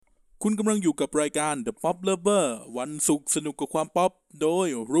คุณกำลังอยู่กับรายการ The Pop Lover วันศุกร์สนุกกับความป๊อปโดย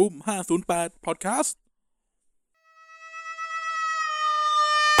Room 508 Podcast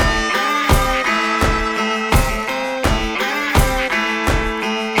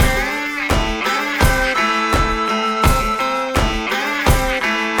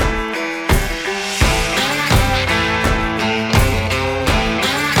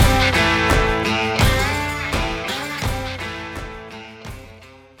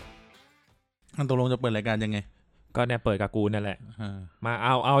ตกลงจะเปิดรายการยังไงก็เนี่ยเปิดกับกูนั่นแหละมา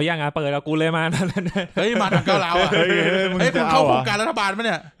เอายังเปิดกับกูเลยมาเฮ้ยมาทางเกาเหลาอ่ะเฮ้ยคุณเข้าโครงการรัฐบาลมั้ยเ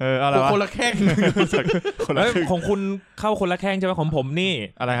นี่ยอะไรวะคนละแข้งของคุณเข้าคนละแข้งใช่มั้ยของผมนี่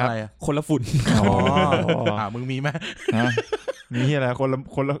อะไรครับคนละฝุ่นมึงมีมั้ยมีอะไรคนล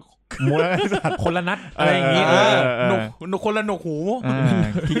ะมูลนิธิคนละนัดอะไรอย่างงี้หนกคนละหนกหู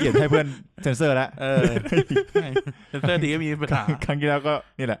ขี้เกียจให้เพื่อนเซ็นเซอร์แล้วเซ็นเซอร์ดีก็มีปัญหาครั้งที่แล้วก็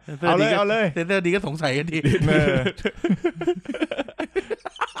นี่แหละเอาเลยเซ็นเซอร์ดีก็สงสัยกันที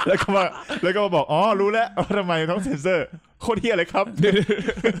แล้วก็มาบอกอ๋อรู้แล้วว่าทำไมต้องเซ็นเซอร์โคตรเหี้ยเลยครับ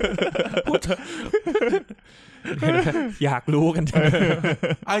อยากรู้กันจัง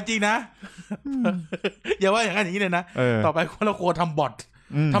เอาจริงนะอย่าว่าอย่างนั้นอย่างนี้เลยนะต่อไปเราควรทำบอท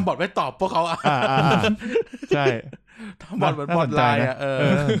ไว้ตอบพวกเขาใช่ทำบอทเหมือนบอทไลน์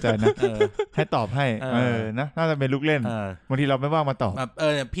สนใจนะให้ตอบให้นะน่าจะเป็นลูกเล่นบางทีเราไม่ว่างมาตอบ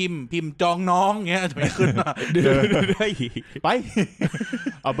พิมพ์จองน้องเงี้ยจะไม่ขึ้นมาไป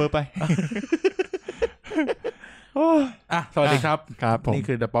เอาเบอร์ไปสวัสดีครับนี่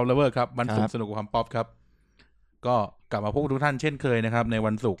คือ The Pop Lover ครับวันศุกร์สนุกกับความป๊อปครับก็กลับมาพบทุกท่านเช่นเคยนะครับใน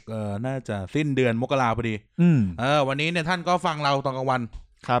วันศุกร์น่าจะสิ้นเดือนมกราพอดีวันนี้เนี่ยท่านก็ฟังเราตอนกลางวัน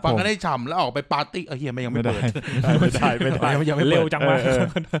ฟังกันได้ฉ่ำแล้วออกไปปาร์ตี้เฮียยังไม่เปิดไม่ได้ยังไม่เร็วจังวะ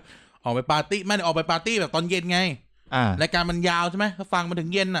ออกไปปาร์ตี้ไม่ได้ออกไปปาร์ตี้แบบตอนเย็นไงรายการมันยาวใช่ไหมก็ฟังมาถึง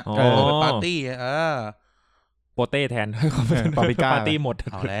เย็นอ่ะออกไปปาร์ตี้โปเต้แทนปาร์ตี้หมด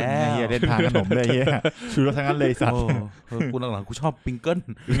เอาแล้วเฮียเล่นทางขนมเลยเฮียชูรสทั้งนั้นเลยสัตว์กูหลังๆกูชอบปิงเกิล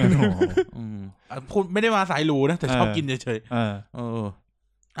คุณไม่ได้มาสายหรูนะแต่ชอบกินเฉย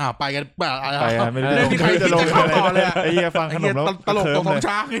ๆไปกันไม่ได้ที่ใครจะลงต่อเลยไอ้เหี้ยฟังขนมแล้วตลกตรงของ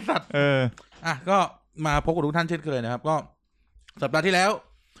ช้างไอ้สัตว์ก็มาพบกับทุกท่านเช่นเคยนะครับก็สัปดาห์ที่แล้ว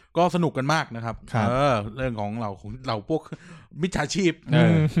ก็สนุกกันมากนะครับเรื่องของเราพวกมิจฉาชีพ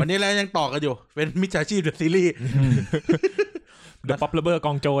วันนี้แล้วยังต่อกันอยู่เป็นมิจฉาชีพเดอะซีรีส์ The Pop Lover ก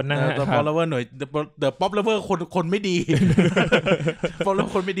องโจรนะฮะ The Pop Lover หน่วย The Pop Lover คนไม่ดี Pop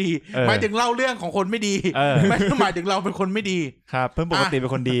Lover คนไม่ดีหมายถึงเล่าเรื่องของคนไม่ดีไม่หมายถึงเราเป็นคนไม่ดีครับเพิ่งปกติเป็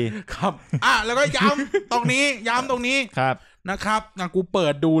นคนดีครับแล้วก็ย้ำตรงนี้ครับนะครับกูเปิ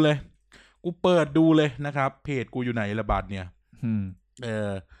ดดูเลยนะครับเพจกูอยู่ไหนระบาดเนี่ย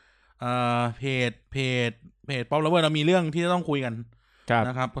เพจPop Lover เรามีเรื่องที่ต้องคุยกันน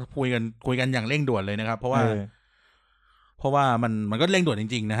ะครับคุยกันอย่างเร่งด่วนเลยนะครับเพราะว่ามันก็เร่งด่วนจ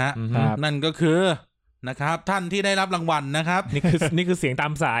ริงๆนะฮะนั่นก็คือนะครับท่านที่ได้รับรางวัลนะครับนี่คือเสียงตา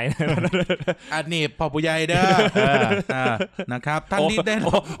มสายอันนี้พ่อผู้ใหญ่เด้อนะครับท่านที่ได้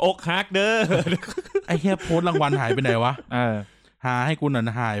อกฮักเด้อไอ้เหี้ยโพสต์รางวัลหายไปไหนวะหาให้กูหน่อย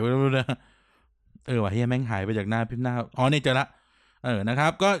หายไปว่ะเหี้ยแม่งหายไปจากหน้าพิมพ์หน้านี่เจอละนะครั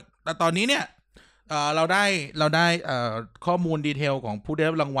บก็ตอนนี้เนี่ยเราได้ข้อมูลดีเทลของผู้ได้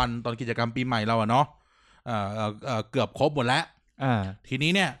รับรางวัลตอนกิจกรรมปีใหม่เราเนาะเกือบครบหมดแล้วที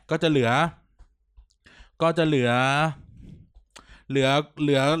นี้เนี่ยก็จะเหลือ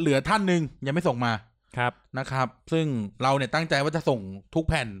ท่านนึงยังไม่ส่งมาครับนะครับซึ่งเราเนี่ยตั้งใจว่าจะส่งทุก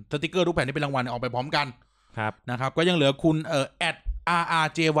แผ่นสติกเกอร์ทุกแผ่นที่เป็นรางวัลออกไปพร้อมกันครับนะครับก็ยังเหลือคุณ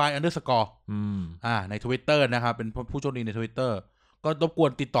@rrjy_ ใน Twitter นะครับเป็นผู้โชคดีใน Twitter ก็รบกว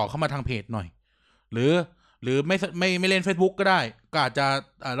นติดต่อเข้ามาทางเพจหน่อยหรือไม่เล่น Facebook ก็ได้ก็อาจจะ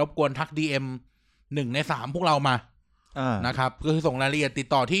รบกวนทัก DM 1 ใน 3พวกเรามานะครับก็คือส่งรายละเอียดติด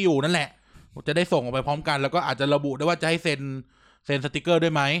ต่อที่อยู่นั่นแหละจะได้ส่งออกไปพร้อมกันแล้วก็อาจจะระบุได้ว่าจะให้เซ็นสติกเกอร์ด้ว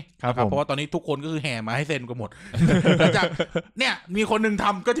ยไหมครับเพราะว่าตอนนี้ทุกคนก็คือแห่มาให้เซ็นกันหมดจากเนี่ยมีคนนึงท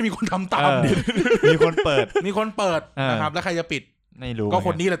ำก็จะมีคนทำตามมีคนเปิดนะครับแล้วใครจะปิดไม่รู้ก็ค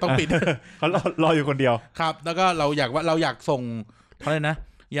นนี้แหละต้องปิดเขารออยู่คนเดียวครับแล้วก็เราอยากส่งเขาเลยนะ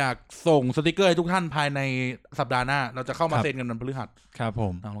อยากส่งสติกเกอร์ให้ทุกท่านภายในสัปดาห์หน้าเราจะเข้ามาเซ็นกันวันพฤหัสครับผ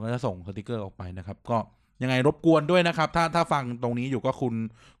มเราก็จะส่งสติกเกอร์ออกไปนะครับก็ยังไงรบกวนด้วยนะครับถ้าฟังตรงนี้อยู่ก็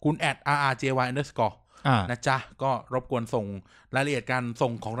คุณ @rrjy_ นะจ๊ะก็รบกวนส่งรายละเอียดการส่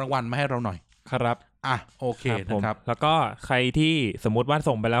งของรางวัลมาให้เราหน่อยครับโอเคนะครับแล้วก็ใครที่สมมติว่า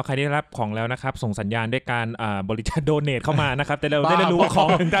ส่งไปแล้วใครที่ได้รับของแล้วนะครับส่งสัญญาณด้วยการบริจาคโดเนทเข้ามานะครับแต่เราได้รู้ว่าของ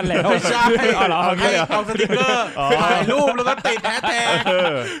ถึงท่านแล้วไม่ใช่เอาสติกเกอร์ถ่ายรูปแล้วก็ติดแฮชแท็ก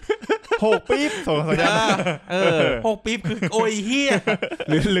 6 ปี๊บส่งสัญญาณ 6 ปี๊บคือโอ้ยเฮีย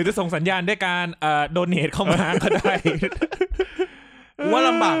หรือจะส่งสัญญาณด้วยการโดเนทเข้ามาก็ได้ว่า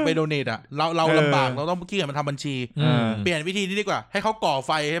ลำบากไปโดเนทอ่ะเราลำบากเราต้องขี้เกียจมาทำบัญชีเปลี่ยนวิธีนี้ดีกว่าให้เขาก่อไ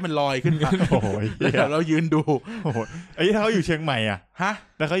ฟให้มันลอยขึ้นมาโอ้ยเรายืนดูโอ้โหไอ้ถ้าเขาอยู่เชียงใหม่อ่ะฮะ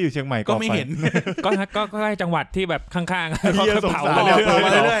แล้วเขาอยู่เชียงใหม่ก็ไม่เห็นก็ให้จังหวัดที่แบบข้างๆเขาเผามาเ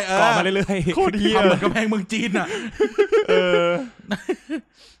รื่อยๆก่อมาเรื่อยๆโคตรเหี้ยเหมือนกำแพงเมืองจีนอ่ะ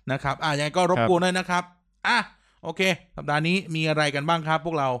นะครับยังไงก็รบกวนด้วยนะครับโอเคสัปดาห์นี้มีอะไรกันบ้างครับพ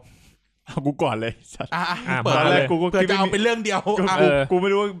วกเราเอากูก่อนเลยเปิดเลยกูก็จะเอาเป็นเรื่องเดียวกูไม่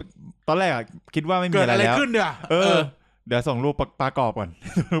รู้ตอนแรกคิดว่าไม่มีอะไรแล้วขึ้นเนี่ยเดี๋ยวส่งรูปปลากรอบก่อน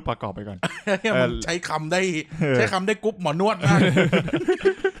รูปปลากรอบไปก่อนใช้คำได้กรุ๊ปหมอนวดมาก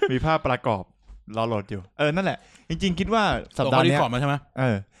มีภาพปลากรอบรอโหลดอยู่นั่นแหละจริงๆคิดว่าสัปดาห์นี้ใช่ไหม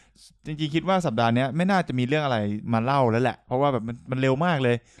จริงๆคิดว่าสัปดาห์นี้ไม่น่าจะมีเรื่องอะไรมาเล่าแล้วแหละเพราะว่าแบบมันเร็วมากเล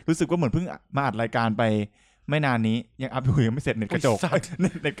ยรู้สึกว่าเหมือนเพิ่งมาอัดรายการไปไม่นานนี้ยังอัพอยู่ยังไม่เสร็จเน็ตกระจก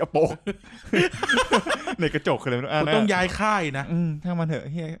เน็ตกระโปงเน็ตกระจกเลยต้องย้ายค่ายนะถ้ามันเถอะ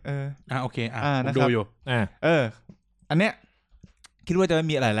เฮ้ยโอเคผมดูอยู่อันเนี้ยคิดว่าจะไม่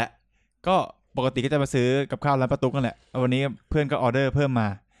มีอะไรแล้วก็ปกติก็จะมาซื้อกับข้าวร้านประตูกันแหละวันนี้เพื่อนก็ออเดอร์เพิ่มมา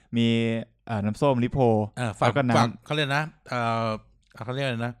มีน้ำส้มลิโพแล้วก็น้ำเขาเรียกนะเขาเรียก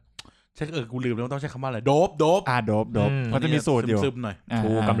อะไรนะใช่กูลืมแล้วต้องใช้คำว่าอะไรโดบโดบเขาจะมีสูตรอยู่ซึมๆหน่อยชู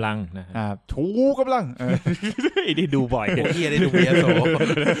กำลังชูกำลังได้ดูบ่อยพวกเฮียได้ดูเวียโซ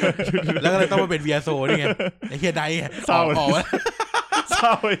แล้วก็เลยต้องมาเป็นเวียโซนี่ไงไอ้เฮียไดเศร้าไ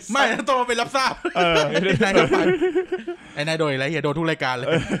ม่ต้องมาเป็นรับทราบนายนายโดนอะไรเฮียโดนทุกรายการเลย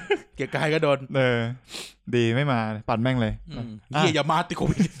เกียร์กายก็โดนดีไม่มาปั่นแม่งเลยเฮียอย่ามาติโค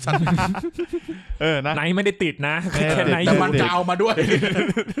วิดสัตว์นะไหนไม่ได้ติดนะแต่มันจะเอามาด้วย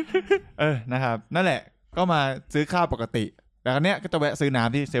นะครับนั่นแหละก็มาซื้อข้าวปกติแล้วเนี้ยก็จะแวะซื้อน้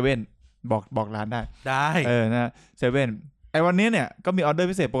ำที่เซเว่นบอกร้านได้นะเซเว่นไอ้วันนี้เนี่ยก็มีออเดอร์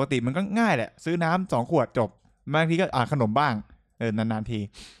พิเศษปกติมันก็ง่ายแหละซื้อน้ำ2 ขวดจบบางทีก็ขนมบ้างนานๆที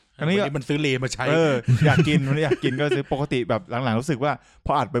อันนี้มันซื้อเลมาใช้อยากกินวันนี้อยากกินก็ซื้อปกติแบบหลังๆรู้สึกว่าพ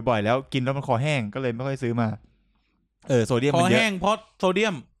ออัดบ่อยๆแล้วกินแล้วมันคอแห้งก็เลยไม่ค่อยซื้อมาโซเดียมมันเยอะคอแห้งเพราะโซเดีย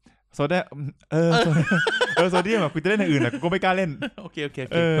มโซเดียมโซเดียมกูจะเล่นอย่างอื่นกูก็ไม่กล้าเล่นโอเค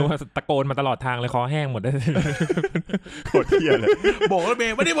ตะโกนมาตลอดทางเลยคอแห้งหมดได้โคตรเหี้ยเลยบอกแล้วเม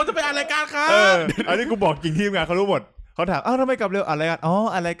ย์วันนี้ผมจะไปอัดรายการครับอันนี้กูบอกจริงทีมงานเขารู้หมดเขาถามทำไมกลับเร็วอัดรายการ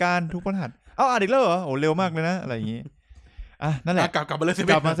อัดรายการทุกพฤหัสอัดอีกแล้วเหรอโอ้เร็วมากเลยนะอะไรอย่างงี้นั่นแหละกลับมาเลย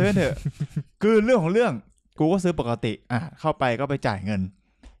กลับมาเซเว่นเถอะคือเรื่องของเรื่องกูก็ซื้อปกติเข้าไปก็ไปจ่ายเ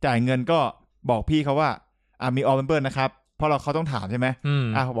งินก็บอกพี่เขาว่ามีออเมมเบอร์นะครับเพราะเขาต้องถามใช่ไหม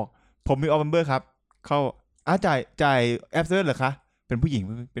เขาบอกผมมีออเมมเบอร์ครับเขาจ่ายแอปเซเว่นเหรอคะเป็นผู้หญิง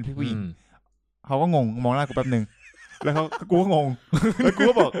เป็นผู้หญิงเขาก็งงมองหน้ากูแป๊บนึงแล้วกูก็งงแล้วกู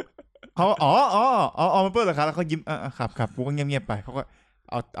ก็บอกเขาออเมมเบอร์เหรอคะแล้วเขายิ้มครับกูก็เงียบๆไปเขาก็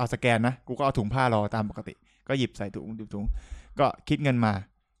เอาสแกนนะกูก็เอาถุงผ้ารอตามปกติก็หยิบใส่ถุงก็คิดเงินมา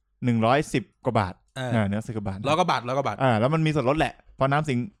110 กว่าบาทเนื้อ10 กว่าบาท100 กว่าบาทแล้วมันมีส่วนลดแหละพอน้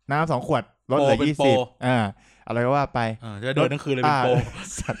ำ2 ขวดลดเหลือ20อะไรก็ว่าไปจะโดนทั้งคืนเลยเป็นโปร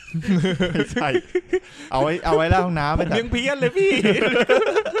สัตว์ใช่เอาไว้ล่างห้องน้ำไปยังเพี้ยนเลยพี่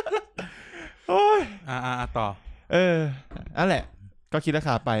โอ้ยต่อนั่นแหละก็คิดราค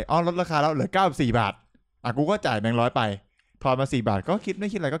าไปลดราคาแล้วเหลือ94 บาทกูก็จ่ายแบงค์100ไปทอนมา4 บาทก็ไม่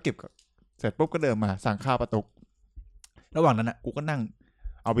คิดอะไรก็เก็บเสร็จปุ๊บก็เดินมาสั่งข้าวปลาตุกระหว่างนั้นกูก็นั่ง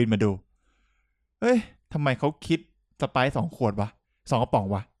เอาบินมาดูเฮ้ยทำไมเขาคิดสไปซ์ 2 ขวดวะ2 กระป๋อง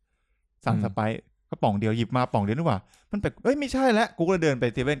วะสั่งสไปซ์กระป๋องเดียวหยิบมาป๋องเดียวนี่หว่ามันแบบไม่ใช่แล้วกูก็เดินไป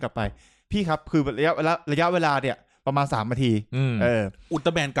เซเว่นกลับไปพี่ครับคือระยะเวลาเนี่ยประมาณ3 นาทีอุลต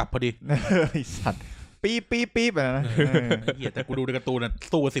ร้าแมนกลับพอดีไอ้สัตว์ปี๊บไปนะเหี้ยแต่กูดูในการ์ตูนน่ะ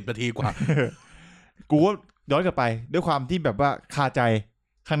สู้10 นาทีกว่ากูก็ย้อนกลับไปด้วยความที่แบบว่าคาใจ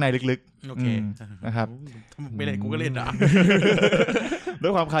ข้างในลึกๆโอเคนะครับไม่เล่นกูก็เล่นด้ว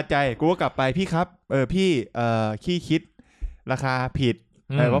ยความคาใจกูก็กลับไปพี่ครับพี่ขี้คิดราคาผิด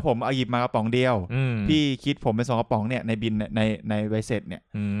ว่าผมเอาหยิบมากระป๋องเดียวพี่คิดผมเป็น2 กระป๋องเนี่ยในบินในใบเสร็จเนี่ย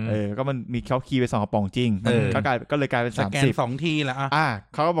ก็มันมีเขาคีย์ไป2 กระป๋องจริงก็เลยกลายเป็น30สแกน2 ทีละ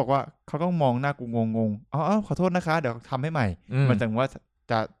เขาก็บอกว่าเขาก็มองหน้ากูงงขอโทษนะคะเดี๋ยวทำให้ใหม่มันจังว่า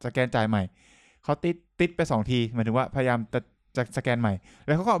จะสแกนจ่ายใหม่เขาติดไป2 ทีหมายถึงว่าพยายามจะสแกนใหม่แ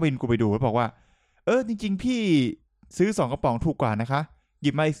ล้วเขาก็เอาบินกูไปดูแล้วบอกว่าจริงๆพี่ซื้อ2 กระป๋องถูกกว่านะคะหยิ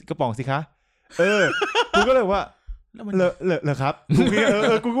บมาอีกกระป๋องสิคะกูก็เลยว่าเหรอครับ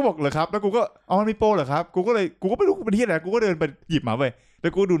กูก็บอกเหรอครับแล้วกูก็มันมีโปรเหรอครับกูก็ไม่รู้เป็นที่ไหนกูก็เดินไปหยิบมาเว้ยแล้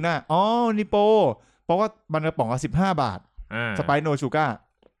วกูดูหน้านี่โปรเพราะว่ามันกระป๋องละ15 บาทสไปซ์โนชูการ์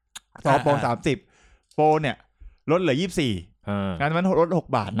2 กระป๋อง30โปรเนี่ยลดเหลือ24งั้นมันลด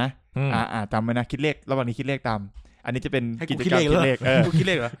6 บาทนะ จำไว้นะคิดเลขระหว่างนี้คิดเลขตามอันนี้จะเป็น ให้ กิ กู จ คิด กรร เล ม ข คิดเลข กูคิดเ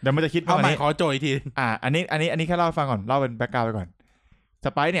ลขเหรอ เดี๋ยวมันจะคิด เอาใหม่ นี้ ขอโจยอีกที อันนี้แค่เล่าให้ฟังก่อนเล่าเป็นแบ็คกราวด์ไปก่อนส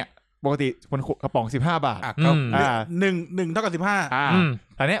ไปซ์เนี่ยปกติคนกระป๋อง15 บาทหนึ่งเท่ากับ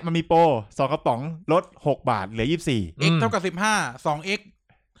15ตอนนี้มันมีโปร2กระป๋องลด6 บาทเหลือ24 x เท่ากับ15 2x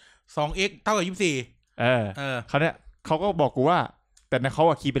เท่ากับ24เขาเนี่ยเขาก็บอกกูว่าแต่เขา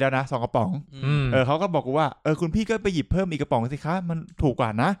คีย์ไปแล้วนะ2กระป๋องเขาก็บอกกูว่าคุณพี่ก็ไปหยิบเพิ่มอีกกระป๋องสิคะมันถูกกว่า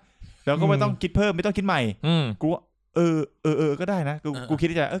นะแล้วก็ไม่ต้องคิดเพิ่มไม่ต้องคิดใหม่กูก็ได้นะกูคิด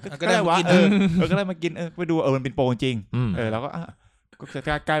ในใจก็ได้วะก็ได้มากินไปดูมันเป็นโปรจริงแล้วก็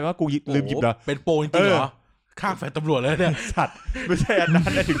กลายว่ากูลืมหยิบเหรอเป็นโปรจริงเหรอข้างแฟนตำรวจเลยเนี่ยสัตว์ไม่ใช่อันนั้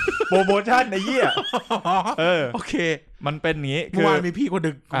นถึงโปรโมชั่นไอ้เหี้ยโอเคมันเป็นอย่างงี้คือมีพี่คนห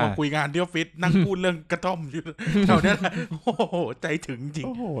นึ่งมาคุยงานที่ออฟฟิศนั่งพูดเรื่องกระท่อมอยู่แถวนั้นโอ้โหใจถึงจริงโ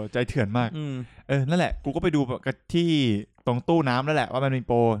อ้โหใจเถื่อนมากนั่นแหละกูก็ไปดูที่ตรงตู้น้ำนั่นแหละว่ามันมี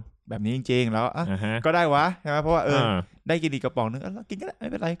โปรแบบนี้จริงๆแล้วก็ได้วะใช่ไหมเพราะว่าได้กินอีกกระป๋องนึงแล้วกินก็ได้ไม่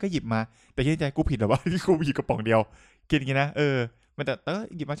เป็นไรก็หยิบมาแต่คิดในใจกูผิดหรอวะที่กูหยิบกระป๋องเดียวกินอย่างนี้นะมันแต่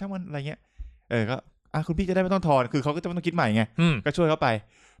หยิบมาช่างมันอะไรเงี้ยก็คุณพี่จะได้ไม่ต้องทอนคือเขาก็จะไม่ต้องคิดใหม่ไงก็ช่วยเขาไป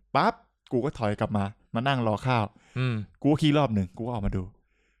ปั๊บกูก็ถอยกลับมานั่งรอข้าวกูก็ขี่รอบหนึ่งกูก็ออกมาดู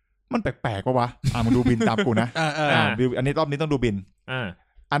มันแปลกๆวะมึงดูบินตามกูนะอันนี้รอบนี้ต้องดูบิน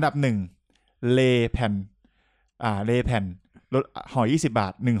อันดับ1เลแผ่นเลแผ่นรถห่อ20 บา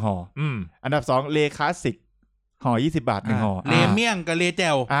ท1ห่ออันดับ2เลคลาสสิกห่อ20 บาท1ห่อเลเมี่ยงกับเลแจ่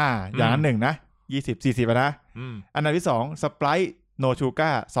วอย่างนั้น1นะ20 40นะอันดับที่2สไปร์โนชูก้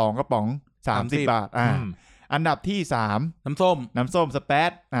า2กระป๋อง30 บาทอันดับที่3น้ำส้มสเป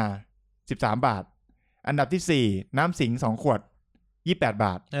ซ13 บาทอันดับที่4น้ำสิง2ขวด28 บ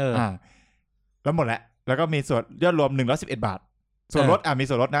าทแล้วหมดแล้วแล้วก็มีส่วนยอดรวม111 บาทส่วนลดมี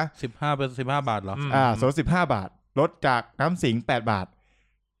ส่วนลดนะ15เป็น15 บาทเหรอส่วนลด15 บาทลดจากน้ำสิง8 บาท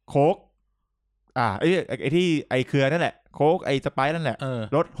โค้กไอ้ที่ไอเครือนั่นแหละโค้กไอสไปซ์นั่นแหละ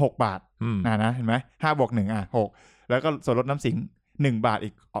ลด6 บาทนะเห็นไหม5 บวก 1 6แล้วก็ส่วนลดน้ำสิง1 บาทอี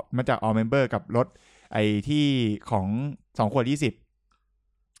กมาจาก all member กับลดไอที่ของ2 ขวด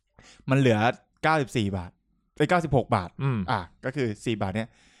 20มันเหลือ94 บาท96 บาทก็คือ4 บาทเนี้ย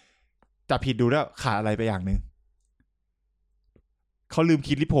จะผิดดูแล้วขาดอะไรไปอย่างนึงเขาลืม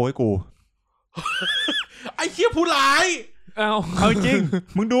คิดลิโพให้กูไอ้เหี้ยผู้ร้ายเอาจริง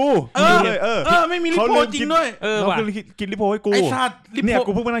มึงดูไม่มีลิโพจริงด้วยเรากินลิโพให้กูไอ้สัตว์เนี่ย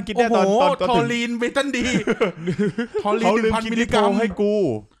กูเพิ่งมานั่งกินได้ตอนทอลีนเบตันดีทอลีน 1,000 มิลลิกรัมให้กู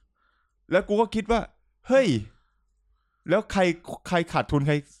แล้วกูก็คิดว่าเฮ้ยแล้วใครขาดทุนใ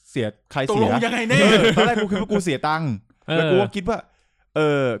ครเสียยังไงแน่ตอนแรกกูคิดว่ากูเสียตังค์แล้วกูก็คิดว่า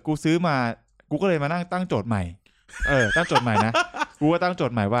กูซื้อมากูก็เลยมานั่งตั้งโจทย์ใหม่ตั้งโจทย์ใหม่นะกูก็ตั้งโจ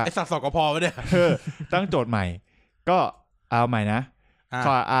ทย์ใหม่ว่าไอ้สัตว์สกปรกวะเนี่ยตั้งโจทย์ใหม่ก็เอาใหม่นะ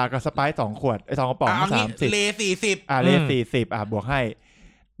กับสไปซ์2 ขวด2 กระป๋อง30เล40เล40บวกให้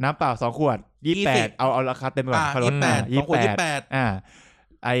น้ำเปล่า2 ขวด28เอาราคาเต็มไปก่อนลด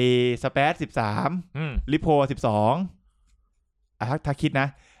28ไอสเปซ13ลิโพ12ถ้าคิดนะ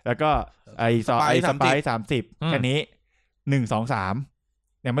แล้วก็ไอสไปซ์30แค่นี้1 2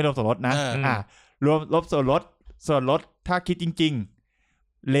 3ยังไม่รวมส่วนลดนะรวมลบส่วนลดถ้าคิดจริง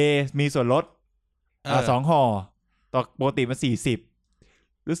ๆเลมีส่วนลด2 ห่อต่อปกติมัน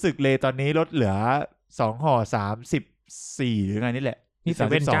40รู้สึกเลตอนนี้ลดเหลือ2 ห่อ34หรือไงนี่แหละนี่จะ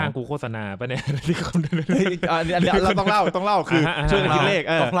เป็นจ้างกูโฆษณาป่ะเนี่ยที่เขาอันนี้เราต้องเล่าคือช่วยกันคิดเลข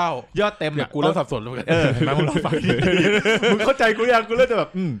ต้องเล่ายอดเต็มกูเริ่มสับสนแล้วกันมามึงลองฟังมึงเข้าใจกูยังกูเริ่มจะแบบ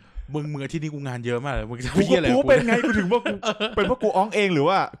มึงที่นี่กูงานเยอะมากเลยมึงจะเหี้ยอะไรกูเป็นไงกูถึงว่ากูเป็นเพราะกูอ้องเองหรือ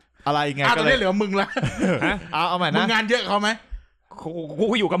ว่าอะไรไงก็เลยเหลือมึงละเอาใหม่นะมึงงานเยอะเขาไหมกู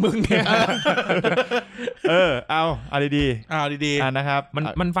อยู่กับมึงเนี่ยเอาดีๆนะครับ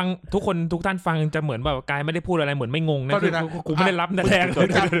มันฟังทุกท่านฟังจะเหมือนแบบกายไม่ได้พูดอะไรเหมือนไม่งงนะกูไม่ได้รับนะแทง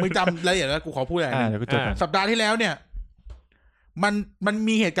มึงจำรายละเอียดแล้วกูขอพูดอะไรสัปดาห์ที่แล้วเนี่ยมัน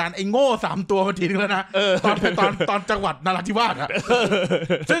มีเหตุการณ์ไอ้โง่3 ตัวมาทีนึงแล้วนะตอนจังหวัดนราธิวาสอ่ะ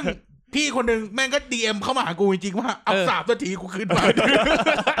ซึ่งพี่คนนึงแม่งก็ DM เข้ามาหากูจริงๆว่าอัพ3 นาทีกูขึ้นมา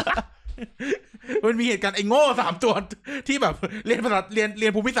มันมีเหตุการณ์ไอ้โง่3 ตัวที่แบบเรียนภาษาเรีย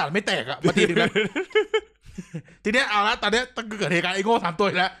นภูมิศาสตร์ไม่แตกอ่ะมาทีนึงแล้วทีเนี้ยเอาละตอนเนี้ยต้องเกิดเหตุการณ์ไอ้โง่3 ตัว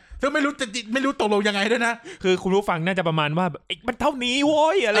อีกแล้วซึ่งไม่รู้ตกลงยังไงด้วยนะคือคุณผู้ฟังน่าจะประมาณว่ามันเท่านี้โว้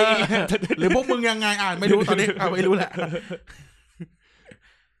ยอะไรหรือพวกมึงยังไงไม่รู้ตอนนี้ไม่รู้แหละ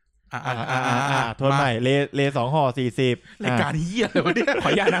ทวนใหม่เล2ห่อ40รายการเหี้ยอะไรวะเนี่ย ขอ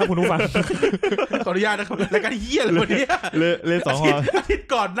อนุญาตนะครับคุณผู้ฟัง ขออนุญาตนะครับรายการเหี้ยอะไรวะเนี่ย เล2ห่ออาทิตย์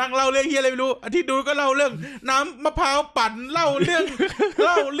ก่อนนั่งเล่าเรื่องเหี้ยอะไรไม่รู้อาทิตย์ดูก็เล่าเรื่องน้ำมะพร้าวปั่นเล่าเรื่อง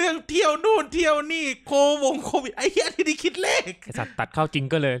เที่ยวนู่นเที่ยวนี่โควิดไอ้เหี้ยที่นี่คิดเลข ไอ้สัตว์ตัดเข้าจริง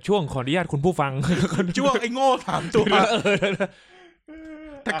ก็เลยช่วงขออนุญาตคุณผู้ฟัง ช่วงไอ้โง่3ตัว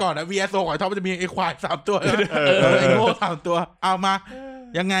แต่ก่อนนะ VSO ของท็อปมันจะมีไอ้ควาย3ตัวไอ้โง่3ตัวเอามา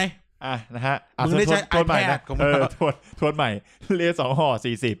ยังไงนะฮะมึงได้ใช้ iPad ของมึงทวนใหม่เล2ห่อ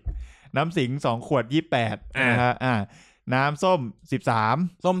40น้ำสิง2ขวด28นะฮะน้ำส้ม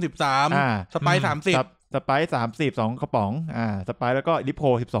13ส้ม13สไปซ์30สไปซ์30 2กระป๋องสไปซ์แล้วก็ลิโพ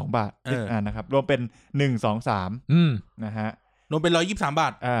12 บาทนะครับรวมเป็น123นะฮะรวมเป็น123 บา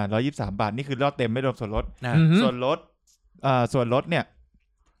ท123 บาทนี่คือยอดเต็มไม่รวมส่วนลดส่วนลดเนี่ย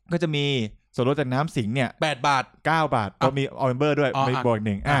ก็จะมีส่วนลดจากน้ำสิงเนี่ย8 บาท9 บาทก็มีออเมมเบอร์ด้วยมีบวก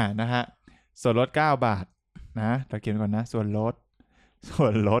1นะฮะส่วนลด9 บาทนะเราเขียนก่อนนะส่วนลด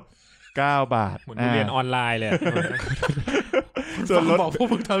9 บาทเหมือนเรียนออนไลน์เลยส่วนลดบอกพวก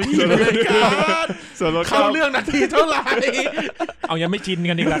มึงทำที่เลยกันส่วนลดเข้าเรื่องนาทีเท่าไหร่เอายังไม่ชิน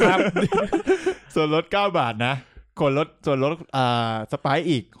กันอีกแล้วครับส่วนลด9 บาทนะส่วนลดสไปซ์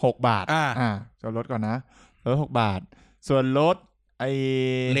อีก6 บาทส่วนลดก่อนนะ6 บาทส่วนลดไอ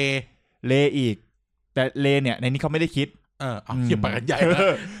เลอีกแต่เลเนี่ยในนี้เขาไม่ได้คิดเขียนไปกันใหญ่แล้ว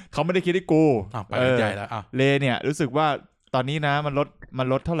เขาไม่ได้คิดให้กูไปกันใหญ่แล้วเลเนี่ยรู้สึกว่าตอนนี้นะมัน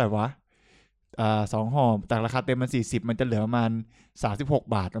ลดเท่าไหร่วะ2ห่อจากราคาเต็มมัน40มันจะเหลือประมาณ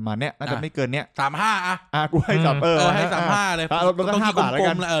36 บาทประมาณเนี้ยน่าจะไม่เกินเนี้ย35กูให้ให้35เลยต้อง5 บาทแล้ว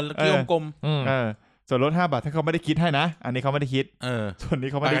กันกี่กลมส่วนลด5 บาทถ้าเขาไม่ได้คิดให้นะอันนี้เขาไม่ได้คิดส่วนนี้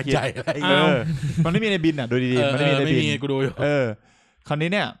เขาไม่ได้คิดมันไม่มีในบินอ่ะดูดีๆมันไม่มีในบินกูดูอยู่คราวนี้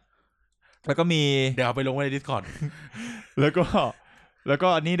เนี่ยแล้วก็มีเดี๋ยวเอาไปลงไว้ใน Discord แล้วก็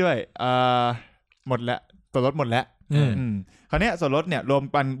อันนี้ด้วยหมดแล้วส่วนลดหมดแล้วคราวนี้ส่วนลดเนี่ยรวม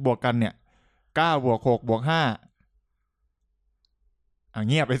กันบวกกันเนี่ย9 บวก 6 บวก 5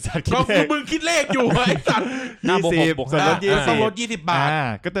เงียบไปสัตว์คิดเลขมึงคิดเลขอยู่ไอ้สัตว์20ส่วนลด20บาท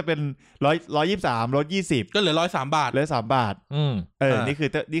ก็จะเป็น123ลด20ก็เหลือ103 บาท3 บาท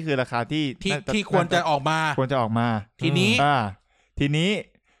นี่คือราคาที่ควรจะออกมาทีนี้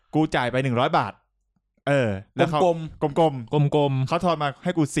กูจ่ายไป100 บาทแล้วเขากลมเขาทอนมาใ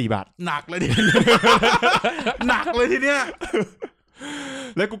ห้กู4 บาทหนักเลยทีหนักเลยทีเนี้ย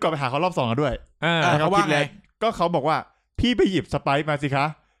แล้วกูกลับไปหาเขารอบ2แล้วด้วยเขาว่าไงก็เขาบอกว่าพี่ไปหยิบสไปซ์มาสิคะ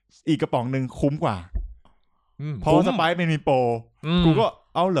อีกกระป๋องนึงคุ้มกว่าเพราะสไปซ์มันมีโปรกูก็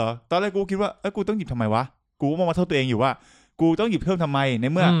เอาเหรอตอนแรกกูคิดว่ากูต้องหยิบทำไมวะกูมองมาเท่าตัวเองอยู่ว่ากูต้องหยิบเพิ่มทำไมใน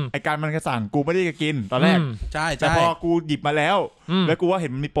เมื่อไอการมันกระสั่งกูไม่ได้จะกินตอนแรกใช่แต่พอกูหยิบมาแล้วกูว่าเห็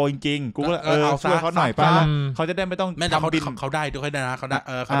นมันมีโปรจริงๆกูก็เอาช่วยเขาหน่อยป่ะเขาจะได้ไม่ต้องทำบินเขาได้ด้วยนะเขาไ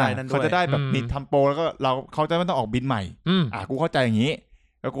ด้นั่นด้วยเขาจะได้แบบมีทำโปรแล้วก็เขาจะไม่ต้องออกบินใหม่กูเข้าใจอย่างนี้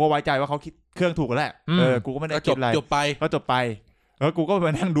แล้วกูก็ไว้ใจว่าเขาคิดเครื่องถูกแล้วกูก็ไม่ได้คิดอะไรจบไปแล้วกูก็ไป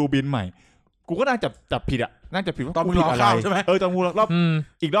นั่งดูบินใหม่กูก็นั่งจับผิดนั่งจับผิดว่าตอนมึงรอเข้าใช่ไหมตอนมึงรอบ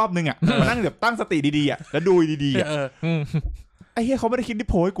อีกรอบนึงมานั่งแบบตั้งสติดีๆแล้วดูดีๆไอ้เหี้ยเขาไม่ได้คิดดิ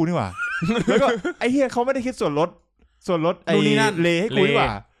โพให้กูนี่หว่าแล้วก็ไอ้เหี้ยเขาไม่ได้คิดส่วนลดไอ้เลให้กูนี่หว่า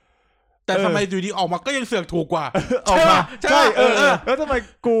แต่ทำไมอยู่ดีออกมาก็ยังเสือกถูกกว่าออกมาใช่แล้วทำไม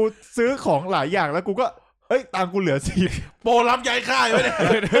กูซื้อของหลายอย่างแล้วกูก็ตังกูเหลือ4โปรรับย้ายค่ายไว้เนี่ย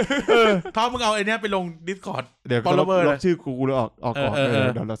ถ้ามึงเอาไอ้นี้ไปลง Discord เดี๋ยวลบชื่อกูเลยออกก่อน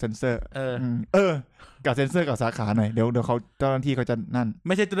เดี๋ยวเราเซ็นเซอร์กับเซ็นเซอร์กับสาขาหน่อยเดี๋ยวเขาเจ้าหน้าที่เขาจะนั่นไ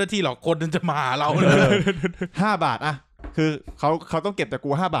ม่ใช่เจ้าหน้าที่หรอกคนนึงจะมาหาเรา5 บาทคือเขาต้องเก็บจากกู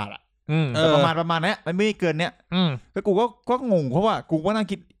5 บาทประมาณนี้มันไม่เกินเนี้ยแล้วกูก็งงเพราะว่ากูก็นั่ง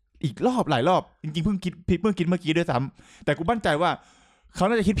คิดอีกหลายรอบจริงๆเพิ่งคิดเมื่อกี้ด้วยซ้ำแต่กูมั่นใจว่าเขา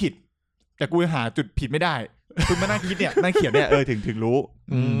น่าจะคิดผิดแต่กูหาจุดผิดไม่ได้คุณมานั่งคิดเนี่ยนั่งเขียนเนี่ยถึงรู้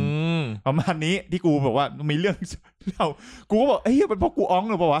ประมาณนี้ที่กูบอกว่ามีเรื่องกูก็บอกเป็นเพราะกูอ้อง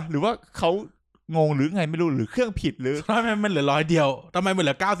หรือเปล่าวะหรือว่าเขางงหรือไงไม่รู้หรือเครื่องผิดหรือทำไมมันเหลือ100 เดียวทำไมมันเห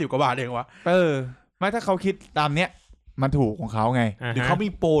ลือ90 กว่าบาทเองวะไม่ถ้าเขาคิดตามเนี้ยมันถูกของเขาไงหรือเขามี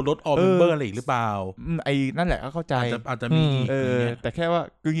โปรลดออเมมเบอร์อะไรหรือเปล่าไอ้นั่นแหละก็เข้าใจอาจจะมีแต่แค่ว่า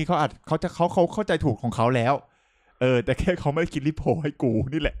จริงๆเขาเข้าใจถูกของเขาแล้วแต่แค่เขาไม่ได้คิดรีโพให้กู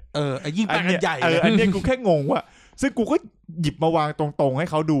นี่แหละไอ้ยิ่งแปลงใหญ่อันนี้กูแค่งงว่าซึ่งกูก็หยิบมาวางตรงๆให้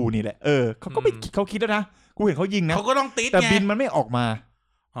เขาดูนี่แหละเขาก็ไม่เขาคิดแล้วนะกูเห็นเขายิงนะเขาก็ต้องติดแต่บินมันไม่ออกมา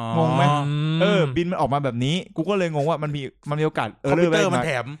งงไหมบินมันออกมาแบบนี้กูก็เลยงงว่ามันมีโอกาสคอมพิวเตอร์มันแ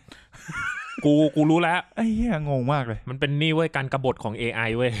ถม กูรู้แล้ว ไอ้เหี้ยงงมากเลย มันเป็นนี่เว้ยการกบฏของ AI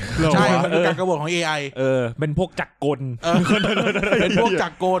เว้ย ใช่มันคือการกบฏของ AI เป็นพวกจักรกล เป็นพวกจั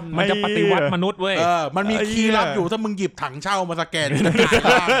กรกล มันจะปฏิวัติมนุษย์เว้ย มันมีคีย์ลับอยู่ถ้ามึงหยิบถังเช่ามาสแกนมันจะกลาย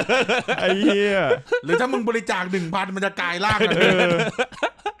ร่าง ไอ้เหี้ย หรือถ้ามึงบริจาค 1,000 มันจะกลายร่างกัน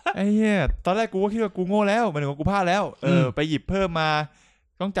ไอ้เหี้ยตอนแรกกูก็คิดว่ากูโง่แล้วมันถึงว่ากูพลาดแล้วไปหยิบเพิ่มมา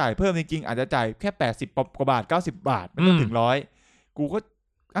ต้องจ่ายเพิ่มจริงๆอาจจะจ่ายแค่80กว่าบาท90บาทไม่ต้องถึง100กูก็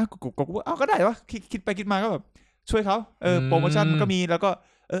กูก็ได้วะคิดไปคิดมาก็แบบช่วยเขาโปรโมชั่นก็มีแล้วก็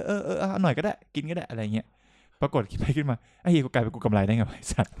เอาหน่อยก็ได้กินก็ได้อะไรเงี้ยปรากฏคิดไปคิดมาไอ้เหี้ยกูกลายเป็นกูกำไรได้ไงวะไอ้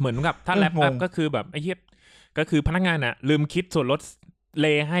สัตว์ เหมือนกับถ้าแรปอัพก็คือแบบไอ้เหี้ยก็คือพนักงานอ่ะลืมคิดส่วนลดเล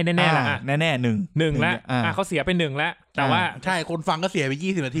ให้แน่ๆละแน่ๆหนึ่ง แล้วเขาเสียไป1แล้วแต่ว่า ใช่คนฟังก็เสียไป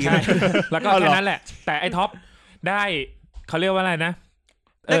20 นาที แล้วก็แค่นั้นแหละแต่ไอ้ท็อปได้เขาเรียกว่าอะไรนะ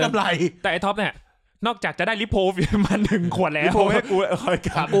ได้กำไรแต่ไอ้ท็อปเนี่ยนอกจากจะได้ลิโพมา1 ขวดแล้วลิโพให้กูคอย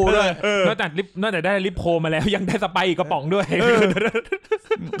กับกูเลยนอกจากได้ลิโพมาแล้วยังได้สไปอีกกระป๋องด้วย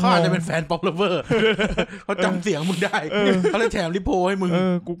เขาอาจจะเป็นแฟนป๊อปเลเวอร์เขาจำเสียงมึงได้เขาเลยแถมลิโพให้มึง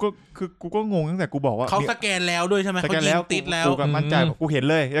กูก็งงตั้งแต่กูบอกว่าเขาสแกนแล้วด้วยใช่ไหมเขายิงติดแล้วกูก็มั่นใจกูเห็น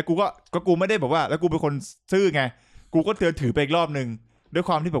เลยแล้วกูไม่ได้บอกว่าแล้วกูเป็นคนซื่อไงกูก็ถือไปอีกรอบนึงด้วยค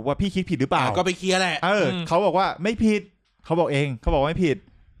วามที่บอกว่าพี่คิดผิดหรือเปล่าก็ไปเคลียร์แหละเขาบอกว่าไม่ผิดเขาบอกเองเขาบอกไม่ผิด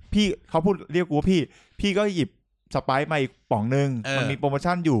พี่เขาพูดเรียกกูว่าพี่ก็หยิบสไปซ์มาอีกป๋องนึงมันมีโปรโม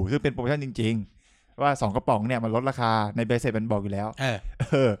ชั่นอยู่ซึ่งเป็นโปรโมชั่นจริงๆว่า2กระป๋องเนี่ยมันลดราคาในใบเสร็จมันบอกอยู่แล้ว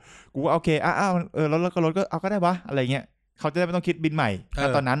กูก็โอเคลดแล้วก็ลดก็เอาก็ได้วะอะไรเงี้ยเขาจะได้ไม่ต้องคิดบินใหม่ณ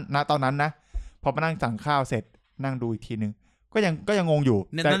ตอนนั้นนะพอมานั่งสั่งข้าวเสร็จนั่งดูอีกทีนึงก็ยังงงอยู่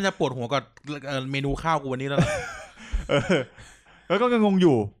เนี่ยนั่นจะปวดหัวกับเมนูข้าวกูวันนี้แล้วแล้วก็งงอ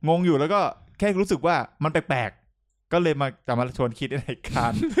ยู่แล้วก็แค่รู้สึกว่ามันแปลกก็เลยมาชวนคิดในรายกา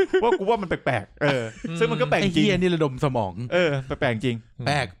รว่ากูว่ามันแปลกๆซึ่งมันก็แปลกจริงไอ้เหี้ยนี่ระดมสมองแปลกจริง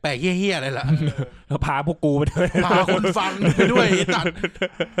แปลกเหี้ยอะไรล่ะแล้วพาพวกกูไปด้วยพาคนฟังไปด้วยตัด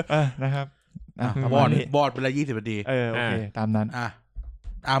นะครับบอดเป็นละ20 นาทีโอเคตามนั้น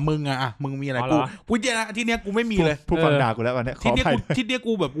มึงมีอะไรกูเนี่ยที่เนี้ยกูไม่มีเลยผู้ฟังด่ากูแล้ววันนี้ที่เนี้ย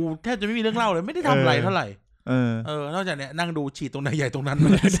กูแบบกูแทบจะไม่มีเรื่องเล่าเลยไม่ได้ทำอะไรเท่าไหร่นอกจากเนี้ยนั่งดูฉีดตรงไหนใหญ่ตรงนั้นมั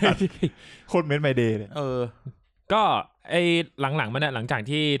นโคตรเม้นไมเดย์เลยก็ไอ้หลังๆมันเนี่ยหลังจาก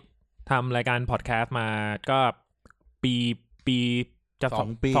ที่ทำรายการพอดแคสต์มาก็ปีจะ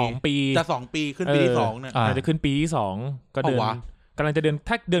2 ปีจะ2 ปีขึ้นปีที่2เนี่ยจะขึ้นปีที่2ก็เดือนกำลังจะเดือน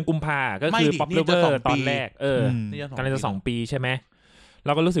ถ้าเดือนกุมภาก็คือป๊อปเลเวอร์ตอนแรกกำลังจะ2 ปีใช่ไหมเร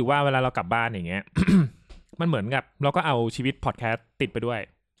าก็รู้สึกว่าเวลาเรากลับบ้านอย่างเงี้ย มันเหมือนกับเราก็เอาชีวิตพอดแคสต์ติดไปด้วย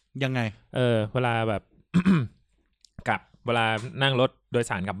ยังไงเวลาแบบ เวลานั่งรถโดย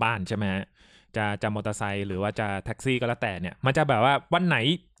สารกลับบ้านใช่ไหมจะมอเตอร์ไซค์หรือว่าจะแท็กซี่ก็แล้วแต่เนี่ยมันจะแบบว่าวันไหน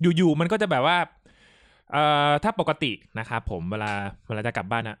อยู่ๆมันก็จะแบบว่าถ้าปกตินะครับผมเวลาจะกลับ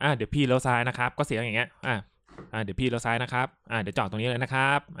บ้านเดี๋ยวพี่เลี้ยวซ้ายนะครับก็เสียงอย่างเงี้ยเดี๋ยวพี่เลี้ยวซ้ายนะครับเดี๋ยวจอดตรงนี้เลยนะค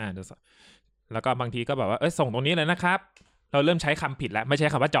รับแล้วก็บางทีก็แบบว่าส่งตรงนี้เลยนะครับเราเริ่มใช้คำผิดแล้วไม่ใช้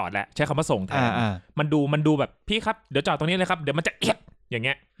คำว่าจอดแล้วใช้คำว่าส่งแทนมันดูแบบพี่ครับเดี๋ยวจอดตรงนี้เลยครับเดี๋ยวมันจะเอียดอย่างเ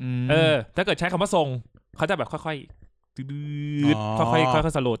งี้ยถ้าเกิดใช้คำว่าส่งเขาจะแบบค่อยๆค่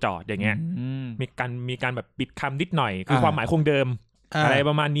อยๆสโลว์จอดอย่างเงี้ยมีการแบบปิดคำนิดหน่อยคือความหมายคงเดิมอะไร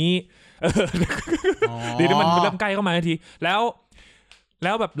ประมาณนี้ดีที่มันเริ่มใกล้เข้ามาทีแ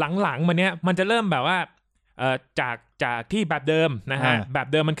ล้วแบบหลังๆมันเนี้ยมันจะเริ่มแบบว่าจากที่แบบเดิมนะฮะแบบ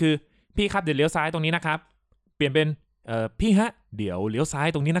เดิมมันคือพี่ครับเดี๋ยวเลี้ยวซ้ายตรงนี้นะครับเปลี่ยนเป็นพี่ฮะเดี๋ยวเลี้ยวซ้าย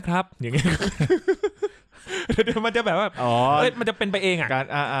ตรงนี้นะครับอย่างเงี้ยเดี๋ยวมันจะแบบว่ามันจะเป็นไปเองการ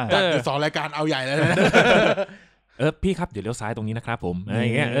สอนรายการเอาใหญ่เลยนะพี่ครับเดี๋ยวเลี้ยวซ้ายตรงนี้นะครับผมอะไร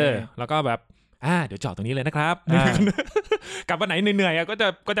เงี้ยแล้วก็แบบเดี๋ยวจอดตรงนี้เลยนะครับกับวันไหนเหนื่อยๆ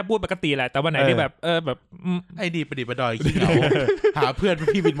ก็จะพูดปกติแหละแต่วันไหนที่แบบแบบไอ้ดีประดิษฐ์ประดอยขี้เหงาหาเพื่อน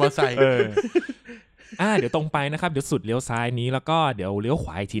พี่วินมอเตอร์ไซค์เดี๋ยวตรงไปนะครับเดี๋ยวสุดเลี้ยวซ้ายนี้แล้วก็เดี๋ยวเลี้ยวข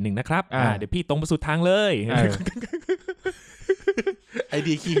วาอีกทีนึงนะครับเดี๋ยวพี่ตรงไปสุดทางเลยไอ้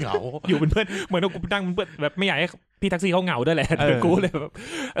ดีขี้เหงาอยู่เป็นเพื่อนเหมือนกูนั่งเป็นเพื่อนแบบไม่อยากให้พี่แท็กซี่เขาเหงาด้วยแหละกูเลยแบบ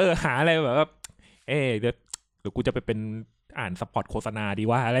หาอะไรแบบเดี๋ยวกูจะไปเป็นอ่านสปอตโฆษณาดี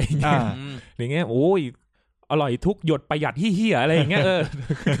ว่าอะไรอย่างเงี้ยอย่างเงี้ยโอ้ยอร่อยทุกหยดประหยัดเหี้ยอะไรอย่างเงี้ย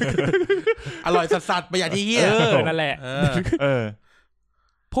อร่อยสัสๆประหยัดเหี้ยนั่นแหละ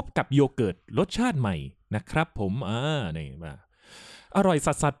พบกับโยเกิร์ตรสชาติใหม่นะครับผมนี่มาอร่อย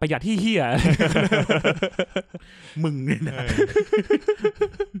สัสๆประหยัดเหี้ยมึงเนี่ยนะ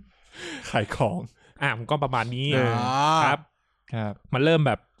ขายของมันก็ประมาณนี้ครับมันเริ่ม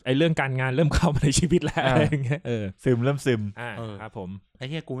แบบไอ้เรื่องการงานเริ่มเข้ามาในชีวิตแล้วอะไรอย่างเงี้ยเริ่มซึมครับผมไอ้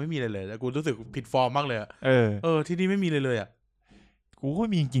เหี้ยกูไม่มีเลยแล้วกูรู้สึกผิดฟอร์มมากเลยที่นี่ไม่มีเลยกูก็ไ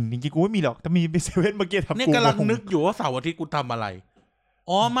ม่มีจริงกูไม่มีหรอกแต่มีเซเว่นเมื่อกี้ทำเนี่ยกำลังนึกอยู่ว่าเสาร์อาทิตย์กูทำอะไร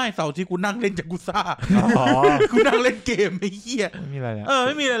อ๋อไม่เสาร์ที่กูนั่งเล่นจากกูซ่า อ๋อ กูนั่งเล่นเกมไอ้เหี้ย ไม่มีอะไรแล้ว ไ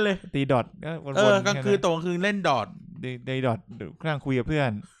ม่มีอะไรเลย ตีดอทก็วนๆ กลางคืนตกกลางคืนเล่นดอท ตีดอทนั่งคุยกับเพื่อ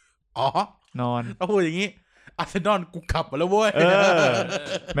น อ๋อน อน ต้องพูดอย่างนี้อาร์เซนอลกูขับมาแล้วเว้ย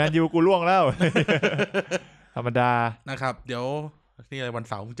แมนยูกูล่วงแล้ว ธรรมดา นะครับเดี๋ยวนี่อะไรวัน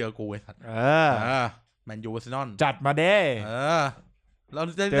เสาร์มึงเจอกูไอ้สัตว์แมนยูอาร์เซนอล จัดมาเด้ เรา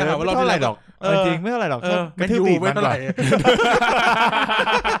จะ เจอ หาว่าเรา ไม่เท่าไหร่ ที่ หรอกจริงไม่เท่าไหร่หรอก แมนยูไม่เท่าไหร่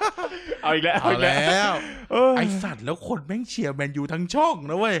เอาอีกแล้ว เอาแล้วไอสัตว์แล้วคนแม่งเชียร์แมนยูทั้งช่อง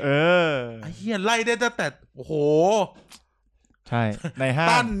นะเว้ยไอเฮียไล่ได้ตั้งแต่โอ้โห ใช่ในห้าง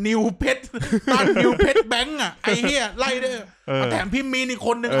ต้านนิวเพชรแบงก์อ่ะไอเฮียไล่ได้แถมพี่มีนอีกค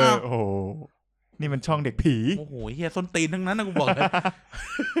นนึงอ่ะ โอ้โหนี่มันช่องเด็กผี โอ้โหเฮียส้นตีนทั้งนั้นนะกูบอกเลย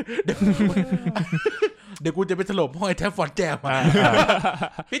เดี๋ยวกูจะไปถล่มห้อยแทฟฟอร์ดแจมมา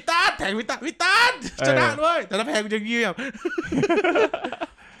พี่ตาแทงพี่ตาชนะด้วยแต่ถ้าแพ้กูจะเงียบ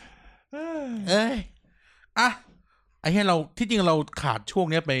ไอ้เหี้ยเราที่จริงเราขาดช่วง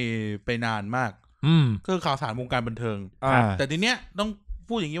เนี้ยไปนานมากก็คือข่าวสารวงการบันเทิงแต่ทีเนี้ยต้อง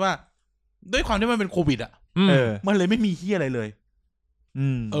พูดอย่างนี้ว่าด้วยความที่มันเป็นโควิดอ่ะมันเลยไม่มีเหี้ยอะไรเลย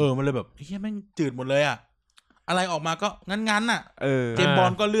มันเลยแบบเหี้ยแม่งจืดหมดเลยอ่ะอะไรออกมาก็งั้นอ่ะเจมส์บอ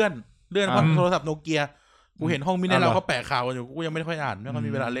นด์ก็เลื่อนเพราะโทรศัพท์โนเกียกูเห็นห้องมินิเราเขาแปะข่าวกันอยู่กูยังไม่ค่อยอ่านไม่ค่อย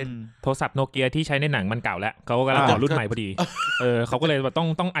มีเวลาเล่นโทรศัพท์โนเกียที่ใช้ในหนังมันเก่าแล้วเขาก็ต่อรุ่นใหม่พอดีเขาก็เลย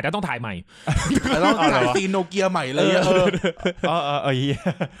ต้องอาจจะต้องถ่ายใหม่ต้องถ่ายซีนโนเกียใหม่เลย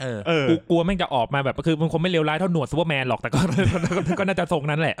กูกลัวแม่งจะออกมาแบบคือมันคงไม่เลวร้ายเท่าหนวดซูเปอร์แมนหรอกแต่ก็น่าจะทรง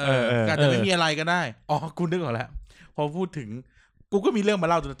นั้นแหละอาจจะไม่มีอะไรก็ได้กูนึกออกแล้วพอพูดถึงกูก็มีเรื่องมา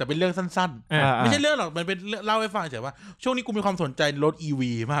เล่าแต่เป็นเรื่องสั้นๆไม่ใช่เรื่องหรอกมันเป็นเล่าให้ฟังเฉยว่าช่วงนี้กูมีความสนใจรถ EV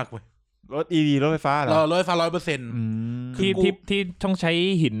มากเว้ยรถ EV รถไฟฟ้าเหรอรถไฟฟ้า 100% ที่ต้องใช้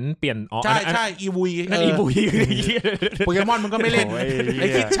หินเปลี่ยนใช่ EV นั่น EV โปเกมอนมันก็ไม่เล่นไอ้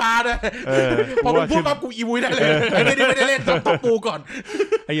คิดชาด้วยพอมึงพูดปั๊บกู EV ได้เลยไม่ได้เล่นต้องปูก่อน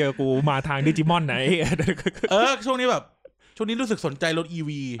ไอ้เหี้ยกูมาทางดิจิมอนไหนช่วงนี้รู้สึกสนใจรถ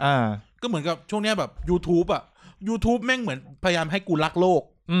EV ก็เหมือนกับช่วงนี้แบบ YouTube อ่ะ YouTube แม่งเหมือนพยายามให้กูรักโลก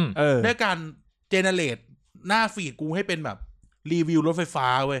ด้วยการเจเนเรตหน้าฟีดกูให้เป็นแบบรีวิวรถไฟฟ้า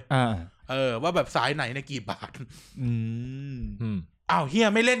เว้ยว่าแบบสายไหนในกี่บาทอ้าวเฮีย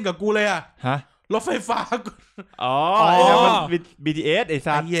ไม่เล่นกับกูเลยอ่ะรถไฟฟ้ามัน BTS ไอ้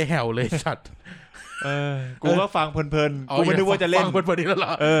สัตว์เฮียแหวเลยสัตว์กูก็ฟังเพลินๆกูไม่นึกว่าจะเล่นฟังเพลินๆนี่แล้วเหร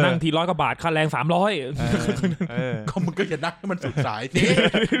อนั่งที100 กว่าบาทค่าแรง300ก็มึงก็อย่านั่งให้มันสุดสายสิ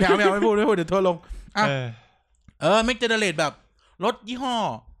ไม่พูดเดี๋ยวทัวร์ลงไม่เจเนเรตแบบรถยี่ห้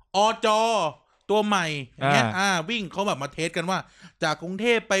อจตัวใหม่อย่างเงี้ยวิ่งเขาแบบมาเทสกันว่าจากกรุงเท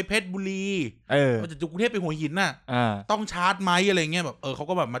พไปเพชรบุรีจากกรุงเทพไปหัวหินน่ะต้องชาร์จไหมอะไรเงี้ยแบบเขา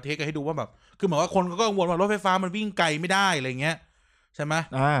ก็แบบมาเทสกันให้ดูว่าแบบคือเหมือนว่าคนก็กังวลว่ารถไฟฟ้ามันวิ่งไกลไม่ได้อะไรเงี้ยใช่ไหม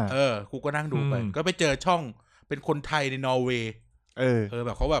กูก็นั่งดูไปก็ไปเจอช่องเป็นคนไทยในนอร์เวย์แ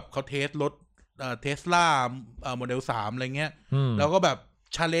บบเขาเทสรถเทสลาโมเดล 3อะไรเงี้ยแล้วก็แบบ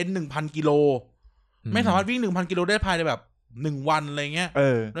ชาเลนจ์ 1,000 กิโลไม่สามารถวิ่ง 1,000 กิโลได้ภายในแบบ1 วันอะไรเงี้ย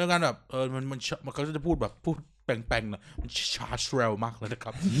ด้วยกันแบบมันเขาจะพูดแบบพูดแปลงๆหน่อยมันชาร์จเร็วมากเลยนะค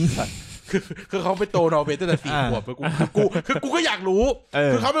รับคือเขาไปโตนอร์เวย์ตั้งแต่4 ขวบกูก็อยากรู้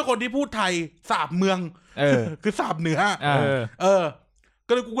คือเขาเป็นคนที่พูดไทยสาบเมืองคือสาบเหนือ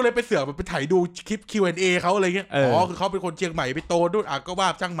ก็เลยกูก็เลยไปเสือกไปถ่ายดูคลิป Q&A เขาอะไรเงี้ยคือเขาเป็นคนเชียงใหม่ไปโตด้วยก็ว่า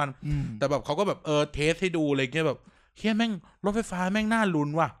ช่างมันแต่แบบเขาก็แบบเทสให้ดูอะไรเงี้ยแบบเฮียแม่งรถไฟฟ้าแม่งน่าลุ้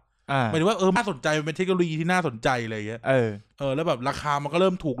นว่ะหมายถึงว่าน่าสนใจมันเป็นเทคโนโลยีที่น่าสนใจอะไรเงี้ยแล้วแบบราคามันก็เ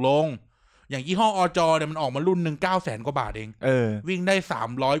ริ่มถูกลงอย่างยี่ห้อเนี่ยมันออกมารุ่นนึง 900,000 กว่าบาทเองวิ่งได้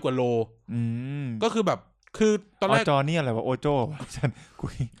300 กว่าโลก็คือแบบคือตอนแรกนี่อะไรวะโอโจ้ฉันกู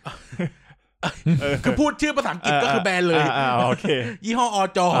คือพูดชื่อภาษาอังกฤษก็คือแบรนด์เลยโอเคยี่ห้อ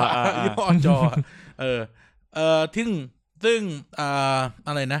ยี่ห้อซึ่ง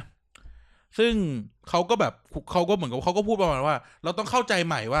อะไรนะซึ่งเขาก็เหมือนกับเขาก็พูดประมาณว่าเราต้องเข้าใจ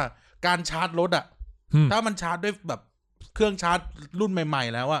ใหม่ว่าการชาร์จรถอ่ะถ้ามันชาร์จด้วยแบบเครื่องชาร์จรุ่นใหม่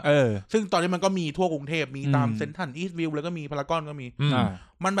ๆแล้วอ่ะซึ่งตอนนี้มันก็มีทั่วกรุงเทพมีตามเซ็นทรัลอีสต์วิวแล้วก็มีพารากอนก็มี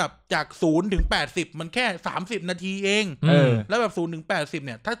มันแบบจาก0 ถึง 80มันแค่30 นาทีเองแล้วแบบ0 ถึง 80เ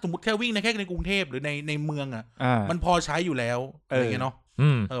นี่ยถ้าสมมติแค่วิ่งในกรุงเทพหรือในเมืองอ่ะมันพอใช้อยู่แล้วอะไรเงี้ยเนาะ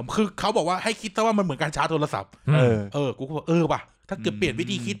คือเขาบอกว่าให้คิดซะว่ามันเหมือนการชาร์จโทรศัพท์กูก็บอกป่ะถ้าเกิดเปลี่ยนวิ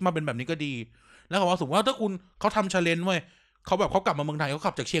ธีคิดมาเป็นแบบนี้ก็ดีแล้วเขาบอกสมมติว่าถ้าเขาทำ challenge เว้ยเขากลับมาเมืองไทยเขา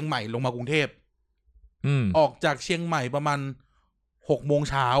ขับจากเชียงใหม่ลงมากรุงเทพออกจากเชียงใหม่ประมาณ6 โมง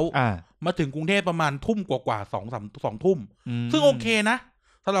เช้ามาถึงกรุงเทพประมาณทุ่มกว่า2 ทุ่มซึ่งโอเคนะ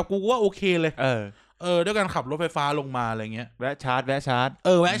สำหรับกูว่าโอเคเลย ด้วยการขับรถไฟฟ้าลงมาอะไรเงี้ยแวะชาร์จแวะชาร์จ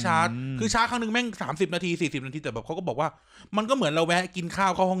คือชาร์จครั้งนึงแม่ง30 นาที40 นาทีแต่แบบเขาก็บอกว่ามันก็เหมือนเราแวะกินข้า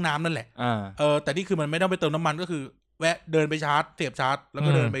วเข้าห้องน้ำนั่นแหละแต่นี่คือมันไม่ต้องไปเติมน้ำมันก็คือแวะเดินไปชาร์จเสียบชาร์จแล้ว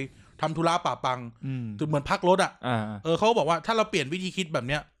ก็เดินไปทำธุระป่าปังคือเหมือนพักรถเขาบอกว่าถ้าเราเปลี่ยนวิธีคิดแบบ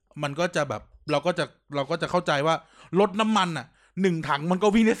เนี้ยมันก็จะแบบเราก็จะเข้าใจว่ารถน้ำมัน1 ถังมันก็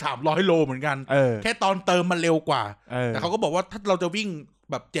วิ่งได้300 โลเหมือนกันแค่ตอนเติมมันเร็วกว่าแต่เขาก็บอกว่าถ้าเราจะวิ่ง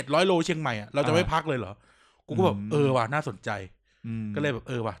แบบ700 โลเชียงใหม่เราจะไม่พักเลยเหรอกูก็แบบว่ะน่าสนใจก็เลยแบบ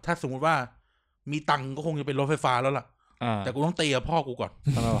ว่ะถ้าสมมติว่ามีตังก็คงจะเป็นรถไฟฟ้าแล้วล่ะแต่กูต้องตีกับพ่อกูก่อน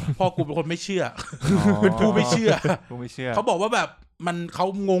พ่อกูเป็นคนไม่เชื่อเป็นผู้ไม่เชื่อเขาบอกว่าแบบมันเขา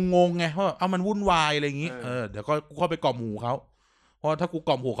งงไงว่าเอามันวุ่นวายอะไรอย่างงี้เดี๋ยวก็กูเข้าไปกล่อมหูเขาเพราะถ้ากูก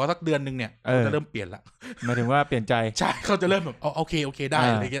ล่อมหูเขาสักเดือนนึงเนี่ยเขาจะเริ่มเปลี่ยนละหมายถึงว่าเปลี่ยนใจใช่เขาจะเริ่มแบบโอเคได้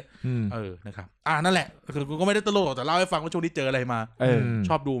อะไรเงี้ยนะครับนั่นแหละคือกูก็ไม่ได้ตลกแต่เล่าให้ฟังว่าช่วงนี้เจออะไรมาช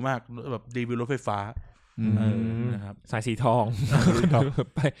อบดูมากแบบรีวิวรถไฟฟ้านะครับสายสีทอง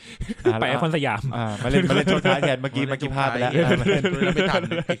ไปไอคอนสยามมาเล่นช่วงท้ายแทนเมื่อกี้พลาดไปแล้วไม่ทัน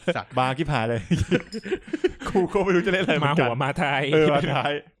สัตว์บางที่ผ่านเลยกูก็ไม่รู้จะเล่นอะไรมาหัวมาท้ายมาท้า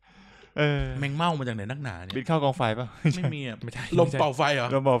ยแมงเม่ามาจากไหนนักหนาเนี่ยบินเข้ากองไฟป่ะไม่มีไม่ใช่ลมเป่าไฟเหรอ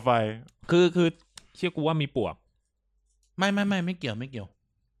ลมเป่าไฟคือเชื่อกูว่ามีปวกไม่เกี่ยวไม่เกี่ยว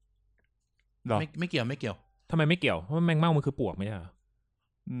ทำไมไม่เกี่ยวเพราะแมงเม่ามันคือปวกไม่ใช่เหรอ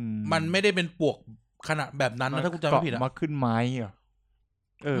มันไม่ได้เป็นปวกขนาดแบบนั้นนะถ้ากูจำไม่ผิดมาขึ้นไม้เหรอ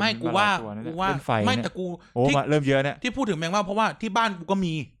ไม่กูว่าไม่แต่กูเริ่มเยอะเนี่ยที่พูดถึงแมงเม่าเพราะว่าที่บ้านกูก็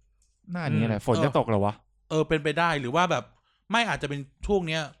มีหน้านี้แหละฝนจะตกเหรอวะเป็นไปได้หรือว่าแบบไม่อาจจะเป็นช่วงเ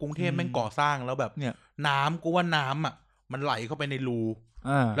นี้ยกรุงเทพแม่งก่อสร้างแล้วแบบเนี่ยน้ำกูว่าน้ำมันไหลเข้าไปในรู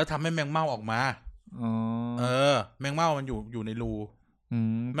แล้วทำให้แมงเม่าออกมาแมงเม่ามันอยู่ในรู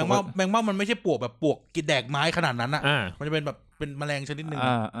แมงเม่ามันไม่ใช่ปวกแบบปวกกินแดกไม้ขนาดนั้นมันจะเป็นแบบเป็นแมลงชนิดนึง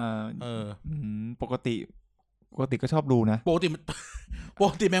ปกติก็ชอบรูนะปกติ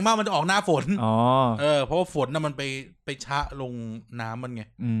แมงเม่ามันจะออกหน้าฝนเพราะว่าฝนน่ะมันไปชะลงน้ำมันไง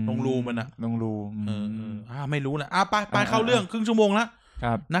ลงรูมันลงรูไม่รู้นะไปเข้าเรื่องครึ่งชั่วโมงแล้ว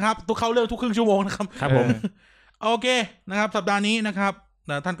นะครับทุกเข้าเรื่องทุกครึ่งชั่วโมงนะครับครับผมโอเคนะครับสัปดาห์นี้นะครับ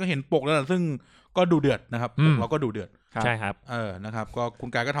ท่านก็เห็นปกแล้วซึ่งก็ดูเดือดนะครับเราก็ดูเดือดใช่ครับนะครับก็คุณ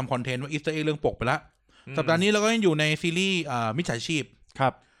กายก็ทำคอนเทนต์ว่าอีสเตอร์เอ็กเรื่องปกไปแล้วสัปดาห์นี้เราก็ยังอยู่ในซีรีส์มิจฉาชีพครั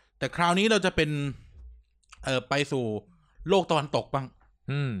บแต่คราวนี้เราจะเป็นไปสู่โลกตะวันตกบ้าง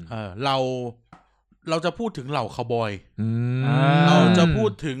เราจะพูดถึงเหล่าคาวบอยเราจะพู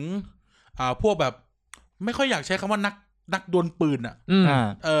ดถึงพวกแบบไม่ค่อยอยากใช้คำว่านักดวลปืน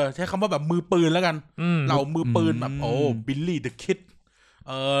ใช้คำว่าแบบมือปืนแล้วกันเหล่ามือปืนแบบบิลลี่เดอะคิด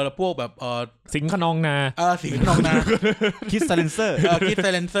พวกแบบสิงห์ขนองนาสิงห์ขนองนาคิดไซเลนเซอร์คิดไซ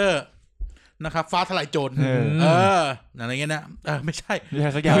เลนเซอร์นะครับฟ้าทลายโจรอะไรเงี้ยนะไม่ใช่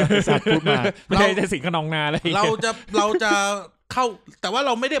สักอย่างสัตว์พูดมาไม่ใช่สิงห์ขนองนาเลยเราจะเข้าแต่ว่าเร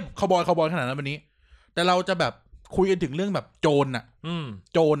าไม่ได้คาวบอยขนาดนั้นวันนี้แต่เราจะแบบคุยกันถึงเรื่องแบบโจ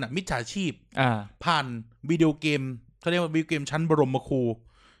รมิจฉาชีพผ่านวิดีโอเกมเขาเรียกว่าวิดีโอเกมชั้นบรมครู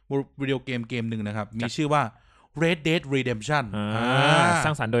วิดีโอเกมหนึ่งนะครับมีชื่อว่า Red Dead Redemption สร้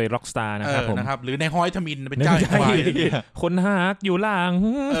างสรรค์โดย Rockstar นะครับผมนะครับหรือในฮอยทมินเป็นเจ้าควายคนหักอยู่หลัง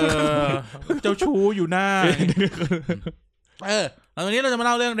เจ้าชู้อยู่หน้าแล้ววันนี้เราจะมาเ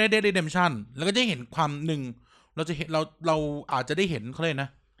ล่าเรื่อง Red Dead Redemption แล้วก็จะเห็นความหนึ่งเราจะเห็นเราอาจจะได้เห็นเขาเลยนะ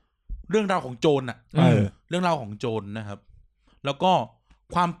เรื่องราวของโจรเรื่องราวของโจรนะครับแล้วก็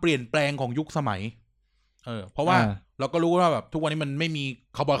ความเปลี่ยนแปลงของยุคสมัยเพราะว่าเราก็รู้ว่าแบบทุกวันนี้มันไม่มี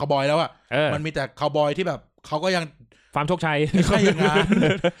คาวบอยแล้วอ่ะมันมีแต่คาวบอยที่แบบเขาก็ยังฟาร์มโชคชัยไม่ใช่อย่างนั้น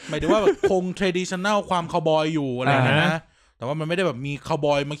หมายถึงว่าคง traditional ความคาวบอยอยู่อะไรนะแต่ว่ามันไม่ได้แบบมีคาวบ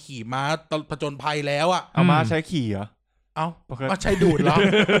อยมาขี่ม้าผจญภัยแล้วอ่ะเอาม้าใช้ขี่เหรอมาใช้ดูดเหรอ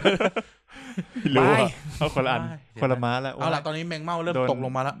ไม่เอาคนละอันคนละม้าแล้วเอาล่ะตอนนี้แมงเม่าเริ่มตกล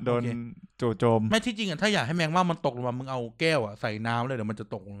งมาแล้วโดนจู่โจมไม่ที่จริงอ่ะถ้าอยากให้แมงเม่ามันตกลงมามึงเอาแก้วใส่น้ำเลยเดี๋ยวมันจะ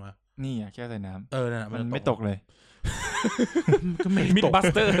ตกลงมานี่แค่ใส่น้ำนั่นมันไม่ตกเลยก็ไม่มิดบัส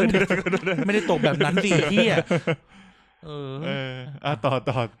เตอร์ไม่ได้ตกแบบนั้นสิเหี้ยต่อ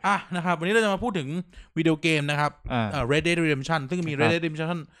นะครับวันนี้เราจะมาพูดถึงวิดีโอเกมนะครับRed Dead Redemption ซึ่งมี Red Dead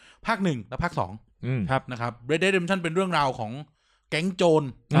Redemption ภาค1และภาค2ครับนะครับ Red Dead Redemption เป็นเรื่องราวของแก๊งโจร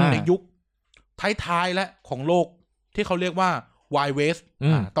ในยุคท้ายๆและของโลกที่เขาเรียกว่า Wild West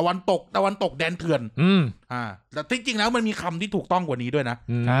ตะวันตกแดนเถื่อนแต่ที่จริงแล้วมันมีคำที่ถูกต้องกว่านี้ด้วยนะ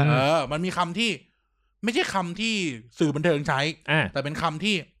มันมีคำที่ไม่ใช่คำที่สื่อบันเทิงใช้แต่เป็นคำ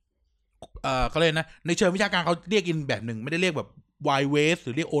ที่เขาเรียกนะในเชิงวิชาการเขาเรียกอินแบบหนึ่งไม่ได้เรียกแบบ Wild West ห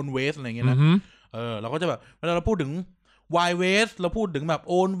รือเรียก Old West อะไรเงี้ยนะเราก็จะแบบเวลาเราพูดถึง Wild West เราพูดถึงแบบ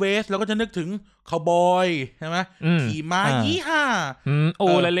Old West แล้วก็จะนึกถึงคาวบอยใช่ไหมขี่ม้ายี่ห้าโอ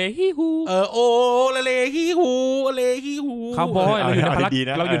ละเลฮิฮูโอละเลฮิฮูเลฮิฮูคาวบอยเราอยู่ในภารกิจ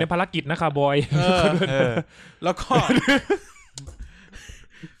เราอยู่ในภารกิจนะคาวบอยแล้วก็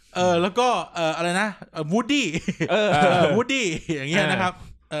แล้วก็อะไรนะวูดดี้วูดดี้อย่างเงี้ยนะครับ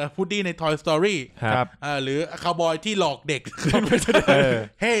วูดดี้ใน Toy Story ครับหรือคาวบอยที่หลอกเด็ก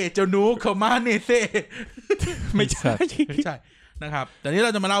เฮ้เจ้าหนูเขามาเนเซ่ไม่ใช่นะครับแต่นี้เร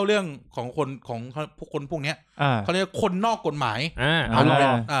าจะมาเล่าเรื่องของคนของพวกคนพวกเนี้ยเขาเรียกคนนอกกฎหมาย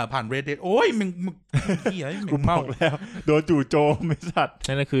ผ่าน Reddit โอ้ยมึงเหี้ยมึงเมาแล้วโดนจู่โจมไอ้สัตว์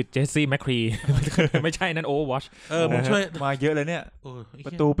นั่นก็คือเจสซี่แมคครีไม่ใช่นั่น Overwatch มึงช่วยมาเยอะเลยเนี่ยป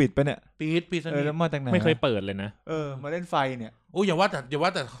ระตูปิดไปเนี่ยปิดแล้วมาจากไหนไม่เคยเปิดเลยนะมาเล่นไฟเนี่ยโอ้อย่าว่าแ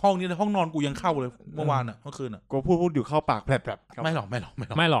ต่ห้องนี้ห้องนอนกูยังเข้าเลยเมื่อวานเมื่อคืนกูพูดอยู่เข้าปากแผลบไม่ห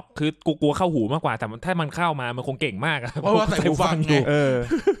รอกคือกูกลัวเข้าหูมากกว่าแต่ถ้ามันเข้ามามันคงเก่งมากเพราะว่าใส่หูฟังไง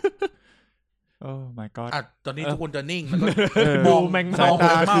my god ตอนนี้ทุกคนจะนิ่งแล้วก็มองแมงสายต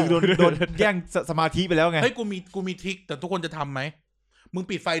าคือโดนแย่งสมาธิไปแล้วไงเฮ้ยกูมีทริคแต่ทุกคนจะทำไหมมึง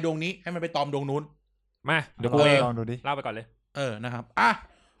ปิดไฟดวงนี้ให้มันไปตอมดวงนู้นมาเดี๋ยวกูเองลองดูดิเล่าไปก่อนเลยนะครับ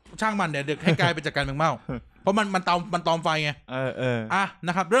ช่างมันเดี๋ยวให้กลายไปจัดการแมงเม่าเพราะมันตอมไฟไงน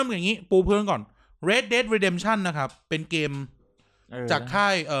ะครับเริ่มอย่างนี้ปูพื้นก่อน Red Dead Redemption นะครับเป็นเกมจากค่า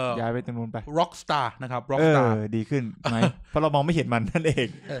ยย้ายไปตรงนู้นไป Rockstar นะครับ Rockstar ดีขึ้นไหมเพราะเรามองไม่เห็นมันนั่นเอง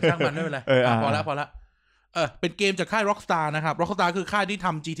ช่างมันไม่เป็นไรพอแล้วเป็นเกมจากค่าย Rockstar นะครับ Rockstar คือค่ายที่ท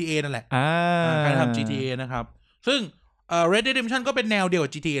ำ GTA นั่นแหละค่ายทำ GTA นะครับซึ่งRed Dead Redemption ก็เป็นแนวเดียวกั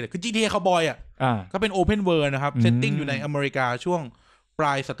บ GTA เลยคือ GTA Cowboy ก็เป็น Open World นะครับเซตติ้งอยู่ในอเมริกาช่วงปล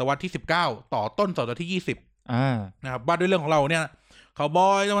ายศตวรรษที่19ต่อต้นศตวรรษที่20นะครับว่าด้วยเรื่องของเราเนี่ยคาวบอ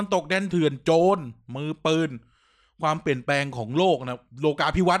ยตะวันตกแดนเถื่อนโจรมือปืนความเปลี่ยนแปลงของโลกนะโลกา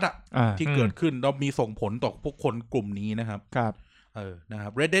ภิวัตน์ที่เกิดขึ้นแล้วมีส่งผลต่อพวกคนกลุ่มนี้นะครับนะครั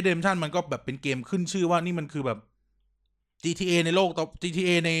บ Red Dead Redemption มันก็แบบเป็นเกมขึ้นชื่อว่านี่มันคือแบบ GTA ในโลกต่อ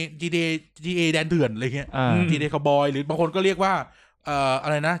GTA ใน GTA แดนเถื่อนอะไรเงี้ย GTA Cowboy หรือบางคนก็เรียกว่าอะ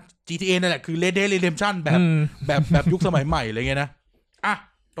ไรนะ GTA นั่นแหละคือ Red Dead Redemption แบบยุคสมัยใหม่อะไรเงี้ยนะ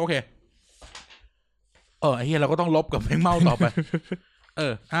โอเคไอ้เหี้ยเราก็ต้องลบกับแมงเม่าต่อไป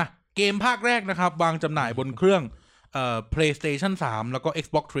เกมภาคแรกนะครับวางจำหน่ายบนเครื่องPlayStation 3 แล้วก็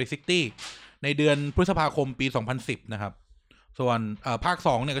Xbox 360 ในเดือนพฤษภาคมปี 2010 นะครับส่วนภาค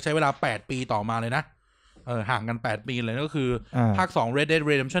 2 เนี่ยก็ใช้เวลา 8 ปีต่อมาเลยนะห่างกัน 8 ปีเลยก็คือภาค 2 Red Dead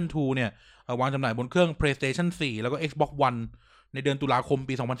Redemption 2 เนี่ยวางจำหน่ายบนเครื่อง PlayStation 4 แล้วก็ Xbox One ในเดือนตุลาคม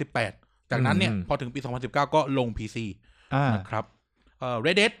ปี 2018 จากนั้นเนี่ยพอถึงปี 2019 ก็ลง PC นะครับ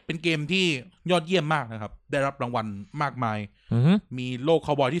Red Dead เป็นเกมที่ยอดเยี่ยมมากนะครับได้รับรางวัลมากมายมีโลกค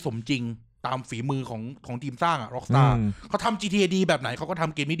าวบอยที่สมจริงตามฝีมือของทีมสร้างRockstar เขาทำ GTA ดีแบบไหนเขาก็ท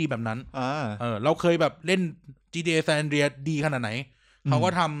ำเกมนี้ดีแบบนั้นเราเคยแบบเล่น GTA San Andreas ดีขนาดไหนเขาก็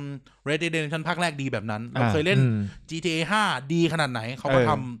ทำ Red Dead Redemption ภาคแรกดีแบบนั้นเราเคยเล่น GTA 5 ดีขนาดไหนเขาก็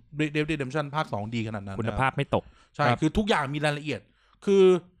ทำ Red Dead Redemption ภาค 2 ดีขนาดนั้นคุณภาพไม่ตกใช่คือทุกอย่างมีรายละเอียด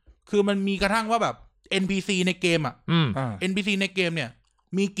คือมันมีกระทั่งว่าแบบ NPC ในเกมNPC ในเกมเนี่ย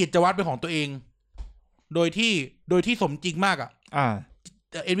มีกิจวัตรเป็นของตัวเองโดยที่สมจริงมาก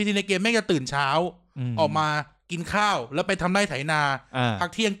NPC ในเกมแม่งจะตื่นเช้าออกมากินข้าวแล้วไปทำไร่ไถนาพัก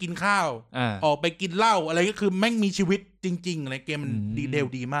เที่ยงกินข้าวออกไปกินเหล้าอะไรก็คือแม่งมีชีวิตจริงๆอะไรเกมมันดีเทล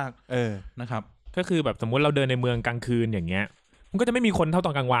ดีมากนะครับก็คือแบบสมมุติเราเดินในเมืองกลางคืนอย่างเงี้ยมันก็จะไม่มีคนเท่าต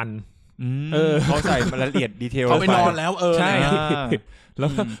อนกลางวันเขาใส่รายละเอียดดีเทลเขาไปนอนแล้วใช่แล้ว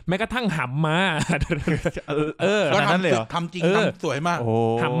แม้กระทั่งหำม้าก็ทำจริงทำสวยมาก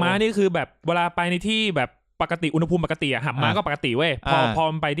หำม้านี่คือแบบเวลาไปในที่แบบปกติอุณหภูมิปกติหำม้าก็ปกติเว้ยพอ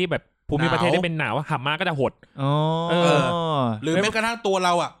ไปที่แบบภูมิประเทศที่เป็นหนาวหำม้าก็จะหดหรือแม้กระทั่งตัวเร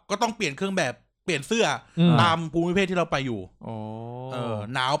าก็ต้องเปลี่ยนเครื่องแบบเปลี่ยนเสื้อตามภูมิประเทศที่เราไปอยู่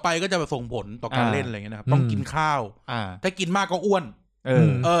หนาวไปก็จะส่งผลต่อการเล่นอะไรเงี้ยนะครับต้องกินข้าวถ้ากินมากก็อ้วน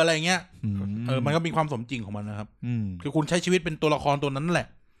อะไรเงี้ยมันก็มีความสมจริงของมันนะครับคือคุณใช้ชีวิตเป็นตัวละครตัวนั้นแหละ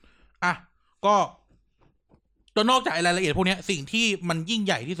ก็ตัวนอกจากรายละเอียดพวกนี้สิ่งที่มันยิ่งใ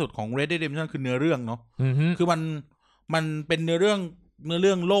หญ่ที่สุดของ Red Dead Redemption คือเนื้อเรื่องเนาะคือมันเป็นเนื้อเรื่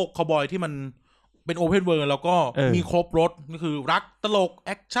องโลกคาวบอยที่มันเป็นโอเพนเวิลด์แล้วก็มีครบรสก็คือรักตลกแ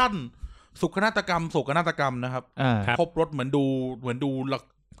อคชั่นสุขนาฏกรรมโศกนาฏกรรมนะครับครบรสเหมือนดู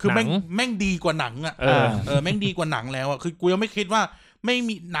คือแม่งดีกว่าหนังแม่งดีกว่าหนังแล้วคือกูยังไม่คิดว่าไม่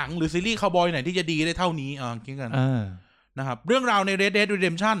มีหนังหรือซีรีส์คาวบอยไหนที่จะดีได้เท่านี้คิดกันนะครับเรื่องราวใน Red Dead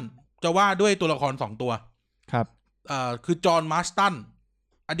Redemption จะว่าด้วยตัวละคร2ตัวครับคือจอห์นมาร์สตัน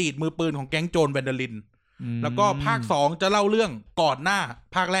อดีตมือปืนของแก๊งโจรแวนเดอลินแล้วก็ภาค2จะเล่าเรื่องก่อนหน้า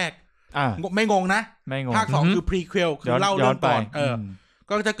ภาคแรกไม่งงนะภาค2คือพรีเควลคือเล่าเรื่องก่อน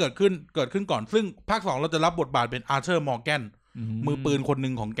ก็จะเกิดขึ้นก่อนซึ่งภาค2เราจะรับบทบาทเป็นอาร์เธอร์มอร์แกนมือปืนคนห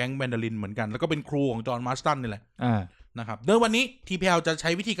นึ่งของแก๊งแมนดารินเหมือนกันแล้วก็เป็นครูของจอห์นมาร์สตันนี่แหละนะครับโดยวันนี้ TPL จะใช้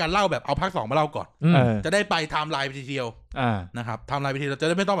วิธีการเล่าแบบเอาภาค2มาเล่าก่อนจะได้ไปไทม์ไลน์ไปทีเดียวนะครับไทม์ไลน์ไปทีเราจะไ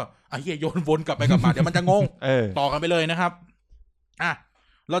ด้ไม่ต้องแบบเฮียโยนวนกลับไปกลับมาเดี๋ยวมันจะงงต่อกันไปเลยนะครับ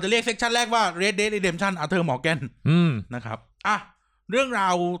เราจะเรียกเซกชันแรกว่า Red Dead Redemption Arthur Morgan นะครับเรื่องรา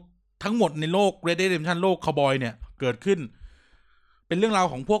วทั้งหมดในโลก Red Dead Redemption โลกคาวบอยเนี่ยเกิดขึ้นเป็นเรื่องราว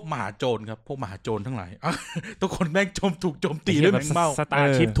ของพวกมหาโจรครับพวกมหาโจรทั้งหลายทุกคนแม่งถูกโจมตีด้วยแมงเม่า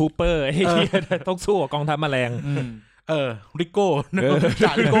Starship Trooper ต้องสู้กับกองทัพแมลงริโก้จ่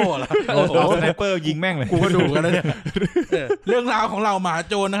าริโก้เหรอโอ้โห สไนเปอร์ยิงแม่งเลยกูก็ดูกันแล้วเนี่ยเรื่องราวของเรามหา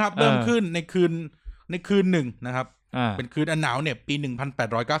โจรนะครับเริ่มขึ้นในคืนหนึ่งนะครับเป็นคืนอันหนาวเนี่ยปี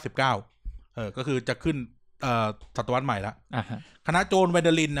1899ก็คือจะขึ้นศตวรรษใหม่ละคณะโจรแวนเด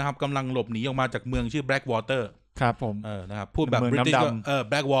ลินนะครับกำลังหลบหนีออกมาจากเมืองชื่อแบล็กวอเตอร์ครับผมนะครับพูดแบบบริติช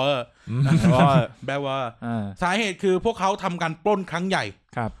แบล็กวอเตอร์แบล็กวอเตอร์สาเหตุคือพวกเขาทำการปล้นครั้งใหญ่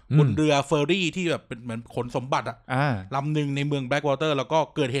บนเรือเฟอร์รี่ที่แบบเป็นเหมือนขนสมบัติลำหนึ่งในเมืองแบล็กวอเตอร์แล้วก็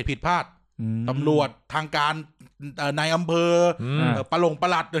เกิดเหตุผิดพลาดตำรวจทางการนายอำเภอป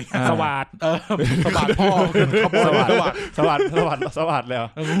ลัดอะไรอย่างเงี้ยสวัสดิ์พ่อขบวนสวัสดแล้ว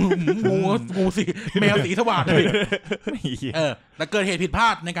งูสิแมวสีสวัสดิ์เลยแล้วเกิดเหตุผิดพลา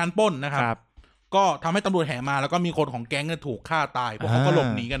ดในการปล้นนะครับก็ทำให้ตำรวจแห่มาแล้วก็มีคนของแก๊งเนี่ยถูกฆ่าตายพวกเขาก็หลบ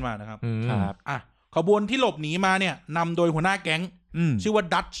หนีกันมานะครับขบวนที่หลบหนีมาเนี่ยนำโดยหัวหน้าแก๊งชื่อว่า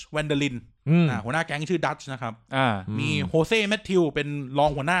ดัชแวนเดลินหัวหน้าแก๊งชื่อดัชนะครับมีโฮเซ่แมทธิวเป็นรอ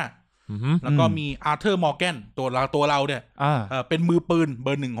งหัวหน้าแล้วก็มีอาร์เธอร์มอร์แกนตัวเราเนี่ยเป็นมือปืนเบ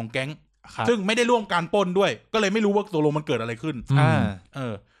อร์ 1ของแก๊งซึ่งไม่ได้ร่วมการปล้นด้วยก็เลยไม่รู้ว่าตัวลงมันเกิดอะไรขึ้น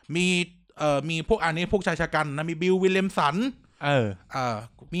มีพวกพวกชายชะกันนะมีบิลวิลเลมสัน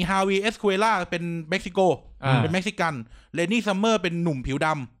มีฮาวีเอสคูเอล่าเป็นเม็กซิโกเป็นเม็กซิกันเลนนี่ซัมเมอร์เป็นหนุ่มผิวด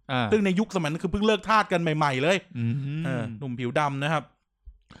ำซึ่งในยุคสมัยนั้นคือเพิ่งเลิกทาสกันใหม่ๆเลยหนุ่มผิวดำนะครับ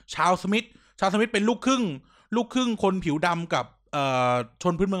ชาร์ลสมิธเป็นลูกครึ่งคนผิวดำกับช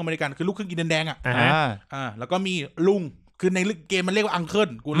นพื้นเมืองอเมริกันคือลูกครึ่งกินแดงแล้วก็มีลุงคือในเกมมันเรียกว่าอังเคิล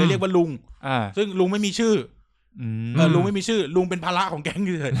กูเลยเรียกว่าลุงซึ่งลุงไม่มีชื่อลุงไม่มีชื่อลุงเป็นภาระของแก๊ง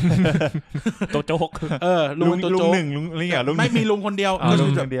เฉยโตโจ๊กลุงตัวโจ๊กลุงไม่มีลุงคนเดียวก็คื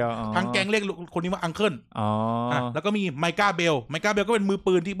อทั้งแก๊งเรียกคนนี้ว่าอังเคิลแล้วก็มีไมก้าเบลก็เป็นมือ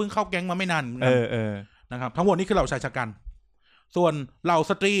ปืนที่เพิ่งเข้าแก๊งมาไม่นานนะครับทั้งหมดนี้คือเหล่าชายชะกันส่วนเหล่า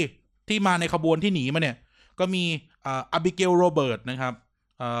สตรีที่มาในขบวนที่หนีมาเนี่ยก็มีอาบิเกลโรเบิร์ตนะครับ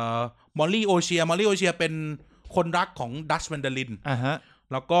มอลลี่โอเชียเป็นคนรักของดัชแวนเดลิน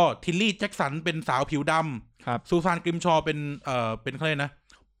แล้วก็ทิลลี่แจ็คสันเป็นสาวผิวดำซูซานกริมชอเป็นเขาเรียกนะ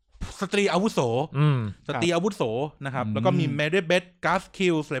สตรีอาวุโสนะครับแล้วก็มีแมรี่เบธกาสคิ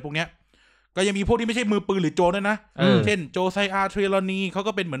ลส์อะไรพวกเนี้ยก็ยังมีพวกที่ไม่ใช่มือปืนหรือโจรด้วยนะเช่นโจไซอาร์เทรลอนีเขา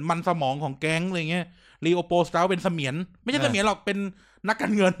ก็เป็นเหมือนมันสมองของแก๊งอะไรเงี้ยลีโอโปสตาเป็นเสมียนไม่ใช่เสมียนหรอกเป็นนักกา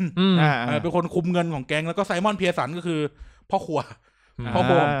รเงินเป็นคนคุมเงินของแก๊งแล้วก็ไซมอนเพียร์สันก็คือพ่อครัวขอ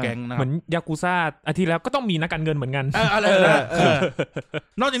งแก๊งนะเหมือนยากุซ่าอาทิตย์แล้วก็ต้องมีนักการเงินเหมือนกันอะไร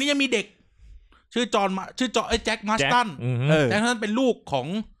นอกจากนี้ยังมีเด็กชื่อแจ็คมาสตันแจ็คนั้นเป็นลูกของ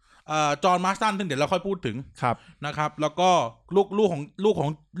จอห์นมาสตันซึ่งเดี๋ยวเราค่อยพูดถึงนะครับแล้วก็ลู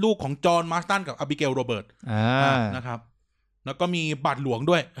กของจอห์นมาสตันกับอบิเกลโรเบิร์ตนะครับแล้วก็มีบาทหลวง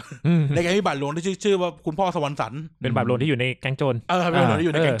ด้วยในแก๊งมีบาทหลวงที่ชื่อว่าคุณพ่อสวรรค์สันเป็นบาทหลวงที่อยู่ในแก๊งโจรเป็นบาทหลวงที่อ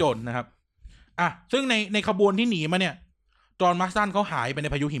ยู่ในแก๊งโจรนะครับซึ่งในขบวนที่หนีมาเนี่ยจอห์นมาสตันเขาหายไปใน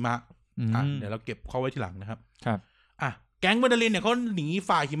พายุหิมะเดี๋ยวเราเก็บเขาไว้ทีหลังนะครับแก๊งเบอร์ลินเนี่ยเขาหนี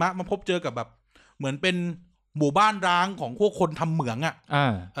ฝ่าหิมะมาพบเจอกับแบบเหมือนเป็นหมู่บ้านร้างของพวกคนทำเหมือง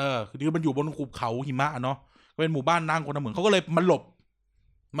คือมันอยู่บนภูเขาหิมะเนาะเป็นหมู่บ้านร้างคนทำเหมืองเขาก็เลยมาหล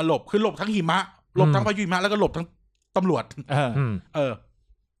บคือหลบทั้งหิมะหลบทั้งพายุหิมะแล้วก็หลบทั้งตำรวจ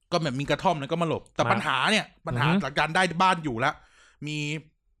ก็แบบมีกระท่อมแล้วก็มาหลบแต่ปัญหาหลักการได้บ้านอยู่แล้วมี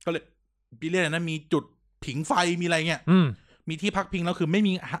ก็เลยพี่เรียกนะมีจุดผิงไฟมีอะไรเงี้ยมีที่พักพิงแล้วคือไม่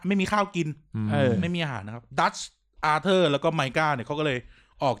มีข้าวกินไม่มีอาหารนะครับดัชอาร์เธอร์แล้วก็ไมก้าเนี่ยเขาก็เลย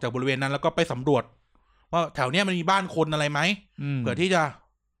ออกจากบริเวณนั้นแล้วก็ไปสำรวจว่าแถวเนี้ยมันมีบ้านคนอะไรไหมเผื่อที่จะ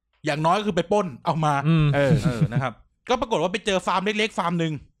อย่างน้อยก็คือไปปล้นเอามานะครับก็ปรากฏว่าไปเจอฟาร์มเล็กๆฟาร์มนึ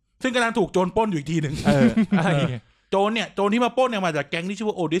งซึ่งกำลังถูกโจรปล้นอยู่อีกทีนึงโจรที่มาปล้นเนี่ยมาจากแก๊งที่ชื่อ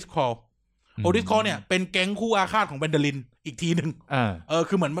ว่าโอดิสคอลเนี่ยเป็นแก๊งคู่อาฆาตของแบนเดลินอีกทีนึง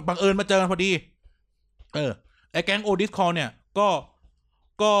คือเหมือนบังเอิญมาเจอกันพอดีไอ้แก๊งโอดิสคอลเนี่ย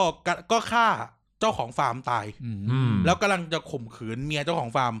ก็ฆ่าเจ้าของฟาร์มตายแล้วกำลังจะข่มขืนเมียเจ้าของ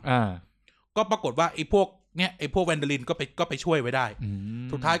ฟาร์มก็ปรากฏว่าไอ้พวกแวนเดลินก็ไปช่วยไว้ได้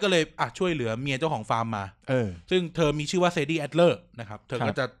สุดท้ายก็เลยช่วยเหลือเมียเจ้าของฟาร์มมาซึ่งเธอมีชื่อว่าเซดี้แอดเลอร์นะครับเธอ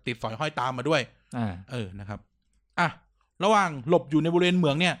ก็จะติดสอยห้อยตามมาด้วยนะครับ ระหว่างหลบอยู่ในบริเวณเหมื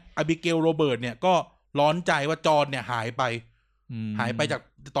องเนี่ยอบิเกลโรเบิร์ตเนี่ยก็ร้อนใจว่าจอห์นเนี่ยหายไปจาก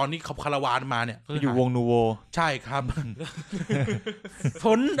ตอนนี้ขับคาราวานมาเนี่ยอยู่วงนูโวใช่ครับฝ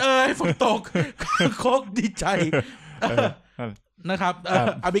นตกโคกดีใจนะครับ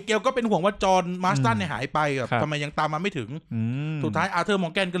อบิเกลก็เป็นห่วงว่าจอห์นมาสตันเนี่ยหายไปแบบทำไมยังตามมาไม่ถึงสุดท้ายอาร์เธอร์มอ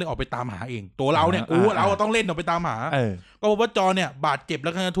ร์แกนก็เลยออกไปตามหาเองตัวเราเนี่ยเราต้องเล่นออกไปตามหาก็พบว่าจอห์นเนี่ยบาดเจ็บแล้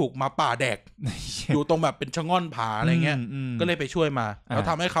วก็ถูกหมาป่าแดกอยู่ตรงแบบเป็นชะง่อนผาอะไรเงี้ยก็เลยไปช่วยมาแล้ว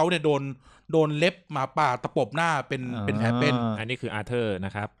ทำให้เขาเนี่ยโดนเล็บหมาป่าตะปบหน้าเป็นแผลเป็นอันนี้คืออาร์เธอร์น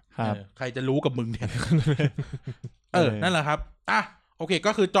ะครับใครจะรู้กับมึงเนี่ยนั่นแหละครับโอเค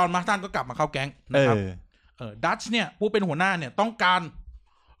ก็คือจอห์นมาสตันก็กลับมาเข้าแก๊งนะครับดัชเนี่ยผู้เป็นหัวหน้าเนี่ยต้องการ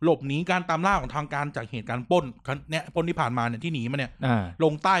หลบหนีการตามล่าของทางการจากเหตุการณ์ปล้นเนี่ยปล้นที่ผ่านมาเนี่ยที่หนีมาเนี่ยล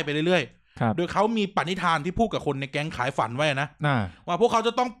งใต้ไปเรื่อยๆโดยเขามีปณิธานที่พูดกับคนในแก๊งขายฝันไว้นะว่าพวกเขาจ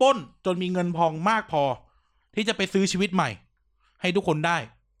ะต้องปล้นจนมีเงินพองมากพอที่จะไปซื้อชีวิตใหม่ให้ทุกคนได้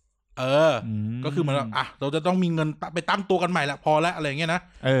ก็คือเหมือนเราจะต้องมีเงินไปตั้งตัวกันใหม่ละพอแล้วอะไรเงี้ยนะ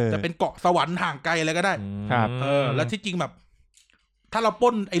จะเป็นเกาะสวรรค์ห่างไกลอะไรก็ได้ครับแล้วที่จริงแบบถ้าเราป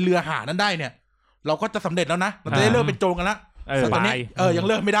ล้นไอเรือหานั้นได้เนี่ยเราก็จะสำเร็จแล้วนะเราจะได้เลิกเป็นโจรกันละแต่ตอนนี้ยัง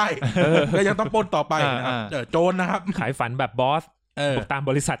เลิกไม่ได้ก็ยังต้องปล้นต่อไปนะครับโจรนะครับขายฝันแบบบอสตาม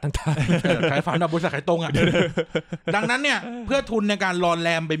บริษัทต่างๆขายฝันแบบบริษัทขายตรงดังนั้นเนี่ยเพื่อทุนในการรอนแร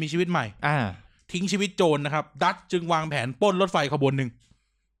มไปมีชีวิตใหม่ทิ้งชีวิตโจรนะครับดัชจึงวางแผนปล้นรถไฟขบวนนึง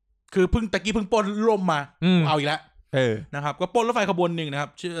คือเพิ่งปล้นล่มมาเอาอีกแล้วนะครับก็ปล้นรถไฟขบวนนึงนะครับ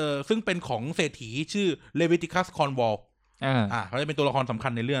ซึ่งเป็นของเศรษฐีชื่อเลวิติคัสคอนวอลเขาจะเป็นตัวละครสำคั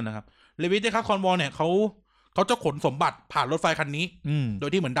ญในเรื่องนะครับเลวิติคัสคอนวอลเนี่ยเขาจะขนสมบัติผ่านรถไฟคันนี้โดย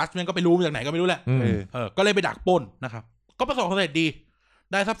ที่เหมือนดัชแม่งก็ไปรู้มาจากไหนก็ไม่รู้แหละก็เลยไปดักปล้นนะครับก็ประสบความสำเร็จดี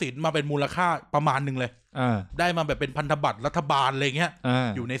ได้ทรัพย์สินมาเป็นมูลค่าประมาณนึงเลยได้มาแบบเป็นพันธบัตรรัฐบาลอะไรเงี้ย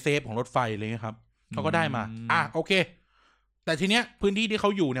อยู่ในเซฟของรถไฟอะไรเงี้ยครับเขาก็ได้มาโอเคแต่ทีเนี้ยพื้นที่ที่เขา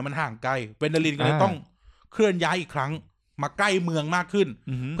อยู่เนี่ยมันห่างไกลเวนเดลินก็เลยต้องเคลื่อนย้ายอีกครั้งมาใกล้เมืองมากขึ้น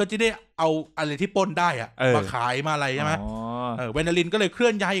เพื่อที่ได้เอาอะไรที่ปล้นได้มาขายมาอะไรใช่ไหมเวนเดลินก็เลยเคลื่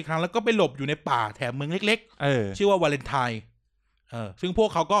อนย้ายอีกครั้งแล้วก็ไปหลบอยู่ในป่าแถบเมืองเล็กๆชื่อว่าวาเลนไทน์ซึ่งพวก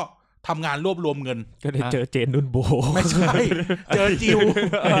เขาก็ทำงานรวบรวมเงินก็ได้เจอเจนนุนโบไม่ใช่เจอจิว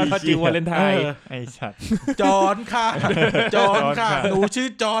วาเลนไทน์ไอ้สัตว์จอห์นค่ะหนูชื่อ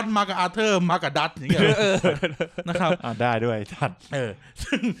จอห์นมากับอาร์เธอร์มากับดัตอย่างเงี้ยนะครับได้ด้วยทัด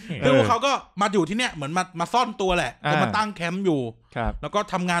ซึ่งพวกเขาก็มาอยู่ที่เนี้ยเหมือนมาซ่อนตัวแหละก็มาตั้งแคมป์อยู่แล้วก็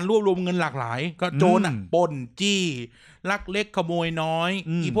ทำงานรวบรวมเงินหลากหลายก็โจรปล้นจี้ลักเล็กขโมยน้อย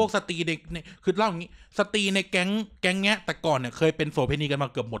พวกสตรีเด็กเนี่ยคือเล่าอย่างนี้สตรีในแก๊งเงี้ยแต่ก่อนเนี่ยเคยเป็นโสเภณีกันมา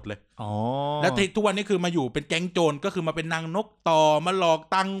เกือบหมดเลยแล้วทุกวันนี้คือมาอยู่เป็นแก๊งโจรก็คือมาเป็นนางนกต่อมาหลอก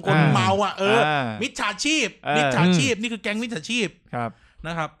ตังคนเมามิจฉาชีพนี่คือแก๊งมิจฉาชีพน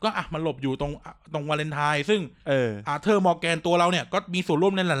ะครับก็มาหลบอยู่ตรงวาเลนไทน์ซึ่งอาร์เธอร์มอร์แกนตัวเราเนี่ยก็มีส่วนร่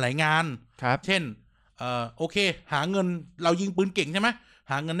วมในหลายๆงานเช่นโอเคหาเงินเรายิงปืนเก่งใช่ไหม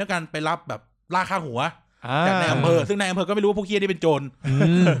หาเงินด้วยกันไปรับแบบล่าค่าหัวจากนายอำเภอซึ่งนายอำเภอก็ไม่รู้ว่าพวกเคียนี่เป็นโจร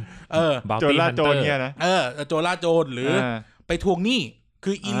โจรล่าโจรเนี่ยนะโจรล่าโจรหรือไปทวงหนี้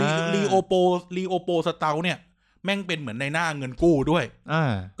คือลีโอโปสเตาเนี่ยแม่งเป็นเหมือนในหน้าเงินกู้ด้วย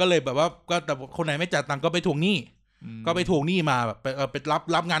ก็เลยแบบว่าก็แต่คนไหนไม่จ่ายตังค์ก็ไปทวงหนี้มาแบบไป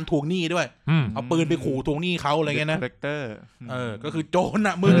รับงานทวงหนี้ด้วยเอาปืนไปขู่ทวงหนี้เขาอะไรเงี้ยนะก็คือโจร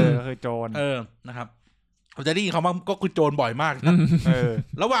น่ะมึงก็คือโจรนะครับเราจะได้ยินคำว่าก็คือโจรบ่อยมาก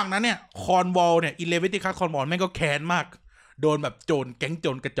ระหว่างนั้นเนี่ยคอนวอลเนี่ยอิเลเวติคัสคอนวอลแม่งก็แค้นมากโดนแบบโจรแก๊งโจ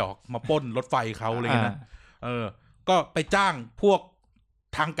รกระจอกมาปล้นรถไฟเขาอะไรเงี้ยนะก็ไปจ้างพวก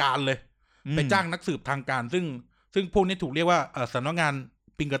ทางการเลยไปจ้างนักสืบทางการซึ่งพวกนี้ถูกเรียกว่าสำนักงาน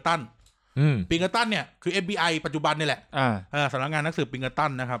ปิงเกอร์ตันเนี่ยคือ FBI ปัจจุบันนี่แหละสำนักงานนักสืบปิงเกอร์ตั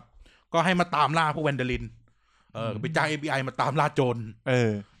นนะครับก็ให้มาตามล่าพวกแวนเดลินไปจ้าง FBI มาตามล่าโจร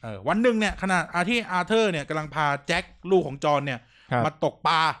วันหนึ่งเนี่ยขณะที่อาร์เธอร์เนี่ยกำลังพาแจ็คลูกของจอห์นเนี่ยมาตกป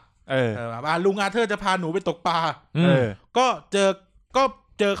ลาลุงอาร์เธอร์จะพาหนูไปตกปลาก็เ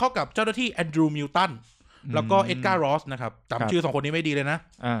จอเข้ากับเจ้าหน้าที่แอนดรูว์มิลตันแล้วก็เอ็ดการ์รอสนะครับจำชื่อสองคนนี้ไม่ดีเลยนะ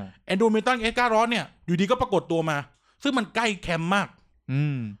แอนดรูว์มิลตันเอ็ดการ์รอสเนี่ยอยู่ดีก็ปรากฏตัวมาซึ่งมันใกล้แคมป์มาก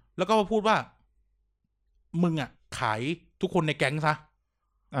แล้วก็มาพูดว่ามึงขายทุกคนในแก๊งซะ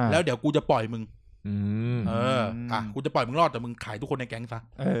แล้วเดี๋ยวกูจะปล่อยมึงกูจะปล่อยมึงรอดแต่มึงขายทุกคนในแก๊งซะ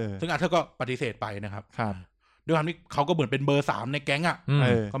ซึ่งอาร์เธอร์ก็ปฏิเสธไปนะครับด้วยความที่เขาก็เหมือนเป็นเบอร์3ในแก๊ง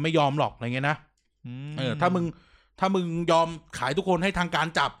ก็ไม่ยอมหรอกอะไรเงี้ยนะถ้ามึงยอมขายทุกคนให้ทางการ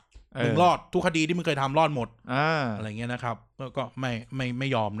จับมึงรอดทุกคดีที่มึงเคยทำรอดหมดอะไรเงี้ยนะครับก็ไม่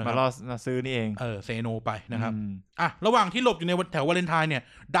ยอมนะครับมาซื้อนี่เองเซโนไปนะครับระหว่างที่หลบอยู่ในแถววาเลนไทน์เนี่ย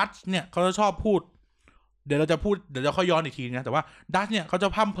ดัชเนี่ยเขาจะชอบพูดเดี๋ยวเราจะค่อยย้อนอีกทีนะแต่ว่าดัชเนี่ยเขาจะ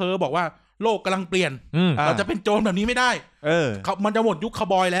พร่ำเพ้อบอกว่า โลกกำลังเปลี่ยนเราจะเป็นโจรแบบนี้ไม่ได้มันจะหมดยุคคาว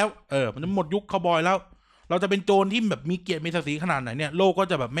บอยแล้วมันจะหมดยุคคาวบอยแล้วเราจะเป็นโจรที่แบบมีเกียรติมีศักดิ์ศรีขนาดไหนเนี่ยโลกก็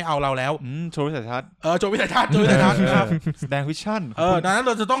จะแบบไม่เอาเราแล้วโชว์วิสัยทัศน์โชว์วิสัยทัศน์ครับแสดงวิชั่นดังนั้นเ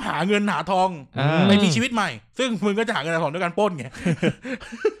ราจะต้องหาเงินหาทองไปมีชีวิตใหม่ซึ่งมึงก็จะหาเงินหาทองด้วยการปล้นไง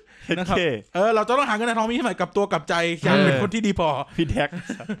นะครับเราจะต้องหาเงินหาทองมีที่ใหม่กับตัวกับใจอยากเป็นคนที่ดีพอพี่แท็ก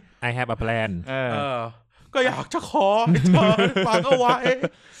I have a plan ก็อยากจะขอฝากเอาไว้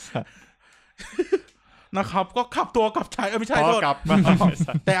นะครับก็ขับตัวกับใจไม่ใช่โทษ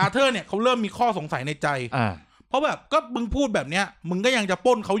แต่อาร์เธอร์เนี่ยเขาเริ่มมีข้อสงสัยในใจเพราะแบบก็มึงพูดแบบเนี้ยมึงก็ยังจะป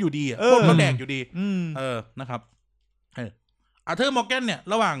ล้นเขาอยู่ดีปล้นเขาแดกอยู่ดีนะครับอาร์เธอร์มอร์แกนเนี่ย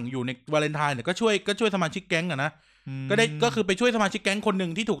ระหว่างอยู่ในวาเลนไทน์เนี่ยก็ช่วยสมาชิกแก๊งอะนะก็คือไปช่วยสมาชิกแก๊งคนหนึ่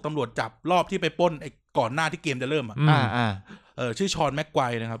งที่ถูกตำรวจจับรอบที่ไปปล้นไอ้ก่อนหน้าที่เกมจะเริ่มชื่อชอนแม็กไกว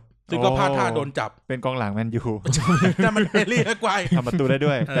ร์นะครับซึ่งก็พลาดท่าโดนจับเป็นกองหลังแมนยูแต่มันแฮร์รี่แม็กไกวร์ทำประตูได้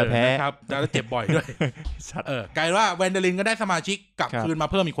ด้วยแต่แพ้ครับแล้วเจ็บบ่อยด้วยกลายว่าแวนเดลินก็ได้สมาชิกกลับคืนมา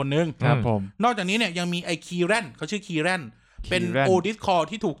เพิ่มอีกคนนึงครับผมนอกจากนี้เนี่ยยังมีไอ้คีแรนเขาชื่อคีแรนเป็นโอดิสคอร์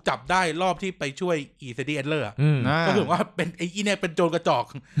ที่ถูกจับได้รอบที่ไปช่วยอีเซดี้เอดเลอร์ก็คือว่าเป็นไอ้เนี่ยเป็นโจรกระจอก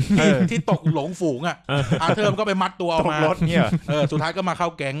ที่ตกหลงฝูงอาร์เธอร์ก็ไปมัดตัวออกมาสุดท้ายก็มาเข้า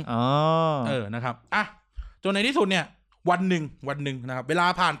แก๊งนะครับจนในที่สุดเนี่ยวันหนึ่งนะครับเวลา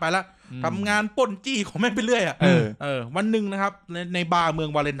ผ่านไปแล้วทำงานป่นจี้ของแม่งไปเรื่อยวันหนึ่งนะครับในบาร์เมือง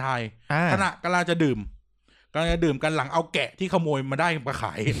วาเลนไทน์ขณะกำลังจะดื่มกันหลังเอาแกะที่ขโมยมาได้มาข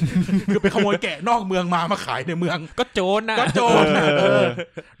ายคือไปขโมยแกะนอกเมืองมาขายในเมืองก็โจรนะ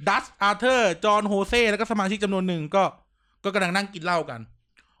ดัชอาร์เธอร์จอห์นโฮเซ่แล้วก็สมาชิกจำนวนหนึ่งก็กำลังนั่งกินเหล้ากัน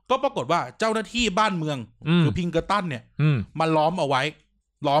ก็ปรากฏว่าเจ้าหน้าที่บ้านเมืองคือพิงเกอร์ตันเนี่ยมาล้อมเอาไว้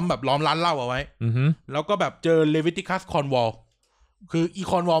ล้อมร้านเหล้าเอาไว้แล้วก็แบบเจอเลวิติคัสคอนวอลคืออี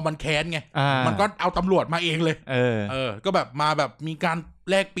คอนวอลมันแค้นไงมันก็เอาตำรวจมาเองเลยก็แบบมาแบบมีการ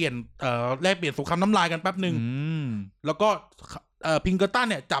แลกเปลี่ยนสงครามน้ำลายกันแป๊บนึงแล้วก็พิงเกอร์ตัน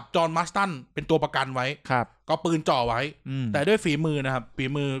เนี่ยจับจอห์นมัสตันเป็นตัวประกันไว้ก็ปืนจ่อไว้แต่ด้วยฝีมือนะครับฝี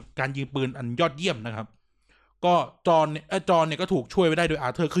มือการยิงปืนอันยอดเยี่ยมนะครับก็จอห์นเนี่ยก็ถูกช่วยไว้ได้โดยอา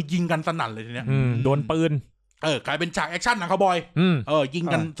ร์เธอร์คือยิงกันสนั่นเลยทีเนี้ยโดนปืนกลายเป็นฉากแอคชั่นหนังคาวบอยยิง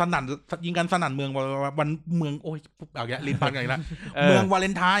กันสนั่นเมืองวันเมืองโอ้ยเอาอย่างลิ้นพันกันอีกแล้วเมืองวาเล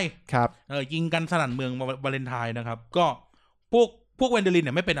นไทน์ครับยิงกันสนั่นเมืองวาเลนไทน์นะครับก็พวกเวนเดลินเ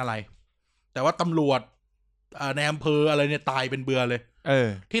นี่ยไม่เป็นอะไรแต่ว่าตำรวจในอำเภออะไรเนี่ยตายเป็นเบื่อเลย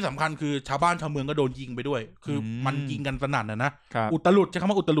ที่สำคัญคือชาวบ้านชาวเมืองก็โดนยิงไปด้วยคือมันยิงกันสนั่นนะอุตลุดใช้คำ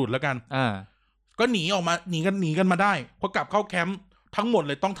ว่าอุตลุดแล้วกันก็หนีกันมาได้พอกลับเข้าแคมป์ทั้งหมดเ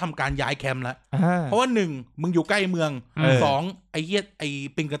ลยต้องทำการย้ายแคมป์แล้วเพราะว่า1มึงอยู่ใกล้เมือง2ไอ้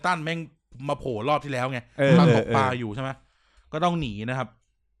ปิงเกอร์ตันแม่งมาโผล่รอบที่แล้วไงมาตกปลาอยู่ใช่ไหมก็ต้องหนีนะครับ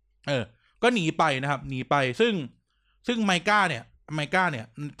ก็หนีไปนะครับหนีไปซึ่งไมก้าเนี่ย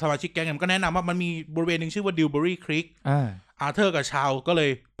สมาชิกแก๊งมันก็แนะนำว่ามันมีบริเวณหนึ่งชื่อว่าดิลเบอรี่ครีกอาร์เธอร์กับชาวก็เลย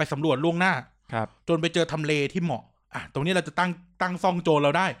ไปสำรวจล่วงหน้าจนไปเจอทำเลที่เหมาะตรงนี้เราจะตั้งซ่องโจรเร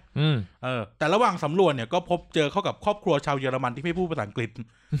าได้แต่ระหว่างสำรวจเนี่ยก็พบเจอเข้ากับครอบครัวชาวเยอรมันที่ไม่พูดภาษาอังกฤษ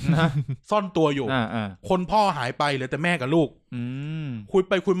ซ่อนตัวอยู่คนพ่อหายไปเหลือแต่แม่กับลูกคุย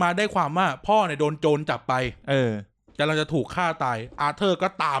ไปคุยมาได้ความว่าพ่อเนี่ยโดนโจรจับไปกำลังจะถูกฆ่าตายอาร์เธอร์ก็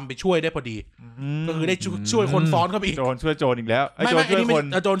ตามไปช่วยได้พอดีก็คือได้ช่วยคนซ้อนเข้าไปอีกโจรช่วยโจรอีกแล้วไม่ช่วยคน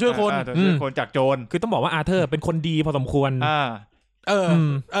โจรช่วยคนจากโจรคือต้องบอกว่าอาร์เธอร์เป็นคนดีพอสมควร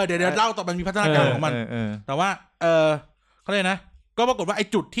เดี๋ยวเล่าต่อมันมีพัฒนาการของมันแต่ว่าเขาเลยนะก็ปรากฏว่าไอ้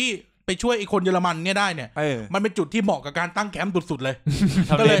จุดที่ไปช่วยไอ้คนเยอรมันเนี่ยได้เนี่ยมันเป็นจุดที่เหมาะกับการตั้งแคมป์สุดๆเลย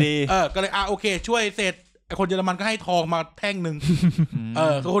ก็เลยโอเคช่วยเสร็จไอ้คนเยอรมันก็ให้ทองมาแท่งนึง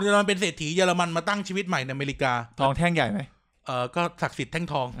คนเยอรมันเป็นเศรษฐีเยอรมันมาตั้งชีวิตใหม่ในอเมริกาทองแท่งใหญ่ไหมก็ศักดิ์สิทธิ์แท่ง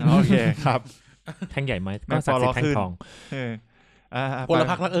ทองโอเคครับแท่งใหญ่ไหมก็ศักดิ์สิทธิ์แท่งทองพล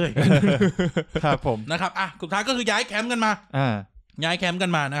พรรคละครับผมนะครับสุดท้ายก็คือย้ายแคมป์กันมาย้ายแคมป์กั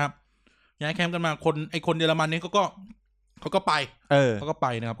นมานะครับย้ายแคมป์กันมาคนเยอรมันนี่เขาก็ไปเขาก็ไป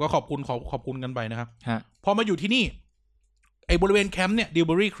นะครับก็ขอบคุณกันไปนะครับพอมาอยู่ที่นี่ไอ้บริเวณแคมป์เนี่ยดิลเ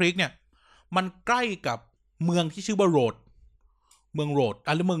บอรี่ครีกเนี่ยมันใกล้กับเมืองที่ชื่อว่าโรดหรือเมืองโร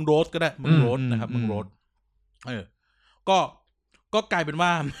สก็ได้เมืองโรสนะครับเมืองโรสก็กลายเป็น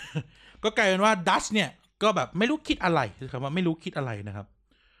ว่าดัชเนี่ยก็แบบไม่รู้คิดอะไรคือคำว่าไม่รู้คิดอะไรนะครับ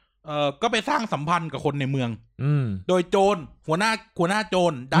ก็ไปสร้างสัมพันธ์กับคนในเมืองโดยโจรหัวหน้าโจ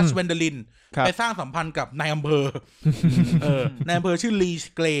รดัชเวนเดลินไปสร้างสัมพันธ์กับนายอำเภอนายอำเภอชื่อลี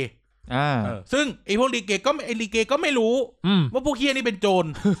เกรซึ่งไอ้พวกลีเกก็ไม่รู้ว่าพวกเฮียนี่เป็นโจร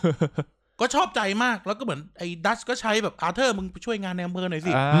ก็ชอบใจมากแล้วก็เหมือนไอ้ดัชก็ใช้แบบอาร์เธอร์มึงไปช่วยงานในอำเภอหน่อย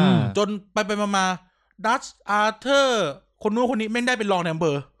สิจนไปมาดัชอาร์เธอร์คนนู้นคนนี้ไม่ได้เป็นรองในอำเภ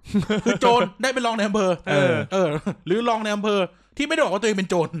อคือโจรได้เป็นรองในอำเภอหรือรองในอำเภอที่ไม่ได้บอกว่าตัวเองเป็น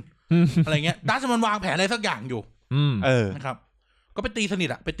โจร อะไรเงี้ยดัชมันวางแผนอะไรสักอย่างอยู่นะครับก็ไปตีส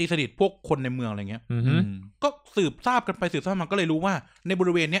นิทพวกคนในเมืองอะไรเงี้ยก็สืบทราบกันไปสืบทราบมาก็เลยรู้ว่าในบ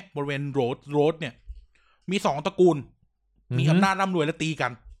ริเวณเนี้ยบริเวณโรดเนี่ยมี2ตระกูลมีอำนาจร่ำรวยและตีกั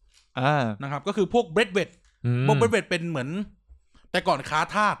นนะครับก็คือพวกเบรดเวดเป็นเหมือนแต่ก่อนค้า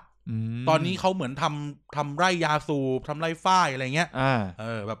ทาสตอนนี้เขาเหมือนทำไร่ยาสูบทำไร่ฝ้ายอะไรเงี้ย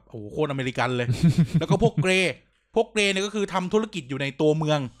แบบโอ้โหโคตรอเมริกันเลย แล้วก็พวกเกรเนี่ยก็คือทำธุรกิจอยู่ในตัวเมื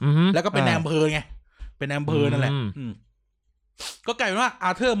องแล้วก็เป็นนายอำเภอไงเป็นนายอำเภอนั่นแหละก็กลายเป็นว่าอ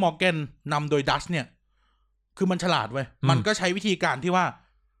าร์เธอร์มอร์แกนนำโดยดัชเนี่ยคือมันฉลาดเว้ยมันก็ใช้วิธีการที่ว่า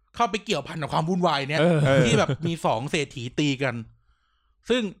เข้าไปเกี่ยวพันกับความวุ่นวายเนี่ยที่แบบมี2เศรษฐีตีกัน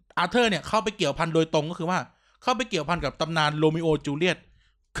ซึ่งอาร์เธอร์เนี่ยเข้าไปเกี่ยวพันโดยตรงก็คือว่าเข้าไปเกี่ยวพันกับตำนานโรมิโอจูเลียต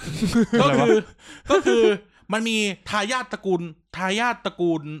ก็คือมันมีทายาทตระกู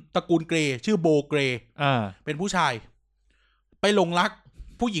ลเกรชื่อโบเกรเป็นผู้ชายไปหลงรัก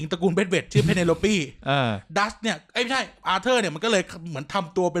ผู้หญิงตระกูลเบดเวดชื่อเพเนโลปี้ดัชเนี่ยไม่ใช่อาร์เธอร์เนี่ยมันก็เลยเหมือนท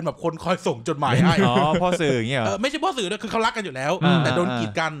ำตัวเป็นแบบคนคอยส่งจดหมายให้พ่อสื่ออย่างเงี้ยไม่ใช่พ่อสื่อด้วยคือเขารักกันอยู่แล้วแต่โดนกี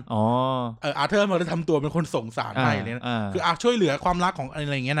ดกันอาร์เธอร์มันเลยทำตัวเป็นคนส่งสารให้เนี่ยคือช่วยเหลือความรักของอะ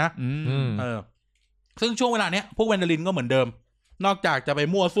ไรอย่างเงี้ยนะซึ่งช่วงเวลาเนี้ยพวกแวนเดลินก็เหมือนเดิมนอกจากจะไป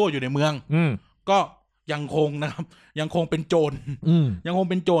มั่วซั่วอยู่ในเมืองก็ยังคงนะครับยังคงเป็นโจรยังคง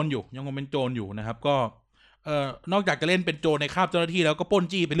เป็นโจรอยู่นะครับก็นอกจากจะเล่นเป็นโจรในคาบเจ้าหน้าที่แล้วก็ปล้น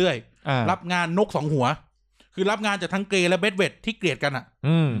จี้ไปเรื่อยรับงานนก2หัวคือรับงานจากทั้งเกรและเบดเวดที่เกลียดกันอ่ะ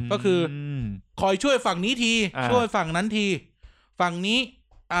ก็คือคอยช่วยฝั่งนี้ทีช่วยฝั่งนั้นทีฝั่ง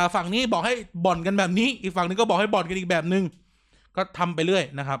นี้บอกให้บ่อนกันแบบนี้อีกฝั่งนึงก็บอกให้บ่อนกันอีกแบบนึงก็ทำไปเรื่อย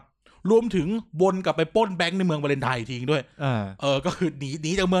นะครับรวมถึงวนกลับไปปล้นแบงค์ในเมืองวาเลนไทน์อีกทีด้วยก็คือห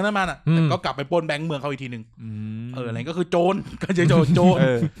นีจากเมืองนั้นมาแต่ก็กลับไปปล้นแบงค์เมืองเขาอีกทีนึงอะไรก็คือโจรก็จะโจร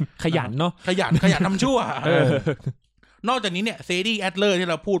ขยันเนาะขยันทำชั่วนอกจากนี้เนี่ยเซดี้แอดเลอร์ที่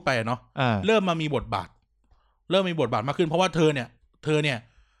เราพูดไปเนาะเริ่มมีบทบาทมากขึ้นเพราะว่าเธอเนี่ย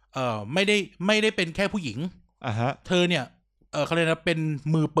ไม่ได้เป็นแค่ผู้หญิงเธอเนี่ยเขาเรียกนะเป็น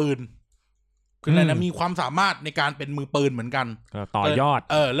มือปืนคืออะไรนะมีความสามารถในการเป็นมือปืนเหมือนกันต่อยอด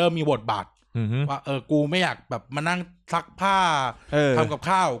เริ่มมีบทบาทว่ากูไม่อยากแบบมานั่งซักผ้าทำกับ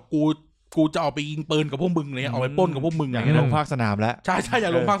ข้าวกูจะออกไปยิงปืนกับพวกมึงอะไรเงี้ยออกไปปล้นกับพวกมึงอย่างลงภาคสนามแล้วใช่อยา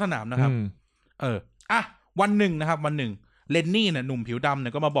กลงภาคสนามนะครับวันหนึ่งเลนนี่เนี่ยหนุ่มผิวดำเนี่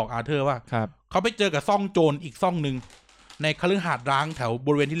ยก็มาบอกอาร์เธอร์ว่าเขาไปเจอกับซ่องโจรอีกซ่องหนึ่งในคฤหาสน์ร้างแถวบ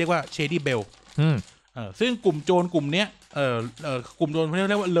ริเวณที่เรียกว่าเชดี้เบลซึ่งกลุ่มโจรกลุ่มเนี้ยกลุ่มโจรเขาเ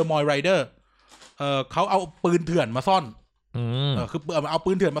รียกว่าเลอมอยไรเดอร์เขาเอาปืนเถื่อนมาซ่อนคือเอา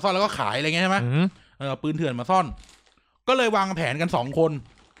ปืนเถื่อนมาซ่อนแล้วก็ขายอะไรเงี้ยใช่ไหมเอาปืนเถื่อนมาซ่อนก็เลยวางแผนกัน2คน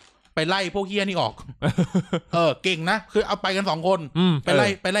ไปไล่พวกเฮี้ยนี่ออกเก่งนะคือเอาไปกัน2คนไป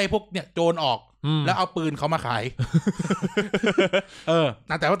ไล่พวกเนี่ยโจรออกแล้วเอาปืนเขามาขาย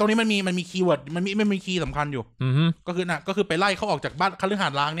แต่ว่าตรงนี้มันมีคีย์เวิร์ดมันมีคีย์สำคัญอยู่ก็คือไปไล่เขาออกจากบ้านคฤหา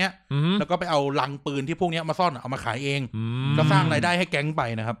สน์ร้างเนี้ยแล้วก็ไปเอาลังปืนที่พวกเนี้ยมาซ่อนเอามาขายเองก็สร้างรายได้ให้แก๊งไป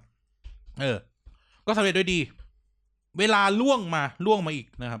นะครับก็สำเร็จด้วยดีเวลาล่วงมาอีก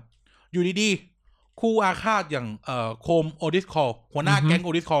นะครับอยู่ดีๆคู่อาฆาตอย่างโคมโอดิสคอลหัวหน้าแก๊งโอ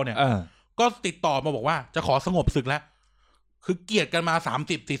ดิสคอลเนี่ยก็ติดต่อมาบอกว่าจะขอสงบศึกแล้วคือเกลียดกันมา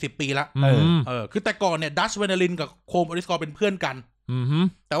 30-40 ปีแล้วคือแต่ก่อนเนี่ยดัชเวเนลินกับโคมโอดิสคอลเป็นเพื่อนกัน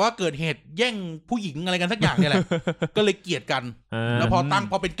แต่ว่าเกิดเหตุแย่งผู้หญิงอะไรกันสักอย่างเนี่ยแหละก็เลยเกลียดกันแล้วพ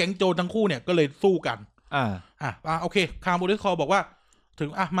อเป็นแก๊งโจรทั้งคู่เนี่ยก็เลยสู้กันโอเคคามโอดิสคอลบอกว่าถึง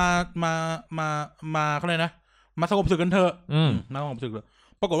มาเขาเลยนะมาสงบศึกกันเถอะมาสงบศึกเลย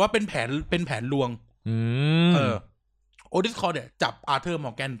ปรากฏว่าเป็นแผนลวงโอดิสคอร์เนี่ยจับอาร์เธอร์ม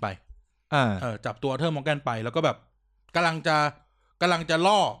อร์แกนไปจับตัวอาร์เธอร์มอร์แกนไปแล้วก็แบบกำลังจะ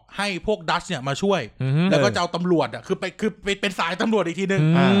ล่อให้พวกดัชเนี่ยมาช่วยแล้วก็จะเอาตำรวจคือเป็นสายตำรวจอีกทีนึง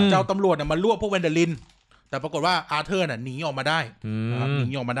จะเอาตำรวจเนี่ยมารวบพวกแวนเดลินแต่ปรากฏว่าอาร์เธอร์น่ะหนีออกมาได้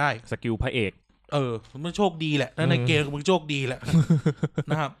สกิลพระเอกมันโชคดีแหละในเกมมันโชคดีแหละ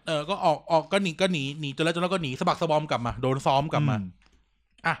นะครับก็ออกก็หนีจนแล้วก็หนีสะบักสะบอมกลับมาโดนซ้อมกลับมา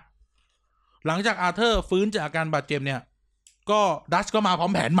หลังจากอาร์เธอร์ฟื้นจากอาการบาดเจ็บเนี่ยก็ดัชก็มาพร้อ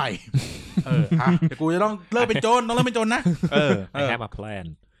มแผนใหม่แต่กูจะต้องเลิกเป็นโจรนะI have a plan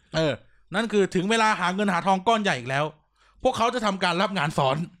นั่นคือถึงเวลาหาเงินหาทองก้อนใหญ่อีกแล้วพวกเขาจะทำการรับงานสอ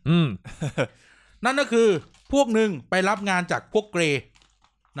นนั่นก็คือพวกหนึ่งไปรับงานจากพวกเกร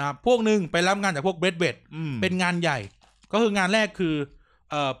นะพวกหนึ่งไปรับงานจากพวกเบดเวดเป็นงานใหญ่ก็คืองานแรกคือ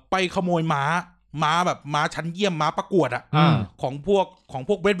ไปขโมยม้าแบบม้าชั้นเยี่ยมม้าประกวดของพ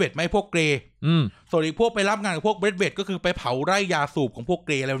วกเบดเวดไม่พวกเกรส่วนอีกพวกไปรับงานกับพวกเบดเวดก็คือไปเผาไร่ยาสูบของพวกเก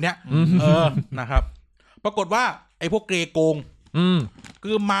รอะไรเนี้ยนะครับปรากฏว่าไอ้พวกเกรโกง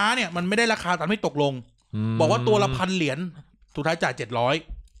คือม้าเนี่ยมันไม่ได้ราคาตามที่ตกลงบอกว่าตัวละ1,000 เหรียญสุดท้ายจ่าย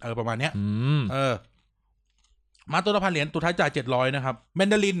700 ประมาณเนี้ยมาตัวละ1,000 เหรียญตัวท้ายจ่าย700นะครับแมน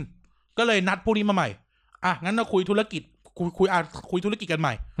ดารินก็เลยนัดพวกนี้มาใหม่งั้นเราคุยธุรกิจคุยธุรกิจกันให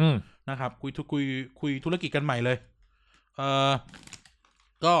ม่นะครับคุยธุรกิจกันใหม่เลย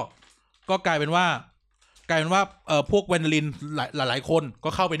ก็กลายเป็นว่าพวกแวนดารินหลายคนก็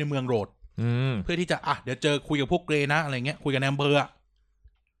เข้าไปในเมืองโรดเพื่อที่จะเดี๋ยวเจอคุยกับพวกเกรนะอะไรเงี้ยคุยกับนายอำเภอ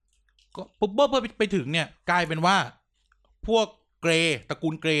ก็ปุ๊บเพื่อไปถึงเนี่ยกลายเป็นว่าพวกเกรตระกู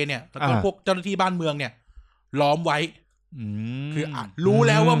ลเกรเนี่ยแล้วก็พวกเจ้าหน้าที่บ้านเมืองเนี่ยล้อมไว้คือรู้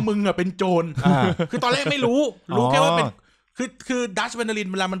แล้วว่ามึงเป็นโจรคือตอนแรกไม่รู้แค่ว่าเป็นคือดัชแวนดาริน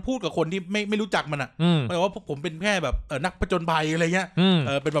เวลามันพูดกับคนที่ไม่รู้จักมันมันบอกว่าผมเป็นแค่แบบนักผจญภัยอะไรเงี้ย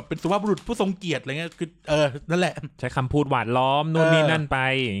เป็นแบบเป็นสุภาพบุรุษผู้ทรงเกียรติอะไรเงี้ยคือนั่นแหละใช้คำพูดหวานล้อมโน่นนี่นั่นไป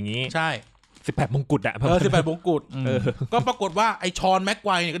อย่างงี้ใช่18 มงกุฎ18 มงกุฎก็ปรากฏว่าไอชอนแม็กไก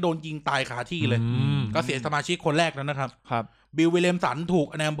วเนี่ยก็โดนยิงตายคาที่เลยก็เสียสมาชิกคนแรกแล้วนะครับบิลวิลเลมสันถูก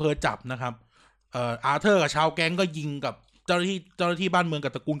นายอำเภอจับนะครับอาร์เธอร์กับชาวแก๊งก็ยิงกับเจ้าหน้าที่บ้านเมืองกั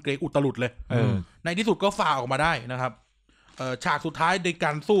บตระกูลเกรอุตลุดเลยในที่สุดก็ฝ่าออกมาได้นะครับฉากสุดท้ายในก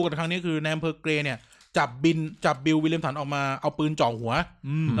ารสู้กันครั้งนี้คือนายอำเภอเกรเนี่ยจับบิลวิลเลมสันออกมาเอาปืนจ่อหัว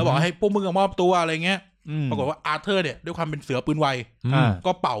แล้วบอกให้พวกมึงมอบตัวอะไรเงี้ยปรากฏว่าอาร์เธอร์เนี่ยด้วยความเป็นเสือปืนไว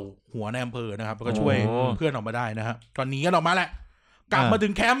ก็เป่าหัวนายอำเภอนะครับแล้วก็ช่วยเพื่อนออกมาได้นะฮะตอนนี้ก็ออกมาแหละกลับมาถึ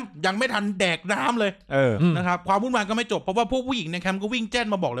งแคมป์ยังไม่ทันแดกน้ำเลยนะครับความวุ่นวายก็ไม่จบเพราะว่าพวกผู้หญิงในแคมป์ก็วิ่งแจ้น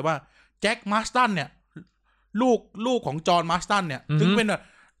มาบอกเลยว่าแจ็คมาสตันเนี่ยลูกของจอห์นมาสตันเนี่ยถึงเป็น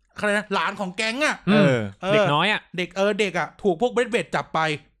อะไรนะหลานของแก๊งเด็กน้อยเด็กถูกพวกเบรดเวดจับไป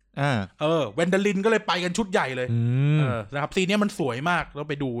แวนดารินก็เลยไปกันชุดใหญ่เลยนะครับซีนนี้มันสวยมากเรา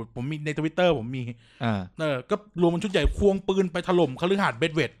ไปดูผมมีใน Twitter ผมมีก็รวมมันชุดใหญ่ควงปืนไปถล่มคฤหาสน์เบร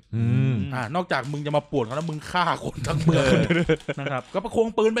ดเวดนอกจากมึงจะมาป่วนเขาแล้วมึงฆ่าคนทั้งเมืองนะครับก็ควง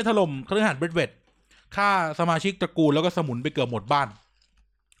ปืนไปถล่มคฤหาสน์เบรดเวดฆ่าสมาชิกตระกูลแล้วก็สมุนไปเกือบหมดบ้าน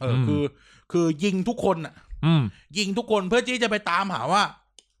คือยิงทุกคนยิงทุกคนเพื่อที่จะไปตามหาว่า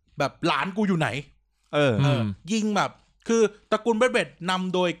แบบหลานกูอยู่ไหนยิงแบบคือตระกูลเบรดเวดน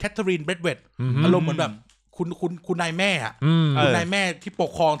ำโดยแคทเธอรีนเบรดเวดอารมณ์เหมือนแบบคุณนายแม่คุณนายแม่ที่ป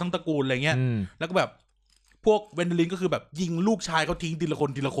กครองทั้งตระกูลอะไรเงี้ยแล้วก็แบบพวกเวนดารินก็คือแบบยิงลูกชายเขาทิ้งทีละคน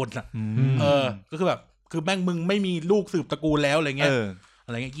น่ะก็คือแบบคือแม่งมึงไม่มีลูกสืบตระกูลแล้วอะไรเงี้ย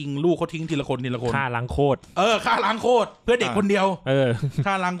ยิงลูกเขาทิ้งทีละคนฆ่าล้างโคตรฆ่าล้างโคตรเพื่อเด็กคนเดียว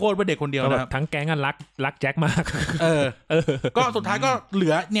ฆ่าล้างโคตรเพื่อเด็กคนเดียวนะครับทั้งแก๊งกันรักแจ็คมากก็สุดท้ายก็เหลื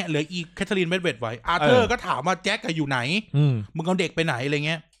ออีแคทเธอรีนเบรดเวดไว้อาร์เธอร์ก็ถามว่าแจ็คอยู่ไหนมึงเอาเด็กไปไหนอะไรเ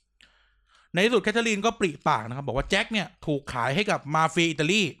งี้ยในที่สุดแคทเธอรีนก็ปริปากนะครับบอกว่าแจ็คเนี่ยถูกขายให้กับมาเฟียอิตา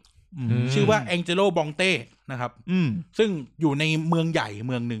ลีชื่อว่าแองเจโลบองเต้นะครับซึ่งอยู่ในเมืองใหญ่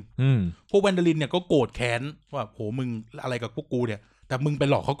เมืองหนึ่งพวกแวนดารินเนี่ยก็โกรธแค้นว่าโหมึงอะไรกับพวกกูเนี่ยแต่มึงไป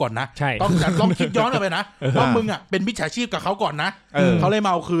หลอกเขาก่อนนะต้องคิดย้อนกลับไปนะว่ามึงเป็นมิจฉาชีพกับเขาก่อนนะเขาเลยม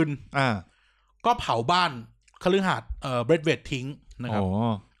าเอาคืนก็เผาบ้านคฤหาสน์เบรดเวดทิ้งนะครับ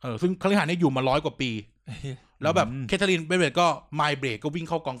ซึ่งคฤหาสน์นี้อยู่มา100 กว่าปีแล้วแบบแคทเธอรีนเบรดเวดก็ไมเบรกก็วิ่ง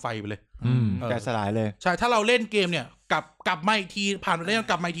เข้ากองไฟไปเลยแกสลายเลยใช่ถ้าเราเล่นเกมเนี่ยกลับไม่ทีผ่านไปแล้ว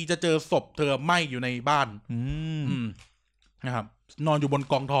กลับไม่ทีจะเจอศพเธอไหม้อยู่ในบ้านนะครับนอนอยู่บน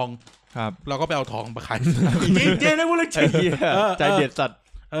กองทองครับเราก็ไปเอาทองมาขายเจ๊ได้พูดเลยใจเด็ดสัตว์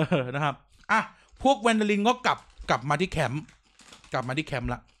นะครับพวกแวนดารินก็กลับมาที่แคมป์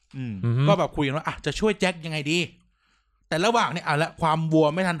ละก็แบบคุยกันว่าจะช่วยแจ็คยังไงดีแต่ระหว่างเนี่ยละความวัว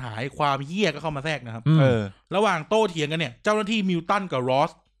ไม่ทันหายความเหี้ยก็เข้ามาแทรกนะครับระหว่างโต้เถียงกันเนี่ยเจ้าหน้าที่มิลตันกับรอ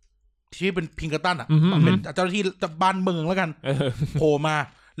สที่เป็นพิงเกอร์ตันเป็นเจ้าหน้าที่บ้านเมืองแล้วกันโผล่มา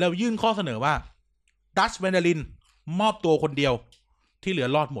แล้วยื่นข้อเสนอว่าดัชแวนดารินมอบตัวคนเดียวที่เหลือ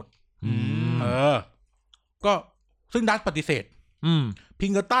รอดหมดก็ซึ่งดัชปฏิเสธพิ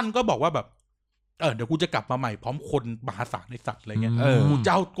งเกอร์ตันก็บอกว่าแบบเดี๋ยวกูจะกลับมาใหม่พร้อมคนมหาศาลในสัตว์อะไรเงี้ยกูจ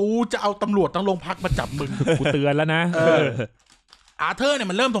ะเอาตำรวจทั้งโรงพักมาจับมึงกูเตือนแล้วนะอาร์เธอร์เนี่ย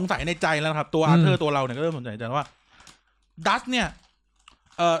มันเริ่มสงสัยในใจแล้วครับตัวอาร์เธอร์ตัวเราเนี่ยก็เริ่มสงสัยใจว่าดัชเนี่ย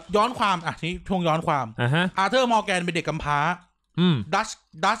ย้อนความนี่ช่วงย้อนความอาร์เธอร์มอร์แกนเป็นเด็กกำพร้า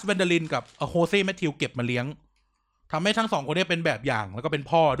ดัชแวนดารินกับโฮเซ่แมทธิวเก็บมาเลี้ยงทำให้ทั้งสองคนนี้เป็นแบบอย่างแล้วก็เป็น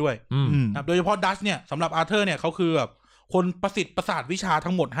พ่อด้วยโดยเฉพาะดัชเนี่ยสำหรับอาร์เธอร์เนี่ยเขาคือแบบคนประสิทธิ์ประสาทวิชา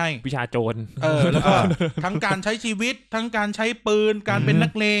ทั้งหมดให้วิชาโจรแล้วก็ทั้งการใช้ชีวิตทั้งการใช้ปืนการเป็นนั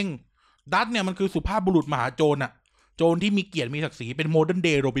กเลงดัชเนี่ยมันคือสุภาพบุรุษมหาโจรโจรที่มีเกียรติมีศักดิ์ศรีเป็นโมเดิร์นเด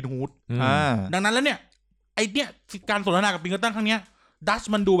ย์โรบินฮูดดังนั้นแล้วเนี่ยไอเนี่ยการสนทนากับปิงเกอร์ตันครั้งเนี้ยดัช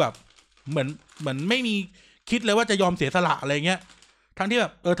มันดูแบบเหมือนไม่มีคิดเลยว่าจะยอมเสียสละอะไรเงี้ยทั้งที่แบ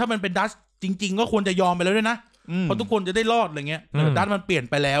บถ้ามันเป็นดัชจริงๆก็ควรจะยอมไปแล้วด้วยนะเพราะทุกคนจะได้รอดอะไรเงี้ยดัชมันเปลี่ยน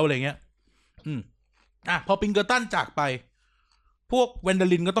ไปแล้วอะไรเงี้ยพอปิงเกอร์ตันจากไปพวกแวนดา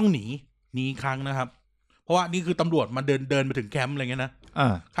รินก็ต้องหนีครั้งนะครับเพราะว่านี่คือตำรวจมาเดินไปถึงแคมป์อะไรเงี้ยนะ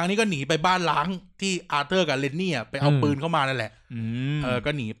ครั้งนี้ก็หนีไปบ้านล้างที่อาร์เธอร์กับเลนนี่ไปเอาปืนเข้ามานั่นแหละก็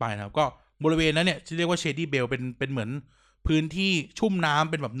หนีไปนะครับก็บริเวณนั้นเนี่ยที่เรียกว่าเชดี้เบลเป็นเหมือนพื้นที่ชุ่มน้ำ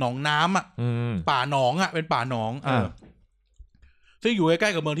เป็นแบบหนองน้ำอ่ะป่าหนองอ่ะเป็นป่าหนองซึ่งอยู่ใกล้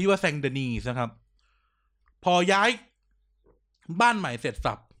ๆกับเมืองที่ว่าแซงเดนีสนะครับพอย้ายบ้านใหม่เสร็จ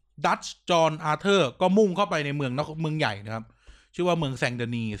สับดัตช์จอห์นอาร์เธอร์ก็มุ่งเข้าไปในเมืองใหญ่นะครับชื่อว่าเมืองแซงเด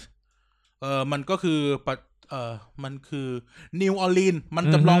นีสมันก็คือมันคือนิวออร์ลีนมัน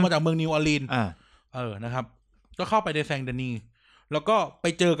จำลองมาจากเมืองนิวออร์ลีนนะครับก็เข้าไปในแซงเดนีแล้วก็ไป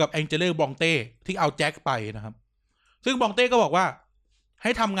เจอกับแองเจเลบองเต้ที่เอาแจ็คไปนะครับซึ่งบองเต้ก็บอกว่าใ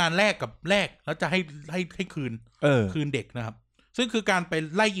ห้ทำงานแลกแล้วจะให้คืนเด็กนะครับซึ่งคือการไป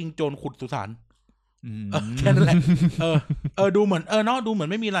ไล่ยิงโจรขุดสุสานแค่นั้นแหละดูเหมือนเนาะดูเหมือน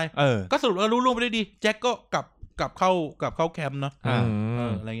ไม่มีอะไรก็สรุปรู้ล่วงไปได้ดีแจ็คก็กลับเข้าแคมป์เนาะ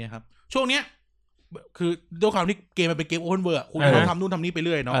อะไรเงี้ยครับช่วงเนี้ยคือด้วยความที่เกมมันเป็นเกมโอเพนเวิลด์คุณต้องทำนู่นทำนี่ไปเ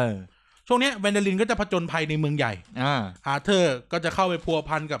รื่อยเนาะช่วงเนี้ยแวนเดลินก็จะผจญภัยในเมืองใหญ่อาร์เธอร์ก็จะเข้าไปพัว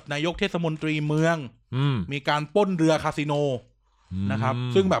พันกับนายกเทศมนตรีเมืองมีการปล้นเรือคาสิโนนะครับ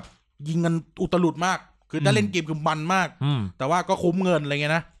ซึ่งแบบยิงกันอุตลุดมากคือถ้าเล่นเกมคือมันมากแต่ว่าก็คุ้มเงินอะไรเ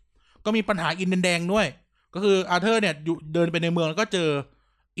งี้ยนะก็มีปัญหาอินเดียนแดงด้วยก็คืออาร์เธอร์เนี่ยเดินไปในเมืองแล้วก็เจอ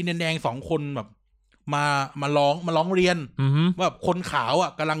อินเดียนแดง2 คนแบบมาร้องเรียนว่าคนขาวอ่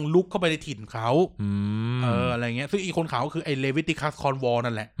ะกำลังลุกเข้าไปในถิ่นเขาอะไรเงี้ยซึ่งอีคนขาวก็คือไอ้เลวิติคัสคอนวอล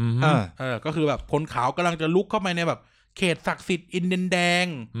นั่นแหละก็คือแบบคนขาวกำลังจะลุกเข้าไปในแบบเขตศักดิ์สิทธิ์อินเดียนแดง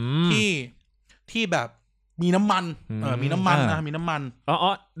ที่แบบมีน้ำมันมีน้ำมันนะมีน้ำมัน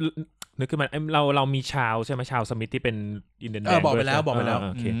นึกขึ้นมาเรามีชาวใช่ไหมชาวสมิธที่เป็นอินเดียนแดงบอกไปแล้ว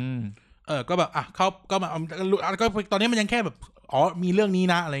โอเคก็แบบเขาก็มาก็ตอนนี้มันยังแค่แบบมีเรื่องนี้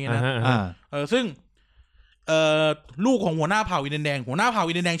นะอะไรเงี้ยนะซึ่งลูกของหัวหน้าเผ่าอินเดียน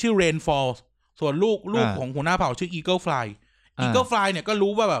แดงชื่อเรนฟอลส์ส่วนลูกของหัวหน้าเผ่าชื่ออีเกิลฟลายเนี่ยก็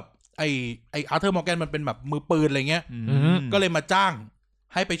รู้ว่าแบบไออาร์เธอร์มอร์แกนมันเป็นแบบมือปืนอะไรเงี้ยก็เลยมาจ้าง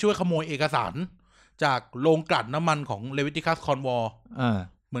ให้ไปช่วยขโมยเอกสารจากโรงกลั่นน้ำมันของเลวิติคัสคอนวอล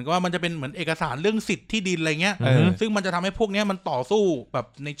เหมือนกับว่ามันจะเป็นเหมือนเอกสารเรื่องสิทธิ์ที่ดินอะไรเงี้ยซึ่งมันจะทำให้พวกนี้มันต่อสู้แบบ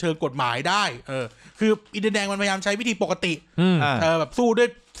ในเชิงกฎหมายได้คืออินเดียนแดงมันพยายามใช้วิธีปกติแบบสู้ด้วย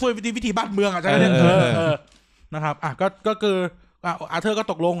วิธีบ้านเมืองใช่ไหมนะครับก็คืออาร์เธอร์ก็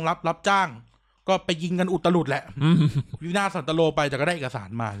ตกลงรับจ้างก็ไปยิงกันอุตลุดแหละวินาศสันตโลไปจะก็ได้เอกสาร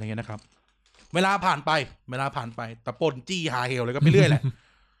มาอะไรเงี้ยนะครับเวลาผ่านไปตะปนจี้หาเฮลเลยก็ไปเรื่อยแหละ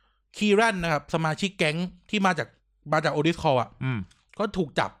คีรันนะครับสมาชิกแก๊งที่มาจากโอดิสคอลก็ถูก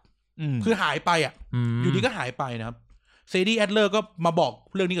จับคือหายไปอยู่ดีก็หายไปนะครับเซดี้แอดเลอร์ก็มาบอก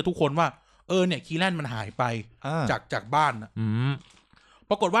เรื่องนี้กับทุกคนว่าเนี่ยคีรันมันหายไปจากบ้าน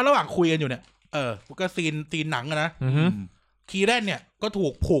ปรากฏว่าระหว่างคุยกันอยู่เนี่ยก็ซีนหนังนะคีรันเนี่ยก็ถู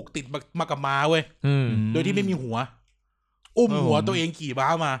กผูกติดมากับม้าเว้ยโดยที่ไม่มีหัวหัวตัวเองขี่ม้า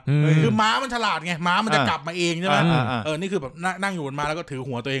มาคือม้ามันฉลาดไงม้ามันจะกลับมาเองใช่ไหมนี่คือแบบนั่งอยู่บนม้าแล้วก็ถือ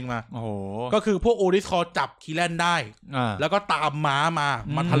หัวตัวเองมาก็คือพวกโอริสคอร์จับคีรันได้แล้วก็ตามม้า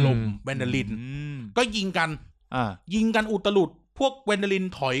มาถล่มแวนเดลินก็ยิงกันอุตลุดพวกแวนเดลิน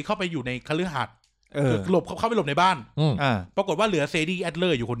ถอยเข้าไปอยู่ในคฤหาสน์หลบเข้าไปหลบในบ้านปรากฏว่าเหลือเซดี้แอดเลอ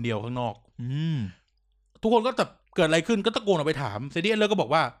ร์อยู่คนเดียวข้างนอกทุกคนก็จะเกิดอะไรขึ้นก็ตะโกนออกไปถามเซดี้แอดเลอร์ก็บอก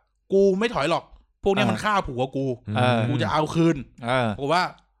ว่ากูไม่ถอยหรอกพวกนี้มันฆ่าผัวกูจะเอาคืนบอกว่า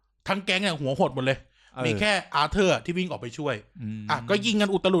ทั้งแก๊งเนี่ยหัวหดหมดเลยมีแค่อาร์เธอร์ที่วิ่งออกไปช่วยก็ยิงกัน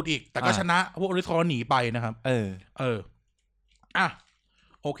อุตลุดอีกแต่ก็ชนะพวกอริสคอร์หนีไปนะครับ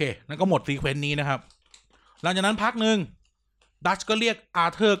โอเคนั่นก็หมดซีเควนต์นี้นะครับหลังจากนั้นพักนึงดัชก็เรียกอา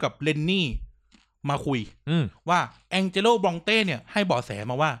ร์เธอร์กับเลนนี่มาคุยว่าแองเจโลบองเต้เนี่ยให้เบาะแส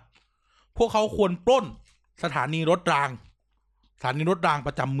มาว่าพวกเขาควรปล้นสถานีรถรางป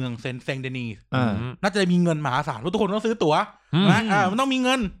ระจำเมืองเซงเดนีน่าจะมีเงินมหาศาลเพราะทุกคนต้องซื้อตั๋วมันต้องมีเ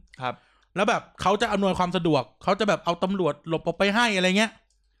งินครับแล้วแบบเขาจะอำนวยความสะดวกเขาจะแบบเอาตำรวจหลบออกไปให้อะไรเงี้ย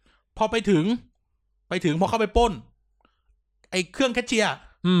พอไปถึงพอเข้าไปปล้นไอ้เครื่องแคชเชียร์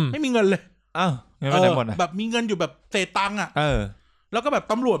ไม่มีเงินเลยเงินไม่ได้หมดนะแบบมีเงินอยู่แบบเศษตังค์แล้วก็แบบ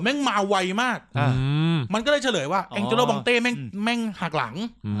ตำรวจแม่งมาไวมากมันก็เลยเฉลยว่าแองเจโลบองเต้แม่งหักหลัง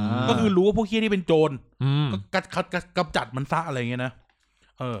ก็คือรู้ว่าพวกเหี้ยนี่เป็นโจรก็กำจัดมันซะอะไรเงี้ยนะ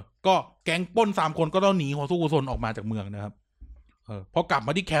ก็แก๊งปล้น3 คนก็ต้องหนีหัวสู้หัวซนออกมาจากเมืองนะครับพอกลับม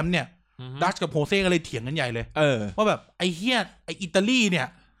าที่แคมป์เนี่ยดัชกับโฮเซ่ก็เลยเถียงกันใหญ่เลยว่าแบบไอ้เหี้ยไอ้อิตาลีเนี่ย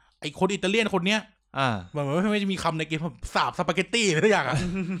ไอ้คนอิตาเลียนคนเนี้ยแบบไม่จะมีคำในเกมสาบสปาเกตตี้อะไรทุกอย่าง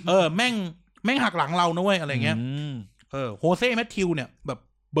แม่งหักหลังเรานะเว้ยอะไรเงี้ยโฮเซ่แมทธิวเนี่ยแบบ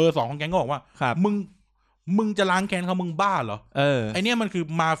เบอร์ 2ของแก๊งก็บอกว่ามึงจะล้างแค้นเขามึงบ้าเหรอไอเนี้ยมันคือ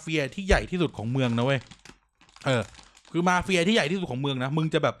มาเฟียที่ใหญ่ที่สุดของเมืองนะเว้ยคือมาเฟียที่ใหญ่ที่สุดของเมืองนะมึง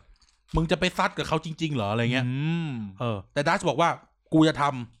จะไปซัดกับเขาจริงๆเหรออะไรเงี้ยแต่ดัชบอกว่า กูจะท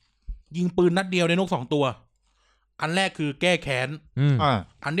ำยิงปืนนัดเดียวในนก2 ตัวอันแรกคือแก้แค้น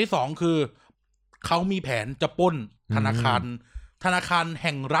อันที่2คือเขามีแผนจะปล้นธนาคารแ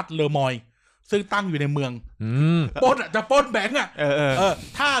ห่งรัฐเลอมอยซึ่งตั้งอยู่ในเมืองปล้นจะปล้นแบงก์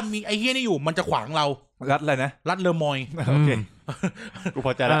ถ้ามีไอ้เหี้ยนี่อยู่มันจะขวางเรารัฐอะไรนะรัฐเลอมอยโอเคกูพ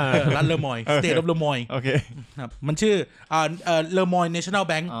อใจแล้วรัฐเลอมอยสเตทออฟเลอมอยโอเคครับมันชื่อเลอมอยเนชั่นแนล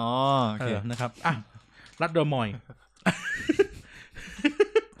แบงก์อ๋อโอเคนะครับรัฐเลอมอย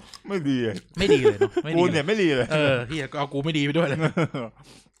ไม่ดีเลยเนาะกูเนี่ยไม่ดีเลยที่เอากูไม่ดีไปด้วยเลย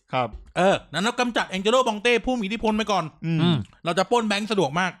ครับนั้นเรากำจัดแองเจโลบองเต้ผู้มีอิทธิพลไปก่อนเราจะปล้นแบงก์สะดวก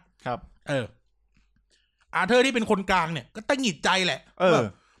มากครับอาเธอร์ที่เป็นคนกลางเนี่ยก็ตั้งหงิดใจแหละ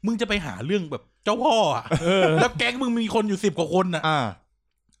มึงจะไปหาเรื่องแบบเจ้าพ่อแล้วแก๊งมึงมีคนอยู่10 กว่าคนนะ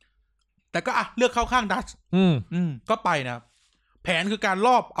แต่ก็เลือกเข้าข้างดัชก็ไปนะแผนคือการล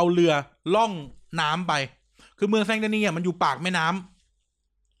อบเอาเรือล่องน้ำไปคือเมืองแซงเดนีมันอยู่ปากแม่น้ำ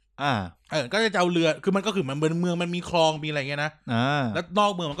ก็จะเอาเรือคือมันก็คือเหมือนเมืองมันมีคลองมีอะไรเงี้ยนะแล้วนอ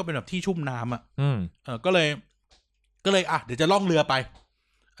กเมืองมันก็เป็นแบบที่ชุ่มน้ำก็เลยเดี๋ยวจะล่องเรือไป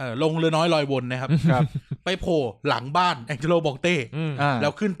ลงเรือน้อยลอยวนนะครับไปโผล่หลังบ้านแองเจโลบองเต้แล้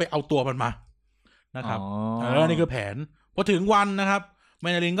วขึ้นไปเอาตัวมันมานะครับนี่คือแผนพอถึงวันนะครับแม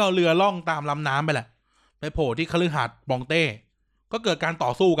นดารินก็เอาเรือล่องตามลำน้ำไปแหละไปโผล่ที่คฤหาสน์บองเต้ก็เกิดการต่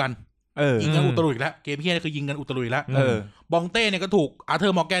อสู้กันยิงกันอุตรุยแล้วเกมเฮียนี่คือยิงกันอุตรุยแล้วบองเต้เนี่ยก็ถูกอาร์เธอ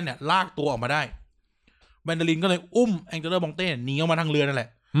ร์มอร์แกนเนี่ยลากตัวออกมาได้แมนดารินก็เลยอุ้มแองเจโลบองเต้หนีออกมาทางเรือนั่นแหละ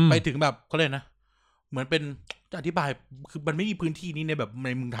ไปถึงแบบเขาเลยนะเหมือนเป็นจะอธิบายคือมันไม่มีพื้นที่นี้ในแบบใน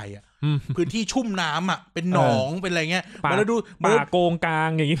เมืองไทยพื้นที่ชุ่มน้ำเป็นหนองเป็นอะไรเงี้ยมาดูโกงกลาง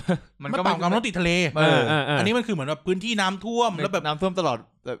อย่างนี้มันก็ป่ากำลังติดทะเลอันนี้มันคือเหมือนแบบพื้นที่น้ำท่วมแล้วแบบน้ำท่วมตล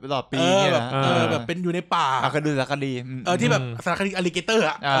อดปีเนี่ยแบบเป็นอยู่ในป่าสารคดีที่แบบสารคดีอลิเกเตอร์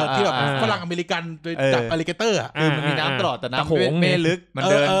ที่แบบฝรั่งอเมริกันจับอลิเกเตอร์มันมีน้ำตลอดแต่น้ำไม่ลึกมัน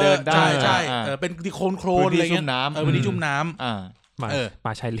เดินได้ใช่เป็นที่โคลนอะไรเงี้ยพื้นที่ชุ่มน้ำป่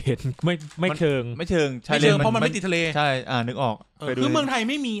าชายเลนไม่เชิงชายเลนเพราะมันไม่ติดทะเลใช่นึกออกคือเมืองไทย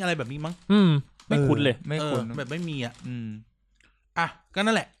ไม่มีอะไรแบบนี้มั้งไม่คุ้นเลยไม่คุ้นแบบไม่มีก็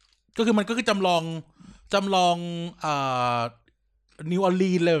นั่นแหละก็คือมันก็คือจำลองนิวออร์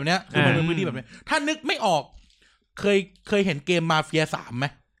ลีนเลยแบบเนี้ยคือมันเป็นพื้นที่แบบนี้ถ้านึกไม่ออกเคยเห็นเกมมาเฟีย3ไหม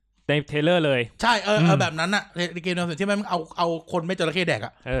ในเทเลอร์เลยใช่แบบนั้นอะในเกมมาเฟียที่มันเอาคนไม่จระเข้แดกอ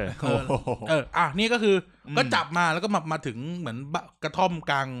ะนี่ก็คือก็จับมาแล้วก็มาถึงเหมือนกระท่อม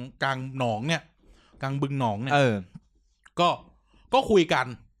กลางหนองเนี่ยกลางบึงหนองเนี่ยก็คุยกัน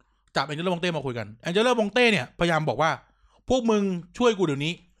จับแองเจโลบองเต้มาคุยกันแองเจโลบองเต้เนี่ยพยายามบอกว่าพวกมึงช่วยกูเดี๋ยว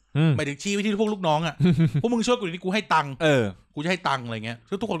นี้หมายถึงชี้ไปที่พวกลูกน้องอ่ะพวกมึงช่วยกูเดี๋ยวนี้กูให้ตังค์กูจะให้ตังค์อะไรเงี้ย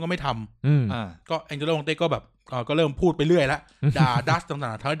ซึ่งทุกคนก็ไม่ทำก็แองเจโลบองเต้ก็แบบก็เริ่มพูดไปเรื่อยแล้วด่าดัชต่า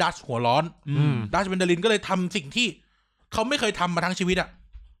งๆทำให้ดัชหัวร้อนดัชเบนดารินก็เลยทำสิ่งที่เขาไม่เคยทำมาทั้งชีวิตอ่ะ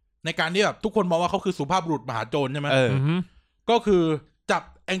ในการที่แบบทุกคนมองว่าเขาคือสุภาพบุรุษมหาโจรใช่ไหมก็คือจับ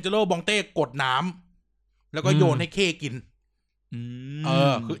แองเจโลบองเต้กดน้ำแล้วก็โยนให้เข้กิน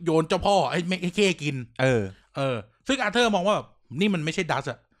คือโยนเจ้าพ่อให้เข้กินซึ่งอาร์เธอร์มองว่าแบบนี่มันไม่ใช่ดัช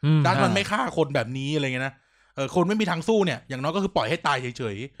อะดัชมันไม่ฆ่าคนแบบนี้อะไรเงี้ยนะคนไม่มีทางสู้เนี่ยอย่างน้อยก็คือปล่อยให้ตายเฉ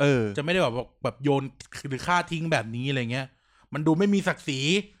ยๆจะไม่ได้แบบโยนหรือฆ่าทิ้งแบบนี้อะไรเงี้ยมันดูไม่มีศักดิ์ศรี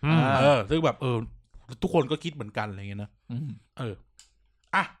ซึ่งแบบทุกคนก็คิดเหมือนกันอะไรเงี้ยนะ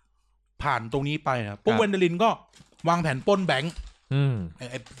ผ่านตรงนี้ไปนะพวกเวนเดลินก็วางแผนปล้นแบงก์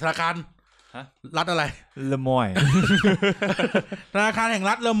ธนาคารรัฐอะไรเลอมอยธนาคารแห่ง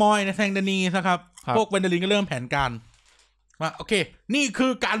รัฐเลอมอยในแซงเดนีนะครับพวกเวนเดลินก็เริ่มแผนการว่าโอเคนี่คื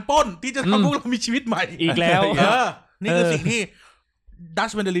อการปล้นที่จะทำพวกเรามีชีวิตใหม่อีกแล้วนี่คือสิ่งที่ดั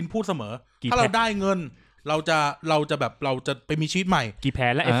ชเวนเดลินพูดเสมอถ้าเราได้เงินเราจะแบบเราจะไปมีชีวิตใหม่กี่แผ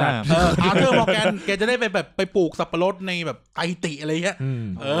นแล้วไอ้สัตว์อาร์เธอร์มอร์แกนแกจะได้ไปแบบไปปลูกสับปะรดในแบบไอติอะไรเงี้ย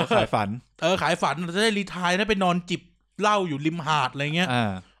ขายฝันขายฝันจะได้รีไทร์ได้ไปนอนจิบเหล้าอยู่ริมหาดอะไรเงี้ย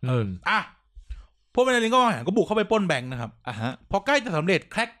พวกเวนเดลินก็บุกเข้าไปปล้นแบงค์นะครับพอใกล้จะสำเร็จ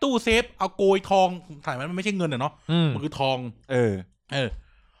แคร็กตู้เซฟเอาโกยทองถ่ายมันไม่ใช่เงินเนาะมันคือทอง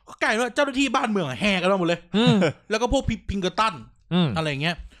ก็กลายว่าเจ้าหน้าที่บ้านเมืองแห่กันหมดเลยแล้วก็พวกพิงเกอร์ตันอะไรเ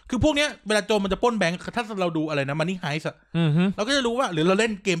งี้ยคือพวกเนี้ยเวลาโจรมันจะปล้นแบงค์ถ้าเราดูอะไรนะมันนี่ไฮส์เราก็จะรู้ว่าหรือเราเล่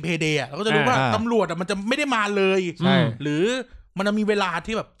นเกมเพย์เดย์เราก็จะรู้ว่าตำรวจมันจะไม่ได้มาเลยหรือมันจะมีเวลา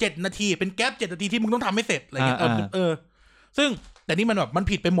ที่แบบ7 นาทีเป็นแก๊ป7 นาทีที่มึงต้องทำให้เสร็จอะไรเงี้ยซึ่งแต่นี่มันแบบมัน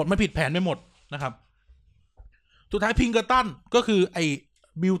ผิดไปหมดมันผิดแผนไปหมดนะครับสุดท้ายพิงเกอร์ตันก็คือไอ้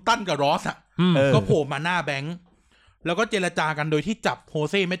บิลตันกับรอสก็โผล่มาหน้าแบงค์แล้วก็เจรจากันโดยที่จับโฮ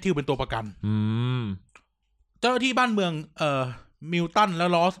เซ่แมทธิวเป็นตัวประกันเจ้าที่บ้านเมืองมิลตันแล้ว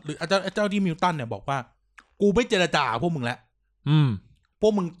รอสหรือเจ้าที่มิลตันเนี่ยบอกว่ากูไม่เจรจาพวกมึงแล้วพว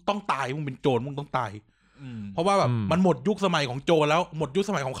กมึงต้องตายมึงเป็นโจรมึงต้องตาย เพราะว่าแบบมันหมดยุคสมัยของโจรแล้วหมดยุค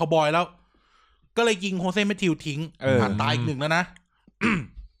สมัยของคาวบอยแล้วก็เลยยิงโฮเซ่แมทธิวทิ้งตายอีกหนึ่งแล้วนะ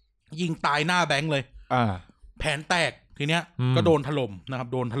ยิงตายหน้าแบงค์เลยแผนแตกทีเนี้ยก็โดนถล่มนะครับ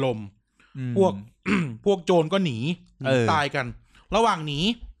โดนถล่มพวก พวกโจรก็หนีตายกันระหว่างหนี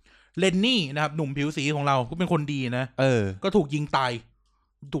เลนนี่นะครับหนุ่มผิวสีของเราก็เป็นคนดีนะก็ถูกยิงตาย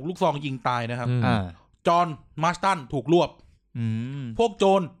ถูกลูกซองยิงตายนะครับจอห์นมาร์สตันถูกรวบพวกโจ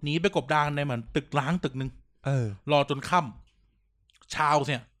รหนีไปกบดานในเหมือนตึกร้างตึกนึงรอจนค่ำชาว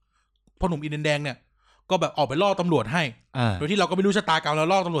เนี่ยพ่อหนุ่มอินเดียแดงเนี่ยก็แบบออกไปล่อตำรวจให้โดยที่เราก็ไม่รู้ชะตากรรมแล้ว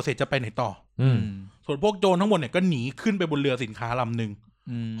ล่อตำรวจเสร็จจะไปไหนต่อส่วนพวกโจรทั้งหมดเนี่ยก็หนีขึ้นไปบนเรือสินค้าลำหนึ่ง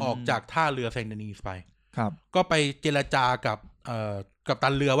ออกจากท่าเรือเซนต์เดนีสไปก็ไปเจรจากับตั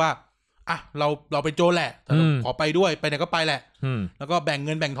นเรือว่าอ่ะเราเป็นโจรแหละแต่ขอไปด้วยไปไหนก็ไปแหละแล้วก็แบ่งเ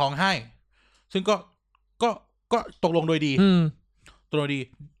งินแบ่งทองให้ซึ่งก็ตกลงโดยดีตกลงดี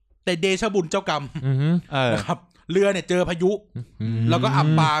แต่เดชะบุญเจ้ากรรมนะครับเรือเนี่ยเจอพายุแล้วก็อับ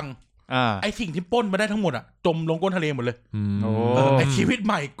ปางไอสิ่งที่ปล้นมาได้ทั้งหมดอ่ะจมลงก้นทะเลหมดเลยไอชีวิตใ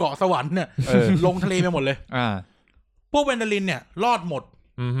หม่เกาะสวรรค์เนี่ยลงทะเลไปหมดเลยพวกเวนเดลินเนี่ยรอดหมด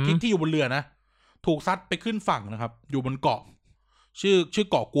ที่อยู่บนเรือนะถูกซัดไปขึ้นฝั่งนะครับอยู่บนเกาะชื่อ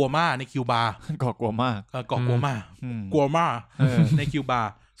เกาะกัวมาในคิวบาเกาะกัวมาเกาะกัวมาในคิวบา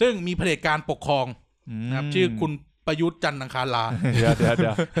ซึ่งมีเผด็จการปกครองนะครับชื่อคุณประยุทธ์จันทร์อังคารลาเดี๋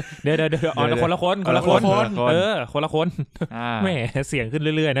ยวคนละคนคนละคนแหมเสียงขึ้น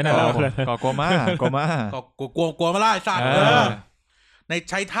เรื่อยๆนั่นน่ะเราเกาะกัวมาล่าสัตว์ใน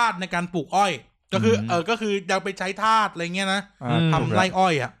ใช้ทาสในการปลูกอ้อยก็คือยังไปใช้ทาสอะไรเงี้ยนะทำไร่อ้อ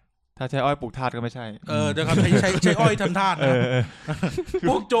ยอ่ะถ้าใช้อ้อยปลูกทาสก็ไม่ใช่เดี๋ยวครับใช้อ้อยทำทาสนะพ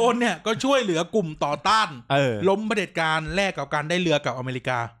วกโจรเนี่ยก็ช่วยเหลือกลุ่มต่อต้านล้มเผด็จการแลกกับการได้เรือกับอเมริ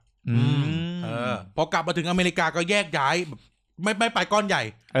กาพอกลับมาถึงอเมริกาก็แยกย้ายไม่ไปก้อนใหญ่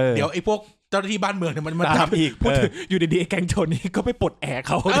เดี๋ยวไอ้พวกเจ้าหน้าที่บ้านเมืองเนี่ยมันจับอีกอยู่ดีๆแก๊งโจรนี่ก็ไปปลดแอกเ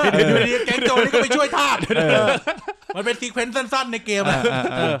ขาอยู่ดีๆแก๊งโจรนี่ก็ไปช่วยทาสมันเป็นซีเควนซ์สั้นๆในเกม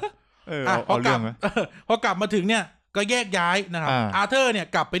พอกลับมาถึงเนี่ยก็แยกย้ายนะครับอาร์เธอร์เนี่ย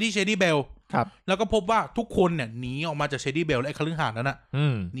กลับไปที่เชดี้เบลแล้วก็พบว่าทุกคนเนี่ยหนีออกมาจากเชดี้เบลและไอ้คฤหาสน์นั้นน่ะ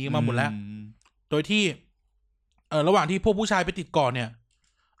หนีมาหมดแล้วโดยที่ระหว่างที่พวกผู้ชายไปติดเกาะเนี่ย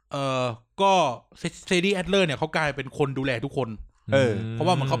ก็เซดี้แอดเลอร์เนี่ยเขากลายเป็นคนดูแลทุกคนเพราะ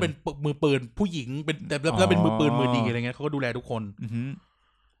ว่ามันเขาเป็นมือปืนผู้หญิงเป็นแล้วเป็นมือปืนมือดีอะไรเงี้ยเขาก็ดูแลทุกคน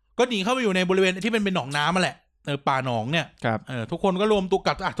ก็หนีเข้าไปอยู่ในบริเวณที่เป็นหนองน้ำมาแหละป่าหนองเนี่ยทุกคนก็รวมตัว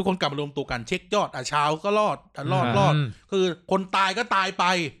กันทุกคนกลับมารวมตัวกันเช็คยอดชาวก็รอดคือคนตายก็ตายไป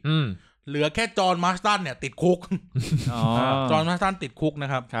เหลือแค่จอห์นมาร์สตันเนี่ยติดคุกจอห์นมาร์สตันติดคุกน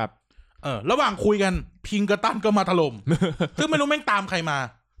ะครับระหว่างคุยกันพิงเกอร์ตันก็มาถล่มซึ่งไม่รู้แม่งตามใครมา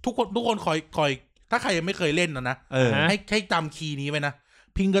ทุกคนคอยถ้าใครยังไม่เคยเล่นนะให้จำคีย์นี้ไว้นะ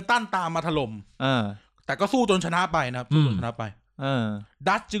พิงเกอร์ตันตามมาถล่มแต่ก็สู้จนชนะไปนะครับสู้จนชนะไป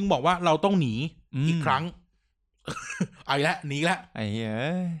ดัชจึงบอกว่าเราต้องหนีอีกครั้งไอ้ละหนีละไอ้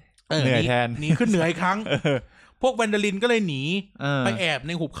เหนื่อยแทนหนีขึ้นเหนืออีกครั้งพวกแวนเดลินก็เลยหนีไปแอบใ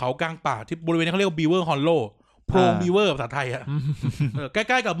นหุบเขากลางป่าที่บริเวณนี้เขาเรียกบีเวอร์ฮอลโลโพรงบีเวอร์ภาษาไทยอะใก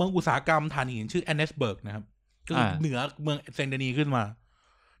ล้ๆกับเมืองอุตสาหกรรมถ่านหินชื่อแอนเนสเบิร์กนะครับก็คือเหนือเมืองเซนเดนีขึ้นมา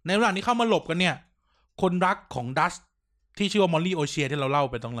ในระหว่างนี้เข้ามาหลบกันเนี่ยคนรักของดัชที่ชื่อว่ามอลลี่โอเชียที่เราเล่า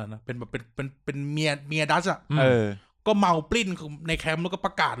ไปตรงนั้นนะเป็นแบบเป็นเมียดัชอะก็เมาปลิ้นในแคมป์แล้วก็ป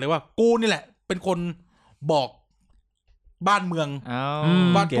ระกาศเลยว่ากูนี่แหละเป็นคนบอกบ้านเมือง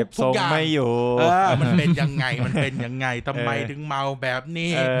ว่าทุกอย่างไม่อยู่มันเป็นยังไงทำไมถึงเมาแบบ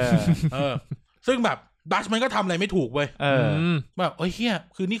นี้ซึ่งแบบดัชมันก็ทำอะไรไม่ถูกเว้ยแบบเฮีย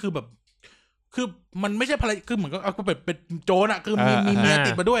คือนี่คือแบบคือมันไม่ใช่ภรรยาคือเหมือนก็เป็นโจรอ่ะคือมีเมีย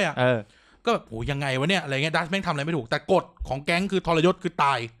ติดมาด้วยอ่ะก็แบบโหยังไงวะเนี่ยอะไรเงี้ยดัชแม่งทำอะไรไม่ถูกแต่กฎของแก๊งคือทรยศคือต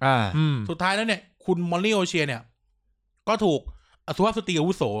ายสุดท้ายแล้วเนี่ยคุณมอลลี่โอเชียเนี่ยก็ถูกสุภาพสตรีอา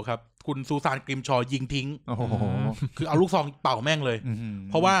วุโสครับคุณซูซานกริมชอยิงทิ้งคือเอาลูกซองเป่าแม่งเลย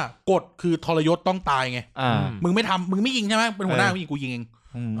เพราะว่ากฎคือทรยศต้องตายไงมึงไม่ทำมึงไม่ยิงใช่ไหมเป็นหัวหน้ามึงยิงกูยิงเอง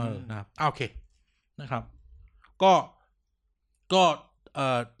นะครับโอเคนะครับก็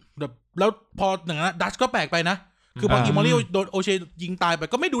แล้วพออย่างนั้นดัชก็แปลกไปนะคือพออิมอริโดนโอเชยิงตายไป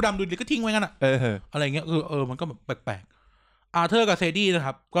ก็ไม่ดูดำดูดีก็ทิ้งไว้งั้นอ่ะอะไรเงี้ยมันก็แบบแปลกๆอาร์เธอร์กับเซดี้นะค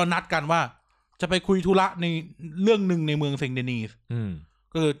รับก็นัดกันว่าจะไปคุยธุระในเรื่องนึงในเมืองเซนเดนีส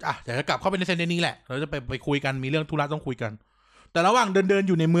ก็คืออยากจะกลับเข้าไปในเซนเดนีแหละเราจะไปคุยกันมีเรื่องธุระต้องคุยกันแต่ระหว่างเดิน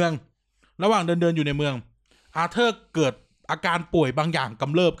อยู่ในเมืองอาร์เธอร์เกิดอาการป่วยบางอย่างก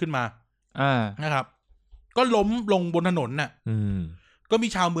ำเริบขึ้นมานะครับก็ล้มลงบนถนนน่ะก็มี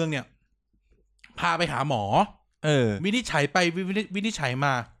ชาวเมืองเนี่ยพาไปหาหมอวินิจฉัยไปวินิจฉัยม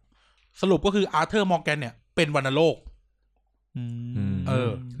าสรุปก็คืออาร์เธอร์มอร์แกนเนี่ยเป็นวัณโรค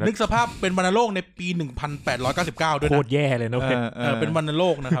นึกสภาพเป็นวัณโรคในปี1899ด้วยนะโคตรแย่เลยนะเว้ยเป็นวัณโร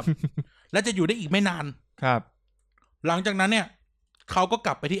คนะครับ และจะอยู่ได้อีกไม่นานครับหลังจากนั้นเนี่ยเขาก็ก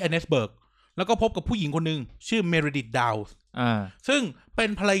ลับไปที่แอนเนสเบิร์กแล้วก็พบกับผู้หญิงคนหนึ่งชื่อเมริดิธดาวส์ซึ่งเป็น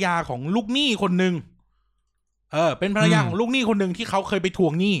ภรรยาของลูกหนี้คนหนึ่งเป็นภรรยาของลูกหนี้คนหนึ่งที่เขาเคยไปทว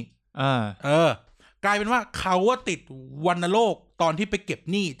งหนี้กลายเป็นว่าเขาว่าติดวัณโรคตอนที่ไปเก็บ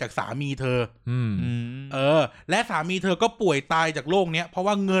หนี้จากสามีเธอและสามีเธอก็ป่วยตายจากโรคเนี้ยเพราะ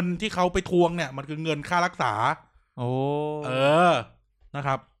ว่าเงินที่เขาไปทวงเนี่ยมันคือเงินค่ารักษานะค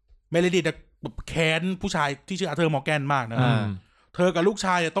รับเมริดิธแค้นผู้ชายที่ชื่ออาร์เธอร์มอร์แกนมากนะเธอกับลูกช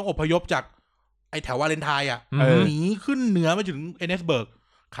ายต้องอพยพจากไอแถววาเลนไทน์หนีขึ้นเหนือมาถึงเอเนสเบิร์ก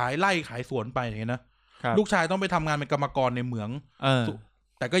ขายไร่ขายสวนไปอย่างเงี้ยนะลูกชายต้องไปทำงานเป็นกรรมกรในเหมือง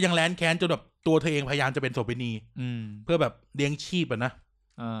แต่ก็ยังแร้นแค้นจนแบบตัวเธอเองพยายามจะเป็นโสเภณีเพื่อแบบเลี้ยงชีพนะ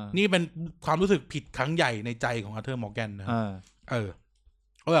นี่เป็นความรู้สึกผิดครั้งใหญ่ในใจของอาร์เธอร์มอร์แกนนะ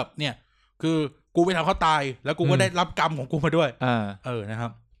ก็แบบเนี่ยคือกูไปทำเขาตายแล้วกูก็ได้รับกรรมของกูมาด้วยนะครั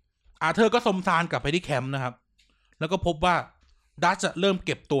บอาร์เธอร์ก็สมซานกลับไปที่แคมป์นะครับแล้วก็พบว่าดัชจะเริ่มเ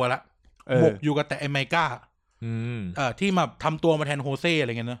ก็บตัวละบกอยู่กับแต่ไอไมก้าที่มาทำตัวมาแทนโฮเซ่อะไ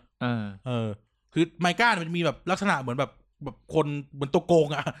รเงี้ยนะคือไมก้ามันมีแบบลักษณะเหมือนแบบคนเหมือนตัวโกง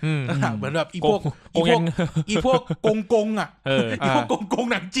เหมือนแบบอีพวกโกงอีพวกโกง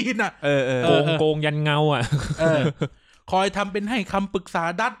หนังจีนโกงยันเงาคอยทำเป็นให้คำปรึกษา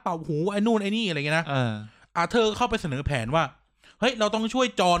ดัชเป่าหูไอ้นู่นไอ้นี่อะไรเงี้ยนะอาร์เธอร์เข้าไปเสนอแผนว่าเฮ้ยเราต้องช่วย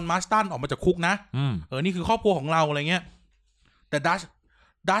จอห์นมาสตันออกมาจากคุกนะนี่คือครอบครัวของเราอะไรเงี้ยแต่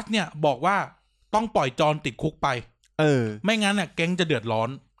ดัชเนี่ยบอกว่าต้องปล่อยจอห์นติดคุกไปไม่งั้นเนี่ยแก๊งจะเดือดร้อน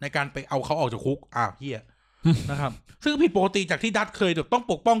ในการไปเอาเขาออกจากคุกเฮียนะครับซึ่งผิดปกติจากที่ดัชเคยแบบต้อง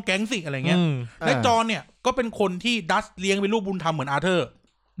ปกป้องแก๊งสิอะไรเงี้ยและจอห์นเนี่ยก็เป็นคนที่ดัชเลี้ยงเป็นลูกบุญธรรมเหมือนอาร์เธอร์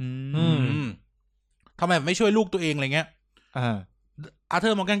ทำไมไม่ช่วยลูกตัวเองอะไรเงี้ยอาร์เธอ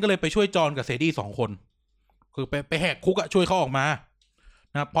ร์มอร์แกนก็เลยไปช่วยจอห์นกับเซดี้2 คนคือไปแหกคุกช่วยเขาออกมา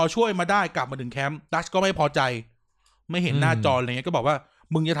นะพอช่วยมาได้กลับมาถึงแคมป์ดัชก็ไม่พอใจไม่เห็นหน้าจออะไรเงี้ยก็บอกว่า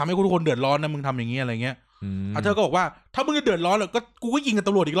มึงจะทำให้ทุกคนเดือดร้อนนะมึงทำอย่างนี้อะไรเงี้ยอาร์เธอร์ก็บอกว่าถ้ามึงจะเดือดร้อนแล้วก็กูก็ยิงกับต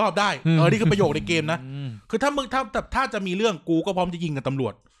ำรวจอีกรอบได้นี่คือประโยคในเกมนะคือถ้ามึงถ้าจะมีเรื่องกูก็พร้อมจะยิงกับตำรว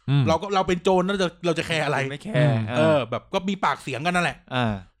จเราเป็นโจรเราจะแคร์อะไรไม่แคร์แบบก็มีปากเสียงกันนั่นแหละ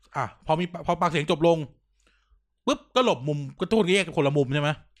พอปากเสียงจบลงปุ๊บก็หลบมุมก็ทุกคนแยกคนละมุมใช่ไหม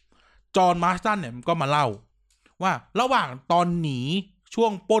จอห์นมาสตันเนี่ยก็มาเล่าว่าระหว่างตอนหนีช่ว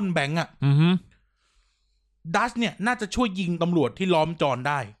งปล้นแบงก์ดัชเนี่ยน่าจะช่วยยิงตำรวจที่ล้อมจอห์นไ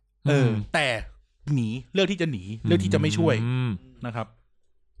ด้แต่หนีเลือกที่จะหนีเลือกที่จะไม่ช่วยนะครับ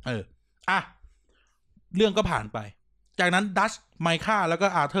เรื่องก็ผ่านไปจากนั้นดัชไมค่าแล้วก็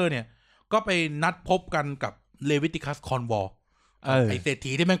อาร์เธอร์เนี่ยก็ไปนัดพบกันกับเลวิติคัสคอนวอลไอเศรษ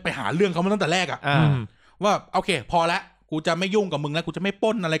ฐีที่แม่งไปหาเรื่องเขามาตั้งแต่แรกว่าโอเคพอแล้วกูจะไม่ยุ่งกับมึงแล้วกูจะไม่ป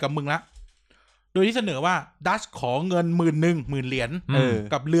ล้นอะไรกับมึงละโดยที่เสนอว่าดัชขอเงิน10,000 เหรียญ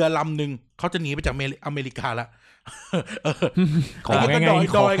กับเรือลำหนึ่งเขาจะหนีไปจากอเมริกาละของง่าย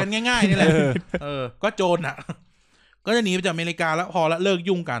ๆดอยกันง่ายๆนี่แหละก็โจรก็จะหนีไปจากอเมริกาแล้วพอละเลิก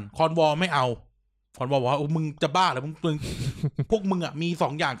ยุ่งกันคอนวอลไม่เอาคอนวอลบอกว่ามึงจะบ้าเหรอมึงพวกมึงมี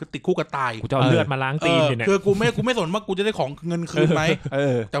2 อย่างคือติดคุกกับตายกูจะเอาเลือดมาล้างตีนเนี่ยคือกูไม่สนว่ากูจะได้ของเงินคืนไหม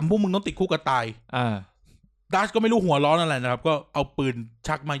แต่พวกมึงต้องติดคุกกับตายดัชก็ไม่รู้หัวร้อนอะไรนะครับก็เอาปืน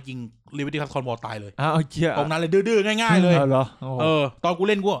ชักมายิงลิเวอร์พูลคอนวอลตายเลยตรงนั้นเลยดื้อๆง่ายๆเลยตอนกู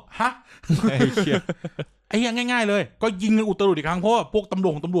เล่นกูฮะไอ้เหี้ยง่ายๆเลยก็ยิงอุตรุดอีกครั้งเพราะว่าพวกตำร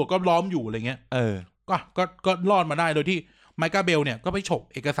วจก็ล้อมอยู่อะไรเงี้ยก็รอดมาได้โดยที่ไมค์กาเบลเนี่ยก็ไปฉก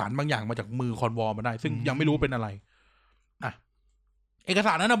เอกสารบางอย่างมาจากมือคอนวอลมาได้ซึ่งยังไม่รู้เป็นอะไรเอกส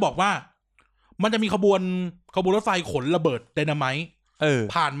ารนั้นบอกว่ามันจะมีขบวนรถไฟขนระเบิดไดนาไมต์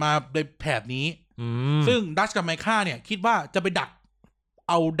ผ่านมาในแถบนี้ซึ่งดัชกับไมค่าเนี่ยคิดว่าจะไปดัก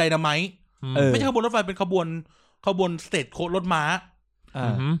เอาไดนาไมต์ไม่ใช่ขบวนรถไฟเป็นขบวนสเตทรถม้า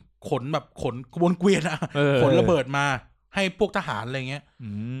ขนขบวนเกวียนขนระเบิดมาให้พวกทหารอะไรเงี้ย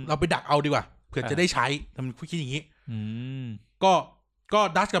เราไปดักเอาดีกว่าเผื่อจะได้ใช้ทำคิดอย่างนี้ก็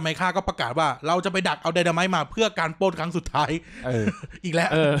ดัชกับไมค่าก็ประกาศว่าเราจะไปดักเอาไดนาไมต์มาเพื่อการปล้นครั้งสุดท้ายอีกแล้ว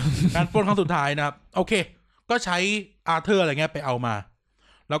การปล้นครั้งสุดท้ายนะครับโอเคก็ใช้อาร์เธอร์อะไรเงี้ยไปเอามา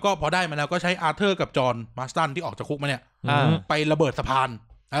แล้วก็พอได้มาแล้วก็ใช้อาร์เธอร์กับจอห์นมาสตันที่ออกจากคุกมาเนี่ยไประเบิดสะพาน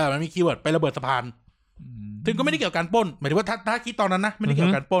มันมีคีย์เวิร์ดไประเบิดสะพานถึงก็ไม่ได้เกี่ยวกับการปล้นหมายถึงว่าถ้าคิดตอนนั้นนะไม่ได้เกี่ยว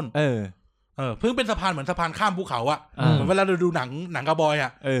กับการปล้นเพิ่งเป็นสะพานเหมือนสะพานข้ามภูเขาเหมือนเวลาเราดูหนังกาวบอย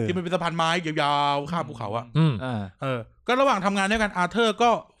ที่มันเป็นสะพานไม้ยาวๆข้ามภูเขาก็ระหว่างทำงานด้วยกันอาร์เธอร์ก็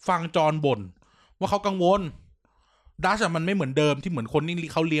ฟังจอห์นบ่นว่าเขากังวลดัชมันไม่เหมือนเดิมที่เหมือนคนนี่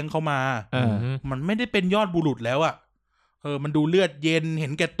เขาเลี้ยงเขามามันไม่ได้เป็นยอดบุรุษแล้วมันดูเลือดเย็นเห็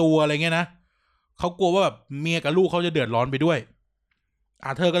นแก่ตัวอะไรเงี้ยนะ เขากลัวว่าแบบเมียกับลูกเขาจะเดือดร้อนไปด้วยอ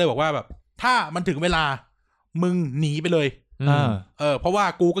าเธอร์ก็เลยบอกว่าแบบถ้ามันถึงเวลามึงหนีไปเลยเพราะว่า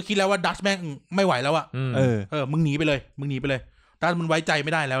กูก็คิดแล้วว่าดัชแม่งไม่ไหวแล้วอะมึงหนีไปเลยดัชมันไว้ใจไ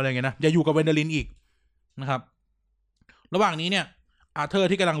ม่ได้แล้วอะไรเงี้ยนะอย่าอยู่กับเวนเดอลินอีกนะครับระหว่างนี้เนี่ยอาเธอร์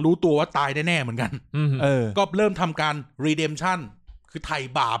ที่กำลังรู้ตัวว่าตายแน่ๆเหมือนกันก็เริ่มทำการ redemption คือไถ่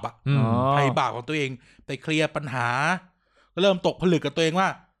บาปอะไถ่บาปของตัวเองไปเคลียร์ปัญหาก็เริ่มตกผลึกกับตัวเองว่า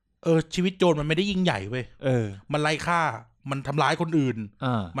ชีวิตโจรมันไม่ได้ยิ่งใหญ่เว้ยมันไร้ค่ามันทำร้ายคนอื่น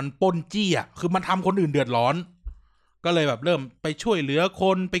มันปล้นจี้อ่ะคือมันทำคนอื่นเดือดร้อนก็เลยแบบเริ่มไปช่วยเหลือค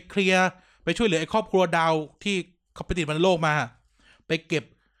นไปเคลียร์ไปช่วยเหลือไอ้ครอบครัวดาวที่เขาไปติดมันโลกมาไปเ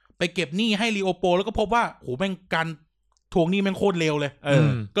ก็บหนี้ให้ลีโอโปแล้วก็พบว่าโหแม่งการทวงหนี้แม่งโคตรเร็วเลย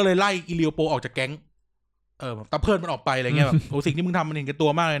ก็เลยไล่อีลีโอโปออกจากแก๊งตะเพิดมันออกไปอะไรเงี้ยแบบโหสิ่งที่มึงทำมันเห็นแก่ตัว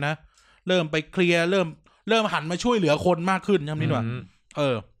มากเลยนะเริ่มไปเคลียร์เริ่มหันมาช่วยเหลือคนมากขึ้นใช่ไหมนี่หว่า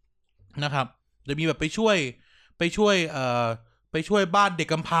นะครับจะมีแบบไปช่วยบ้านเด็ก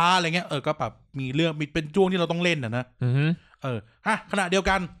กำพร้าอะไรเงี้ยก็แบบมีเรื่องมีเป็นช่วงที่เราต้องเล่นนะขณะเดียว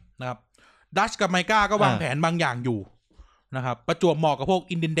กันนะครับดัชกับไมก้าก็วางแผนบางอย่างอยู่นะครับประจวบเหมาะกับพวก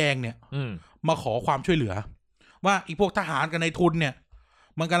อินเดียนแดงเนี่ยมาขอความช่วยเหลือว่าอีพวกทหารกับนายทุนเนี่ย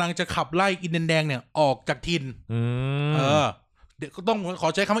มันกำลังจะขับไล่อินเดียนแดงเนี่ยออกจากถิ่นเดี๋ยวก็ต้องขอ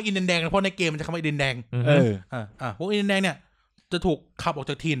ใช้คำว่าอินเดียนแดงเพราะในเกมมันจะคำว่าอินเดียนแดงพวกอินเดียนแดงเนี่ยจะถูกขับออก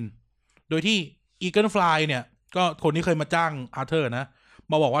จากถิ่นโดยที่อีเกิลฟลายเนี่ยก็คนที่เคยมาจ้างอาเธอร์นะ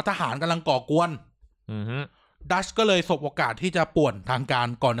มาบอกว่าทหารกำลังก่อกวนดัชก็เลยสบโอกาสที่จะป่วนทางการ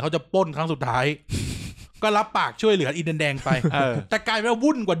ก่อนเขาจะปล้นครั้งสุดท้ายก็รับปากช่วยเหลืออินเดียนแดงไปแต่กลายเป็น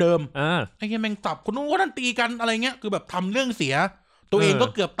วุ่นกว่าเดิมไอ้เงี้ยแม่งสับคนนู้นคนนั้นตีกันอะไรเงี้ยคือแบบทำเรื่องเสียตัวเองก็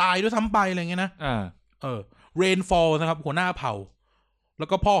เกือบตายด้วยซ้ำไปอะไรเงี้ยนะเรนฟอลนะครับหัวหน้าเผ่าแล้ว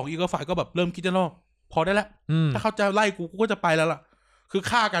ก็พ่อของอีเกิลฟลายก็แบบเริ่มคิดจะพอได้แล้วถ้าเขาจะไล่กูก็จะไปแล้วล่ะคือ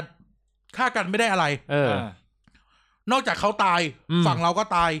ฆ่ากันไม่ได้อะไรนอกจากเขาตายฝั่งเราก็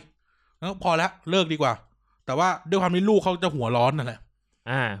ตายแล้วพอแล้วเลิกดีกว่าแต่ว่าด้วยความที่ลูกเขาจะหัวร้อนนั่นแหละ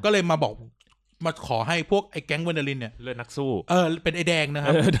ก็เลยมาขอให้พวกไอ้แก๊งเวนเดอลินเนี่ยเลือดนักสู้เป็นไอ้แดงนะค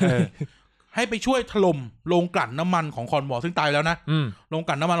รับให้ไปช่วยถล่มโรงกลั่นน้ำมันของคอนวอร์ซึ่งตายแล้วนะโรงก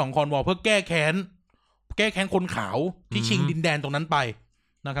ลั่นน้ำมันของคอนวอร์เพื่อแก้แค้นคนขาวที่ชิงดินแดนตรงนั้นไป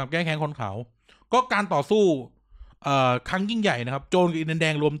นะครับแก้แค้นคนขาวก็การต่อสู้ครั้งยิ่งใหญ่นะครับโจรกับอินเดียนแด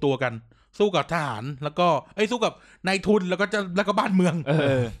งรวมตัวกันสู้กับทหารแล้วก็สู้กับนายทุนแล้วก็บ้านเมือง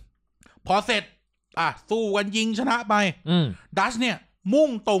พอเสร็จสู้กันยิงชนะไปดัชเนี่ยมุ่ง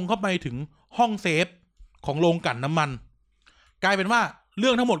ตรงเข้าไปถึงห้องเซฟของโรงกลั่นน้ำมันกลายเป็นว่าเรื่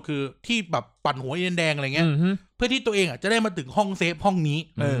องทั้งหมดคือที่แบบปั่นหัวอินเดียนแดงอะไรเงี้ยเพื่อที่ตัวเองจะได้มาถึงห้องเซฟห้องนี้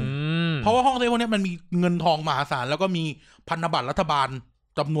เพราะว่าห้องเซฟพวกนี้มันมีเงินทองมหาศาลแล้วก็มีพันธบัตรรัฐบาล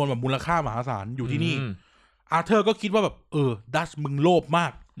จำนวนแบบมูลค่ามหาศาลอยู่ที่นี่อาเธอร์ก็คิดว่าแบบดัชมึงโลภมา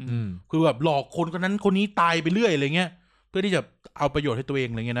กคือแบบหลอกคนคนนั้นคนนี้ตายไปเรื่อยอะไรเงี้ยเพื่อที่จะเอาประโยชน์ให้ตัวเอง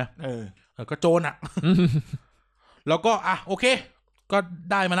อะไรเงี้ยนะก็โจรแล้วก็โอเคก็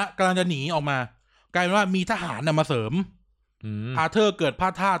ได้มาละกำลังจะหนีออกมากลายเป็นว่ามีทหารมาเสริมอาเธอร์เกิดพลา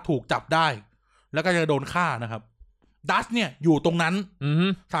ดท่าถูกจับได้แล้วก็จะโดนฆ่านะครับดัชเนี่ยอยู่ตรงนั้น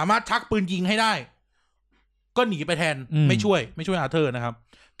สามารถชักปืนยิงให้ได้ก็หนีไปแทนไม่ช่วยอาเธอร์นะครับ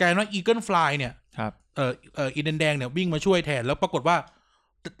กลายเป็นว่าอีเกิลฟลายเนี่ยอินเดียนแดงเนี่ยวิ่งมาช่วยแทนแล้วปรากฏว่า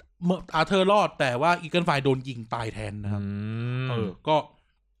อาเธอร์รอดแต่ว่าอีเกิลฟลายโดนยิงตายแทนนะครับ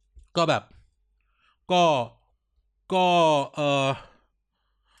ก็แบบก็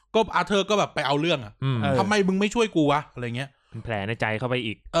อาเธอร์ก็แบบไปเอาเรื่องทำไมมึงไม่ช่วยกูวะอะไรเงี้ยแผลในใจเข้าไป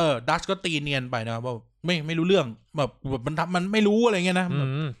อีกดัชก็ตีเนียนไปนะครับว่าไม่รู้เรื่องแบบมันไม่รู้อะไรเงี้ยนะ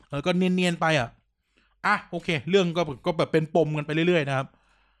ก็เนียนไปโอเคเรื่องก็แบบเป็นปมกันไปเรื่อยๆนะครับ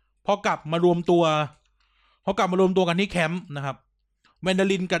พอกลับมารวมตัวกันที่แคมป์นะครับแวนเดอ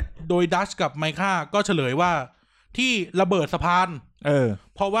ลินกับโดยดัชกับไมค่าก็เฉลยว่าที่ระเบิดสะพาน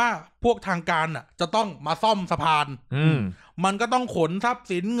เพราะว่าพวกทางการจะต้องมาซ่อมสะพานมันก็ต้องขนทรัพย์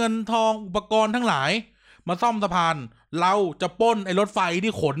สินเงินทองอุปกรณ์ทั้งหลายมาซ่อมสะพานเราจะปล้นไอ้รถไฟ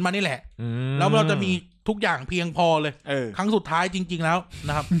ที่ขนมานี่แหละแล้วเราจะมีทุกอย่างเพียงพอเลยครั้งสุดท้ายจริงๆแล้ว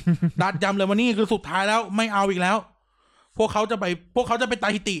นะครับ ดัดย้ำเลยว่านี่คือสุดท้ายแล้วไม่เอาอีกแล้วพวกเขาจะไปตา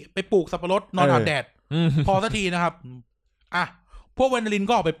ฮิติไปปลูกสับปะรดนอนอาบแดดพอสักทีนะครับพวกเวนเดอลิน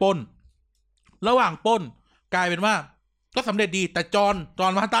ก็ออกไปปล้นระหว่างปล้นกลายเป็นว่าก็สำเร็จดีแต่จอห์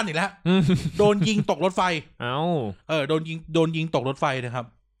นมาตันอีกแล้วโดนยิงตกรถไฟโดนยิงตกรถไฟนะครับ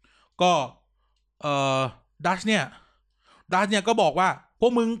ก็ดัชเนี่ยก็บอกว่าพว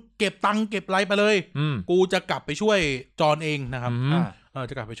กมึงเก็บตังค์เก็บไรไปเลยกูจะกลับไปช่วยจอห์นเองนะครับ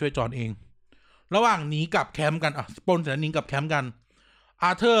จะกลับไปช่วยจอห์นเองระหว่างหนีกลับแคมป์กันปล้นเสร็จหนีกลับแคมป์กันอ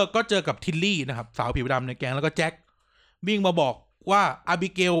าเธอร์ก็เจอกับทิลลี่นะครับสาวผิวดำในแก๊งแล้วก็แจ็ควิ่งมาบอกว่าอาบิ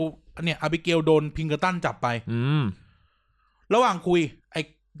เกล เนี่ยอาบิเกลโดนพิงเกอร์ตันจับไประหว่างคุยไอ้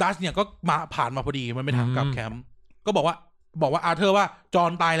ดัชเนี่ยก็มาผ่านมาพอดีมันไปถามกับแคมป์ก็บอกว่าอาร์เธอร์ว่าจอห์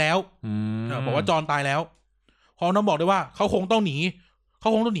นตายแล้วบอกว่าจอห์นตายแล้วเขาต้องบอกด้วยว่าเขาคงต้องหนี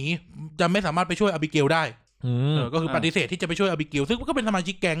จะไม่สามารถไปช่วยอาบิเกลได้ก็คือปฏิเสธที่จะไปช่วยอาบิเกลซึ่งก็เป็นสมา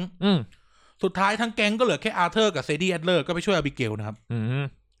ชิกแก๊งสุดท้ายทั้งแก๊งก็เหลือแค่อาร์เธอร์กับเซดี้แอดเลอร์ก็ไปช่วยอาบิเกลนะครับ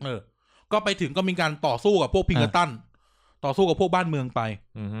ก็ไปถึงก็มีการต่อสู้กับพวกพิงเกอร์ตันต่อสู้กับพวกบ้านเมืองไป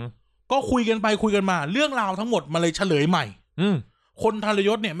ก็คุยกันไปคุยกันมาเรื่องราวทั้งหมดมาเลยเฉลยใหม่คนทรย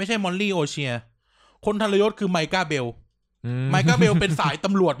ศเนี่ยไม่ใช่มอลลี่โอเชียคนทรยศคือไมก้าเบลเป็นสายต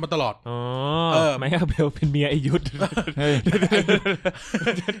ำรวจมาตลอดไมก้าเบลเป็นเมียไอยุทธ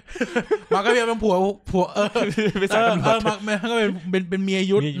ไมก้าเบลเป็นผัวเป็นสายตำรวจก็เป็นเมีย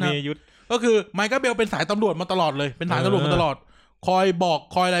ยุทธนะก็คือไมก้าเบลเป็นสายตำรวจมาตลอดเลยเป็นสายตำรวจมาตลอดคอยบอก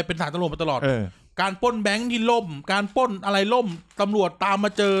คอยอะไรเป็นสายตำรวจมาตลอดการปล้นแบงค์ที่ล่มการปล้นอะไรล่มตำรวจตามมา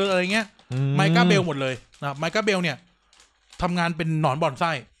เจออะไรเงี้ยไมก้าเบลหมดเลยนะไมก้าเบลเนี่ยทำงานเป็นหนอนบ่อนไ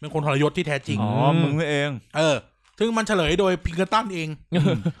ส้เป็นคนทรยศที่แท้จริงมึงเองซึ่งมันเฉลยโดยพิงเกอร์ตันเอง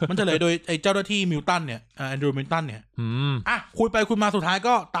มันเฉลยโดยไอ้เจ้าหน้าที่มิลตันเนี่ยแอนดรูว์มิลตันเนี่ยคุยไปคุยมาสุดท้าย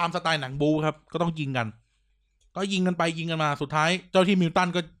ก็ตามสไตล์หนังบูครับก็ต้องยิงกันก็ยิงกันไปยิงกันมาสุดท้ายเจ้าที่มิลตัน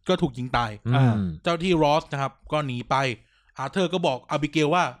ก็ถูกยิงตายเจ้าที่รอสนะครับก็หนีไปอาร์เธอร์ก็บอกอาบิเกล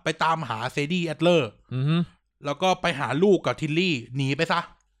ว่าไปตามหาเซดี้แอดเลอร์แล้วก็ไปหาลูกกับทิลลี่หนีไปซะ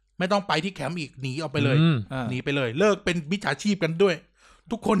ไม่ต้องไปที่แคมป์อีกหนีออกไปเลยหนีไปเลยเลิกเป็นมิจฉาชีพกันด้วย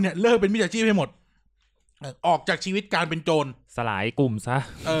ทุกคนเนี่ยเลิกเป็นมิจฉาชีพให้หมดออกจากชีวิตการเป็นโจรสลายกลุ่มซะ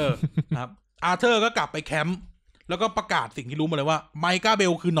ครับอาร์เธอร์ก็กลับไปแคมป์แล้วก็ประกาศสิ่งที่รู้มาเลยว่าไมก้าเบ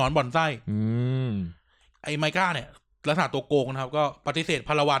ลคือหนอนบ่อนไส้ไอ้ไมก้าเนี่ยลักษณะตัวโกงนะครับก็ปฏิเสธพ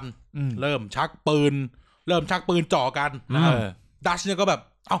ลวันเริ่มชักปืนจ่อกันนะครับดัชเนี่ยก็แบบ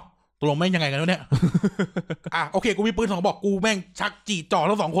เอ้าตกลงแม่งยังไงกันวะเนี่ยโอเคกูมีปืน2 บอกกูแม่งชักจีจ่อ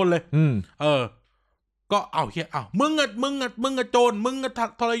ทั้ง2 คนเลยก็เฮียมึงอะโจรมึงอะ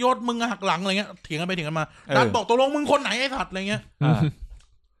ทรยศมึงอะหักหลังอะไรเงี้ยเถียงกันไปเถียงกันมาดัชบอกตกลงมึงคนไหนไอ้สัตว์อะไรเงี้ย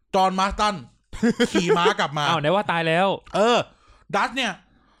จอห์นมาสตันขี่ม้ากลับมาไหนว่าตายแล้วดัชเ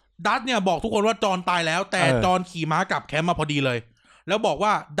นี่ยบอกทุกคนว่าจอห์นตายแล้วแต่จอห์นขี่ม้ากลับแคมป์มาพอดีเลยแล้วบอกว่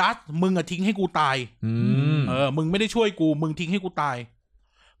าดัชมึงอะทิ้งให้กูตายมึงไม่ได้ช่วยกูมึงทิ้งให้กูตาย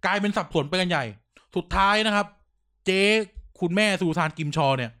กลายเป็นสับสนไปกันใหญ่สุดท้ายนะครับเจ๊คุณแม่ซูซานกิมชอ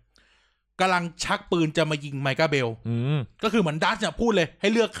เนี่ยกำลังชักปืนจะมายิงไมก้าเบลก็คือเหมือนดัชเนี่ยพูดเลยให้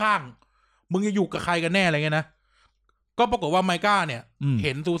เลือกข้างมึงจะอยู่กับใครกันแน่อะไรเงี้ยนะก็ปรากฏว่าไมก้าเนี่ยเ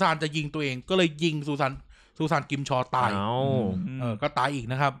ห็นซูซานจะยิงตัวเองก็เลยยิงซูซานกิมชอตายก็ตายอีก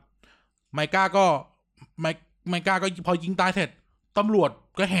นะครับไมก้าก็พอยิงตายเสร็จตำรวจ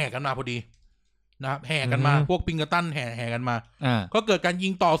ก็แห่กันมาพอดีนะครับแห่กันมาพวกพิงเกอร์ตันแห่กันมาก็เกิดการยิ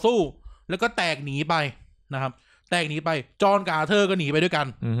งต่อสู้แล้วก็แตกหนีไปนะครับแตกหนีไปจอห์นกับอาร์เธอร์ก็หนีไปด้วยกัน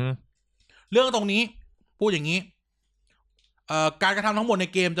เรื่องตรงนี้พูดอย่างนี้การกระทำทั้งหมดใน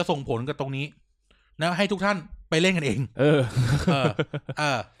เกมจะส่งผลกับตรงนี้นะให้ทุกท่านไปเล่นกันเอง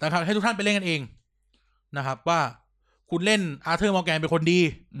นะครับให้ทุกท่านไปเล่นกันเองนะครับว่าคุณเล่นอาร์เธอร์มอร์แกนเป็นคนดี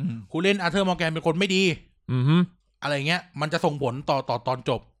คุณเล่นอาร์เธอร์มอร์แกนเป็นคนไม่ดีอะไรเงี้ยมันจะส่งผลต่อตอน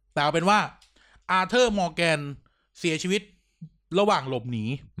จบแต่เอาเป็นว่าอาร์เธอร์มอร์แกนเสียชีวิตระหว่างหลบหนี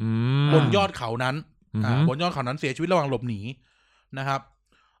บนยอดเขานั้นบนยอดเขานั้นเสียชีวิตระหว่างหลบหนีนะครับ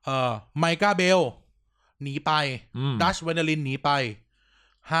ไมก้าเบลหนีไปดัชเวนเดลินหนีไป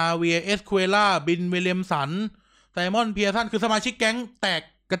ฮาเวียเอสคูเอล่าบินเวเลมสันไซมอนเพียร์สันคือสมาชิกแก๊งแตก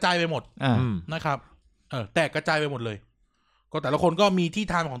กระจายไปหมดนะครับแตกกระจายไปหมดเลยก็แต่ละคนก็มีที่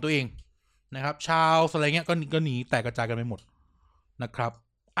ทางของตัวเองนะครับชาวอะไรเงี้ยก็หนีแตกกระจายกันไปหมดนะครับ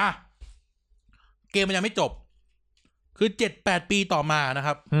เกมมันยังไม่จบคือ 7-8 ปีต่อมานะค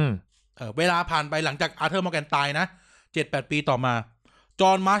รับเวลาผ่านไปหลังจากอาร์เธอร์มอร์แกนตายนะ 7-8 ปีต่อมาจ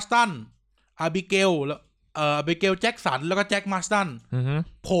อห์นมาร์สตันอาบิเกลแล้วอาบิเกลแจ็คสันแล้วก็แจ็คมาร์สตัน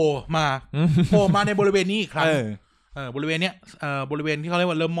โผล่มาในบริเวณนี้อีกครั้งบริเวณเนี้ยบริเวณที่เขาเรียก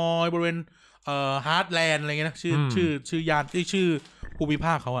ว่าเลอมอยบริเวณฮาร์ดแลนด์อะไรเงี้ยนะชื่อยานชื่อภูมิภ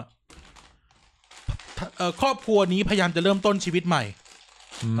าคเขาอะครอบครัวนี้พยายามจะเริ่มต้นชีวิตใหม่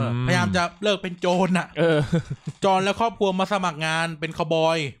พยายามจะเลิกเป็นโจรน่ะจอห์นและครอบครัวมาสมัครงานเป็นคาวบอ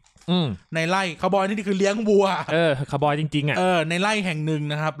ยในไร่คาวบอยนี่คือเลี้ยงวัวคาวบอยจริงๆอ่ะในไร่แห่งหนึ่ง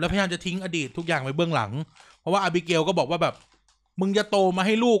นะครับแล้วพยายามจะทิ้งอดีตทุกอย่างไว้เบื้องหลังเพราะว่าอาบิเกลก็บอกว่าแบบมึงจะโตมาใ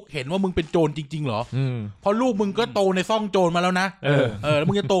ห้ลูกเห็นว่ามึงเป็นโจรจริงๆเหรอเพราะลูกมึงก็โตในซ่องโจรมาแล้วนะแล้ว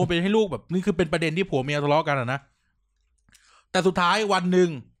มึงจะโตไปให้ลูกแบบนี่คือเป็นประเด็นที่ผัวเมียทะเลาะกันนะแต่สุดท้ายวันหนึ่ง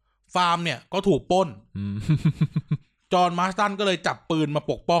ฟาร์มเนี่ยก็ถูกปล้นจอห์นมาร์สตันก็เลยจับปืนมา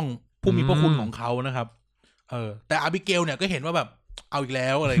ปกป้องผู้มีพระคุณของเขานะครับแต่อาบิเกลเนี่ยก็เห็นว่าแบบเอาอีกแล้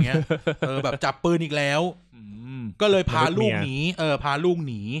วอะไรเงี้ยแบบจับปืนอีกแล้วก็เลยพาลูกห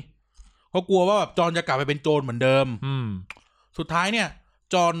นี เขากลัวว่าแบบจอห์นจะกลับไปเป็นโจรเหมือนเดิมสุดท้ายเนี่ย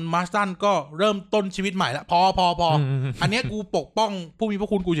จอห์นมาร์สตันก็เริ่มต้นชีวิตใหม่ละพออันเนี้ยกูปกป้องผู้มีพระ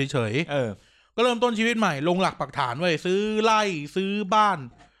คุณกูเฉยๆก็เริ่มต้นชีวิตใหม่ลงหลักปักฐานไว้ซื้อไร่ซื้อบ้าน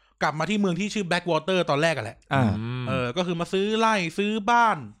กลับมาที่เมืองที่ชื่อแบ็กวอเตอร์ตอนแรกกันแหละก็คือมาซื้อไร่ซื้อบ้า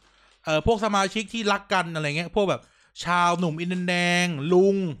นพวกสมาชิกที่รักกันอะไรเงี้ยพวกแบบชาวหนุ่มอินเดียแดงลุ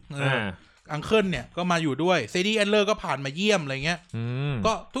งอังเคิลเนี่ยก็มาอยู่ด้วยเซดี้แอนเลอร์ก็ผ่านมาเยี่ยมอะไรเงี้ย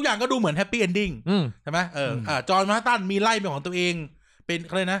ก็ทุกอย่างก็ดูเหมือนแฮปปี้เอนดิ้งใช่ไหมจอห์นมาร์ตันมีไร่เป็นของตัวเองเป็น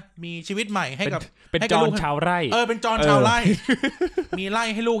อะไรนะมีชีวิตใหม่ให้กับเป็นจอห์นชาวไร่เป็นจอห์นชาวไร่มีไร่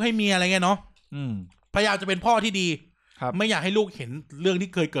ให้ลูกให้เมียอะไรเงี้ยเนาะพยายามจะเป็นพ่อที่ดีไม่อยากให้ลูกเห็นเรื่องที่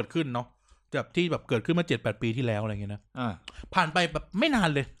เคยเกิดขึ้นเนาะแบบที่แบบเกิดขึ้นมา 7-8 ปีที่แล้วอะไรเงี้ยนะผ่านไปแบบไม่นาน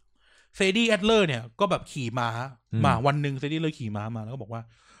เลยเซดี้แอดเลอร์เนี่ยก็แบบขี่ม้ามาวันหนึ่งเซดี้เลยขี่ม้ามาแล้วก็บอกว่า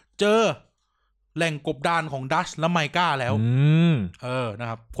เจอแหล่งกบดานของดัชและไมก้าแล้วนะ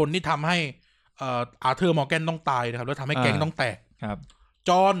ครับคนที่ทำให้อาร์เธอร์มอร์แกนต้องตายนะครับแล้วทำให้แก๊งต้องแตกครับ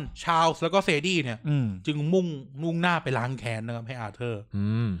จอห์นชาร์ลส์แล้วก็เซดี้เนี่ยจึงมุ่งหน้าไปล้างแค้นนะครับให้อาร์เธอร์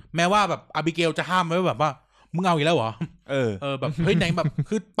แม้ว่าแบบอาบิเกลจะห้ามไว้แบบว่ามึงเอาอีกแล้วเหรอแบบเฮ้ยไหนแบบ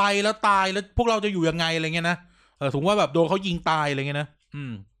คือไปแล้วตายแล้วพวกเราจะอยู่ยังไงอะไรเงี้ยนะสมมติว่าแบบโดนเขายิงตายอะไรเงี้ยนะ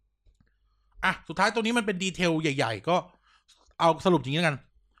สุดท้ายตรงนี้มันเป็นดีเทลใหญ่ๆก็เอาสรุปอย่างนี้แล้วกัน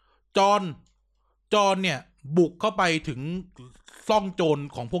จอห์นเนี่ยบุกเข้าไปถึงซ่องโจร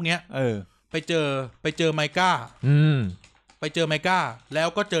ของพวกเนี้ยไปเจอไมก้าไปเจอไมก้าแล้ว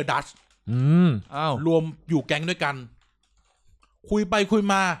ก็เจอดัชรวมอยู่แก๊งด้วยกันคุยไปคุย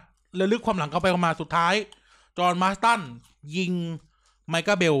มาระลึกความหลังเข้าไปเข้ามาสุดท้ายจอห์นมาร์สตันยิงไม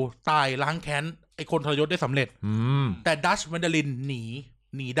ก้าเบลตายล้างแค้นไอ้คนทรยศได้สำเร็จแต่ดัชแวนเดลินห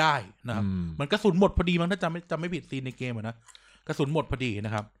นีได้นะครับมันกระสุนหมดพอดีมั้งถ้าจำไม่ผิดซีนในเกมนะกระสุนหมดพอดีน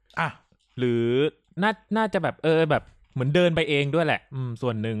ะครับหรือน่าจะแบบแบบเหมือนเดินไปเองด้วยแหละส่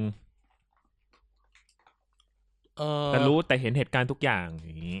วนหนึ่งแต่รู้แต่เห็นเหตุการณ์ทุกอย่างอ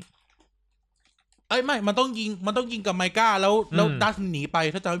ย่างนี้ไม่มันต้องยิงกับไมก้าแล้วดัชหนีไป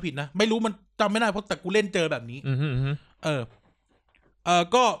ถ้าจำไม่ผิดนะไม่รู้มันจำไม่ได้เพราะแต่กูเล่นเจอแบบนี้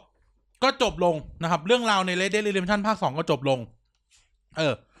ก็จบลงนะครับเรื่องราวใน Red Dead Redemption ภาค 2ก็จบลง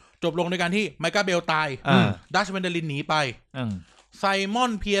จบลงในการที่ไมก้าเบลตายดัชเวนเดลินหนีไปไซมอ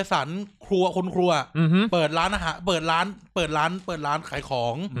นเพียร์สันคนครัวเปิดร้านอาหารเปิดร้านขายขอ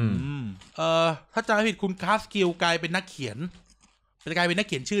งถ้าจำไม่ผิดคุณคาสกิลกลายเป็นนักเขียน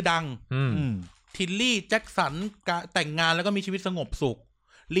ชื่อดังทิลลี่แจ็คสันแต่งงานแล้วก็มีชีวิตสงบสุข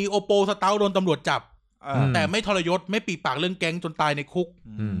ลีโอโปสเตาโดนตำรวจจับแต่ไม่ทรยศไม่ปีปากเรื่องแก๊งจนตายในคุก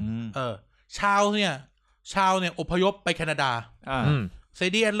ชาวเนี่ยอพยพไปแคนาดาเซ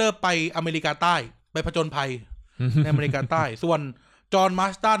ดี้แอนเลอร์ไปอเมริกาใต้ไปผจญภัยในอเมริกาใต้ส่วนจอห์นมา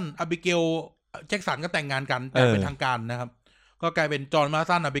ร์สตันอาบิเกลแจ็คสันก็แต่งงานกันแต่เป็นทางการนะครับก็กลายเป็นจอห์นมาร์ส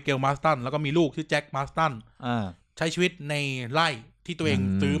ตันอาบิเกลมาร์สตันแล้วก็มีลูกชื่อแจ็คมาร์สตันใช้ชีวิตในไร่ที่ตัวเอง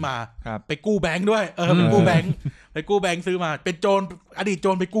ซื้อมาไปกู้แบงค์ด้วยไปกู้แบงค์ซื้อมาเป็นโจรอดีตโจ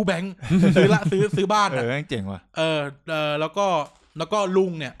รไปกู้แบงค์ซื้อบ้านเจ๋งว่ะแล้วก็ลุ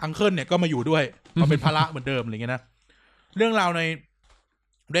งเนี่ยอังเคิลเนี่ยก็มาอยู่ด้วยมาเป็นภาระเหมือนเดิมอะไรเงี้ยนะเรื่องราวใน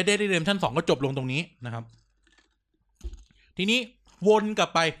Red Dead Redemption 2ก็จบลงตรงนี้นะครับทีนี้วนกลับ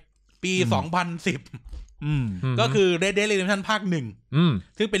ไปปี 2010ก็คือ Red Dead Redemption ภาค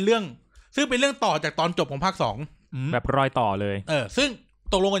 1ซึ่งเป็นเรื่องต่อจากตอนจบของภาค 2แบบรอยต่อเลยซึ่ง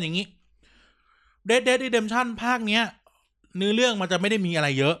ตกลงกันอย่างนี้ Red Dead Redemption ภาคเนี้ยเนื้อเรื่องมันจะไม่ได้มีอะไร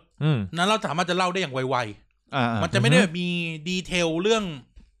เยอะนั้นเราสามารถจะเล่าได้อย่างไวๆมันจะไม่ได้แบบมีดีเทลเรื่อ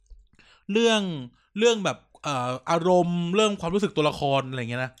งแบบอารมณ์เรื่องความรู้สึกตัวละครอะไร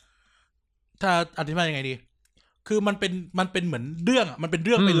เงี้ยนะถ้าอธิบายยังไงดีคือมันเป็นเหมือนเรื่องมันเป็นเ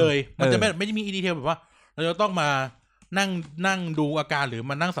รื่องไปเลยมันจะไม่ได้มีดีเทลแบบว่าเราจะต้องมานั่งดูอาการหรือ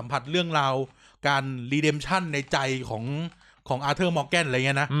มานั่งสัมผัสเรื่องราวการรีเดมชั่นในใจของอาร์เธอร์มอร์แกนอะไรเ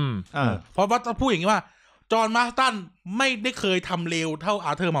งี้ยนะเพราะว่าต้องพูดอย่างนี้ว่าจอห์นมาร์สตันไม่ได้เคยทำเลวเท่าอ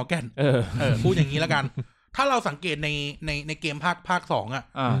าร์เธอร์มอร์แกนพูดอย่างนี้แล้วกันถ้าเราสังเกตในเกมภาค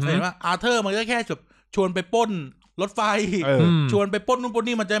 2เห็นว่าอาร์เธอร์มันก็แค่ชวนไปปล้นรถไฟชวนไปปล้นนู่นปล้น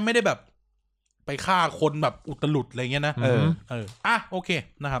นี่มันจะไม่ได้แบบไปฆ่าคนแบบอุตลุดอะไรเงี้ยนะโอเค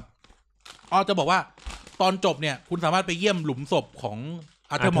นะครับจะบอกว่าตอนจบเนี่ยคุณสามารถไปเยี่ยมหลุมศพของ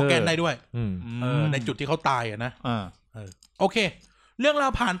อาร์เธอร์มอร์แกนได้ด้วยในจุดที่เขาตายนะโอเคเรื่องรา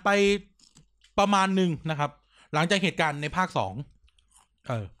วผ่านไปประมาณหนึ่งนะครับหลังจากเหตุการณ์ในภาค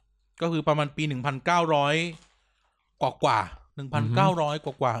 2ก็คือประมาณปี1900กว่า1900ก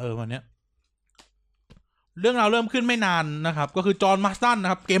ว่าวันเนี้ยเรื่องราวเริ่มขึ้นไม่นานนะครับก็คือจอห์นมาร์สตันน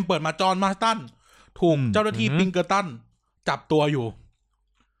ะครับเกมเปิดมาจอห์นมาร์สตันถูกเจ้าหน้าที่ปิงเกอร์ตันจับตัวอยู่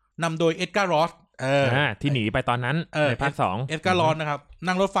นำโดยเอ็ดการ์รอส ที่หนีไปตอนนั้นในภาค2เอสการ์ลอนนะครับ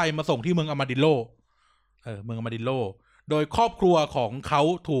นั่งรถไฟมาส่งที่เมืองอามาดิโลเมืองอามาดิโลโดยครอบครัวของเขา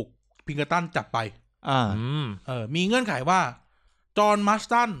ถูกพิงเกอร์ตันจับไปมีเงื่อนไขว่าจอห์นมาร์ส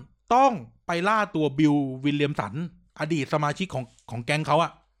ตันต้องไปล่าตัวบิลวิลเลียมสันอดีตสมาชิกของแก๊งเขาอ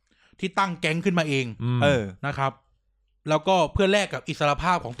ะที่ตั้งแก๊งขึ้นมาเองนะครับแล้วก็เพื่อแลกกับอิสรภ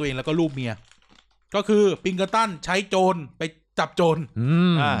าพของตัวเองแล้วก็ลูกเมียก็คือพิงเกอร์ตันใช้โจรไปจับโจร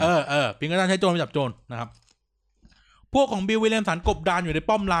พิงเกอร์ตันใช้โจรไปจับโจรนะครับพวกของบิลวิลเลียมสันกบดานอยู่ใน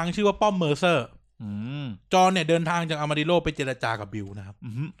ป้อมล้างชื่อว่าป้อมเมอร์เซอร์จอห์นเนี่ยเดินทางจากอามาดิโลไปเจรจากับบิลนะครับ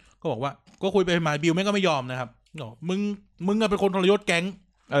ก็บอกว่าก็คุยไปมาบิลไม่ก็ไม่ยอมนะครับมึงเป็นคนทรยศแก๊ง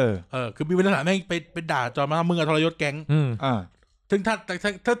คือบิลวิลเลียมสันไม่ไปด่าจอห์นมามึงทรยศแก๊งถึง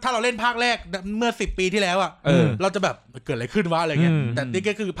ถ้าเราเล่นภาคแรกเมื่อ10 ปีที่แล้วอ่ะเราจะแบบเกิดอะไรขึ้นวะอะไรเงี้ยแต่นี่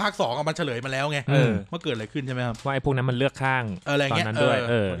ก็คือภาค2มันเฉลยมาแล้วไงว่าเกิดอะไรขึ้นใช่ไหมครับว่าไอ้พวกนั้นมันเลือกข้างตอนนั้นด้วย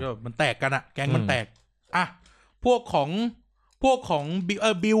มันแตกกันอะแก๊งมันแตกอ่ะพวกของ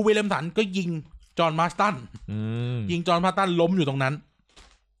บิลวิลเลียมสันก็ยิงจอห์นมาร์สตันยิงจอห์นมาร์สตันล้มอยู่ตรงนั้น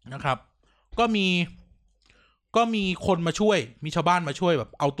นะครับก็มีคนมาช่วยมีชาวบ้านมาช่วยแบบ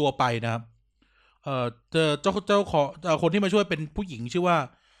เอาตัวไปนะครับเจ้าของคนที่มาช่วยเป็นผู้หญิงชื่อว่า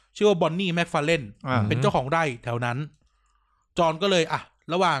บอนนี่แม็กฟาร์เลนเป็นเจ้าของไร่แถวนั้นจอห์นก็เลย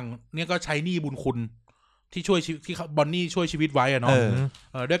ระหว่างเนี้ยก็ใช้หนี้บุญคุณที่ช่วยที่บอนนี่ช่วยชีวิตไว้อะเนาะ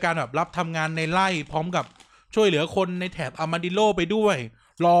ด้วยการแบบรับทำงานในไร่พร้อมกับช่วยเหลือคนในแถบอามาดิโลไปด้วย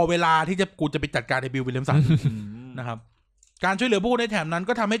รอเวลาที่กูจะไปจัดการในบิลวิลเลียมสันนะครับการช่วยเหลือผู้ในแถบนั้น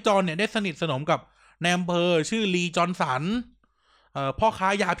ก็ทำให้จอห์นเนี่ยได้สนิทสนมกับนายอำเภอชื่อลีจอห์นสันพ่อค้า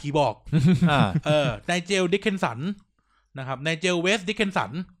ยาผีบอกนายเจลดิคเคนสันนะครับนายเจลเวสดิคเคนสั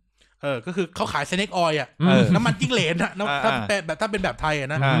นก็คือเขาขายสเน็กออยล์อ่ะน้ำมันจิ้งเหลนอะถ้าเป็นแบบไทยอะ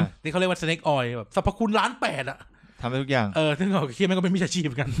นะนี่เขาเรียกว่าสเน็กออยล์แบบสรรพคุณ1,800,000อะทำได้ทุกอย่างซึ่งเขาคิดมันก็เป็นมิจฉาชีพเ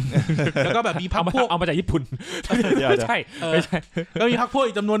หมือนกันแล้วก็แบบมีพรรคพวกเอามาจากญี่ปุ่นใช่ไม่ใช่ก็มีพรรคพวก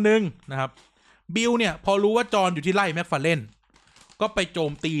อีกจำนวนนึงนะครับบิลเนี่ยพอรู้ว่าจอห์นอยู่ที่ไร่แม็กฟาร์เลนก็ไปโจ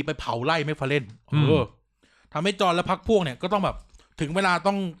มตีไปเผาไร่แม็กฟาร์เลนทำให้จอห์นและพรรคพวกเนี่ยก็ต้องแบบถึงเวลา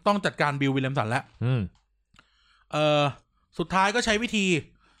ต้องจัดการบิลวิลเลียมสันแล้วสุดท้ายก็ใช้วิธี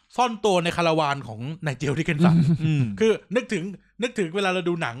ซ่อนตัวในคาราวานของนายเจลดิคเคนสันคือนึกถึงเวลาเรา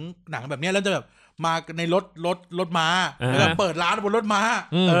ดูหนังแบบนี้แล้วจะแบบมาในรถม้าแล้วเปิดร้านบนรถม้า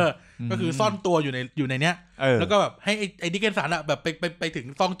ก็คือซ่อนตัวอยู่ในเนี้ยแล้วก็แบบให้ไอ้ดิคเคนสันอะแบบไปถึง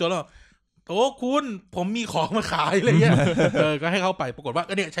ซ่องโจรแล้วโอ้คุณผมมีของมาขายอะไรเงี้ยก็ให้เข้าไปปรากฏว่า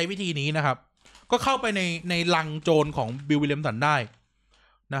ก็เนี่ยใช้วิธีนี้นะครับก็เข้าไปในลังโจรของบิลวิลเลียมสันได้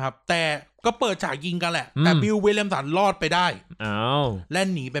นะครับแต่ก็เปิดฉากยิงกันแหละแต่บิลวิลเลียมสันรอดไปได้และ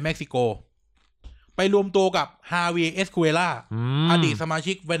หนีไปเม็กซิโกไปรวมตัวกับฮาเวียร์เอสคูเอล่าอดีตสมา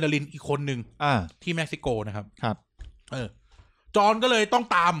ชิกแวนเดลินอีกคนหนึ่งที่เม็กซิโกนะครับจอห์นก็เลยต้อง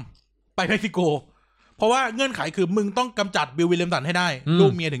ตามไปเม็กซิโกเพราะว่าเงื่อนไขคือมึงต้องกำจัดบิลวิลเลียมสันให้ได้ลู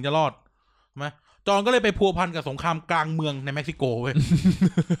กเมียถึงจะรอดใช่ไหมจอห์นก็เลยไปพัวพันกับสงครามกลางเมืองในเม็กซิโกเว้ย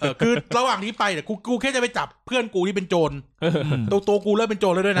คือระหว่างที่ไปเนี่ยกูแค่จะไปจับเพื่อนกูที่เป็นโจรตัวกูเริ่มเป็นโจ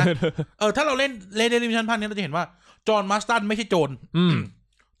รแล้วด้วยนะถ้าเราเล่นเดลิมิชันพันนี้เราจะเห็นว่าจอห์นมาร์สตันไม่ใช่โจร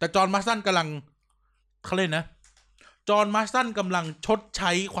แต่จอห์นมาร์สตันกำลังเขาเล่นนะจอห์นมาร์สตันกำลังชดใ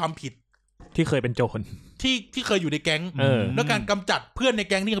ช้ความผิดที่เคยเป็นโจรที่เคยอยู่ในแก๊งแล้วการกำจัดเพื่อนใน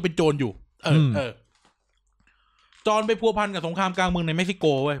แก๊งที่เคยเป็นโจรอยู่จอห์นไปพัวพันกับสงครามกลางเมืองในเม็กซิโก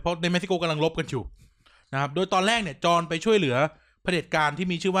เว้ยเพราะในเม็กซิโกกำลังรบกันอยู่นะครับโดยตอนแรกเนี่ยจอห์นไปช่วยเหลือเผด็จการที่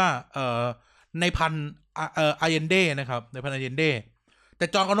มีชื่อว่าในพันอาเยนเดนะครับในพันอาเยนเดแต่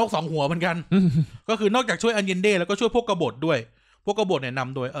จอห์นก็นก2 หัวเหมือนกันก็คือนอกจากช่วยอาเยนเดแล้วก็ช่วยพวกกบฏด้วยพวกกบฏเนี่ยน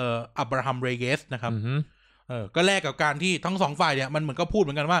ำโดยอับราฮัมเรเกสนะครับก็แลกกับการที่ทั้ง2ฝ่ายเนี่ยมันเหมือนก็พูดเห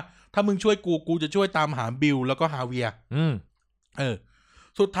มือนกันว่าถ้ามึงช่วยกูจะช่วยตามหาบิลแล้วก็ฮาเวีย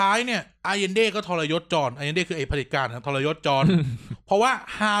สุดท้ายเนี่ยอาเยนเดก็ทรยศจอห์นอาเยนเดคือไอ้เผด็จการทรยศจอห์น เพราะว่า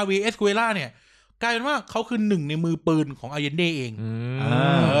ฮาเวียร์เอสคูเอล่าเนี่ยกลายเป็นว่าเขาคือ1ในมือปืนของอาเยนเดเอง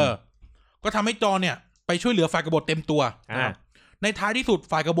ก็ทำให้จอห์นเนี่ยไปช่วยเหลือฝ่ายกบฏเต็มตัวในท้ายที่สุด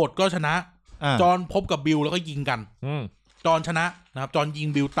ฝ่ายกบฏก็ชนะจอห์นพบกับบิลแล้วก็ยิงกันจอห์นชนะนะครับจอห์นยิง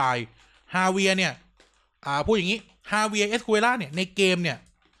บิลตายฮาเวียร์เนี่ยพูดอย่างนี้ฮาเวียร์เอสคูเอล่าเนี่ยในเกมเนี่ย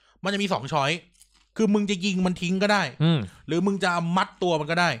มันจะมี2 ช้อยคือมึงจะยิงมันทิ้งก็ได้หรือมึงจะมัดตัวมัน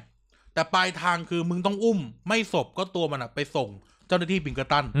ก็ได้แต่ปลายทางคือมึงต้องอุ้มไม่ศพก็ตัวมันไปส่งเจ้าหน้าที่พิงเกอ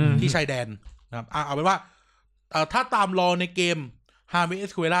ร์ตันที่ชายแดนนะครับเอาเป็นว่าถ้าตามรอในเกมฮาเวียร์เอ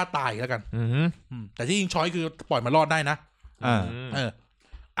สคูเอล่าตายแล้วกันแต่ที่ยิงช้อยคือปล่อยมันรอดได้นะ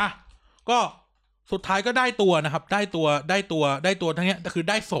ก็สุดท้ายก็ได้ตัวนะครับได้ตัวทั้งนี้คือ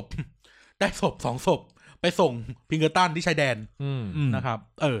ได้ศพ2 ศพไปส่งพิงเกอร์ตันที่ชายแดนนะครับ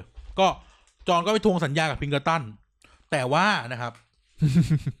ก็จอห์นก็ไปทวงสัญญากับพิงเกอร์ตันแต่ว่านะครับ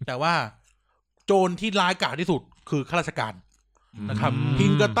แต่ว่า โจรที่ร้ายกาจที่สุดคือข้าราชการนะครับพิ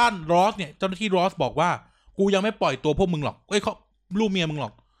งเกอร์ตันรอสเนี่ยเจ้าหน้าที่รอสบอกว่ากูยังไม่ปล่อยตัวพวกมึงหรอกเขาลูกเมียมึงหร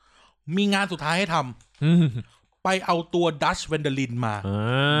อกมีงานสุดท้ายให้ทำไปเอาตัวดัชเวนเดลินมา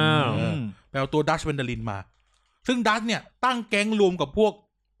ไปเอาตัวดัชเวนเดลินมาซึ่งดัชเนี่ยตั้งแก๊งรวมกับพวก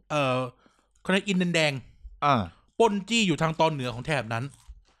คนอินเดียแดงปล้นจี้อยู่ทางตอนเหนือของแถบนั้น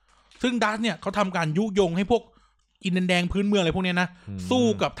ซึ่งดัชเนี่ยเขาทำการยุยงให้พวกอินเดียแดงพื้นเมืองอะไรพวกนี้นะสู้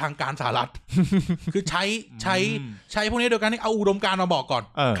กับทางการสหรัฐคือใช้พวกนี้โดยการที่เอาอุดมการณ์มาบอกก่อน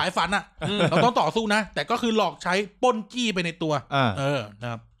ขายฝันอ่ะเราต้องต่อสู้นะแต่ก็คือหลอกใช้ปล้นจี้ไปในตัวน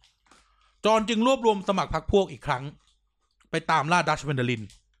ะครับจอห์นจึงรวบรวมสมัครพรรคพวกอีกครั้งไปตามล่าดัชเวนเดลิน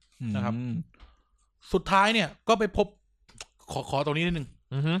นะครับสุดท้ายเนี่ยก็ไปพบขอตรงนี้นิดนึง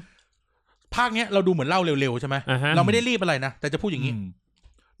ภาคเนี้ยเราดูเหมือนเล่าเร็วๆใช่ไหมเราไม่ได้รีบอะไรนะแต่จะพูดอย่างนี้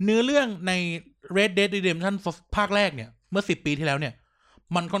เนื้อเรื่องใน Red Dead Redemption ภาคแรกเนี่ยเมื่อ10 ปีที่แล้วเนี่ย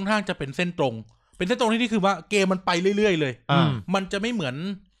มันค่อนข้างจะเป็นเส้นตรงที่นี่คือว่าเกมมันไปเรื่อยๆเลยมันจะไม่เหมื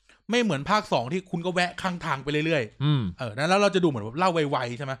อนภาค2ที่คุณก็แวะข้างทางไปเรื่อยๆนั้นแล้วเราจะดูเหมือนแบบเล่าไว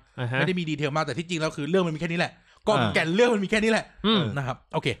ๆใช่ไหมไม่ได้มีดีเทลมากแต่ที่จริงแล้วคือเรื่องมันมีแค่นี้แหละก็แก่นเรื่องมันมีแค่นี้แหละนะครับ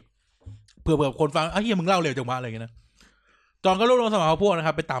โอเคเผื่อคนฟังเฮียมึงเล่าเร็วจังวะอะไรอย่างเงี้ยนะจอห์นก็รวบรวมสมาชิกพวกนะค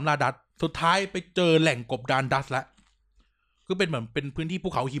รับไปตามล่าดัชสุดท้ายไปเจอแหล่งกบดานดัชแล้วก็เป็นเหมือนเป็นพื้นที่ภู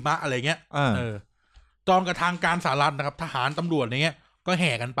เขาหิมะอะไรเงี้ยจอห์นกับทางการสหรัฐนะครับทหารตำรวจอะไรเงี้ยก็แ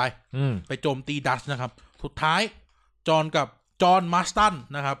ห่กันไปโจมตีดัชนะครับสุดท้ายจอห์นมาสตัน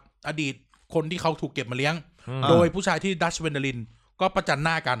นะครับอดีตคนที่เขาถูกเก็บมาเลี้ยงโดยผู้ชายที่ดัชเวนเดลินก็ประจันห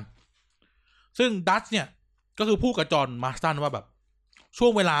น้ากันซึ่งดัชเนี่ยก็คือพูดกับจอห์นมาสตันว่าแบบช่ว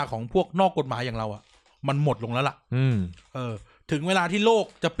งเวลาของพวกนอกกฎหมายอย่างเราอ่ะมันหมดลงแล้วล่ะถึงเวลาที่โลก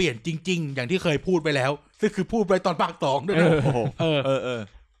จะเปลี่ยนจริงๆอย่างที่เคยพูดไปแล้วซึ่งคือพูดไปตอนภาค2ด้วยนะ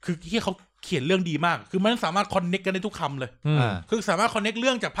คือที่เขาเขียนเรื่องดีมากคือมันสามารถคอนเนคกันได้ทุกคำเลยคือสามารถคอนเนคเ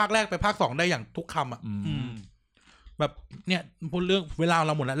รื่องจากภาคแรกไปภาค2ได้อย่างทุกคำอ่ะแบบเนี่ยพูดเรื่องเวลาเ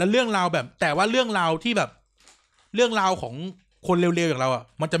ราหมดแล้วเรื่องราวแบบแต่ว่าเรื่องราวที่แบบเรื่องราวของคนเร็วๆอย่างเราอ่ะ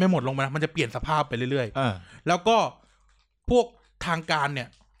มันจะไม่หมดลงนะมันจะเปลี่ยนสภาพไปเรื่อยๆแล้วก็พวกทางการเนี่ย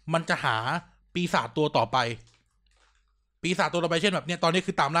มันจะหาปีศาจตัวต่อไปเช่นแบบเนี่ยตอนนี้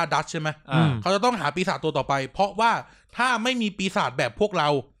คือตามล่าดัชใช่ไหมเขาจะต้องหาปีศาจตัวต่อไปเพราะว่าถ้าไม่มีปีศาจแบบพวกเรา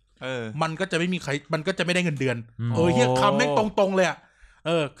มันก็จะไม่มีใครมันก็จะไม่ได้เงินเดือนเฮียคำแม่งตรงๆเลยอ่ะ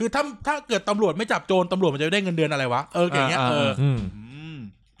คือถ้าเกิดตำรวจไม่จับโจรตำรวจมันจะได้เงินเดือนอะไรวะอย่างเงี้ย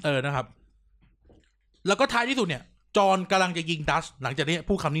นะครับแล้วก็ท้ายที่สุดเนี่ยจอห์นกำลังจะยิงดัชหลังจากนี้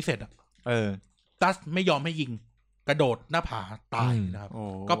พูดคำนี้เสร็จอ่ะดัชไม่ยอมให้ยิงกระโดดหน้าผาตายนะครับ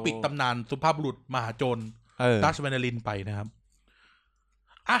ก็ปิดตำนานสุภาพบุรุษมหาโจรดัชเวนเดลินไปนะครับ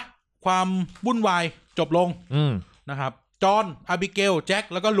อ่ะความวุ่นวายจบลงนะครับจอห์นอาบิเกลแจ็ค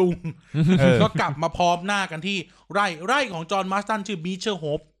แล้วก็ลุงก็กลับมาพร้อมหน้ากันที่ไร่ของจอห์นมาสตันชื่อบีเชอร์โฮ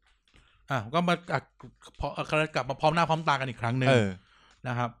ปก็มากลับมาพร้อมหน้าพร้อมตากันอีกครั้งหนึ่งน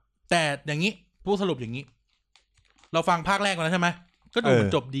ะครับแต่อย่างนี้ผู้สรุปอย่างนี้เราฟังภาคแรกมาแล้วใช่ไหมก็ดู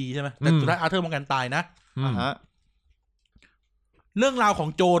จบดีใช่ไหมแต่สุดท้ายอาร์เธอร์มอร์แกนตายนะเรื่องราวของ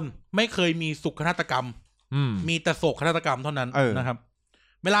โจรไม่เคยมีสุขนาฏกรรมมีแต่โศกนาฏกรรมเท่านั้นนะครับ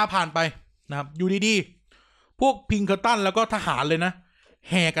เวลาผ่านไปนะครับอยู่ดีๆพวกพิงเกอร์ตันแล้วก็ทหารเลยนะ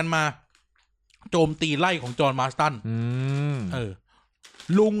แห่กันมาโจมตีไล่ของจอห์นมาสตัน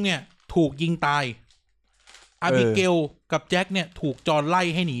ลุงเนี่ยถูกยิงตายอาบิเกลกับแจ็คเนี่ยถูกจอห์นไล่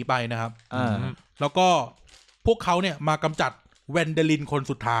ให้หนีไปนะครับแล้วก็พวกเขาเนี่ยมากำจัดแวนเดลินคน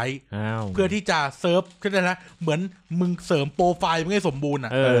สุดท้ายเพื่อที่จะเซิร์ฟขึ้นนะเหมือนมึงเสริมโปรไฟล์มึงให้สมบูรณ์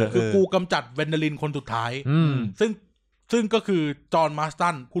คือกูกำจัดแวนเดลินคนสุดท้ายซึ่งก็คือจอห์นมาสตั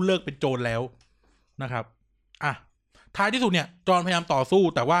นผู้เลิกเป็นโจรแล้วนะครับท้ายที่สุดเนี่ยจอห์นพยายามต่อสู้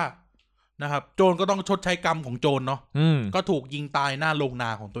แต่ว่านะครับโจรก็ต้องชดใช้กรรมของโจรเนาะก็ถูกยิงตายหน้าโรงนา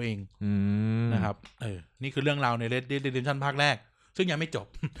ของตัวเองนะครับนี่คือเรื่องราวใน Red Dead Redemption ภาคแรกซึ่งยังไม่จบ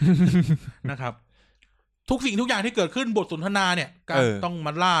นะครับทุกสิ่งทุกอย่างที่เกิดขึ้นบทสนทนาเนี่ยการต้องม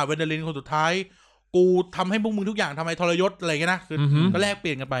าล่าเวนเดลินคนสุดท้ายกูทำให้พวกมึงทุกอย่างทำไมทรยศอะไรเงี้ยนะคือก็แลกเป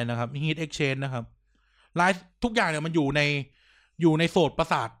ลี่ยนกันไปนะครับฮีทเอ็กซ์เชนนะครับไลฟ์ทุกอย่างเนี่ยมันอยู่ในโสตประ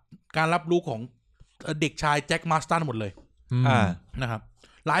สาทการรับรู้ของเด็กชายแจ็คมาสตันหมดเลยนะครับ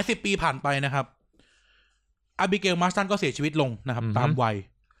หลาย10 ปีผ่านไปนะครับอาบิเกลมาสตันก็เสียชีวิตลงนะครับตามวัย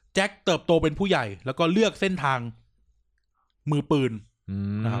แจ็คเติบโตเป็นผู้ใหญ่แล้วก็เลือกเส้นทางมือปืน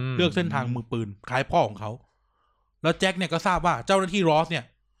นะครับเลือกเส้นทางมือปืนคล้ายพ่อของเขาแล้วแจ็คเนี่ยก็ทราบว่าเจ้าหน้าที่รอสเนี่ย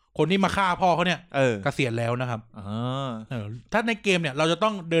คนที่มาฆ่าพ่อเขาเนี่ยเกษียณแล้วนะครับถ้าในเกมเนี่ยเราจะต้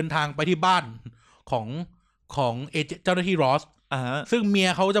องเดินทางไปที่บ้านของเจ้าหน้าที่รอสซึ่งเมีย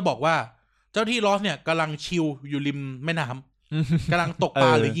เขาจะบอกว่าเจ้าหน้าที่รอสเนี่ยกำลังชิลอยู่ริมแม่น้ำกำลังตกปล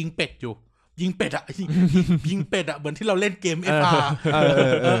าหรือยิงเป็ดอยู่ ยิงเป็ดอ่ะยิงเป็ดอ่ะเหมือนที่เราเล่นเกม FR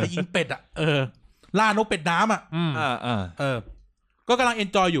ยิงเป็ดอ่ะล่านกเป็ดน้ำอ่ะก็กำลังเอน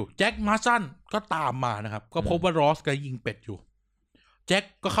จอยอยู่แจ็คมาร์ซันก็ตามมานะครับก็พบว่ารอสก็ยิงเป็ดอยู่แจ็ค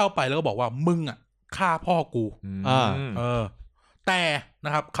ก็เข้าไปแล้วก็บอกว่ามึงอ่ะฆ่าพ่อกูแต่น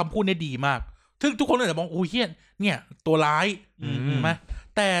ะครับคำพูดนี้ดีมากซึ่งทุกคนเลยจะมองโอ้ยเฮี้ยเนี่ยตัวร้ายใช่ไหม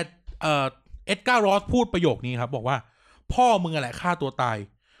แต่เอ็ดการ์รอสพูดประโยคนี้ครับบอกว่าพ่อมึงอะไรฆ่าตัวตาย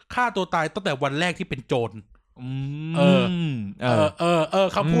ตั้งแต่วันแรกที่เป็นโจร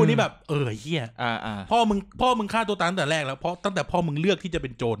คำพูดนี้แบบเฮี้ยพ่อมึงฆ่าตัวตายตั้งแต่แรกแล้วเพราะตั้งแต่พ่อมึงเลือกที่จะเป็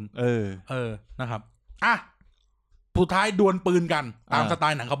นโจรนะครับอ่ะสุดท้ายดวลปืนกันตามสไต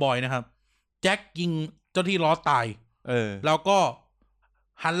ล์หนังคาวบอยนะครับแจ็คยิงเจ้าที่รอสตายแล้วก็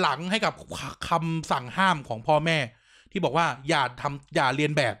หันหลังให้กับคำสั่งห้ามของพ่อแม่ที่บอกว่าอย่าเรีย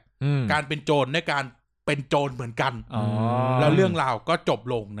นแบบการเป็นโจรในการเป็นโจรเหมือนกันแล้วเรื่องราวก็จบ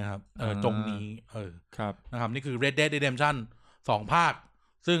ลงนะครับตรงนี้ครับนะครับนี่คือ Red Dead Redemption 2 ภาค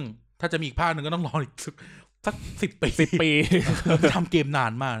ซึ่งถ้าจะมีอีกภาคหนึ่งก็ต้องรออีกสัก10 ปีทำเกมนา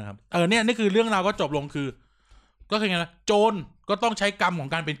นมากนะครับเนี่ยนี่คือเรื่องราวก็จบลงก็คือไงนะโจรก็ต้องใช้กรรมของ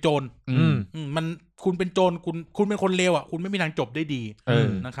การเป็นโจรมันคุณเป็นโจรคุณเป็นคนเลวอ่ะคุณไม่มีทางจบได้ดี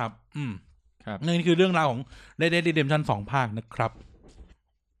นะครับครับนี่คือเรื่องราวของ Red Dead Redemption 2 ภาคนะครับ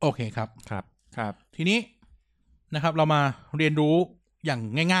โอเคครับทีนี้นะครับเรามาเรียนรู้อย่าง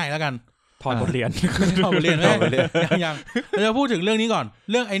ง่ายๆแล้วกันถอดบทเรียนยังเราจะพูดถึงเรื่องนี้ก่อน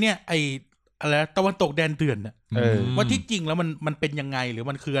เรื่องไอ้เนี่ยไอ้อะไรตะวันตกแดนเถื่อนเนี่ยว่าที่จริงแล้วมันเป็นยังไงหรือ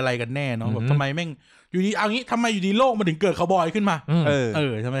มันคืออะไรกันแน่เนาะแบบทำไมแม่งอยู่ดีเอางี้ทำไมอยู่ดีโลกมันถึงเกิดคาวบอยขึ้นมา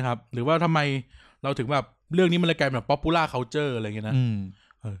ใช่ไหมครับหรือว่าทำไมเราถึงแบบเรื่องนี้มันเลยกลายเป็นแบบ popular culture อะไรเงี้ยนะ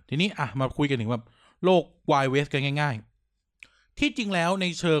ทีนี้มาคุยกันถึงแบบโลก Wild West กันง่ายๆที่จริงแล้วใน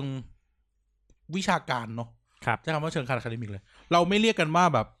เชิงวิชาการเนาะใช้คำว่าเชิงคาร์อะคาเดมิกเลยเราไม่เรียกกันว่า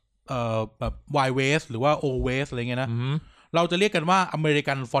แบบWild West หรือว่า Old West อะไรเงี้ยนะเราจะเรียกกันว่า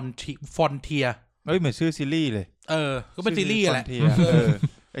American Frontier เหมือนชื่อซีรีส์เลยก็เป็นซีรีส์แหละ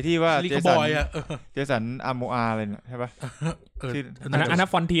ไอ้ที่ว่าเจสันอาร์โมอาร์อะไรเนี่ยใช่ป่ะอันนั้น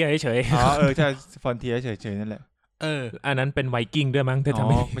ฟอนเทียเฉยใช่ฟอนเทียเฉยๆนั่นแหละอันนั้นเป็นไวกิ้งด้วยมั้งถ้าจำ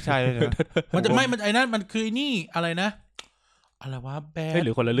ไม่ใช่เลยมันจะไม่มันไอ้นั่นมันคือนี่อะไรนะอะไรวะแบดห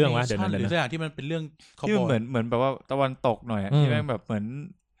รือคนละเรื่องวะเดี๋ยวนั้นหรือสักอย่างที่มันเป็นเรื่องที่เหมือนแบบว่าตะวันตกหน่อยที่แม่งแบบเหมือน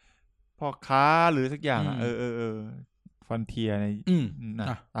พ่อค้าหรือสักอย่างฟอนเทียใน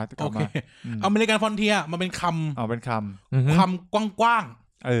โอเคอเมริกันฟอนเทียมันเป็นคำเป็นคำกว้าง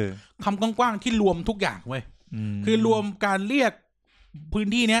ๆคำกว้างๆที่รวมทุกอย่างเว้ยคือรวมการเรียกพื้น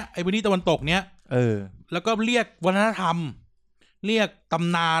ที่เนี้ยไอ้พื้นที่ตะวันตกเนี้ยแล้วก็เรียกวัฒนธรรมเรียกต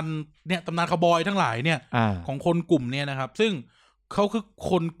ำนานเนี่ยตำนานคาวบอยทั้งหลายเนี่ยของคนกลุ่มเนี่ยนะครับซึ่งเขาคือ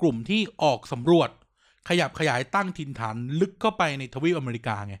คนกลุ่มที่ออกสำรวจขยับขยายตั้งถิ่นฐานลึกเข้าไปในทวีปอเมริก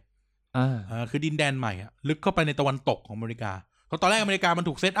าไงคือดินแดนใหม่อะลึกเข้าไปในตะวันตกของอเมริกาเพราะตอนแรกอเมริกามัน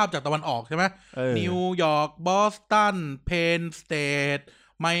ถูกเซตอัพจากตะวันออกใช่ไหมนิวยอร์กบอสตันเพนสเตท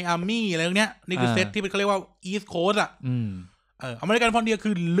ไมอามี่อะไรพวกเนี้ยนี่คือเซตที่เขาเรียกว่าอีสต์โคสต์อะอเมริกันฟอนเทีย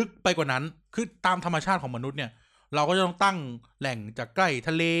คือลึกไปกว่านั้นคือตามธรรมชาติของมนุษย์เนี่ยเราก็จะต้องตั้งแหล่งจากใกล้ท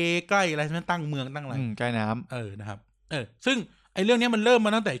ะเลใกล้อะไรใช่ไหมตั้งเมืองตั้งอะไรใกล้น้ำนะครับซึ่งไอ้เรื่องนี้มันเริ่มม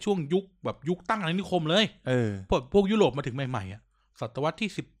าตั้งแต่ช่วงยุคตั้งอาณานิคมเลยพวกยุโรปมาถึงใหม่ๆอ่ะศตวรรษที่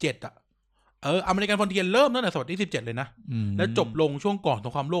17อ่ะอเมริกันฟอนเทียเริ่มตั้งแต่ศตวรรษที่17เลยนะแล้วจบลงช่วงก่อนส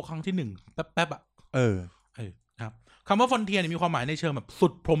งครามโลกครั้งที่1แป๊บๆอ่ะครับคำว่าฟอนเทียเนี่ยมีความหมายในเชิงแบบสุ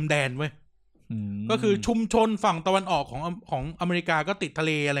ดพรมแดนเว้ยก็คือชุมชนฝั่งตะวันออกของอเมริกาก็ติดทะเ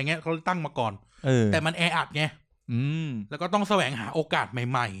ลอะไรเงี้ยเขาตั้งมาก่อนแต่มันแออัดไงแล้วก็ต้องแสวงหาโอกาสใ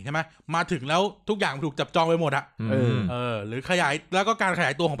หม่ๆใช่ไหมมาถึงแล้วทุกอย่างถูกจับจองไปหมดอะหรือขยายแล้วก็การขย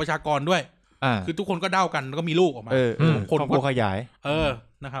ายตัวของประชากรด้วยคือทุกคนก็เด้ากันแล้วก็มีลูกออกมาคนก็ขยาย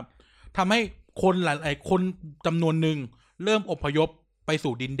นะครับทำให้คนหลายๆคนจำนวนหนึ่งเริ่มอพยพไป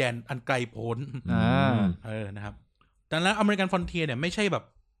สู่ดินแดนอันไกลโพ้นนะครับดังนั้นอเมริกันฟอนเทียเนี่ยไม่ใช่แบบ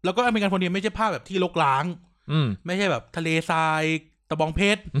แล้วก็อเมริกันฟอนเทียไม่ใช่ภาพแบบที่รกร้างไม่ใช่แบบทะเลทรายตะบองเพ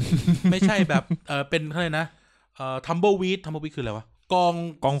ชร ไม่ใช่แบบเป็นอะไรนะทัมเบิลวีดคืออะไรวะก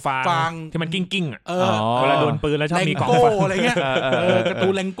องฟางที่มันกิ้งอ่ะเวลาโดนปืนแล้วชอบมีกองฟางอะไรเงี้ยการ์ตู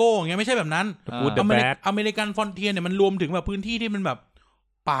นแลงโก้อย่างเงี้ยไม่ใช่แบบนั้นอเมริกันฟอนเทียเนี่ยมันรวมถึงแบบพื้นที่ที่มันแบบ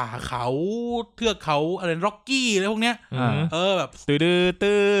ป่าเขาเทือกเขาอะไรร็อกกี้อะไรพวกเนี้ยแบบตื้อ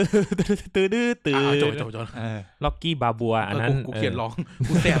โจล็อกกี้บาบัวอันนั้นกูเขียนร้อง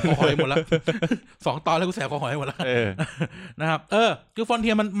กูแสบคอหอยหมดแล้ว2 ตอนแล้วกูแสบคอหอยหมดแล้วนะครับคือฟอนเที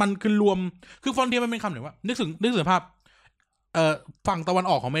ยมันคือรวมคือฟอนเทียมันเป็นคำหนึ่งว่านึกถึงภาพฝั่งตะวัน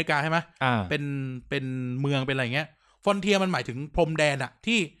ออกของอเมริกาใช่ไหมเป็นเมืองเป็นอะไรเงี้ยฟอนเทียมันหมายถึงพรมแดนอะ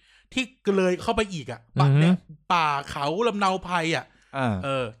ที่เลยเข้าไปอีกอะป่าเขาลำเนาไพรอะ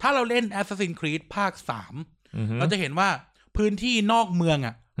ถ้าเราเล่น Assassin's Creed ภาค3เราจะเห็นว่าพื้นที่นอกเมือง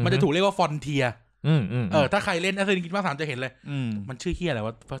อ่ะมันจะถูกเรียกว่าฟอนเทียถ้าใครเล่น Assassin's Creed ภาค3จะเห็นเลยมันชื่อเหี้ยอะไรว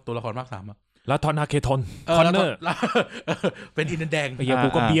ะตัวละครภาค3อ่ะแล้วทอนฮาเคทนคอนเนอร์เป็นอินเดียแดงไอ้กู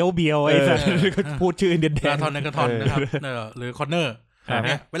ก็เบี้ยวไอ้สัสพูดชื่ออินเดียแดงทอนนะครับหรือคอนเนอร์เ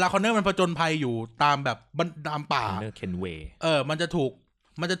นี่ยเวลาคอนเนอร์มันผจญภัยอยู่ตามแบบตามป่าเคนเวย์มันจะถู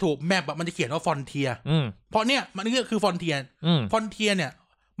กแมปแบบมันจะเขียนว่าฟอนเทียเพราะเนี่ยมันคือฟอนเทียเนี่ย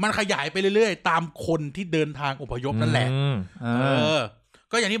มันขยายไปเรื่อยๆตามคนที่เดินทางอพยพนั่นแหละ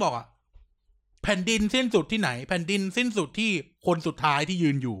ก็อย่างที่บอกอ่ะแผ่นดินสิ้นสุดที่ไหนแผ่นดินสิ้นสุดที่คนสุดท้ายที่ยื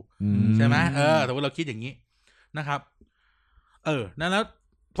นอยู่ใช่ไหมแต่ว่าเราคิดอย่างนี้นะครับนั่นแล้ว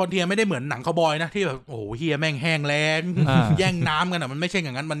ฟอนเทียไม่ได้เหมือนหนังคาวบอยนะที่แบบโอ้โหเฮียแม่งแห้งแล้งแย่งน้ำกันอ่ะมันไม่ใช่อ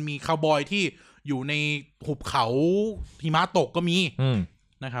ย่างนั้นมันมีคาวบอยที่อยู่ในหุบเขาหิมะตกก็มี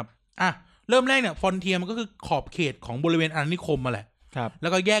นะครับเริ่มแรกเนี่ยฟอนเทียมันก็คือขอบเขตของบริเวณอาณานิคมมาแหละแล้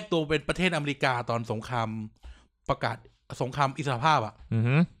วก็แยกตัวเป็นประเทศอเมริกาตอนสงครามประกาศสงครามอิสรภาพ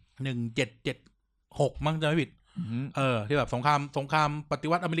1776มั้งจะไม่ผิดที่แบบสงครามปฏิ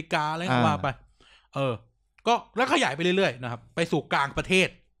วัติอเมริกาอะไรก็ว่าไปก็แล้วขยายไปเรื่อยๆนะครับไปสู่กลางประเทศ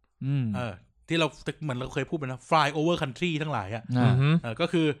ที่เราเหมือนเราเคยพูดไปนะ fly over country ทั้งหลายก็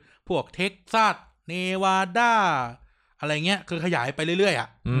คือพวกเท็กซัสเนวาดาอะไรเงี้ยคือขยายไปเรื่อย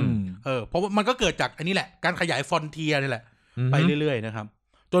ๆเพราะมันก็เกิดจากอันนี้แหละการขยายฟอนเทียนี่แหละไปเรื่อยๆนะครับ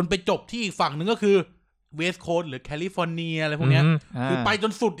จนไปจบที่อีกฝั่งหนึ่งก็คือเวสต์โคสต์หรือแคลิฟอร์เนียอะไรพวกเนี้ยคือไปจ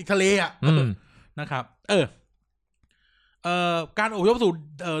นสุดอีกทะเลนะครับการอพยพ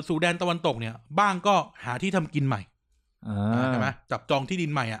สู่แดนตะวันตกเนี่ยบ้างก็หาที่ทำกินใหม่ใช่ไหมจับจองที่ดิ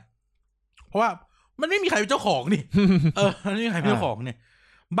นใหม่เพราะว่ามันไม่มีใครเป็นเจ้าของนี่มันไม่มีใครเป็นเจ้าของเนี่ย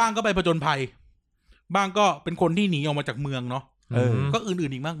บ้างก็ไปผจญภัยบ้างก็เป็นคนที่หนีออกมาจากเมืองเนาะก็อื่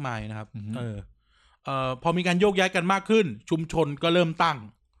นๆอีกมากมายนะครับพอมีการโยกย้ายกันมากขึ้นชุมชนก็เริ่มตั้ง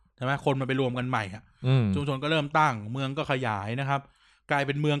ใช่ไหมคนมันไปรวมกันใหม่ชุมชนก็เริ่มตั้งเมืองก็ขยายนะครับกลายเ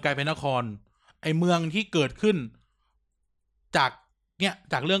ป็นเมืองกลายเป็นนครไอเมืองที่เกิดขึ้นจาก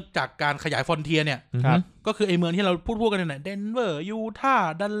การขยายฟอนเทียเนี่ยก็คือไอเมืองที่เราพูดกันเนี่ยเดนเวอร์ยูทา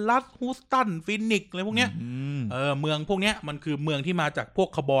ห์ดัลลัสฮูสตันฟินิกซ์อะไรพวกเนี้ยเมืองพวกเนี้ยมันคือเมืองที่มาจากพวก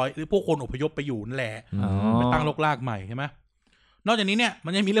คาวบอยหรือพวกคนอพยพไปอยู่นั่นแหละไปตั้งรกรากใหม่ใช่ไหมนอกจากนี้เนี่ยมั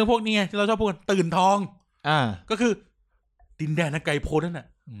นยังมีเรื่องพวกนี้ที่เราชอบพูดตื่นทองก็คือดินแดนไกลโพ้นนั่นน่ะ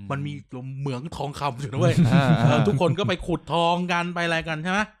มันมีเหมืองทองคำอยู่นะเว้ยทุกคนก็ไปขุดทองกันไปอะไรกันใ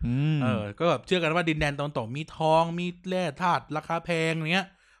ช่ไหมก็แบบเชื่อกันว่าดินแดนตะวันตกมีทองมีแร่ธาตุราคาแพงอย่างเงี้ย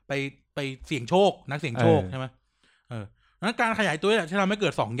ไปเสี่ยงโชคนักเสี่ยงโชคใช่ไหมนั้นการขยายตัวเนี่ยจะทำให้เกิ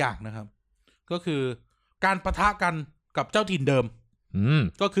ด2อย่างนะครับก็คือการปะทะกันกับเจ้าถิ่นเดิม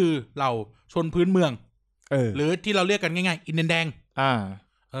ก็คือเหล่าชนพื้นเมืองหรือที่เราเรียกกันง่ายๆอินเดียนแดง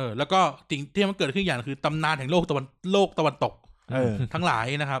แล้วก็สิ่งที่มันเกิดขึ้นอย่างคือตำนานแห่งโลกตะวันตกทั้งหลาย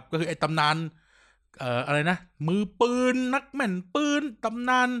นะครับก็คือไอ้ตำนานอะไรนะมือปืนนักแม่นปืนตำ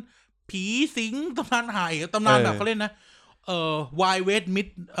นานผีสิงตำนานหายตำนานแบบเขาเล่นนะWild West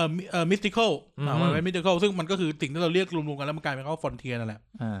Mystical Wild West Mystical ซึ่งมันก็คือสิ่งที่เราเรียกรวมๆกันแล้วมันกลายเป็นฟอนเทียนั่นแหละ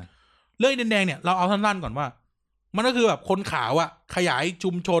เรื่องแดงเนี่ยเราเอาสั้นๆก่อนว่ามันก็คือแบบคนขาวขยายชุ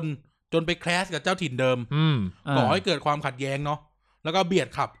มชนจนไปแคลชกับเจ้าถิ่นเดิมก่อให้เกิดความขัดแย้งเนาะแล้วก็เบียด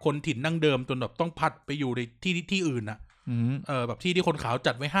ขับคนถิ่นดั้งเดิมจนแบบต้องพัดไปอยู่ในที่อื่นนะแบบที่คนขาว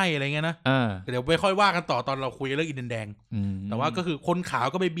จัดไว้ให้อะไรเงี้ยนะเดี๋ยวไปค่อยว่ากันต่อตอนเราคุยเรื่องอินเดียนแดงแต่ว่าก็คือคนขาว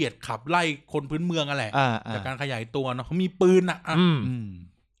ก็ไปเบียดขับไล่คนพื้นเมืองอ่ะแหละจากการขยายตัวเนาะเขามีปืน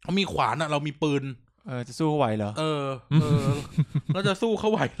เขามีขวานเรามีปืนจะสู้เขาไหวเหรอเราจะสู้เขา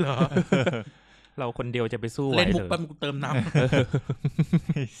ไหวเหรอเราคนเดียวจะไปสู้ไหวเล่นมุกไปมุกเติมน้ำ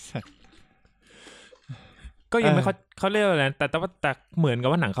ก็ยังไม่เขาเรียกอะไรแต่เหมือนกับ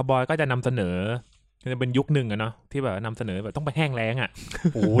ว่าหนังคาวบอยก็จะนำเสนอจะเป็นยุคหนึ่งอะเนาะที่แบบนำเสนอแบบต้องไปแห้งแล้ง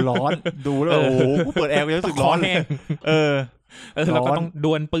โอ้ร้อนดูแล้วโอ้กูเปิดแอร์ก็รู้สึกร้อนแห้งแล้วก็ต้องด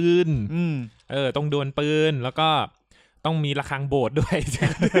วลปืนต้องดวลปืนแล้วก็ต้องมีระฆังโบสถ์ด้วย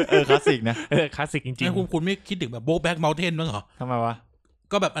คลาสสิกนะคลาสสิกจริงๆคุณไม่คิดถึงแบบโบแบ็กเมลเทนมั้งเหรอทำไมวะ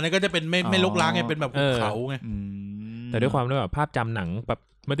ก็แบบอันนี้ก็จะเป็นไม่ลกล้างไงเป็นแบบภูเขาไงแต่ด้วยความที่แบบภาพจำหนังแบบ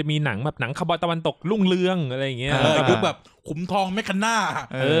มันจะมีหนังแบบหนังคาวบอยตะวันตกรุ่งเรืองอะไรอย่างเงี้ยยุคแบบขุมทองแมคคันน่า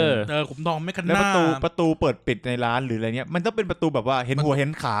ขุมทองแมคคันน่าประตูเปิดปิดในร้านหรืออะไรเงี้ยมันต้องเป็นประตูแบบว่าเห็นหัวเห็น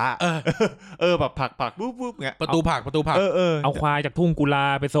ขาแบบผักปุ๊บเงี้ยประตูผักเอาควายจากทุ่งกุลา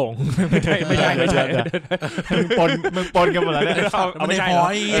ไปส่งไม่ใช่มึงปนกันหมดแล้วเนี่ยเอาไม่ใช่หรอ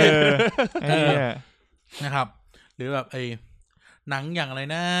นะครับหรือแบบไอ้หนังอย่างอะไร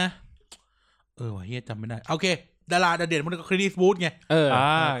นะเฮียจำไม่ได้โอเคดาราเด่นมันก็คริสวูดไง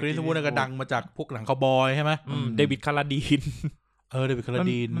คริสวูดก็ดังมาจากพวกหนังคาวบอยใช่ไหมเดวิดคาราดีนเดวิดคารา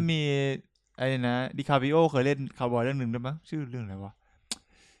ดีนมันมีไอ้นะดิคาบิโอเคยเล่นคาวบอยเรื่องนึงด้วยมั้ยชื่อเรื่องอะไรวะ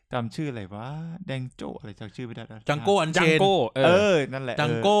จำชื่ออะไรวะแดงโจ้อะไรจำชื่อไม่ได้แล้ว จังโก้อันเชน นั่นแหละจั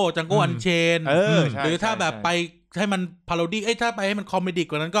งโก้อันเชนหรือถ้าแบบไปให้มันพาโรดี้ถ้าไปให้มันคอมเมดี้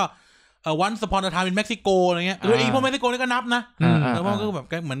กว่านั้นก็Once Upon a Time in Mexico อะไรเงี้ยไอ้พวกเม็กซิโกนี่ก็นับนะแล้วมันก็แบบ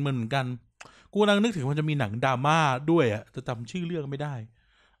เหมือนกันกูกำลังนึกถึงมันจะมีหนังดราม่าด้วยอ่ะจะจำชื่อเรื่องไม่ได้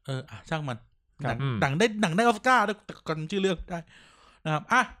ช่างมันหนังได้ออสการ์ด้วยแต่จำชื่อเรื่องได้นะครับ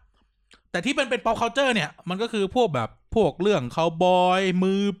แต่ที่เป็น pop culture เนี่ยมันก็คือพวกเรื่องคาวบอย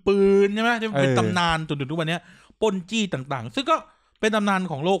มือปืนใช่ไหมที่เป็นตำนานจนถึงทุกวันนี้ปล้นจี้ต่างๆซึ่งก็เป็นตำนาน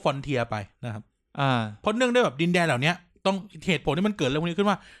ของโลกฟอนเทียไปนะครับเพราะเนื่องด้วยแบบดินแดนเหล่านี้ต้องเหตุผลที่มันเกิดเรื่องนี้ขึ้น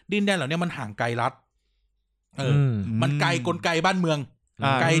ว่าดินแดนเหล่านี้มันห่างไกลรัฐมันไกลกลไกบ้านเมือง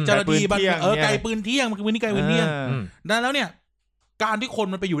ไกลเจ้าหน้าที่บ้านไกลปืนเที่ยงมันคือพื้นที่ไกลปืนเที่ยงดังนั้นแล้วเนี่ยการที่คน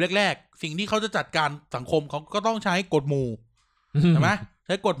มันไปอยู่แรกๆสิ่งที่เขาจะจัดการสังคมเขาก็ต้องใช้กฎหมู่ใช่ไหมใ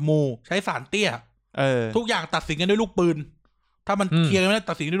ช้กฎหมู่ใช้ศาลเตี้ยทุกอย่างตัดสินกันด้วยลูกปืนถ้ามันเคลียร์กันแล้ว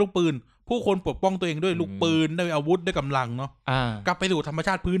ตัดสินด้วยลูกปืนผู้คนปกป้องตัวเองด้วยลูกปืนด้วยอาวุธด้วยกำลังเนาะกลับไปสู่ธรรมช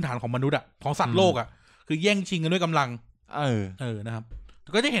าติพื้นฐานของมนุษย์ของสัตว์โลกคือแย่งชิงกันด้วยกำลังนะครับ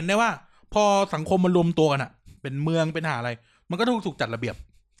ก็จะเห็นได้ว่าพอสังคมมันรวมตัวกันเป็นเมืองเป็นหาอะไรมันก็ถูกจัดระเบียบ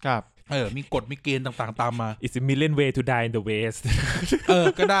ครับมีกฎมีเกณฑ์ต่างๆตามมา It's a million way to die in the West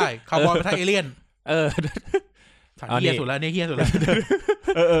ก็ได้คาวบอยไปทางเอเลี่ยนเฮียสุดแล้วเนี่ยเฮียสุดแล้ว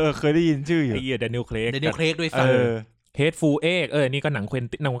เคยได้ยินชื่ออยู่ไอ้เหี้ยDaniel Craig ด้วยซ้ำHateful Eightนี่ก็หนังเควิน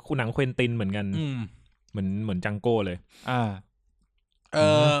ตินเหมือนกันเหมือนจังโก้เลย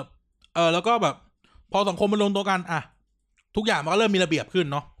แล้วก็แบบพอสังคมมันรวมตัวกันทุกอย่างมันก็เริ่มมีระเบียบขึ้น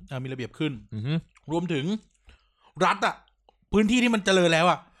เนาะมีระเบียบขึ้นรวมถึงรัฐพื้นที่ที่มันเจริญแล้ว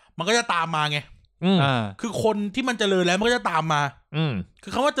มันก็จะตามมาไงคือคนที่มันเจริญแล้วมันก็จะตามมาคื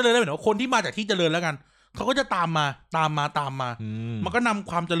อคำว่าเจริญแล้วเหมือนว่าคนที่มาจากที่เจริญแล้วกันเขาก็จะตามมามันก็นำ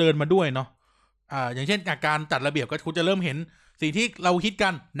ความเจริญมาด้วยเนาะอย่างเช่นการจัดระเบียบก็คุณจะเริ่มเห็นสิ่งที่เราคิดกั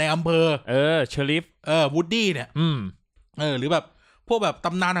นในอำเภอเชอริฟวูดดี้เนี่ยหรือแบบพวกแบบต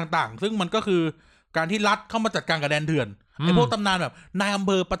ำนานต่างๆซึ่งมันก็คือการที่รัฐเข้ามาจัดการกับแดนเถื่อนไอ้พวกตำนานแบบนายอำเ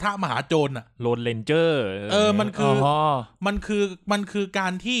ภอปะทะมหาโจรโลนเรนเจอร์มันคือกา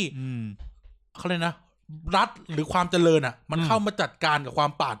รที่เขาเลยนะรัฐหรือความเจริญมันเข้ามาจัดการกับควา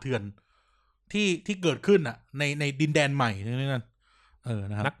มป่าเถื่อนที่เกิดขึ้นในดินแดนใหม่นั่น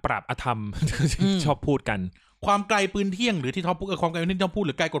นะครับนักปราบอธรรม ชอบพูดกันความไกลปืนเที่ยงหรือที่ท็อปความไกลปืนเที่ยงที่ท็อปพูดห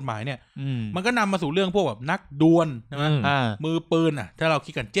รือไกลกฎหมายเนี่ยมันก็นำมาสู่เรื่องพวกแบบนักดวลใช่ไหมมือปืนถ้าเรา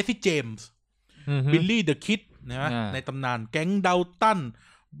คิดกันเจสซี่เจมส์บิลลี่เดอะคิดนะในตำนานแก๊งดาวตัน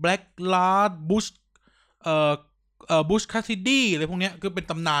แบล็กลาร์ดบุชบุชคาสซิดี้อะไรพวกเนี้ยคือเป็น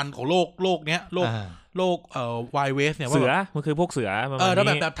ตำนานของโลกเนี้ยโลกไวเวสเนี่ยเสือมันคือพวกเสือแล้วแ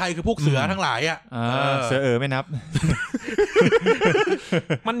บบไทยคือพวกเสือทั้งหลายเสือไม่นับ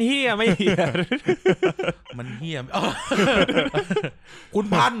มันเหี้ยไม่เหี้ยมันเหี้ยคุณ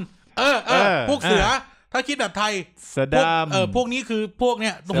พันพวกเสือถ้าคิดแบบไทยพวกนี้คือพวกเ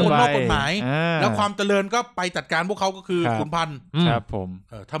นี้ยตรงคนนอกกฎหมายแล้วความเจริญก็ไปจัดการพวกเขาก็คือขุนพันธุ์ครับผม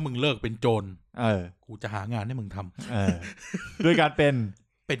ถ้ามึงเลิกเป็นโจรกูจะหางานให้มึงทำด้วยการเป็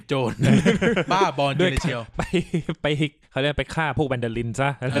นโจรบ้าบอลด้วยเชียวไปเขาเรียกไปฆ่าพวกแวนเดลินซะ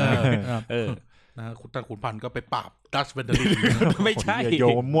นะท่านขุนพันธุ์ก็ไปปราบดัชแวนเดลินไม่ใช่โย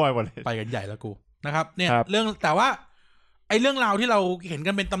มมั่วหมดเลยไปกันใหญ่แล้วกูนะครับเนี่ยเรื่องแต่ว่าไอ้เรื่องราวที่เราเห็น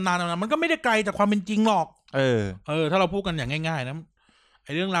กันเป็นตำนานมันก็ไม่ได้ไกลจากความเป็นจริงหรอกถ้าเราพูดกันอย่างง่ายๆนะไ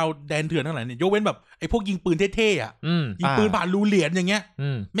อ้เรื่องราวแดนเถื่อนทั้งหลายเนี่ยยกเว้นแบบไอ้พวกยิงปืนเท่ๆยิงปืนผ่านรูเหรียญอย่างเงี้ย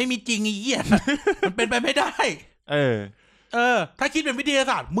ไม่มีจริงไอ้เหี้ยมันเป็นไปไม่ได้ถ้าคิดเป็นวิทยา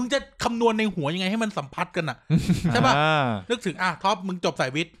ศาสตร์มึงจะคำนวณในหัวยังไงให้มันสัมพัทธ์กันใช่ป่ะนึกถึงท็อปมึงจบสา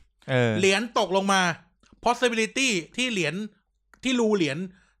ยวิทย์เหรียญตกลงมา possibility ที่เหรียญที่รูเหรียญ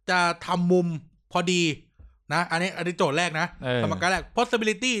จะทำมุมพอดีนะอันนี้โจทย์แรกนะสมการแรก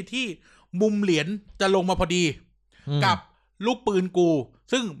possibility ที่มุมเหรียญจะลงมาพอดีกับลูกปืนกู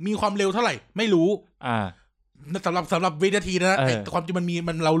ซึ่งมีความเร็วเท่าไหร่ไม่รู้สำหรับวินาทีนะความจริง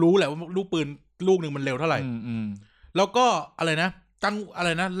มันเรารู้แหละว่าลูกปืนลูกนึงมันเร็วเท่าไหร่แล้วก็อะไรนะอะไร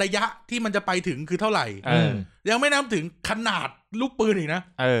นะระยะที่มันจะไปถึงคือเท่าไหร่ยังไม่นับถึงขนาดลูกปืนอีกนะ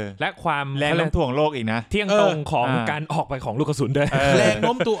และความแรงโน้มถ่วงโลกอีกนะเที่ยงตรงของการออกไปของลูกกระสุนด้วยแรงโ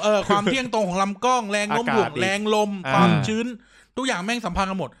น้มถ่วงความเที่ยงตรงของลำกล้องแรงโน้มถ่วงแรงลมความชื้นทุกอย่างแม่งสัมพันธ์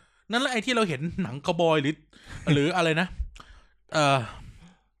กันหมดนั่นแหละไอ้ที่เราเห็นหนังคาวบอยหรืออะไรนะ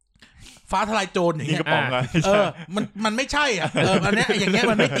ฟ้าทลายโจรอย่างเงี้ยมันไม่ใช่อันเนี้ยอย่างเงี้ย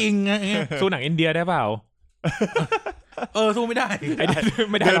มันไม่จริงไงสู้หนังอินเดียได้เปล่าสู้ไม่ได้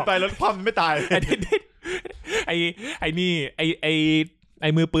ไม่ได้เดินไปแล้วคว่ำไม่ตายไอ้นี่ ไอ้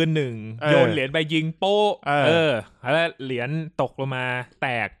มือปืนหนึ่งโยนเหรียญไปยิงโป๊ะแล้วเหรียญตกลงมาแต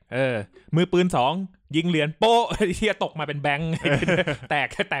กมือปืนสองยิงเหรียญโป๊ะเหี้ยตกมาเป็นแบงค์แตก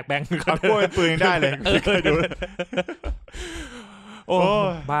แบงค์เอากล้วยปืนได้เลยเคยดูโอ้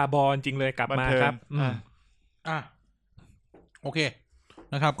บ้าบอลจริงเลยกลับมาครับโอเค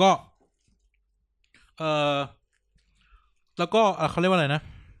นะครับก็แล้วก็เขาเรียกว่าอะไรนะ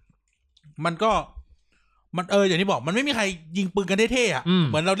มันอย่างที่บอกมันไม่มีใครยิงปืนกันเท่ๆอ่ะ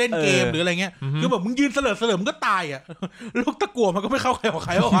เหมือนเราเล่นเกมหรืออะไรเงี้ยคือแบบมึงยืนเสลิมมึงก็ตายอ่ะลูกตะกั่วมันก็ไม่เข้าใครออกใค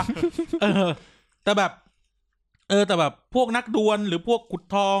รหรอกแต่แบบพวกนักดวลหรือพวกขุด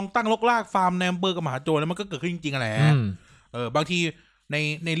ทองตั้งลกลากฟาร์มในอำเภอกับมหาโจรแล้วมันก็เกิดขึ้นจริงๆแหละบางที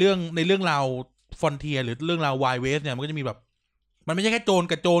ในเรื่องราวฟอนเทียหรือเรื่องราวไวเวสเนี่ยมันก็จะมีแบบมันไม่ใช่แค่โจร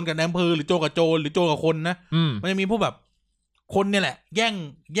กับในอำเภอหรือโจรกับโจรหรือโจรกับคนนะมันจะมีพวกแบบคนเนี่ยแหละแ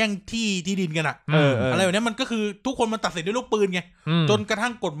ย่งที่ดินกันอะอะไรแบบนี้มันก็คือทุกคนมันตัดสินด้วยลูกปืนไงจนกระทั่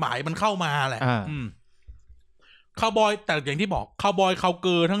งกฎหมายมันเข้ามาแหละคาวบอยแต่อย่างที่บอกคาวบอยคาวเก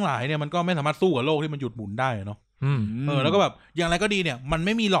อร์ทั้งหลายเนี่ยมันก็ไม่สามารถสู้กับโลกที่มันหยุดหมุนได้เนาะแล้วก็แบบอย่างไรก็ดีเนี่ยมันไ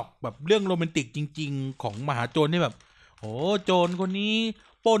ม่มีหรอกแบบเรื่องโรแมนติกจริงๆของมหาโจรที่แบบโอ้โจรคนนี้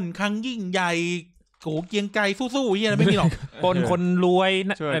ปล้นครั้งยิ่งใหญ่โอ้เกียงไกรสู้ๆอย่างเงี้ยไม่มีหรอกปล้นคนรวย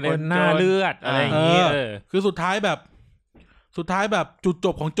หน้าเลือดอะไรอย่างเงี้ยคือสุดท้ายแบบจุดจ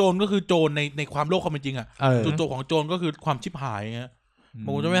บของโจรก็คือโจรในความโลกความเป็นจริงอ่ะจุดจบของโจรก็คือความชิบหายเงี้ยผ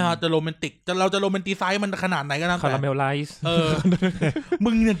มจะไม่จะโรแมนติกเราจะโรแมนติไซส์มันขนาดไหนก็ตามแต่คาราเมลไลซ์มึ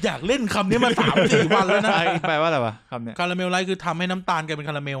งเนี่ยอยากเล่นคำนี้มา 3-4 วันแล้วนะแปลว่าอะไรวะคำเนี้ยคาราเมลไลซ์คือทำให้น้ำตาลกลายเป็น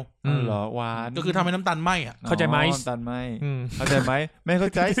คาราเมลเหรอหวานก็คือทำให้น้ำตาลไหมอ่ะเข้าใจไหมน้ำตาลไหมเข้าใจไหมไม่เข้า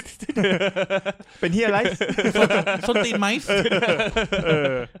ใจเป็นที่อะไรส้นตีนไหม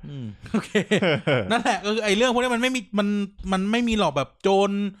โอเคนั่นแหละก็คือไอ้เรื่องพวกนี้มันไม่มีหรอกแบบโจร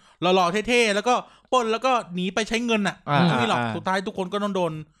หล่อๆเท่ๆแล้วก็ปล้นแล้วก็หนีไปใช้เงินอ่ะไม่มีหรอกสุดท้ายทุกคนก็ต้องโด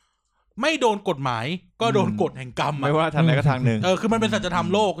นไม่โดนกฎหมายก็โดนกฎแห่งกรรมไม่ว่าทางไหนก็ทางหนึ่งคือมันเป็นสัจธรรม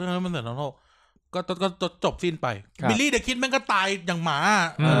โลกใช่ไหมมันสัจธรรมโลกก็จบสิ้นไปบิลลี่เดอะคิดแม่งก็ตายอย่างหมา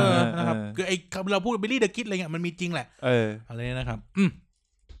นะครับคือไอ้เราพูดบิลลี่เดอะคิดอะไรเงี้ยมันมีจริงแหละอะไรนะครับ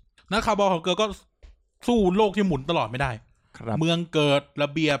นักข่าวบอลของเกิร์ก็สู้โลกที่หมุนตลอดไม่ได้เมืองเกิดระ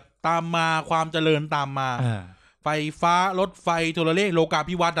เบียบตามมาความเจริญตามมาไฟฟ้ารถไฟโทรเลขโลกา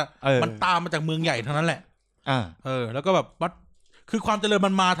ภิวัตน์อ่ะมันตามมาจากเมืองใหญ่ทั้งนั้นแหละแล้วก็แบบวัดคือความเจริญ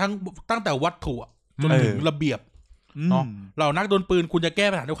มันมาตั้งแต่วัตถุจนถึงระเบียบเนาะเรานักดนปืนคุณจะแก้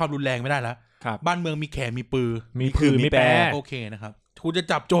ปัญหาด้วยความรุนแรงไม่ได้แล้วบ้านเมืองมีแขมีปืนมีแปรโอเคนะครับคุณจะ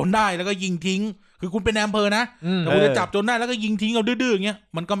จับโจรได้แล้วก็ยิงทิ้งคือคุณเป็นอำเภอนะแต่คุณจะจับโจรได้แล้วก็ยิงทิ้งเอาดื้อๆอย่างเงี้ย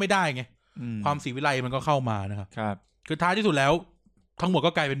มันก็ไม่ได้ไงความศรีวิไลมันก็เข้ามานะครับคือท้ายที่สุดแล้วทั้งหมด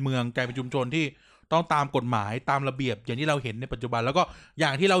ก็กลายเป็นเมืองกลายเป็นชุมชนที่ต้องตามกฎหมายตามระเบียบอย่างที่เราเห็นในปัจจุบันแล้วก็อย่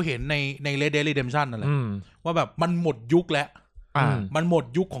างที่เราเห็นใน Red Dead Redemption นั่นแหละว่าแบบมันหมดยุคแล้วมันหมด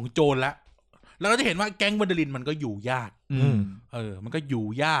ยุคของโจรแล้วเราจะเห็นว่าแก๊งวันเดลินมันก็อยู่ยากมันก็อยู่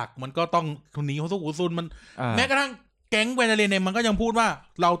ยากมันก็ต้องทุนนี้เขาสู้ซุนมันแม้กระทั่งแก๊งวันเดลินเนี่ยมันก็ยังพูดว่า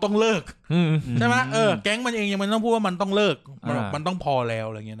เราต้องเลิกใช่ไหมแก๊งมันเองยังมันต้องพูดว่ามันต้องเลิกมันต้องพอแล้ว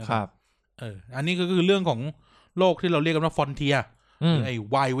อะไรเงี้ยนะครับอันนี้ก็คือเรื่องของโลกที่เราเรียกกันว่าฟอนเทียไอ้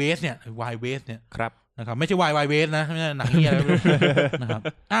ไวเวสเนี่ยไวเวสเนี่ยครับนะครับไม่ใช่ไวเวสนะไม่ใช่หนังเหี้ยอะไรนะครับ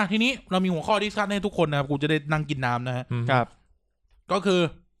ทีนี้เรามีหัวข้อที่คัดให้ทุกคนนะครับกูจะได้นั่งกินน้ำนะฮะครับก็คือ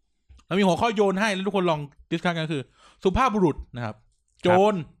เรามีหัวข้อโยนให้แล้วทุกคนลองดิสคัสกันคือสุภาพบุรุษนะครับโจ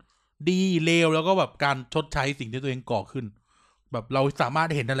รดีเลวแล้วก็แบบการชดใช้สิ่งที่ตัวเองก่อขึ้นแบบเราสามารถ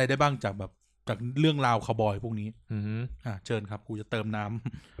เห็นอะไรได้บ้างจากเรื่องราวคาวบอยพวกนี้เชิญครับกูจะเติมน้ำ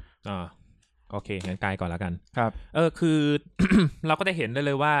โอเคงั้นกายก่อนแล้วกันครับคือ เราก็ได้เห็นได้เ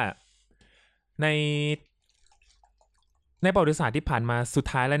ลยว่าในประวัติศาสตร์ที่ผ่านมาสุด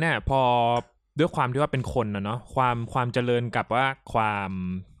ท้ายแล้วเนี่ยพอด้วยความที่ว่าเป็นคนนะเนาะความเจริญกับว่าความ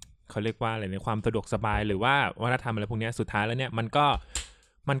เขาเรียกว่าอะไรเนี่ยความสะดวกสบายหรือว่าวัฒนธรรมอะไรพวกนี้สุดท้ายแล้วเนี่ยมัน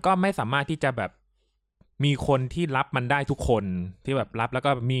ก็ไม่สามารถที่จะแบบมีคนที่รับมันได้ทุกคนที่แบบรับแล้ว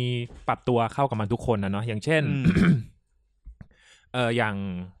ก็มีปรับตัวเข้ากับมันทุกคนนะเนาะอย่างเช่น อย่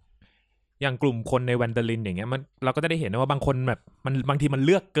างกลุ่มคนในแวนเดลินอย่างเงี้ยมันเราก็จะได้เห็นนะว่าบางคนแบบมันบางทีมันเ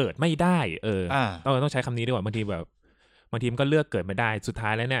ลือกเกิดไม่ได้ต้องใช้คำนี้ดีกว่าบางทีมันก็เลือกเกิดไม่ได้สุดท้า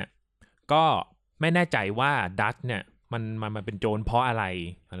ยแล้วเนี่ยก็ไม่แน่ใจว่าดัตเนี่ยมันเป็นโจรเพราะอะไร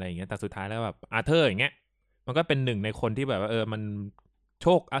อย่างเงี้ยแต่สุดท้ายแล้วแบบอาร์เธอร์อย่างเงี้ยมันก็เป็นหนึ่งในคนที่แบบว่ามันโช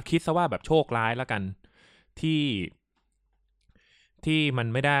คคิดซะว่าแบบโชคร้ายแล้วกันที่มัน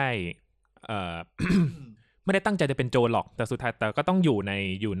ไม่ได้ไม่ได้ตั้งใจจะเป็นโจรหรอกแต่สุดท้ายแต่ก็ต้องอยู่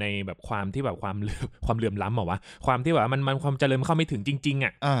ในแบบความที่แบบความเหลื่อมล้ำวะความที่แบบมันความเจริญเข้าไม่ถึงจริง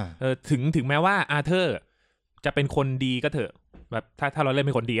ๆถึงแม้ว่าอาร์เธอร์จะเป็นคนดีก็เถอะแบบถ้าเราเล่นเ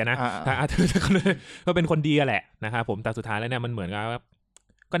ป็นคนดีนะถ้าอาร์เธอร์ก็เป็นคนดีแหละนะครับผมแต่สุดท้ายแล้วเนี่ยมันเหมือนกับ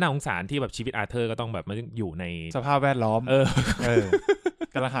ก็น่าสงสารที่แบบชีวิตอาร์เธอร์ก็ต้องแบบมาอยู่ใน สภาพแวดล้อม เออ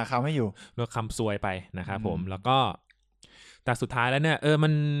กำลังหาคำให้อยู่ แล้วคำซวยไปนะครับผมแล้วก็แต่สุดท้ายแล้วเนี่ยมั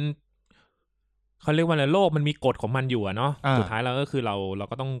นเขาเรียกว่าอะไรโลกมันมีกฎของมันอยู่อะเนาะสุดท้ายแล้วก็คือเรา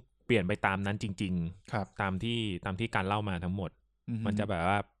ก็ต้องเปลี่ยนไปตามนั้นจริงๆครับตามที่การเล่ามาทั้งหมดมันจะแบบ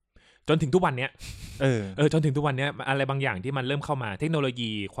ว่าจนถึงทุกวันเนี้ยจนถึงทุกวันเนี้ยอะไรบางอย่างที่มันเริ่มเข้ามาเทคโนโล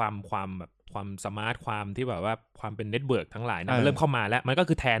ยีความแบบความสมาร์ทความที่แบบว่าความเป็นเน็ตเวิร์กทั้งหลายนะมันเริ่มเข้ามาแล้วมันก็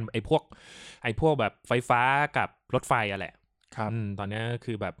คือแทนไอ้พวกแบบไฟฟ้ากับรถไฟอะแหละครับตอนนี้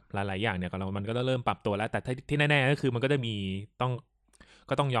คือแบบหลายๆอย่างเนี่ยมันก็เริ่มปรับตัวแล้วแต่ที่แน่ๆก็คือมันก็จะมี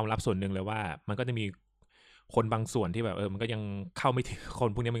ก็ต้องยอมรับส่วนหนึ่งเลยว่ามันก็จะมีคนบางส่วนที่แบบมันก็ยังเข้าไม่ถึงคน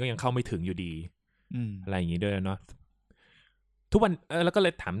พวกนี้มันก็ยังเข้าไม่ถึงอยู่ดีอะไรอย่างงี้ด้วยเนาะทุกวันแล้วก็เล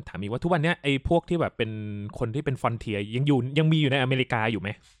ยถามอีกว่าทุกวันเนี้ยไอ้พวกที่แบบเป็นคนที่เป็นฟอนเทียยังมีอยู่ในอเมริกาอยู่ไหม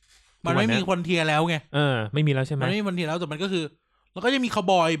มันไม่มีฟอนเทียแล้วไงไม่มีแล้วใช่ไหมมันไม่มีฟอนเทียแล้วแต่มันก็คือแล้วก็ยังมีคาว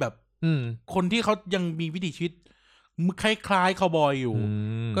บอยแบบคนที่เขายังมีวิถีชีวิตคล้ายๆคาวบอยอยู่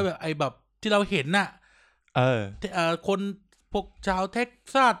ก็แบบไอ้แบบที่เราเห็นน่ะคนพวกชาวเท็ก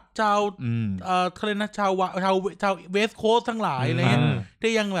ซัสชาวเขาเรียกนะชาวเวสต์โคสต์ทั้งหลายอะไรเงี้ย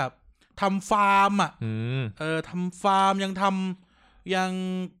ที่ยังแบบทำฟาร์มทำฟาร์มยัง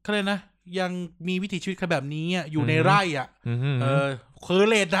เขาเรียกนะยังมีวิถีชีวิตแบบนี้อยู่ในไร่เคอร์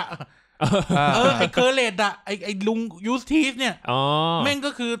เลดไอ้เคอร์เลดไอ้ลุงยูสทีฟเนี่ยแม่ง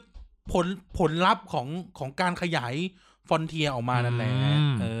ก็คือผลลัพธ์ของการขยายฟอนเทียออกมานั่นแหละ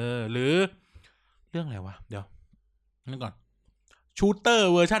หรือเรื่องอะไรวะเดี๋ยวนั่นก่อนชูเตอร์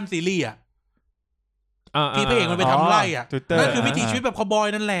เวอร์ชันซีรีส์ที่พระเอกมันไปทำไร่นั่นคือวิถีชีวิตแบบคาวบอย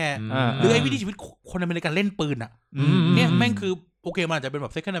นั่นแหละหรือไอ้วิถีชีวิตคนอเมริกันเล่นปืนเนี่ยแม่งคือโอเคมันอาจจะเป็นแบ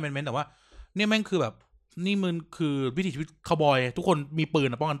บ second amendment แต่ว่าเนี่ยแม่งคือแบบนี่มันคือวิถีชีวิตคาวบอยทุกคนมีปื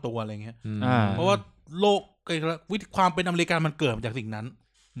นป้องกันตัวอะไรเงี้ยเพราะว่าโลกความเป็นอเมริกันมันเกิดมาจากสิ่งนั้น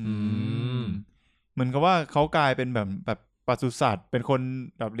เหมือนกับว่าเขากลายเป็นแบบปศุสัตว์เป็นคน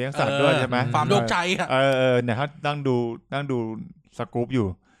แบบเลี้ยงสัตว์ด้วยใช่ไหมฟาร์มโลกใจเนี่ยเขานั่งดูสกู๊ปอยู่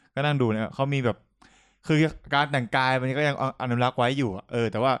ก็นั่งดูเนี่ยเขามีแบบคือการแต่งกายมันก็ยังอนุรักษ์ไว้อยู่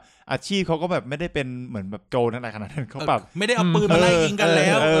แต่ว่าอาชีพเขาก็แบบไม่ได้เป็นเหมือนแบบโจรอะไรขนาดนั้นเขาแบบไม่ได้เอาปืนมาไล่ยิงกันแล้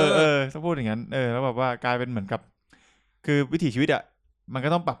วถ้าพูดอย่างนั้นแล้วแบบว่ากลายเป็นเหมือนกับคือวิถีชีวิตมันก็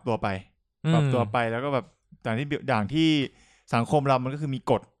ต้องปรับตัวไปแล้วก็แบบอย่างที่สังคมเรามันก็คือมี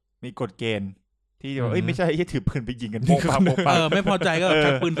กฎเกณฑ์ที่ไม่ใช่ถือปืนไปยิงกันโป๊ะปะไม่พอใจก็ชั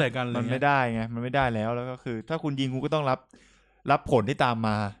กปืนใส่กันมันไม่ได้ไงมันไม่ได้แล้วก็คือถ้าคุณยิงคุณก็ต้องรับผลที่ตามม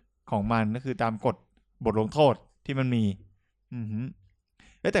าของมันก็คือตามกฎบทลงโทษที่มันมี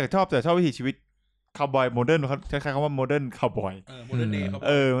แต่ชอบวิถีชีวิตคาวบอยโมเดิร์นเขาใช้คำว่าโมเดิร์นคาวบอยโมเดิร์นเดย์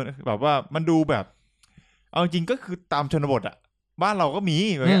แบบว่ามันดูแบบเอาจริงก็คือตามชนบทบ้านเราก็มี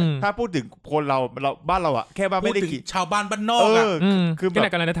ถ้าพูดถึงคนเราบ้านเราแค่ว่าไม่ได้ชาวบ้านบ้านนอกคือแบบ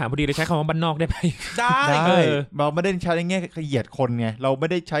กำลังจะถามพอดีเลยใช้คำว่าบ้านนอกได้ไหมได้เราไม่ได้ใช้ในแง่เหยียดคนไงเราไม่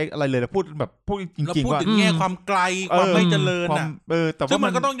ได้ใช้อะไรเลยเราพูดแบบพูดจริงๆว่าพูดถึงแง่ความไกลความไม่เจริญแต่ว่ามั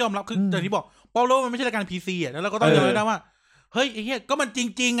นก็ต้องยอมรับคืออย่างที่บอกเปาโลมันไม่ใช่รายการ PC แล้วเราก็ต้องยอมรับว่าเฮ้ยไอ้เหี้ยก็มันจ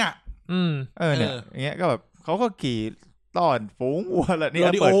ริงๆเนี่ยอย่างเงี้ยก็แบบเขาก็ขี่ต้อนฝูงวัวอะไร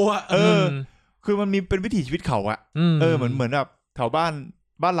นี่เปิดคือมันมีเป็นวิถีชีวิตเขาเหมือนแบบแถวบ้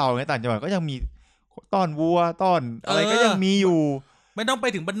านเราในต่างจังหวัดก็ยังมีต้อนวัวต้อนอะไรก็ยังมีอยู่ไม่ต้องไป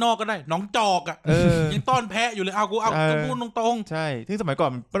ถึงบ้านนอกก็ได้น้องจอกยังต้อนแพะอยู่เลยเอากูพูดตรงๆใช่ซึ่งสมัยก่อน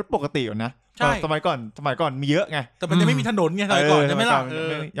มันปกติอยู่นะสมัยก่อนมีเยอะไงแต่มันจะไม่มีถนนไงสมัยก่อนใช่ไหมล่ะ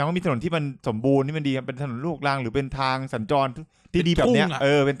ยังไม่มีถนนที่มันสมบูรณ์ที่มันดีเป็นถนนลูกรังหรือเป็นทางสัญจรที่ดีแบบเนี้ย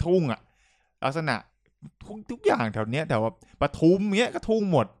เป็นทุ่งลักษณะทุกอย่างแถวเนี้ยแต่ว่าปทุมเนี้ยก็ทุ่ง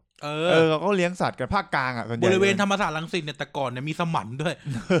หมดเขาก็เลี้ยงสัตว์กันภาคกลางบริเวณธรรมศาสตร์รังสิตเนี่ยแต่ก่อนเนี่ยมีสมันด้วย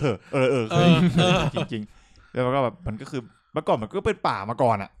จริงๆแล้วก็แบบมันก็คือเมื่อก่อนมันก็เป็นป่ามาก่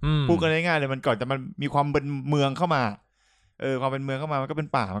อนพูดกันง่ายๆเลยมันก่อนจะมันมีความเป็นเมืองเข้ามาความเป็นเมืองเข้ามามันก็เป็น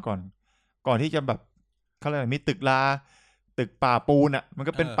ป่ามาก่อนที่จะแบบเขาเรียกมีตึกป่าปูนมัน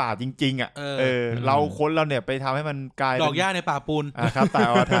ก็เป็นป่าจริงๆเราเนี่ยไปทำให้มันกลายดอกหญ้าในป่าปูนครับแต่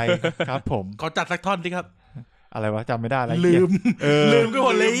อไทยครับผมขอจัดสักท่อนดิครับอะไรวะจำไม่ได้อะไรลืมก็หม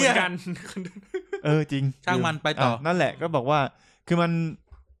ดเลยกันจริงช่างมันไปต่อนั่นแหละก็บอกว่าคือ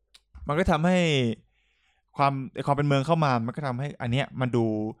มันก็ทำให้ความเป็นเมืองเข้ามามันก็ทำให้อันเนี้ยมัน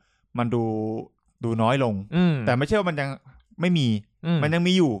ดูน้อยลงแต่ไม่ใช่ว่ามันยังไม่มีมันยัง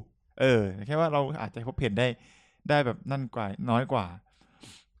มีอยู่แค่ว่าเราอาจจะพบเห็นได้แบบนั่นกว่าน้อยกว่า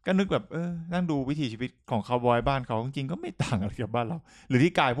ก็นึกแบบนั่งดูวิถีชีวิตของคาวบอยบ้านเขาจริงๆก็ไม่ต่างอะไรกับบ้านเราหรือ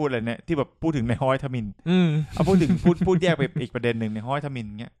ที่กายพูดอะไรเนี่ยที่แบบพูดถึงในฮอยทมินเอาพูดถึงพูดแยกไปอีกประเด็นหนึ่งในฮอยทมิน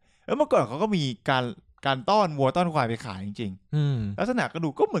เงี้ยเมื่อก่อนเขาก็มีการต้อนวัวต้อนควายไปขายจริงๆลักษณะก็ดู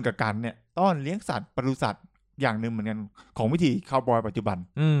ก็เหมือนกับกันเนี่ยต้อนเลี้ยงสัตว์ปศุสัตว์ อย่างนึงเหมือนกันของวิถีคาวบอยปัจจุบัน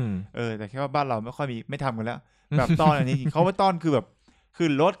แต่แค่ว่าบ้านเราไม่ทำกันแล้วแบบต้อนอันนี้เขาไม่ต้อนคือแบบขึ้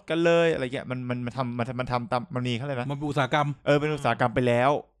นรถกันเลยอะไรเงี้ยมันทำตามมันมีเขาเลยนะมันเป็นอุตสาหกรรมเป็นอุตสาหกรรมไปแล้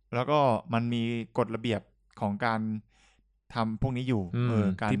วแล้วก็มันมีกฎระเบียบของการทำพวกนี้อยู่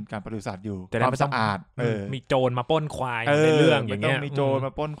การปศุสัตว์อยู่ความสะอาดมีโจรมาปล้นควายในเรื่องอย่างเงี้ยไม่ต้องมีโจรม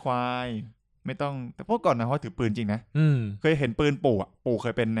าปล้นควายไม่ต้องแต่พวกก่อนนะเขาถือปืนจริงนะเคยเห็นปืนปู่เค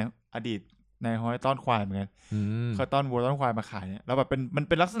ยเป็นนะอดีตในห้อยต้อนควายเหมือนกันเขาต้อนวัวต้อนควายมาขายเนี่ยแล้วแบบมัน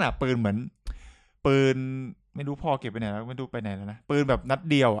เป็นลักษณะปืนเหมือนปืนไม่รู้พ่อเก็บไปไหนแล้วไม่รู้ไปไหนแล้วนะปืนแบบนัด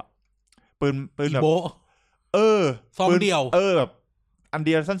เดียวอ่ะปืนแบบซองเดียวแบบอันเ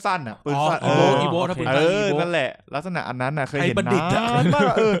ดียวสั้นๆอ่ะปืนสั้นอีโบถ้าปืนนั่นแหละลักษณะอันนั้นน่ะเคยเห็นนานมา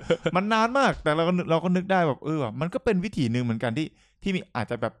กมันนานมากแต่เราก็นึกได้แบบมันก็เป็นวิถีนึงเหมือนกันที่มีอาจ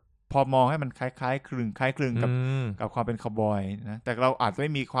จะแบบพอมองให้มันคล้ายคลึงกับความเป็นคาวบอยนะแต่เราอาจจะไ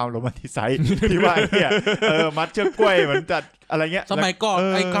ม่มีความโรแมนติไซส์ที่ว่าเนี่ยมัดเชือกกล้วยเหมือนจัดอะไรเงี้ยสมัยก่อน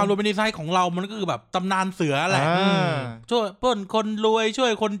ไอ้ความโรแมนติไซส์ของเรามันก็คือแบบตำนานเสือแหละช่วยปล้นคนรวยช่ว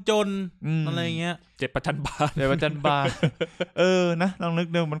ยคนจนอะไรเงี้ยเจ็บประจันบานนะลองนึก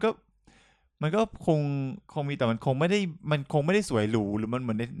ดูมันก็คงมีแต่มันคงไม่ได้สวยหรูหรือมันเห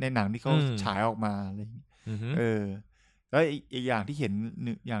มือนในหนังที่เขาฉายออกมาอะไรแล้วอีกอย่างที่เห็น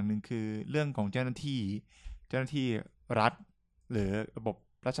อย่างหนึ่งคือเรื่องของเจ้าหน้าที่รัฐหรือระบบ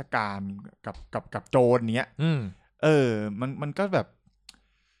ราชการกับโจรเนี้ยมันก็แบบ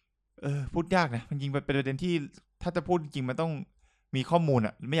พูดยากนะมันจริงเป็นประเด็นที่ถ้าจะพูดจริงมันต้องมีข้อมูล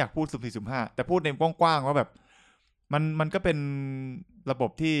อ่ะไม่อยากพูดสุ่ม4สุ่ม5แต่พูดในกว้างๆว่าแบบมันก็เป็นระบบ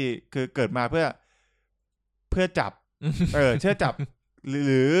ที่คือเกิดมาเพื่อจับเชื่อจับห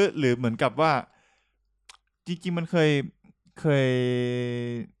รือเหมือนกับว่าจริงๆมันเคย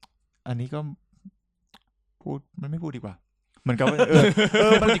อันนี้ก็พูดมันไม่พูดดีกว่าเหมือนกับว่า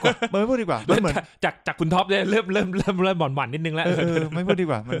มันดีกว่ามันไม่พูดดีกว่ามันเหมือนจากคุณท็อปเนี่ยเริ่มหม่นนิดนึงแล้วไม่พูดดี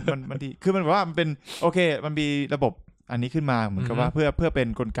กว่ามันดีคือมันแบบว่ามันเป็นโอเคมันมีระบบอันนี้ขึ้นมาเหมือนกับว่าเพื่อเป็น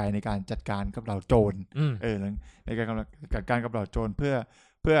กลไกในการจัดการกับเหล่าโจรในการจัดการกับเหล่าโจรเพื่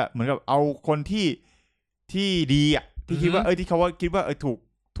อเหมือนกับเอาคนที่ดีอ่ะที่คิดว่าที่เขาว่าคิดว่า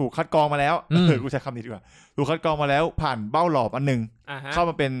ถูกคัดกรองมาแล้วกูใช้คำนี้ดีกว่าถูกคัดกรองมาแล้วผ่านเบ้าหลอมอันนึงเข้า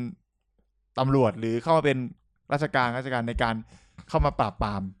มาเป็นตำรวจหรือเข้ามาเป็นราชการในการเข้ามาปราบปร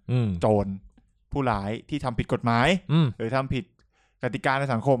ามโจรผู้ร้ายที่ทำผิดกฎหมายหรือทำผิดกติกาใน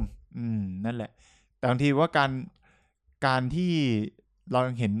สังคมนั่นแหละแต่บางทีว่าการที่เรา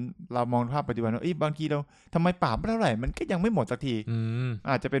เห็นเรามองภาพปัจจุบันว่าบางทีเราทำไมปราบไม่เท่าไหร่มันก็ยังไม่หมดสักที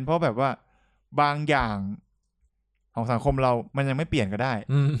อาจจะเป็นเพราะแบบว่าบางอย่างของสังคมเรามันยังไม่เปลี่ยนก็ได้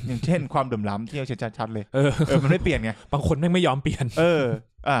อย่างเช่นความเดือดร้อนที่เราเห็นชัดๆเลยมันไม่เปลี่ยนไงบางคนไม่ยอมเปลี่ยน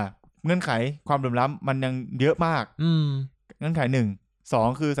เงื่อนไขความเดือดร้อนมันยังเยอะมากเงื่อนไข1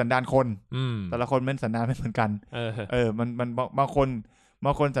 2คือสันดานคนแต่ละคนมันสันดานไม่เหมือนกันมันบาง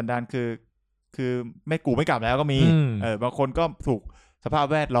คนสันดานคือไม่กูไม่กลับแล้วก็มีบางคนก็ถูกสภาพ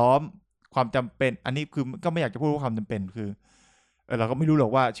แวดล้อมความจำเป็นอันนี้คือก็ไม่อยากจะพูดว่าความจำเป็นคือเราก็ไม่รู้หรอ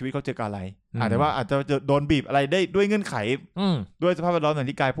กว่าชีวิตเขาเจอกับอะไรแต่ว่าอาจจะโดนบีบอะไรได้ด้วยเงื่อนไขด้วยสภาพแวดล้อมอย่าง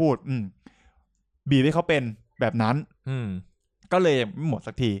ที่กายพูดบีบให้เขาเป็นแบบนั้นก็เลยไม่หมด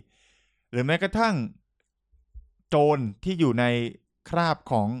สักทีหรือแม้กระทั่งโจรที่อยู่ในคราบ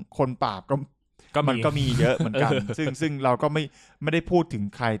ของคนปราบก็มันก็มีเยอะเหมือนกัน ซึ่งเราก็ไม่ได้พูดถึง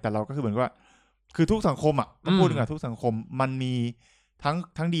ใครแต่เราก็คือเหมือนว่าคือทุกสังคมต้องพูดถึงทุกสังคมมันมี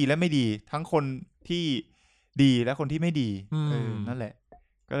ทั้งดีและไม่ดีทั้งคนที่ดีและคนที่ไม่ดีนั่นแหละ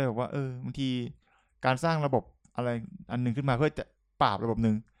ก็เลยบอกว่าบางทีการสร้างระบบอะไรอันนึงขึ้นมาเพื่อจะปราบระบบนึ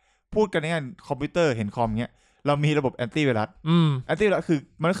งพูดกันง่ายๆคอมพิวเตอร์เห็นคอมเงี้ยเรามีระบบแอนตี้ไวรัสแอนตี้ไวรัสคือ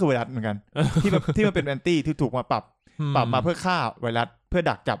มันก็คือไวรัสเหมือนกันที่มันเป็นแอนตี้ที่ถูกมาปรับมาเพื่อฆ่าไวรัสเพื่อ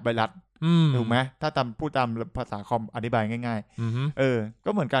ดักจับไวรัสถูกไหมถ้าพูดตามภาษาคอมอธิบายง่ายๆก็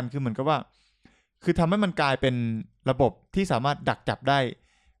เหมือนกันคือเหมือนกับว่าคือทำให้มันกลายเป็นระบบที่สามารถดักจับไ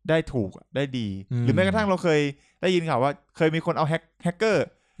ด้ถูกได้ดีหรือแม้กระทั่งเราเคยได้ยินข่าวว่าเคยมีคนเอาแฮกเกอร์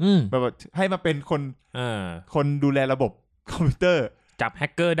แบบให้มาเป็นคนดูแลระบบคอมพิวเตอร์จับแฮ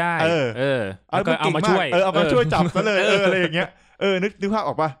กเกอร์ได้แล้วก็เอามาช่วยจับซะเลยอะไรอย่างเงี้ยนึกภาพอ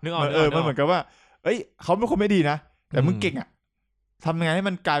อกป่ะมันเหมือนกับว่าเขาเป็นคนไม่ดีนะแต่มึงเก่งทำยังไงให้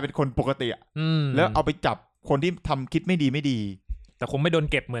มันกลายเป็นคนปกติแล้วเอาไปจับคนที่ทำคิดไม่ดีแต่คงไม่โดน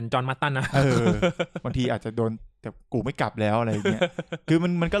เก็บเหมือนจอห์นมาร์ตันนะบางทีอาจจะโดนแต่กูไม่กลับแล้วอะไรอย่างเงี้ยคือ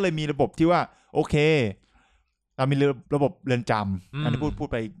มันก็เลยมีระบบที่ว่าโอเคเรามีระบบเรือนจำอันนี้พูด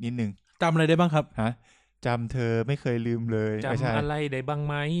ไปนิดนึงจำอะไรได้บ้างครับจำเธอไม่เคยลืมเลยจำอะไรได้บ้างไ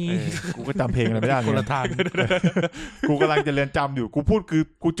หมกูก็จำเพลงอะไรไม่ได้คนละทางกูกำลังจะเรือนจำอยู่กูพูดคือ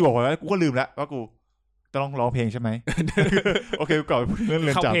กูจั่วไว้แล้วกูก็ลืมแล้วว่ากู ต้องร้องเพลงใช่ไหม โอเคก่อนพูดเรื่องเ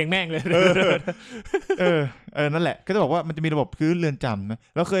รือน เข้า จำ เพลงแม่งเลย นั่นแหละก็จะบอกว่ามันจะมีระบบคือเรือนจำนะ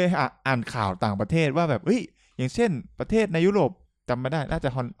แล้วเคยอ่านข่าวต่างประเทศว่าแบบอย่างเช่นประเทศในยุโรปจำไม่ได้น่าจะ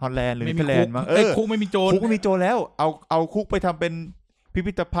ฮอลแลนด์หรือเนเธอร์แลนด์มั้งคุกไม่มีโจรคุกไม่มีโจรแล้วเอาคุกไปทำเป็นพิ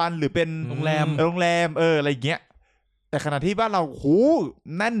พิธภัณฑ์หรือเป็นโรงแรมอะไรอย่างเงี้ยแต่ขณะที่บ้านเราโห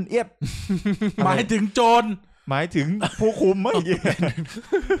แน่นเอียด หมายถึงโจรหมายถึงผู้คุมไม่เงี้ย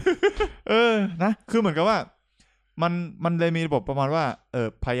นะคือเหมือนกับว่ามันเลยมีระบบประมาณว่า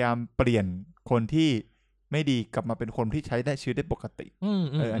พยายามเปลี่ยนคนที่ไม่ดีกลับมาเป็นคนที่ใช้ได้ชีวิตได้ปกติ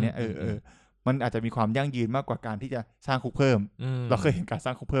อันเนี้ยมันอาจจะมีความยั่งยืนมากกว่าการที่จะสร้างคุกเพิ่มเราเคยเห็นการส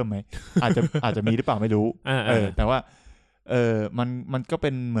ร้างคุกเพิ่มไหมอาจจะมีหรือเปล่าไม่รู้แต่ว่ามันก็เป็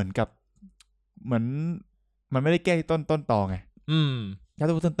นเหมือนกับเหมือนมันไม่ได้แก้ที่ต้นตอไงถ้า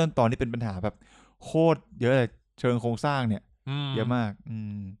ต้นตอนี่เป็นปัญหาแบบโคตรเยอะเลยเชิงโครงสร้างเนี่ยเยอะมาก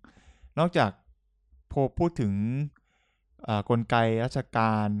นอกจากพูดถึงกลไกราชก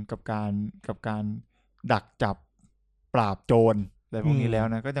ารกับการดักจับปราบโจรอะไรพวกนี้แล้ว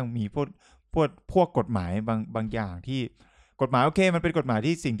นะก็ยังมีพวกกฎหมายบางอย่างที่กฎหมายโอเคมันเป็นกฎหมาย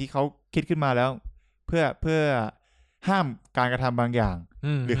ที่สิ่งที่เขาคิดขึ้นมาแล้วเพื่อห้ามการกระทำบางอย่าง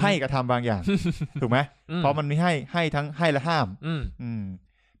หรือให้กระทำบางอย่าง ถูกไหมเพราะมันมีให้ทั้งให้และห้าม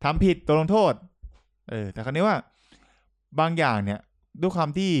ทำผิดตัวลงโทษแต่คราวนี้ว่าบางอย่างเนี่ยด้วยความ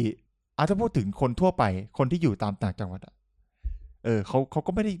ที่ถ้าพูดถึงคนทั่วไปคนที่อยู่ตามต่างจังหวัดเขา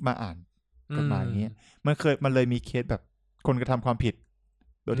ก็ไม่ได้มาอ่านกฎหมายอย่างเงี้ยมันเลยมีเคสแบบคนกระทำความผิด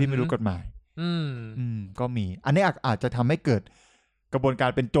โดยที่ไม่รู้กฎหมายก็มีอันนี้อาจจะทำให้เกิดกระบวนการ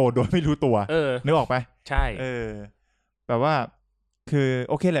เป็นโจรโดยไม่รู้ตัวนึกออกไปใช่แบบว่าคือ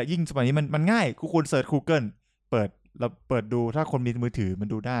โอเคแหละยิ่งสมัยนี้มันง่ายคุณเสิร์ช Google เปิดดูถ้าคนมีมือถือมัน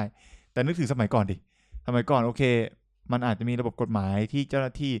ดูได้แต่นึกถึงสมัยก่อนดิสมัยก่อนโอเคมันอาจจะมีระบบกฎหมายที่เจ้าหน้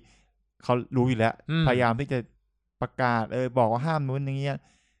าที่เขารู้อยู่แล้วพยายามที่จะประกาศบอกว่าห้ามนู้นอย่างเงี้ย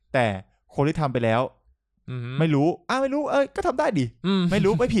แต่คนที่ทำไปแล้วไม่รู้ก็ทำได้ดิไม่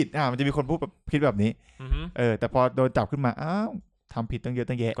รู้ไม่ผิดมันจะมีคนพูดแบบคิดแบบนี้แต่พอโดนจับขึ้นมาทำผิดตั้งเยอะ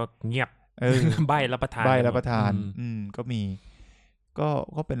ตั้งแยะก็เงียบใบรับประทานก็มี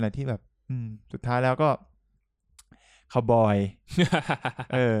ก็เป็นอะไรที่แบบสุดท้ายแล้วก็คาวบอย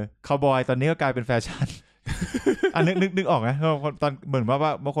คาวบอยตอนนี้ก็กลายเป็นแฟชั่นนึกออกไหมตอนเหมือนว่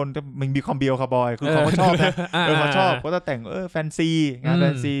าบางคนจะมันมีความเบียวคาวบอยคือเขาก็ชอบนะเขาชอบก็จะแต่งแฟนซีงานแฟ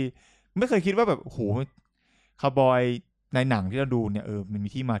นซีไม่เคยคิดว่าแบบโหคาวบอยในหนังที่เราดูเนี่ยมันมี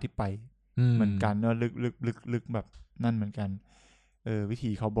ที่มาที่ไปเหมือนกันเนอะลึกแบบนั่นเหมือนกันวิ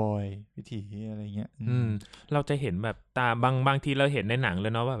ถีคาวบอยวิถีอะไรเงี้ยเราจะเห็นแบบตามบางทีเราเห็นในหนังเล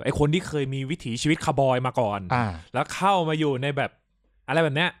ยเนาะว่าไอ้คนที่เคยมีวิถีชีวิตคาวบอยมาก่อนแล้วเข้ามาอยู่ในแบบอะไรแบ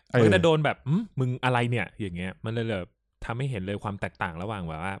บเนี้ยมันก็จะโดนแบบมึงอะไรเนี่ยอย่างเงี้ยมันเลยแบบทำให้เห็นเลยความแตกต่างระหว่าง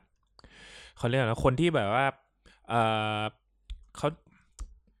แบบว่าเขาเรียกนะคนที่แบบว่าเขา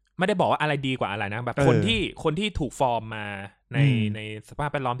ไม่ได้บอกว่าอะไรดีกว่าอะไรนะแบบคนที่ถูกฟอร์มมาในสภาพ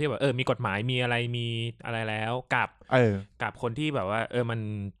แวดล้อมที่แบบมีกฎหมายมีอะไรแล้วกับคนที่แบบว่ามัน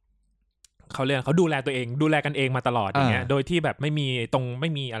เขาเรียกเขาดูแลตัวเองดูแลกันเองมาตลอดอย่างเงี้ยโดยที่แบบไม่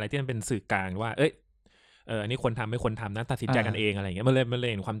มีอะไรที่มันเป็นสื่อกลางว่าอันนี้คนทำไม่คนทำนะตัดสินใจกันเองอะไรอย่างเงี้ยมันเล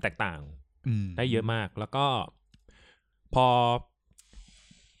ยเห็นความแตกต่างได้เยอะมากแล้วก็พอ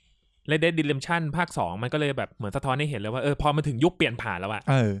Red Dead Redemption ภาค 2มันก็เลยแบบเหมือนสะท้อนให้เห็นเลยว่าพอมาถึงยุคเปลี่ยนผ่านแล้วอะ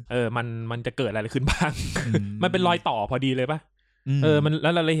มันจะเกิดอะไรขึ้นบ้าง มันเป็นรอยต่อพอดีเลยป่ะมันแล้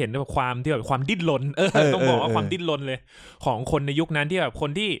วเราเลยเห็นแบบความที่แบบความดิ้นรนต้องบอกว่าความดิ้นรนเลยของคนในยุคนั้นที่แบบค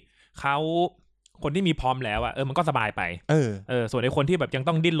นที่มีพร้อมแล้วอะมันก็สบายไปส่วนไอ้คนที่แบบยัง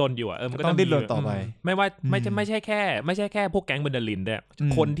ต้องดิ้นรนอยู่อะมันก็ต้องดิ้นรนต่อไปไม่ว่าไม่ใช่แค่พวกแก๊งเบนเดลินด้วย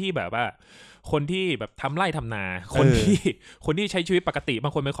คนที่แบบว่าคนที่แบบทำไร่ทำนาคนที่ใช้ชีวิตปกติบา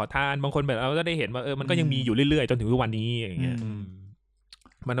งคนไปขอทานบางคนแบบเราก็ได้เห็นว่ามันก็ยังมีอยู่เรื่อยๆจนถึงทุกวันนี้อย่างเงี้ย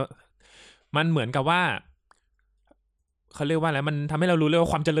มันเหมือนกับว่าเขาเรียกว่าอะไรมันทำให้เรารู้เลยว่า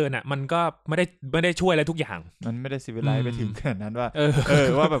ความเจริญอ่ะมันก็ไม่ได้ช่วยอะไรทุกอย่างมันไม่ได้ซีวิไลซ์ไปถึงขนาดนั้นว่า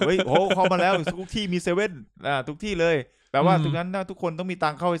ว่าแบบโอ้เข้ามาแล้วทุกที่มีเซเว่นทุกที่เลยแปลว่าทุกนั้นทุกคนต้องมีตั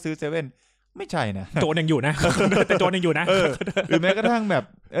งค์เข้าไปซื้อเซเว่นไม่ใช่นะโจรยังอยู่นะแต่โจรยังอยู่นะหรือแม้กระทั่งแบบ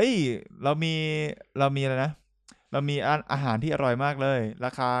เรามีอะไรนะเรามีอาหารที่อร่อยมากเลยร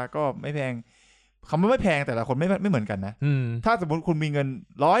าคาก็ไม่แพงคำว่าไม่แพงแต่ละคนไม่เหมือนกันนะถ้าสมมติคุณมีเงิน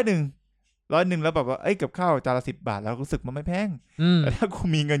100แล้วแบบว่ากับข้าวจานละ10 บาทแล้วรู้สึกมันไม่แพงแต่ถ้าคุณ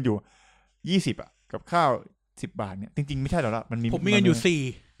มีเงินอยู่20กับข้าว10 บาทเนี่ยจริงๆไม่ใช่หรอกมันมีผมมีเงินอยู่4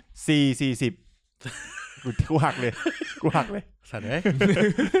กูหักเลยสัตว์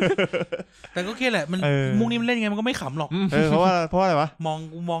แต่ก็แค่แหละมันมุกนี้มันเล่นไงมันก็ไม่ขำหรอกเพราะอะไรวะมอ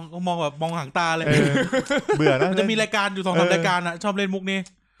งแบบมองหางตาเลยเบื่อนะมันจะมีรายการอยู่2-3 รายการอ่ะชอบเล่นมุกนี้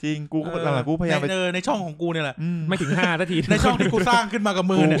จริงกูก็หลังๆกูพยายามไปในช่องของกูเนี่ยแหละไม่ถึง5 นาทีในช่องที่กูสร้างขึ้นมากับ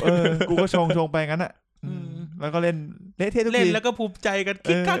มือเนี่ยกูก็ชงไปงั้นอ่ะแล้วก็เล่นเละเทะทุกทีเล่นแล้วก็ภูมิใจกัน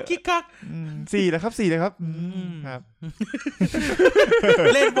คิกคัก4เลยครับ4เลยครับครับ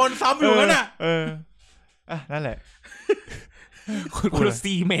เล่นบนซ้ำอยู่นั่นน่ะนั่นแหละคุณ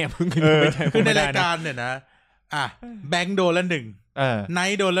ซีแม่มึงคือในรายการเนี่ยนะแบงค์โดนละ1ไน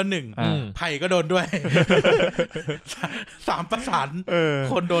ท์โดนละ1ไผ่ก็โดนด้วย3ประสาน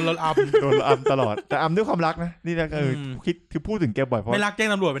คนโดนเราอัมตลอดแต่อัมด้วยความรักนะนี่นะคิดคือพูดถึงแกบ่อยเพราะไม่รักแจ้ง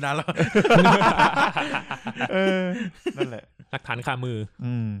ตำรวจไปนานแล้วนั่นแหละหลักฐานคามือ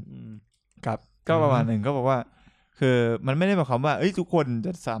ครับก็ประมาณหนึ่งก็บอกว่าคือมันไม่ได้หมายความว่าทุกคนจ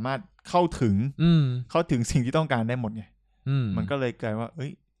ะสามารถเข้าถึงสิ่งที่ต้องการได้หมดไงมันก็เลยกลายว่า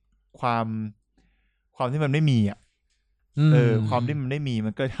ความที่มันไม่มีความที่มันไม่มี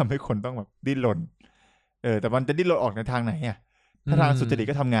มันก็ทำให้คนต้องแบบดิ้นรนแต่มันจะดิ้นรนออกในทางไหนอ่ะถ้าทางสุจริต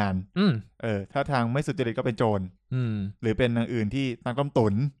ก็ทำงานถ้าทางไม่สุจริตก็เป็นโจรหรือเป็นทางอื่นที่ตั้งต้มตุ๋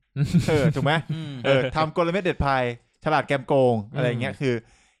นถูกไหมทำกลเม็ดเด็ดพายฉลาดแกมโกงอะไรเงี้ยคือ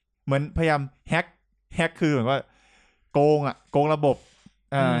เหมือนพยายามแฮกคือเหมือนว่าโกงระบบ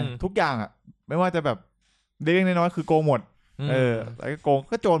ทุกอย่างไม่ว่าจะแบบเล็กๆน้อยๆคือโกงหมดแล้วก็โกง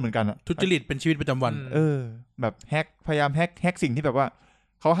ก็โจรเหมือนกันอ่ะทุจริตเป็นชีวิตประจำวันแบบพยายามแฮกสิ่งที่แบบว่า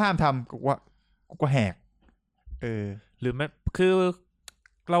เขาห้ามทำกูก็แหกหรือไม่คือ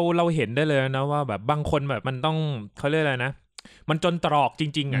เราเห็นได้เลยนะว่าแบบบางคนแบบมันต้องเขาเรียกอะไรนะมันจนตรอกจ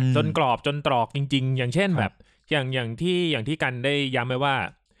ริงๆอ่ะจนกรอบจนตรอกจริงๆอย่างเช่นแบบอย่างที่กันได้ย้ำไว้ว่า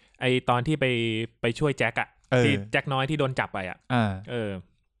ไอตอนที่ไปช่วยแจ็คที่แจ็คน้อยที่โดนจับไป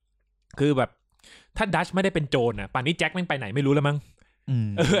คือแบบถ้าดัชไม่ได้เป็นโจรป่านนี้แจ็คแม่งไปไหนไม่รู้แล้วมั้ง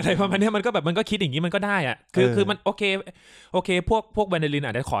อะไรประมาณนี้มันก็แบบมันก็คิดอย่างนี้มันก็ได้คือมันโอเคพวกแวนเดลินอ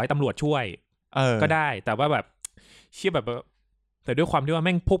าจจะขอให้ตำรวจช่วยก็ได้แต่ว่าแบบเชื่อแบบแต่ด้วยความที่ว่าแ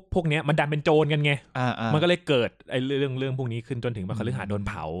ม่งพวกเนี้ยมันดันเป็นโจรกันไงมันก็เลยเกิดไอ้เรื่องพวกนี้ขึ้นจนถึงแบบคฤหาสน์โดน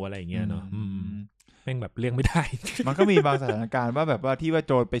เผาอะไรอย่างเงี้ยเนาะแม่งแบบเลี้ยงไม่ได้ มันก็มีบางสถานการณ์ว่าแบบว่าที่ว่า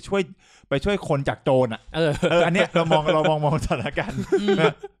โจรไปช่วยคนจากโจรอันเนี้ยเรามองสถานการณ์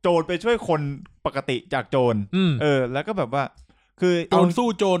โจรไปช่วยคนปกติจากโจรแล้วก็แบบว่าคือโจรสู้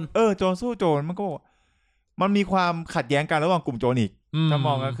โจรโจรสู้โจรมันก็มันมีความขัดแย้งกันระหว่างกลุ่มโจรอีกถ้าม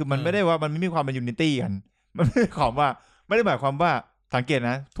องก็คือมันไม่ได้ว่ามันไม่มีความเป็นยูนิตี้กันมันไม่ได้หมายความว่าสังเกต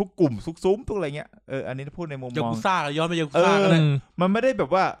นะทุกกลุ่มซุกซุ้มทุกอะไรเงี้ยอันนี้พูดในมุมมองยากุซ่าย้อนไปยากุซ่ากันเลยมันไม่ได้แบบ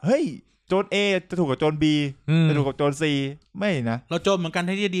ว่าเฮ้ยโจร A จะถูกกับโจร B จะถูกกับโจร C ไม่นะเราโจรเหมือนกันใ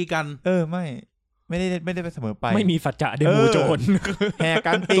ห้ดีกันไม่ได้ไปเสมอไปไม่มีสัจจะในหมู่โจรแห่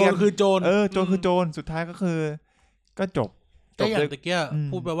กันตีกันโจรคือโจรโจรคือโจรสุดท้ายก็คือก็จบก็อย่างตะเกีย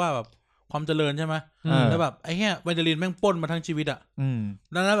พูดไปว่าแบบความเจริญใช่ไหมแล้วแบบไอ้เหี้ยแวนเดลินแม่งปล้นมาทั้งชีวิต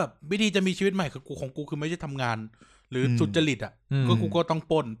แล้วแบบวิธีจะมีชีวิตใหม่คือของกูคือไม่ใช่ทำงานหรือสุจริตก็กูก็ต้อง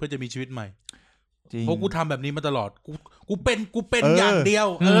ปล้นเพื่อจะมีชีวิตใหม่เพราะกูทำแบบนี้มาตลอดกูเป็นอย่างเดียว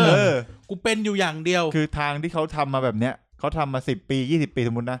กูเป็นอยู่อย่างเดียวคือทางที่เขาทำมาแบบเนี้ยเขาทำมา10 ปี20 ปีส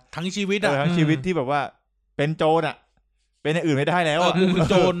มมตินะทั้งชีวิตทั้งชีวิตที่แบบว่าเป็นโจรเป็นอย่างอื่นไม่ได้แล้วกูคือ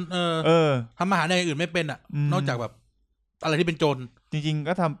โจรทำอาหารในอย่างอื่นไม่เป็นนอกจากแบบอะไรที่เป็นโจรจริงๆ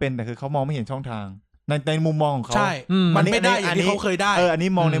ก็ทำเป็นแต่คือเขามองไม่เห็นช่องทางในมุมมองของเขาใช่มันไม่ได้อย่างที่เขาเคยได้อันนี้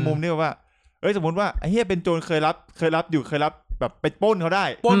มองในมุมที่ว่าสมมติว่าไอ้เหี้ยเป็นโจรเคยรับแบบไปปล้นเขาได้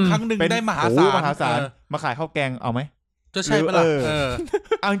ปล้นครั้งหนึ่งได้มหาศาลมาขายข้าวแกงเอาไหมจะใช่ปะล่ะ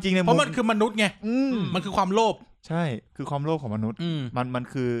เอาจริงๆในเพราะมันคือมนุษย์ไงมันคือความโลภใช่คือความโลภของมนุษย์มัน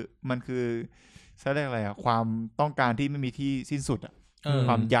คือใช่เรียกอะไรความต้องการที่ไม่มีที่สิ้นสุดค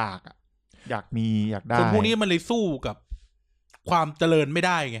วามอยากมีอยากได้คนพวกนี้มันเลยสู้กับความเจริญไม่ไ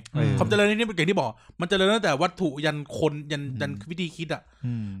ด้ไงความเจริญนี่เป็นอย่างที่บอกมันเจริญตั้งแต่วัตถุยันคนยันวิธีคิด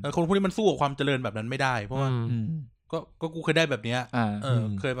คนพวกนี้มันสู้กับความเจริญแบบนั้นไม่ได้เพราะว่าก็กูเคยได้แบบเนี้ย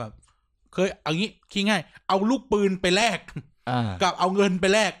เคยแบบเคยเอางี้คิดง่ายเอาลูกปืนไปแลกกับเอาเงินไป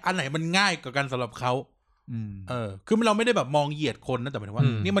แลกอันไหนมันง่ายกว่ากันสำหรับเขาคือเราไม่ได้แบบมองเหยียดคนนะแต่หมายถึงว่า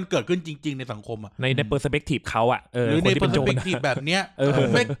นี่มันเกิดขึ้นจริงๆในสังคมในเปอร์สเปกทีฟเขาหรือในเปอร์สเปกทีฟแบบเนี้ย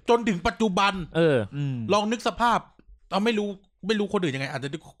จนถึงปัจจุบันลองนึกสภาพเราไม่รู้คนอื่นยังไงอาจจะ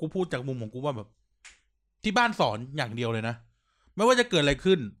กูพูดจากมุมของกูว่าแบบที่บ้านสอนอย่างเดียวเลยนะไม่ว่าจะเกิดอะไร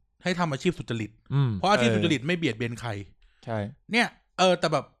ขึ้นให้ทำอาชีพสุจริตเพราะอาชีพสุจริตไม่เบียดเบียนใครใช่เนี่ยแต่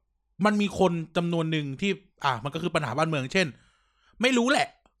แบบมันมีคนจำนวนหนึ่งที่มันก็คือปัญหาบ้านเมืองเช่นไม่รู้แหละ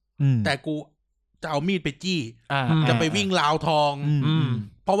แต่กูจะเอามีดไปจี้จะไปวิ่งราวทอง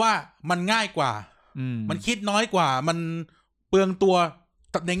เพราะว่ามันง่ายกว่ามันคิดน้อยกว่ามันเปลืองตัว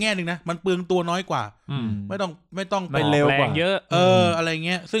ในแง่นึงนะมันเปลืองตัวน้อยกว่าไม่ต้องไม่เร็วกว่าเยอะอะไรเ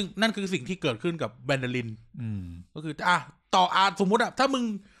งี้ยซึ่งนั่นคือสิ่งที่เกิดขึ้นกับแวนเดลินก็คือต่อสมมุติถ้ามึง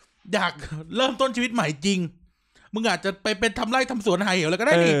อยากเริ่มต้นชีวิตใหม่จริง มึงอาจจะไปเป็นทำไร่ทำสวนไฮเหวแล้วก็ไ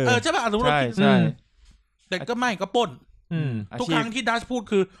ด้นี่ใช่ป่ะสมมติเราคิดแต่ก็ไม่ก็ปล้นทุกครั้งที่ดัชพูด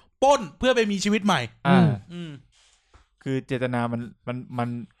คือปล้นเพื่อไปมีชีวิตใหม่คือเจตนามัน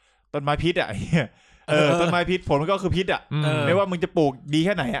ต้นไม้พิษอ่ะต้นไม้พิษผลมันก็คือพิษอ่ะไม่ว่ามึงจะปลูกดีแ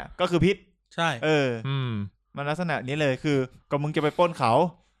ค่ไหนอ่ะก็คือพิษใช่มันลักษณะนี้เลยคือก็มึงจะไปปล้นเขา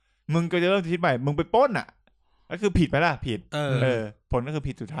มึงก็จะเริ่มชีวิตใหม่มึงไปปล้นอ่ะก็คือผิดไหมล่ะผิดผลก็คือ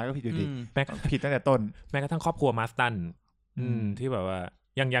ผิดสุดท้ายก็ผิดอยู่ดีผิดตั้งแต่ต้นแม้กระทั่งครอบครัวมาสตันที่แบบว่า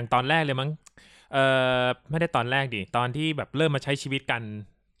อย่างตอนแรกเลยมั้งไม่ได้ตอนแรกดิตอนที่แบบเริ่มมาใช้ชีวิตกัน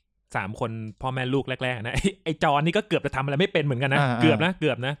3คนพ่อแม่ลูกแรกๆนะไอ้จอนนี่ก็เกือบจะทำอะไรไม่เป็นเหมือนกันนะเกือบน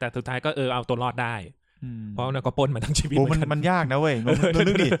ะแต่สุดท้ายก็เอาตัวรอดได้เพราะนั่นก็ปล้นมาทั้งชีวิตมันยากนะเว้ย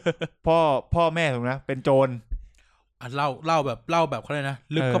นึกดิพ่อแม่ถูกนะเป็นโจรเล่าแบบเขาเลยนะ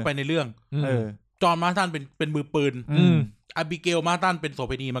ลึกเข้าไปในเรื่องจอห์นมาร์ตันเป็นมือปืนอาบิเกลมาร์ตันเป็นโสเ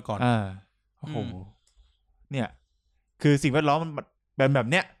ภณีมาก่อนโอ้โหเนี่ยคือสิ่งแวดล้อมมันเป็นแบบ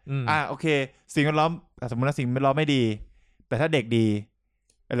เนี้ยโอเคสิ่งแวดล้อมสมมติว่าสิ่งแวดล้อมไม่ดีแต่ถ้าเด็กดี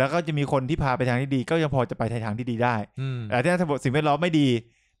แล้วก็จะมีคนที่พาไปทางที่ดีก็ยังพอจะไปทางที่ดีได้แต่ถ้าสิ่งแวดล้อมไม่ดี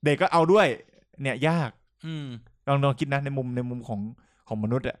เด็กก็เอาด้วยเนี่ยยากลองคิดนะในมุมของม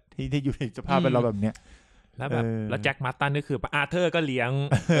นุษย์อะที่อยู่ในสภาพเป็นเราแบบเนี้ยแล้วแบบแล้วแจ็คมาร์ตันนี่คืออาเธอร์ก็เลี้ยง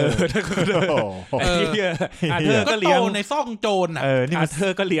อาเธอร์ก็เลี้ยงในซ่องโจรอ่ะอาเธอ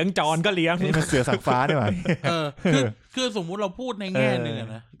ร์ก็เลี้ยงจอนก็เลี้ยงนี่มันเสือสังฟ้าได้ไหมคือสมมุติเราพูดในแง่นึง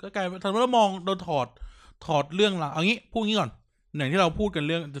นะก็กลายเป็นถ้าเรามองเราถอดเรื่องเราเอางี้พูดงี้ก่อนอย่างที่เราพูดกันเ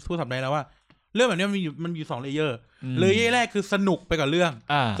รื่องจะพูดสัปดาห์แล้วว่าเรื่องแบบนี้มันมี2เลเยอร์เลเยอร์แรกคือสนุกไปกับเรื่อง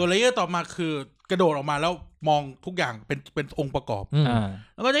ส่วนเลเยอร์ต่อมาคือกระโดดออกมาแล้วมองทุกอย่างเป็นองค์ประกอบ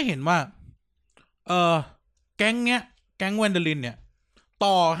แล้วก็จะเห็นว่าแก๊งแวนเดลินเนี่ย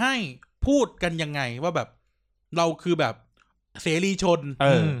ต่อให้พูดกันยังไงว่าแบบเราคือแบบเสรีชน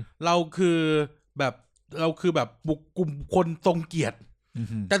เราคือแบบบุกกลุ่มคนทรงเกียรติ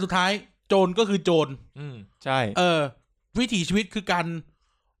แต่สุดท้ายโจรก็คือโจรใช่วิถีชีวิตคือการ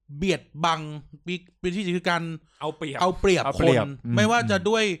เบียดบังวิถีชีวิตคือการเอาเปรียบคนไม่ว่าจะ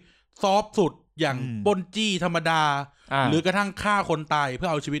ด้วยซอฟสุดอย่างปล้นจี้ธรรมดาหรือกระทั่งฆ่าคนตายเพื่อ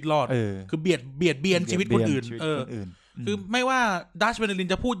เอาชีวิตรอดคือเบียดเบียนชีวิตคนอื่นคือไม่ว่าดัชเบนลิน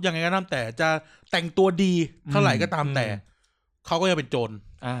จะพูดยังไงก็ตามแต่จะแต่งตัวดีเท่าไหร่ก็ตามแต่เขาก็ยังเป็นโจร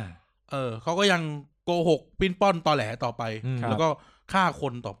เขาก็ยังโกหกปิ้นป้อนตอแหลต่อไปแล้วก็ฆ่าค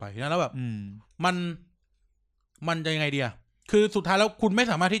นต่อไปนะแล้วแบบมันจะยังไงดีอ่ะคือสุดท้ายแล้วคุณไม่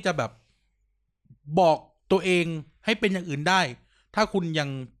สามารถที่จะแบบบอกตัวเองให้เป็นอย่างอื่นได้ถ้าคุณยัง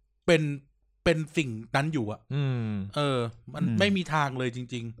เป็นสิ่งนั้นอยู่อ่ะมันไม่มีทางเลยจ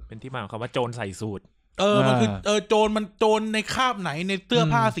ริงๆเป็นที่มาของคำว่าโจรใส่สูทมันคือโจรมันโจรในคราบไหนในเสื้อ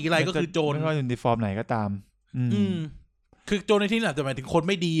ผ้าสีอะไรก็คือโจรไม่ว่ายูนิฟอร์มไหนก็ตามคือโจรในที่นี้อาจจะหมายถึงคน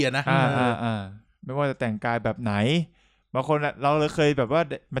ไม่ดีอะนะไม่ว่าจะแต่งกายแบบไหนบางคนเราเคยแบบว่า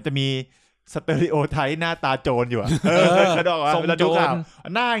มันจะมีสเตอริโอไทป์หน้าตาโจรอยู่กระดอกว่าเวลาดูข่าว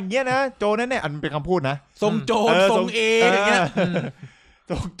หน้าอย่างเงี้ยนะโจรนั่นเนี่ยอันเป็นคำพูดนะทรงโจรทรงเออย่างเงี้ย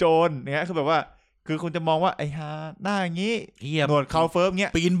ทรงโจรเนี่ยคือแบบว่าคือคุณจะมองว่าไอ้ฮาหน้าอย่างงี้หนวดเขาเฟิร์มเงี้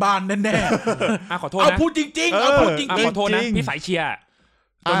ยปีนบ้านแน่ๆขอโทษนะเอาพูดจริงๆเอาพูดจริงๆขอโทษนะพี่สายเชียร์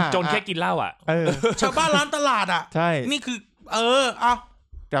จนแค่กินเหล้าอ่ะชาวบ้านร้านตลาดอ่ะใช่นี่คือเอา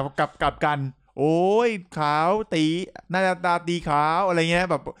กับกันโอ้ยขาวตีหน้าตาดีขาวอะไรเงี้ย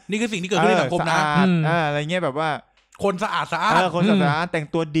แบบนี่คือสิ่งที่เกิดขึ้นในสังคมนะอะไรเงี้ยแบบว่าคนสะอาดคนสะอาดแต่ง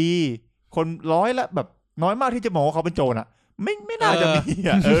ตัวดีคนร้อยละแบบน้อยมากที่จะมองว่าเขาเป็นโจรอ่ะไม่น่าจะมี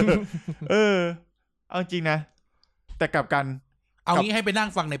อ่ะเอาจริงนะแต่กลับกันเอางี้ให้ไปนั่ง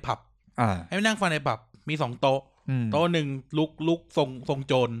ฟังในผับให้ไปนั่งฟังในผับมี2โต๊ะโต๊ะหนึ่งลุกทรง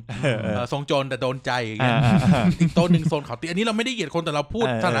โจรทรงโจรแต่โดนใจอย่างเงี้ยอีกโต๊ะหนึ่งโซนเขาตีอันนี้เราไม่ได้เหยียดคนแต่เราพูด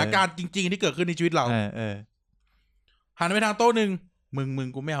สถานการณ์จริงๆที่เกิดขึ้นในชีวิตเราหันไปทางโต๊ะหนึ่งมึง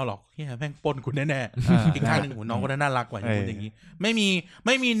กูไม่เอาหรอกเฮียแม่งปล้นกูแน่ๆอีกทางหนึ่งน้องก็น่ารักกว่าอย่างนี้ไม่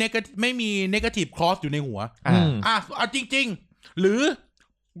มีเนกาทีฟคลอสอยู่ในหัวจริงๆหรือ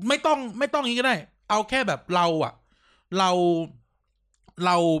ไม่ต้องอย่างนี้ก็ได้เอาแค่แบบเร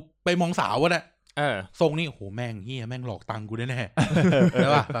าไปมองสาวก็ได้ทรงนี้โหแม่งเฮียแม่งหลอกตังกูแน่ๆใช่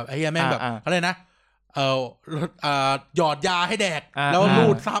ป่ะแบบไอ้เฮียแม่งแบบอะไรนะหยอดยาให้แดกแล้วรู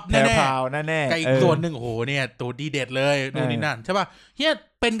ดซับแน่ๆกับอีกส่วนหนึ่งโอ้โหเนี่ยตัวดีเด็ดเลยนู่นนี่นั่นใช่ป่ะเฮีย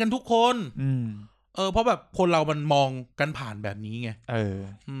เป็นกันทุกคนเพราะแบบคนเรามันมองกันผ่านแบบนี้ไง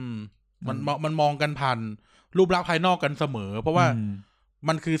มันมองกันผ่านรูปลักษณ์ภายนอกกันเสมอเพราะว่า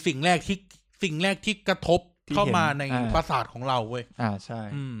มันคือสิ่งแรกที่กระทบเข้ามาในประสาทของเราเว้ยใช่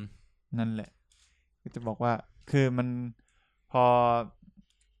นั่นแหละจะบอกว่าคือมันพอ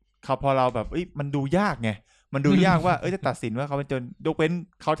เราแบบมันดูยากไงมันดูยากว่าจะตัดสินว่าเขาเป็นโจรยกเว้น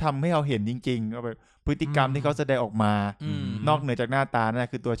เขาทำให้เราเห็นจริงๆก็แบบ พฤติกรรมที่เขาแสดงออกมา นอกเหนือจากหน้าตานั่น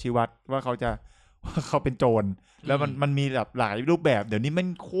คือตัวชี้วัดว่าเขาเป็นโจรแล้วมันมีแบบหลายรูปแบบเดี๋ยวนี้มัน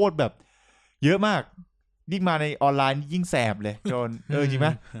โคตรแบบเยอะมากยิ่งมาในออนไลน์ยิ่งแสบเลยโจรจริงไหม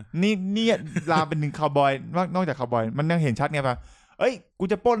นี่ลามเป็นหนึ่งคาวบอยนอกจากคาวบอยมันยังเห็นชัดไงป่ะเอ้ยกู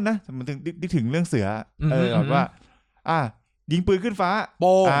จะปล้นนะมันถึงเรื่องเสือแบบว่ายิงปืนขึ้นฟ้าโ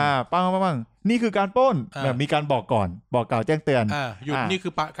ป้งปังนี่คือการปล้นแบบมีการบอกก่อนบอกกล่าวแจ้งเตือนหยุดนี่คื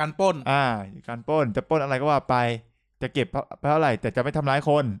อการปล้นการปล้นจะปล้นอะไรก็ว่าไปจะเก็บเท่าไหร่แต่จะไม่ทำร้ายค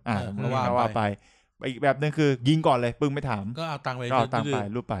นก็ว่าไปอีกแบบนึงคือยิงก่อนเลยปึ้งไม่ถามก็เอาตังค์ไป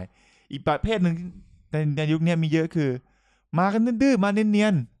รูปไปอีกประเภทนึงในยุคนี้มีเยอะคือมากันดื้อๆมาเนีย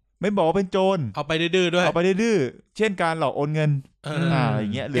นๆไม่บอกว่าเป็นโจรเอาไปดื้อด้วยเอาไปดื้อเช่นการหลอกโอนเงินอย่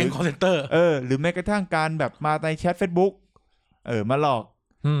างเงี้ยหรือ call center หรือแม้กระทั่งการแบบมาในแชท Facebook มาหลอก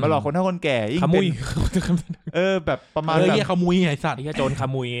คนเฒ่าคนแก่ขมุยแบบประมาณแบบขมุยไอ้สัตว์ไอ้โจรข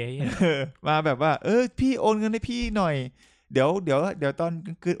มุยมาแบบว่าพี่โอนเงินให้พี่หน่อยเดี๋ยวตอน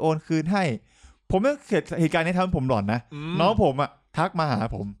คืนโอนคืนให้ผมเมื่อเหตุการณ์นี้ทำให้ผมหลอนนะน้องผมทักมาหา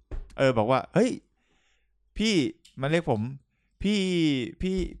ผมบอกว่าเฮ้ยพี่มาเรียกผมพี่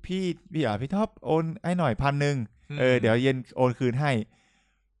ท็อปโอนให้หน่อย1,000เดี๋ยวเย็นโอนคืนให้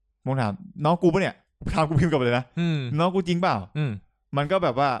มองถามน้องกูปะเนี่ยถามกูพิมพ์กลับไปเลยนะน้องกูจริงเปล่ามันก็แบ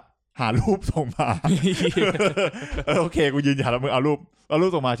บว่าหารูปส่งมา โอเคกูยืนยันแล้วมึงเอารูป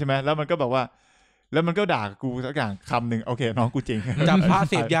ส่งมาใช่ไหมแล้วมันก็แบบว่าแล้วมันก็ด่ากูสักอย่างคำหนึ่งโอเคน้องกูจริงจับพระ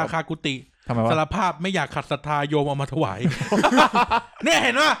เสพยาคากุฏิทำไมวะสารภาพไม่อยากขัดศรัทธาโยมเอามาถวาย เนี่ยเ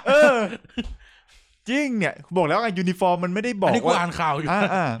ห็นป่ะจริงเนี่ยบอกแล้วไงยูนิฟอร์มมันไม่ได้บอกว่าอันนี้กูอ่านข่าวอยู่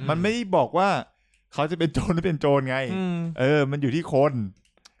มันไม่ได้บอกว่าเขาจะเป็นโจรหรือเป็นโจรไงมันอยู่ที่คน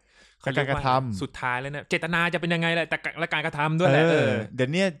การกระทำสุดท้ายแล้วเนี่ยเจตนาจะเป็นยังไงแหละแต่และการกระทำด้วยแหละเดี๋ยว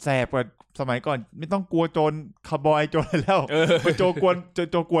นี้แสบกว่าสมัยก่อนไม่ต้องกลัวโจรคาร์บอยโจรอะไรแล้วโจรก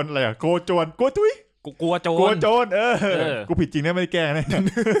วนอะไรโกโจรโกทุยกลัวโจรกูผิดจริงนะไม่ได้แกล้งนะ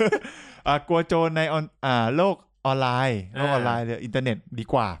กลัวโจรในโลกออนไลน์เลยอินเทอร์เน็ตดี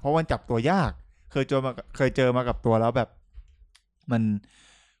กว่าเพราะมันจับตัวยากเคยเจอมากับตัวแล้วแบบมัน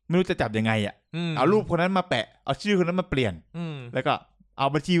ไม่รู้จะจับยังไงเอารูปคนนั้นมาแปะเอาชื่อคนนั้นมาเปลี่ยนแล้วก็เอา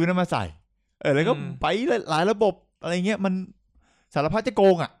บัญชีคนนั้นมาใส่แล้วก็ไปหลายระบบอะไรเงี้ยมันสารพัดจะโก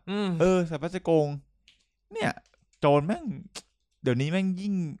งสารพัดจะโกงเนี่ยโจรแม่งเดี๋ยวนี้แม่ง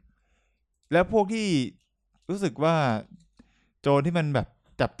ยิ่งแล้วพวกที่รู้สึกว่าโจรที่มันแบบ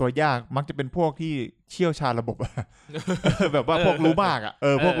จับตัวยากมักจะเป็นพวกที่เชี่ยวชาญระบบ แบบว่าพวกรู้มาก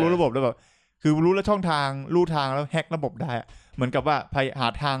พวกรู้ระบบแล้วแบบคือรู้แล้วช่องทางรู้ทางแล้วแฮกระบบได้เหมือนกับว่าหา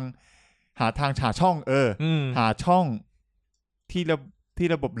ทางหาช่องหาช่องที่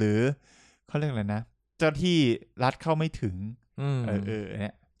ระบบหรือเขาเรียกอะไรนะเจ้าที่รัฐเข้าไม่ถึงเ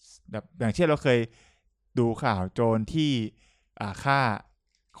นี่ยแบบอย่างเช่นเราเคยดูข่าวโจรที่ฆ่า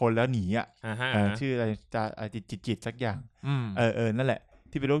คนแล้วหนีชื่ออะไรจะจิตสักอย่างนั่นแหละ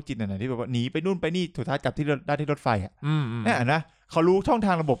ที่เป็นโรคจิตนั่นแหละที่แบบว่าหนีไปนู่นไปนี่สุดท้ายจับที่ได้ที่รถไฟนี่นะเขารู้ช่องท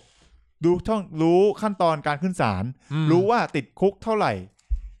างระบบรู้ขั้นตอนการขึ้นศาลรู้ว่าติดคุกเท่าไหร่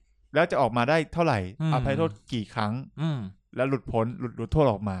แล้วจะออกมาได้เท่าไหร่อภัยโทษกี่ครั้งแล้วหลุดโทษ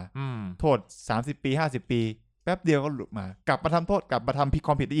ออกมาโทษ30 ปี50 ปีแป๊บเดียวก็หลุดมากลับมาทำโทษกลับมาทำผิดค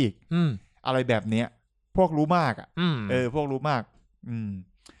วามผิดได้อีกอะไรแบบเนี้ยพวกรู้มากพวกรู้มาก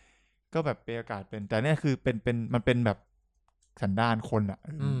ก็แบบเป็นอากาศเป็นแต่เนี่ยคือเป็นมันเป็นแบบสันดานคน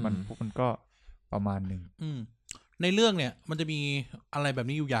มันก็ประมาณนึงในเรื่องเนี่ยมันจะมีอะไรแบบ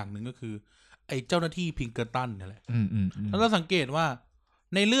นี้อยู่อย่างหนึ่งก็คือไอ้เจ้าหน้าที่พิงเกอร์ตันนี่แหละแล้วเราสังเกตว่า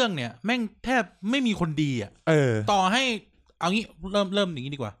ในเรื่องเนี่ยแม่งแทบไม่มีคนดีต่อให้เอางี้เริ่มอย่าง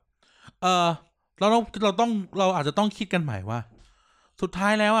นี้ดีกว่าเราอาจจะต้องคิดกันใหม่ว่าสุดท้า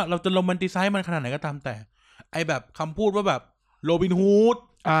ยแล้วเราจะโรแมนติไซซ์มันขนาดไหนก็ตามแต่ไอ้แบบคำพูดว่าแบบโรบินฮูด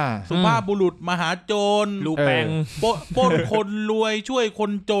สุภาพบุรุษมหาโจรลูแปงปล้นคนรวยช่วยค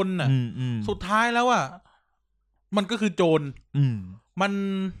นจนสุดท้ายแล้วมันก็คือโจร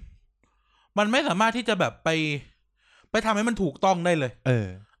มันไม่สามารถที่จะแบบไปทำให้มันถูกต้องได้เลย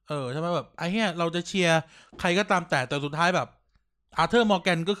ใช่ไหมแบบไอ้เหี้ยเราจะเชียร์ใครก็ตามแต่สุดท้ายแบบอาร์เธอร์มอร์แก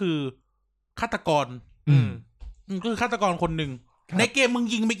นก็คือฆาตกรก็คือฆาตกรคนหนึ่งในเกมมึง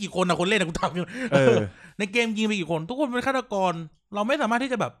ยิงไปกี่คนคนเล่นกูถามในเกมยิงไปกี่คนทุกคนเป็นฆาตกรเราไม่สามารถ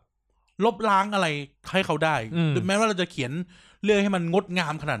ที่จะแบบลบล้างอะไรให้เขาได้ถึงแม้ว่าเราจะเขียนเรื่องให้มันงดงา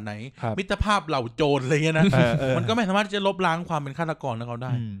มขนาดไหนมิตรภาพเหล่าโจรอะไรเงี้ยนะมันก็ไม่สามารถที่จะลบล้างความเป็นฆาตกรของเขาไ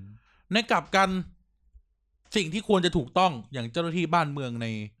ด้ในกลับกันสิ่งที่ควรจะถูกต้องอย่างเจ้าหน้าที่บ้านเมือง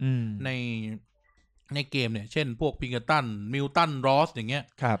ในเกมเนี่ยเช่นพวกพิงเกอร์ตันมิลตันรอสอย่างเงี้ย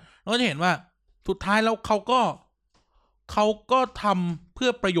เราก็จะเห็นว่าสุดท้ายแล้วเขาก็ทำเพื่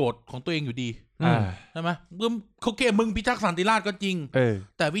อประโยชน์ของตัวเองอยู่ดี ใช่ไหมโอเคมึงพิทักษ์สันติราษฎร์ก็จริง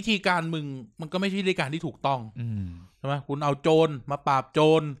แต่วิธีการมึงมันก็ไม่ใช่วิธีการที่ถูกต้องใช่ไหมคุณเอาโจรมาปราบโจ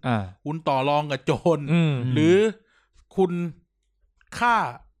รคุณต่อรองกับโจรหรือคุณฆ่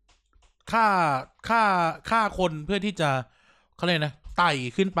าคนเพื่อที่จะเขาเรียกนะไต่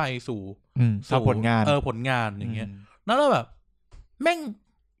ขึ้นไปสู่ผลงานผลงานอย่างเงี้ยแล้วแบบแม่ง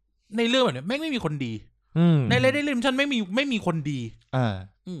ในเรื่องแบบเนี้ยแม่งไม่มีคนดีในRed Dead Redemptionไม่มีคนดี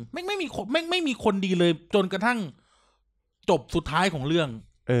แม่งไม่มีคนดีเลยจนกระทั่งจบสุดท้ายของเรื่อง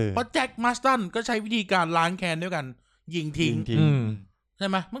เพราะแจ็คมาสตันก็ใช้วิธีการล้างแค้นด้วยกันยิงทิ้งใช่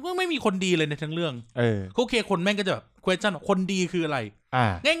ไหมมันก็ไม่มีคนดีเลยในทั้งเรื่องโอเคคนแม่งก็จะแบบ question คนดีคืออะไร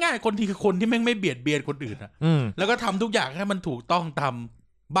ง่ายๆคนดีคือคนที่แม่งไม่เบียดเบียนคนอื่นอะแล้วก็ทำทุกอย่างให้มันถูกต้องตาม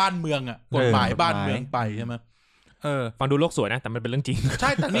บ้านเมืองอะกฎหมายบ้านเมืองไปใช่ไหมฟังดูโลกสวยนะแต่มันเป็นเรื่องจริงใ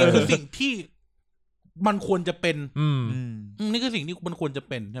ช่แต่นี่คือสิ่งที่มันควรจะเป็นนี่คือสิ่งที่มันควรจะ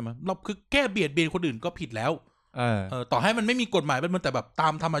เป็นใช่ไหมเราคือแค่เบียดเบียนคนอื่นก็ผิดแล้วต่อให้มันไม่มีกฎหมายเป็นมันแต่แบบตา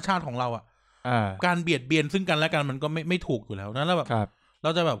มธรรมชาติของเราอ่ะการเบียดเบียนซึ่งกันและกันมันก็ไม่ถูกอยู่แล้วนะแล้วแบบเร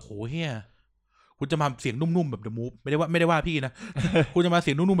าจะแบบโหเฮียคุณจะมาเสียงนุ่มๆแบบเดอะมูฟไม่ได้ว่าพี่นะ คุณจะมาเ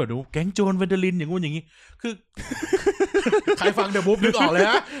สียงนุ่มๆแบบเดอะมูฟแก๊งโจรเวนเดลินอย่างงู้นอย่างงี้คือใครฟังเดอะมูฟนึกออกเลย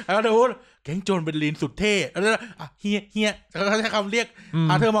นะแล้วเดอะมูฟแก๊งโจรเวนเดลินสุดเท่แล้วเฮียเขาใช้คำเรียก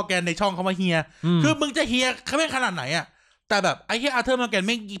อาร์เธอร์มอร์แกนในช่องเขามาเฮียคือมึงจะเฮียเขาไม่ขนาดไหนอ่ะแต่แบบไอ้เฮียอาร์เธอร์มอร์แกนแ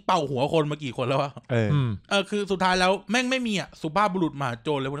ม่งเป่าหัวคนมากี่คนแล้ววะคือสุดท้ายแล้วแม่งไม่มีอ่ะสุภาพบุรุษมหาโจ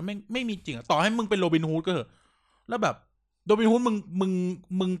รเลยพวกนั้นแม่งไม่มีจริงอ่ะต่อให้มึงเป็นโรบินฮูดก็เถอะแล้วแบบโรบินฮูด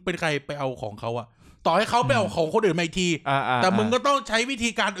มึงเป็นใครไปเอาของเขาอ่ะต่อให้เขาไปเอาของคนอื่นมาอีกทีแต่มึงก็ต้องใช้วิธี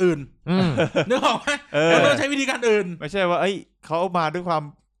การอื่นนึกออกไหมมึงต้องใช้วิธีการอื่นไม่ใช่ว่าเขามาด้วยความ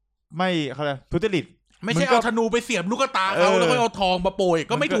ไม่เขาเลยทุจริตไม่ใช่เอาธนูไปเสียบลูกตาเขาแล้วก็เอาทองมาโปรย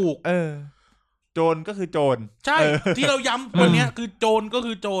ก็ไม่ถูกโจรก็คือโจรใช่ที่เราย้ำวันนี้คือโจรก็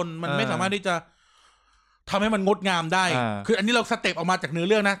คือโจรมันไม่สามารถที่จะทำให้มันงดงามได้คืออันนี้เราสเต็ปออกมาจากเนื้อ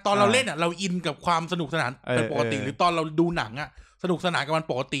เรื่องนะตอนเราเล่นอ่ะเราอินกับความสนุกสนานเป็นปกติหรือตอนเราดูหนังอ่ะสนุกสนานกับมัน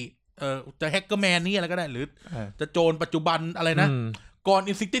ปกติจะแฮกเกอร์แมนนี่อะไรก็ได้หรือจะโจรปัจจุบันอะไรนะก่อน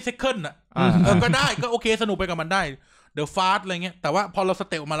in 60 seconds อ่ะก็ได้ก็โอเคสนุกไปกับมันได้เดี๋ยวฟาสอะไรเงี้ยแต่ว่าพอเราส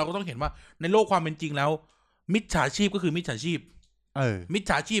เต็ปออกมาเราก็ต้องเห็นว่าในโลกความเป็นจริงแล้วมิจฉาชีพก็คือมิจฉาชีพมิจ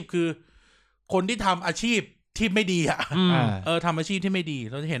ฉาชีพคือคนที่ทำอาชีพที่ไม่ดีอ่ะทำอาชีพที่ไม่ดี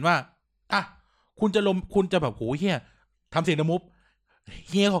เราจะเห็นว่าอ่ะคุณจะแบบโหเฮียทำเสียงดมุฟ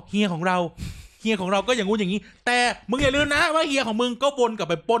เฮียของเราก็อย่างงู้นอย่างนี้แต่มึงอย่าลืมนะว่าเฮียของมึงก็วนกลับ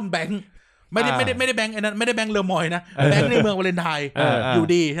ไปปล้นแบงค์ไม่ได้แบงค์ไอ้นั้นไม่ได้แบงค์เลอมอยนะแบงค์ในเมืองวาเลนไทน์อยู่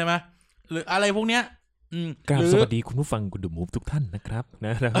ดีใช่ไหมหรืออะไรพวกเนี้ยกราบสวัสดีคุณผู้ฟังคุณดูมูฟทุกท่านนะครับน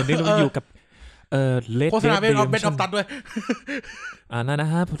ะวันนี้เราอยู่กับโฆษณาเป็นออฟตัดด้วยนั่นนะ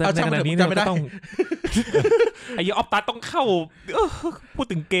ฮะในขณะนี้เราก็ต้องไอ้ออฟตัดต้องเข้าพูด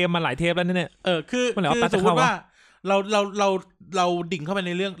ถึงเกมมาหลายเทปแล้วเนี่ยคือสมมติว่าเราดิ่งเข้าไปใ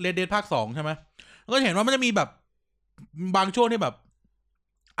นเรื่อง Red Dead ภาค 2ใช่ไหมก็เห็นว่ามันจะมีแบบบางช่วงที่แบบ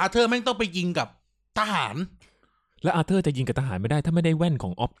อาร์เธอร์แม่งต้องไปยิงกับทหารและอาร์เธอร์จะยิงกับทหารไม่ได้ถ้าไม่ได้แว่นขอ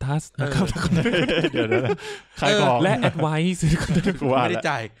งออฟทัสนะครับเดี๋ยวใครบอกและแอดไวซ์ไม่ได้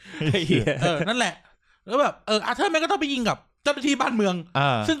จ่ายนั่นแหละแล้วแบบอาร์เธอร์แม่งก็ต้องไปยิงกับเจ้าหน้าที่บ้านเมือง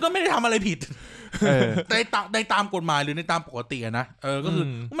ซึ่งก็ไม่ได้ทำอะไรผิดในตามกฎหมายหรือในตามปกตินะก็คือ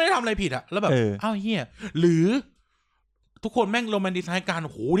ไม่ได้ทำอะไรผิดอะแล้วแบบอ้าวเฮียหรือทุกคนแม่งโรแมนติไซน์การโ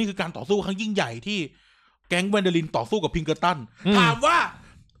อ้โหนี่คือการต่อสู้ครั้งยิ่งใหญ่ที่แก๊งเวนเดลินต่อสู้กับพิงเกอร์ตันถามว่า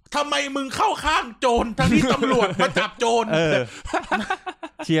ทำไมมึงเข้าข้างโจรทั้งที่ตำรวจมาจับโจร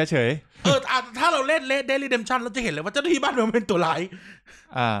เชียร์เฉยถ้าเราเล่นRed Dead Redemptionเราจะเห็นเลยว่าเจ้าหน้าที่บ้านเมืองเป็นตัวร้าย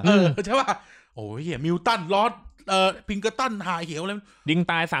ใช่ป่ะโอ้ยเหี้ยมิลตันลอสพิงเกอร์ตันหายเหี่ยวอะไรยิง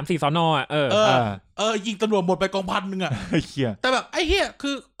ตาย 3-4 สน.อ่ะยิงตำรวจหมดไปกองพันนึงอ่ะแต่แบบไอ้เหี้ยคื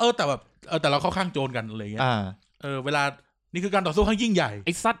อแต่แบบแต่เราเข้าข้างโจรกันอะไรเงี้ยเวลานี่คือการต่อสู้ครั้งยิ่งใหญ่ไ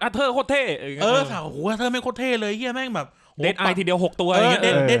อ้สัตว์อาร์เธอร์โคตรเท่ค่ะโอ้โหอาร์เธอร์แม่งโคตรเท่เลยเหี้ยแม่งแบบเดดไอทีเดียว6ตัวอะไรเงี้ย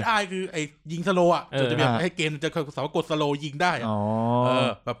เดดไอคือไอ้ยิงสโลอ่ะจะแบบให้เกมจะสามารถกดสโลยิงได้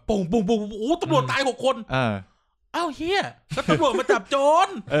แบบปุ้งโอ้ตำรวจตาย6คนอ้าวเฮียก็ตำรวจมาจับโจร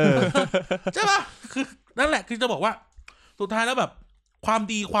ใช่ป่ะคือนั่นแหละคือจะบอกว่าสุดท้ายแล้วแบบความ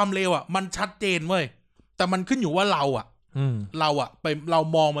ดีความเลวอ่ะมันชัดเจนเว้ยแต่มันขึ้นอยู่ว่าเราไปเรา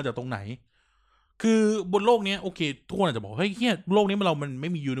มองมาจากตรงไหนคือบนโลกนี้โอเคทุกคนอาจจะบอกเฮ้ยเฮียโลกนี้มันไม่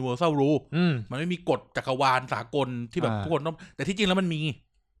มี universal rule มันไม่มีกฎจักรวาลสากลที่แบบทุกคนต้องแต่ที่จริงแล้วมันมี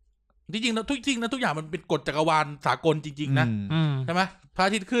ที่จริงแล้วทุกอย่างมันเป็นกฎจักรวาลสากลจริงๆนะใช่ไหมพระอ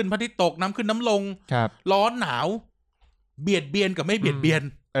าทิตย์ขึ้นพระอาทิตย์ตกน้ำขึ้นน้ำลงร้อนหนาวเบียดเบียนกับไม่เบียดเบียน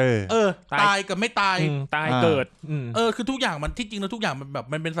ตายกับไม่ตายตายเกิดคือทุกอย่างมันที่จริงแล้วทุกอย่างมันแบบ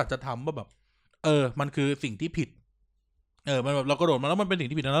มันเป็นสัจธรรมว่าแบบมันคือสิ่งที่ผิดมันแบบเรากระโดดมาแล้วมันเป็นสิ่ง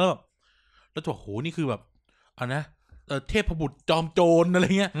ที่ผิดแล้วแบบ แล้วจะโหนี่คือแบบเอานะเทพบุตรจอมโจรอะไร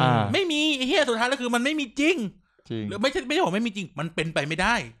เงี้ยไม่มีไอ้เหี้ยสุดท้ายแล้วคือมันไม่มีจริงหรือไม่ใช่บอกไม่มีจริงมันเป็นไปไม่ไ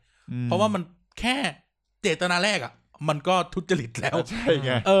ด้เพราะว่ามันแค่เจตนาแรกอ่ะมันก็ทุจริตแล้วใช่ไ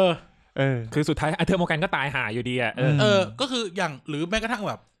งคือสุดท้ายอาร์เธอร์มอร์แกนก็ตายห่าอยู่ดีอ่ะก็คืออย่างหรือแม้กระ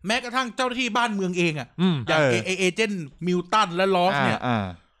ทั่งเจ้าหน้าที่บ้านเมืองเองอ่ะอย่างเอเจนต์มิลตันและลอสเนี่ย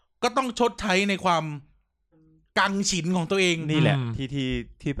ก็ต้องชดใช้ในความกังฉินของตัวเองนี่แหละ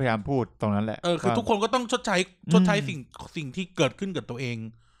ที่พยายามพูดตรงนั้นแหละคือทุกคนก็ต้องชดใช้สิ่งที่เกิดขึ้นกับตัวเอง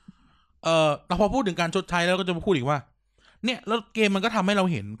แต่พอพูดถึงการชดใช้แล้วก็จะมาพูดอีกว่าเนี่ยแล้วเกมมันก็ทำให้เรา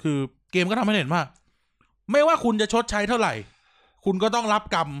เห็นคือเกมก็ทำให้เห็นว่าไม่ว่าคุณจะชดใช้เท่าไหร่คุณก็ต้องรับ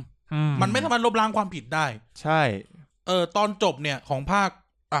กรรมมันไม่สามารถลบล้างความผิดได้ใช่ตอนจบเนี่ยของภาค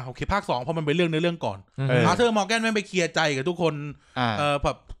โอเคภาค2เพราะมันเป็นเรื่องในเรื่องก่อนอาร์เธอร์มอร์แกนไม่ไปเคลียร์ใจกับทุกคนแบ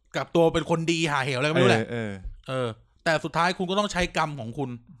บกับตัวเป็นคนดีหาเหวอะไรก็ไม่รู้แหละแต่สุดท้ายคุณก็ต้องใช้กรรมของคุณ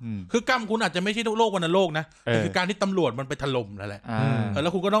คือกรรมคุณอาจจะไม่ใช่โลกวันโลกนะแต่คือการที่ตำรวจมันไปถล่มนั่นแหละแล้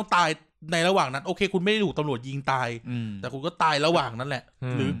วคุณก็ต้องตายในระหว่างนั้นโอเคคุณไม่ได้ถูกตำรวจยิงตายแต่คุณก็ตายระหว่างนั้นแหละ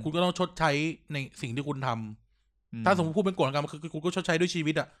หรือคุณก็ต้องชดใช้ในสิ่งที่คุณทำถ้าสมมติพูดเป็นกฎกรรมคือคุณก็ชดใช้ด้วยชี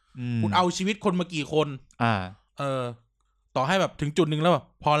วิตอ่ะคุณเอาชีวิตคนมากี่คนต่อให้แบบถึงจุดนึงแล้วแบบ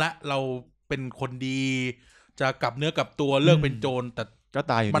พอละเราเป็นคนดีจะกลับเนื้อกลับตัวเลิกเป็นโจรแต่ก็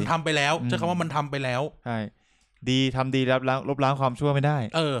ตายอยู่มันทำไปแล้วใช้คำว่ามันทำไปแล้วใช่ดีทำดีแล้วลบล้างความชั่วไม่ได้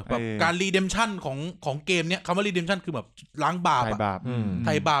แบบการรีเดมชั่นของเกมเนี้ยคำว่ารีเดมชั่นคือแบบล้างบาปไ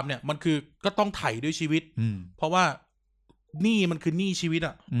ถ่บาปเนี่ยมันคือก็ต้องไถ่ด้วยชีวิตเพราะว่านี่มันคือหนี้ชีวิต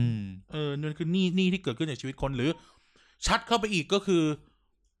อ่ะมันคือหนี้ที่เกิดขึ้นในชีวิตคนหรือชัดเข้าไปอีกก็คือ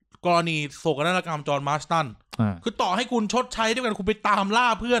กรณีโศกนาฏกรรมจอห์นมาร์สตันคือต่อให้คุณชดใช้ด้วยกันคุณไปตามล่า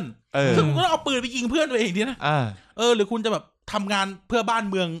เพื่อนซึ่งคุณก็ต้องเอาปืนไปยิงเพื่อนตัวเองดีนะหรือคุณจะแบบทำงานเพื่อบ้าน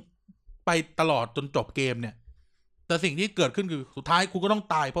เมืองไปตลอดจนจบเกมเนี่ยแต่สิ่งที่เกิดขึ้นคือสุดท้ายคุณก็ต้อง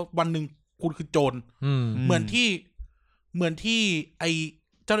ตายเพราะวันหนึ่งคุณคือโจรเหมือนที่ไอ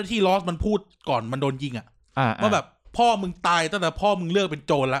เจ้าหน้าที่ลอสมันพูดก่อนมันโดนยิงว่าแบบพ่อมึงตายตั้งแต่พ่อมึงเลิกเป็น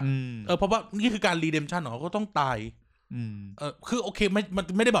โจรละเพราะว่านี่คือการรีเดมชั่นของเขาก็ต้องตายคือโอเคมัน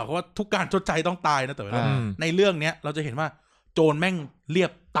ไม่ได้บอกว่าทุกการชดใช้ต้องตายนะแต่ว่าในเรื่องเนี้ยเราจะเห็นว่าโจรแม่งเรีย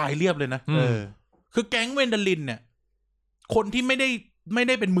บตายเรียบเลยนะคือแก๊งเวนเดลินเนี่ยคนที่ไม่ไ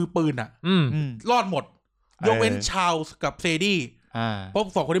ด้เป็นมือปืนรอดหมดยกเว้นชาลส์กับเซดี้เพราะ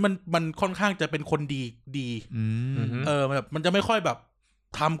สองคนนี้มันค่อนข้างจะเป็นคนดีแบบมันจะไม่ค่อยแบบ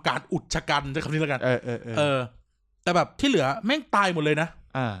ทำการอุดชะกันใช้คำนี้แล้วกันแต่แบบที่เหลือแม่งตายหมดเลยนะ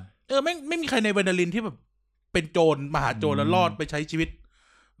แม่งไม่มีใครในเวนเดลินที่แบบเป็นโจรมหาโจรแล้วรอดไปใช้ชีวิต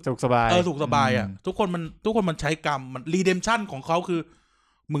สุขสบายสุขสบายทุกคนมันใช้กรรมมันรีเดมชั่นของเขาคือ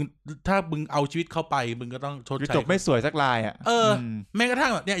มึงถ้ามึงเอาชีวิตเข้าไปมึงก็ต้องชดใช้จบไม่สวยสักลายแม้กระทั่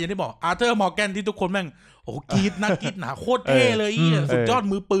งแบบเนี้ยอย่างที่บอกอาร์เธอร์มอร์แกนที่ทุกคนแม่งโอ้กรีดนักกรีดหนาโคตรเท่เลยสุดยอด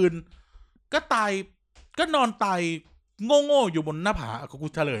มือปืนก็ตายก็นอนตายโง่อยู่บนหน้าผากู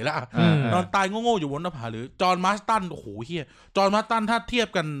เฉลยแล้วนอนตายโง่อยู่บนหน้าผาหรือจอห์นมาสตันโอ้โหเฮียจอห์นมาสตันถ้าเทียบ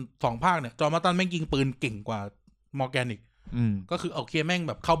กัน2ภาคเนี่ยจอห์นมาสตันแม่งยิงปืนเก่งกว่ามอร์แกนอีกก็คือโอเคแม่งแ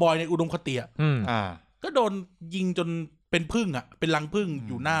บบคาวบอยในอุดมคติก็โดนยิงจนเป็นพึ่งเป็นรังพึ่งอ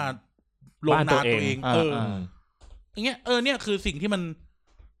ยู่หน้าโรงนาตัวเองอย่างเงี้ยเนี่ยคือสิ่งที่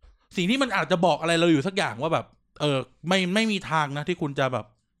มันอาจจะบอกอะไรเราอยู่สักอย่างว่าแบบไม่มีทางนะที่คุณจะแบบ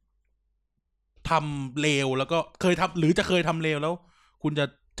ทำเลวแล้วก็เคยทำหรือจะเคยทำเลวแล้วคุณจะ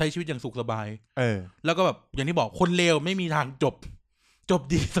ใช้ชีวิตอย่างสุขสบายแล้วก็แบบอย่างที่บอกคนเลวไม่มีทางจบ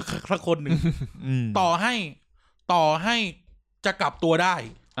ดีสักคนหนึ่งต่อให้จะกลับตัวได้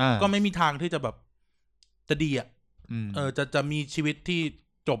ก็ไม่มีทางที่จะแบบจะดีจะมีชีวิตที่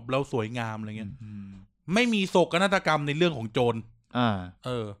จบแล้วสวยงามอะไรเงี้ยไม่มีโศกนาฏกรรมในเรื่องของโจร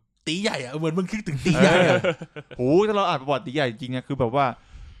ตีใหญ่เหมือนมึงคิดถึงตีใหญ่โหถ้าเราอ่านประวัติตีใหญ่จริงเนี่ยคือแบบว่า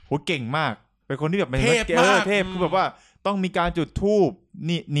โหเก่งมากเป็นคนที่แบบเทพมากเทพคือแบบว่าต้องมีการจุดธูป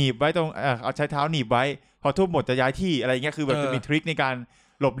หนีบไว้ตรงเอาใช้เท้าหนีบไว้พอธูปหมดจะย้ายที่อะไรเงี้ยคือแบบจะมีทริคในการ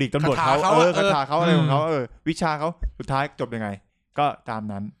หลบหลีกตำรวจเขาคาถาเขาอะไรของเขาวิชาเขาสุดท้ายจบยังไงก็ตาม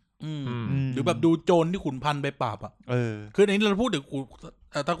นั้นหรือแบบดูโจรที่ขุนพันธุ์ไปปราบคือในนี้เราพูดถึง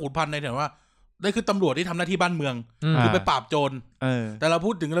ถ้าขุนพันธุ์ในฐานะว่าได้คือตำรวจที่ทำหน้าที่บ้านเมืองคือไปปราบโจรแต่เรา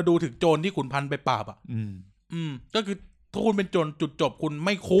พูดถึงเราดูถึงโจรที่ขุนพันธุ์ไปปราบก็คือถ้าคุณเป็นโจรจุดจบคุณไ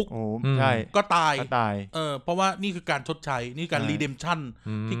ม่คุกใช่ก็ตายเพราะว่านี่คือการชดใช้นี่การรีเดมชั่น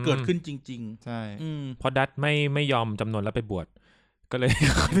ที่เกิดขึ้นจริงๆใช่เพราะดัตไม่ยอมจำนนแล้วไปบวชก็เลย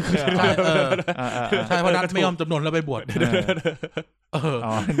ใช่เพราะดัตไม่ยอมจำนนแล้วไปบวช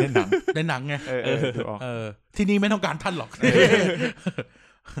ในหนังไงที่นี่ไม่ต้องการท่านหรอก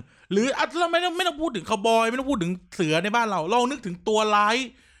หรือเราไม่ต้องพูดถึงคาวบอยไม่ต้องพูดถึงเสือในบ้านเรานึกถึงตัวร้าย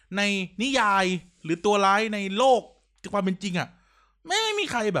ในนิยายหรือตัวร้ายในโลกความเป็นจริงไม่มี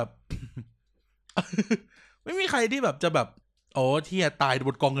ใครแบบ ไม่มีใครที่แบบจะแบบโอ้ที่ตายบ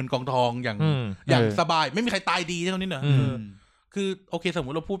นกองเงินกองทองอย่างสบายไม่มีใครตายดีเท่านี้เนอะคือโอเคสมม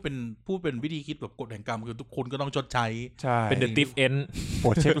ติเราพูดเป็นวิธีคิดแบบกฎแห่งกรรมคือทุกคนก็ต้องชดใช้เป็น the thief end ป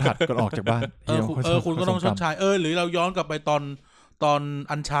วดเช็ครหัสก่อนออกจากบ้านคุณก็ต้องชดใช้หรือเราย้อนกลับไปตอน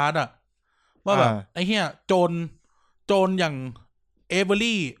อันชาร์ดอะว่าแบบไอ้เหี้ยโจรอย่างเอเวอ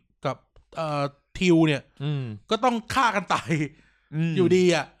รี่กับทิวเนี่ยก็ต้องฆ่ากันตายอยู่ดี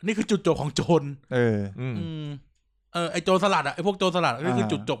อ่ะนี่คือจุดจบของโจรไอโจรสลัดอ่ะไอพวกโจรสลัดนี่คือ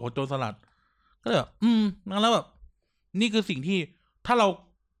จุดจบของโจรสลัดก็เลยนั่นแล้วแบบนี่คือสิ่งที่ถ้าเรา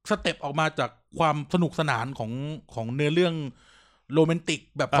สเต็ปออกมาจากความสนุกสนานของเนื้อเรื่องโรแมนติก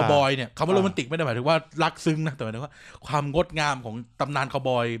แบบคาวบอยเนี่ยคำว่าโรแมนติกไม่ได้หมายถึงว่ารักซึ้งนะแต่หมายถึงว่าความงดงามของตำนานคาวบ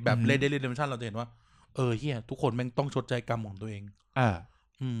อยแบบRed Dead Redemptionเราจะเห็นว่าเฮียทุกคนแม่งต้องชดใช้กรรมของตัวเอง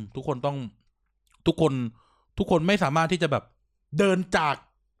ทุกคนไม่สามารถที่จะแบบเดินจาก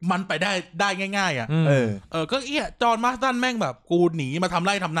มันไปได้ง่ายๆอ่ะก็จอห์นมาสตันแม่งแบบกูหนีมาทำไ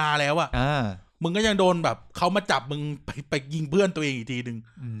ร่ทำนาแล้วอ่ะมึงก็ยังโดนแบบเขามาจับมึงไปยิงเพื่อนตัวเองอีกทีนึง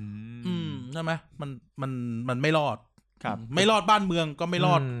ใช่ไหมมันไม่รอดไม่รอดบ้านเมืองก็ไม่ร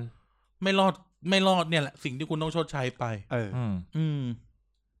อดเนี่ยแหละสิ่งที่คุณต้องชดใช้ไป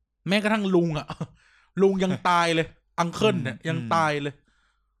แม้กระทั่งลุงอ่ะลุงยังตายเลยอังเคิลเนี่ยยังตายเลย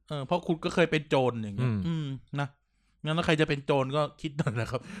เพราะคุณก็เคยเป็นโจรอย่างเงี้ยนะงั้นถ้าใครจะเป็นโจรก็คิดหน่อยนะ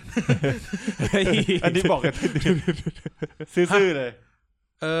ครับ อันนี้บอกกันซื่อๆเลย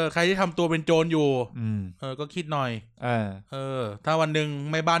ใครที่ทำตัวเป็นโจรอยู่ก็คิดหน่อยถ้าวันหนึ่ง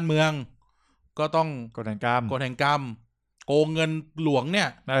ไม่บ้านเมืองก็ต้องกฎแห่งกรรมโกงเงินหลวงเนี่ย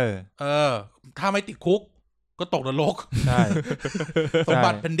ถ้าไม่ติดคุกก็ตกนรกใช่สมบั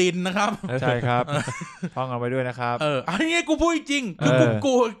ติแผ่นดินนะครับใช่ครับท่องเอาไว้ด้วยนะครับอันนี้กูพูดจริงคือ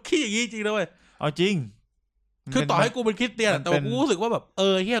กูคิดอย่างนี้จริงด้วยเอาจริงคือต่อให้กูเป็นคริสเตียนแต่กูรู้สึกว่าแบบ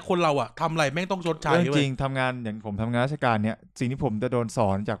เฮียคนเราอะทำอะไรแม่งต้องชดใช้จริงทำงานอย่างผมทำงานราชการเนี่ยสิ่งที่ผมจะโดนสอ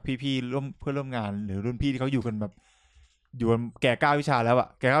นจากพี่ๆเพื่อนร่วมงานหรือรุ่นพี่ที่เขาอยู่กันแบบอยู่แก่9วิชาแล้วอะ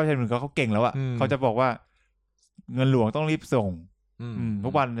แก่9วิชาเหมือนเขาเก่งแล้วอะเขาจะบอกว่าเงินหลวงต้องรีบส่งทุ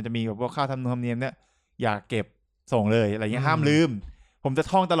กวันมันจะมีแบบว่าค่าธรรมเนียมเนี่ยอย่าเก็บส่งเลยอะไรเงี้ยห้ามลืมผมจะ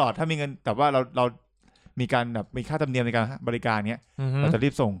ท่องตลอดถ้ามีเงินแต่ว่าเรามีการแบบมีค่าธรรมเนียมในการบริการเนี้ยเราจะรี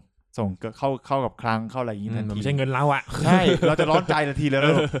บส่งเข้ากับคลังเข้าอะไรอย่างนี้ทันทีไม่ใช่เงินเราอะใช่เราจะร้อนใจทันทีแล้ว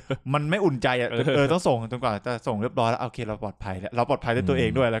มันไม่อุ่นใจอะต้องส่งจนกว่าจะส่งเรียบร้อยแล้วโอเคเราปลอดภัยแล้วเราปลอดภัยด้วยตัวเอง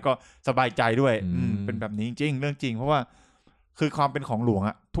ด้วยแล้วก็สบายใจด้วยเป็นแบบนี้จริงเรื่องจริงเพราะว่าคือความเป็นของหลวงอ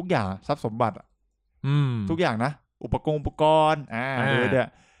ะทุกอย่างทรัพย์สมบัติทุกอย่างนะอุปกรณ์เนี่ย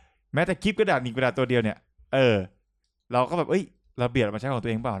แม้แต่คลิปกระดาษ1กระดาษตัวเดียวเนี่ยเราก็แบบเราเบียดมาใช้ของตัว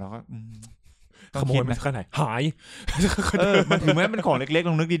เองเปล่าเราก็ขโมยมันขนาดหายมันถึงแม้เป็นของเล็กๆ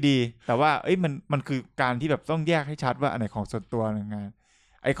ลองนึกดีๆแต่ว่ามันคือการที่แบบต้องแยกให้ชัดว่าอันไหนของส่วนตัวงาน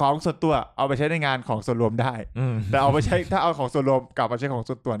ไอ้ของส่วนตัวเอาไปใช้ในงานของส่วนรวมได้แต่เอาไปใช้ถ้าเอาของส่วนรวมกลับมาใช้ของ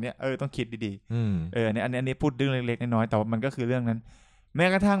ส่วนตัวเนี่ยต้องคิดดีๆอันนี้พูดเรื่องเล็กๆน้อยๆแต่ว่ามันก็คือเรื่องนั้นแม้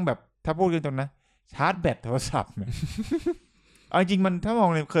กระทั่งแบบถ้าพูดกันตรงนะชาร์จแบตโทรศัพท์เนี่ยเอาจริงมันถ้ามอง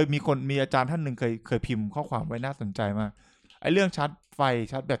เลยเคยมีอาจารย์ท่านหนึ่งเคยพิมพ์ข้อความไว้น่าสนใจมากไอ้เรื่องชาร์จไฟ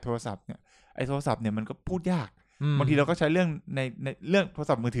ชาร์จแบตโทรศัพท์เนี่ยไอ้โทรศัพท์เนี่ยมันก็พูดยากบางทีเราก็ใช้เรื่องในเรื่องโทร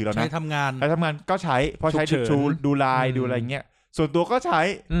ศัพท์มือถือเรานะใช้ทำงานก็ใช้พอใช้ดูไลน์ดูอะไรเงี้ยส่วนตัวก็ใช้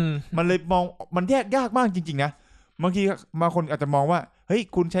มันเลยมองมันแยกยากมากจริงๆนะบางทีบางคนอาจจะมองว่าเฮ้ย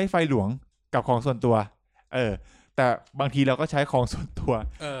คุณใช้ไฟหลวงกับของส่วนตัวแต่บางทีเราก็ใช้ของส่วนตัว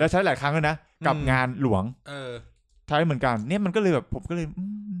แล้วใช้หลายครั้งเลยนะกับงานหลวงใช้เหมือนกันเนี่ยมันก็เลยแบบผมก็เลย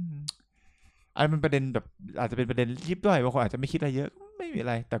อันมันประเด็นแบบอาจจะเป็นประเด็นยิบด้วยบางคนอาจจะไม่คิดอะไรเยอะไม่มีอะ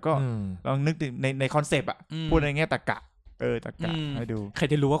ไรแต่ก็ลองนึกถึงในคอนเซปต์อ่ะพูดในแง่ตรรกะตรรกะให้ดูใคร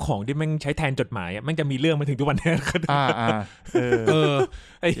จะรู้ว่าของที่แม่งใช้แทนจดหมายอ่ะแม่งจะมีเรื่องมาถึงทุกวันนี้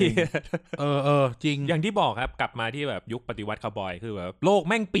จริงอย่างที่บอกครับกลับมาที่แบบยุคปฏิวัติคาวบอยคือแบบโลก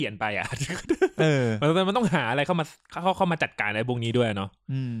แม่งเปลี่ยนไปอ่ะมันต้องหาอะไรเข้ามาจัดการอะไรพวกนี้ด้วยเนาะ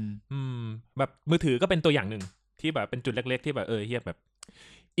แบบมือถือก็เป็นตัวอย่างหนึ่งที่แบบเป็นจุดเล็กๆที่แบบเฮียแบบ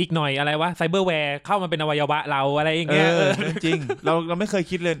อีกหน่อยอะไรวะไซเบอร์แวร์เข้ามาเป็นอวัยวะเราอะไรอย่างเงี้ยจริงเราไม่เคย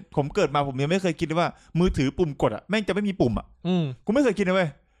คิดเลยผมเกิดมาผมยังไม่เคยคิดเลยว่ามือถือปุ่มกดอ่ะแม่งจะไม่มีปุ่มอ่ะกูไม่เคยคิดเลยเว้ย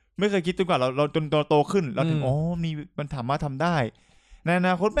ไม่เคยคิดจนกว่าเราจนโตขึ้นเราถึงมีมันสามารถทำได้ในอน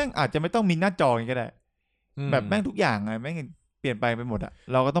าคตแม่งอาจจะไม่ต้องมีหน้าจอก็ได้แบบแม่งทุกอย่างไงแม่งเปลี่ยนไปหมดอ่ะ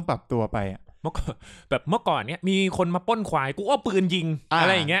เราก็ต้องปรับตัวไปอ่ะแบบเมื่อก่อนเนี้ยมีคนมาปล้นควายกูเอาปืนยิงอะไ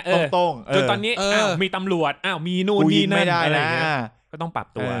รอย่างเงี้ยตรงจนตอนนี้มีตำรวจมีนู่นนี่นั่นอะไรอย่างเงี้ยก็ต้องปรับ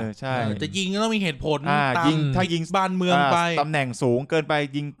ตัวใช่จะยิงก็ต้องมีเหตุผลถ้ายิงบ้านเมืองไปตำแหน่งสูงเกินไป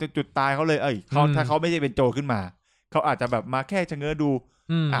ยิงจุดตายเขาเลยเขาถ้าเขาไม่ได้เป็นโจรขึ้นมาเขาอาจจะแบบมาแค่ชะเง้อดู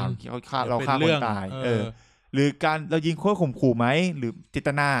เขาฆ่าคนตาย หรือการเรายิงเพื่อข่มขู่ไหมหรือเจต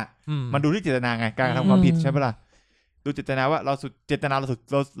นามันดูที่เจตนาไงการทำความผิดใช่ปะล่ะดูเจตนาว่าเราเจตนาเร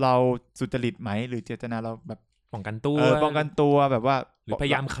าสุจริตไหมหรือเจตนาเราแบบป้องกันตัวแบบว่าหรือพย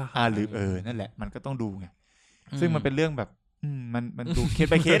ายามฆ่าหรือนั่นแหละมันก็ต้องดูไงซึ่งมันเป็นเรื่องแบบมันดูเคส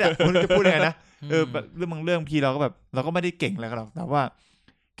ไปเคสอ่ะคุณจะพูดยังไงนะเรื่องบางเรื่องพี่เราก็แบบเราก็ไม่ได้เก่งอะไรกันหรอกแต่ว่า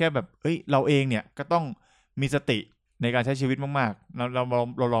แค่แบบเราเองเนี่ยก็ต้องมีสติในการใช้ชีวิตมากๆเรา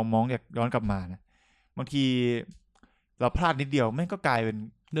ลองมองย้อนกลับมานะบางทีเราพลาดนิดเดียวแม่งก็กลายเป็น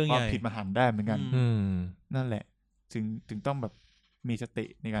ความผิดมหันต์ได้เหมือนกันนั่นแหละถึงต้องแบบมีสติ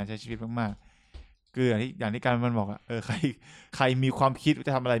ในการใช้ชีวิตมากๆคืออย่างที่การมันบอกใครมีความคิดจ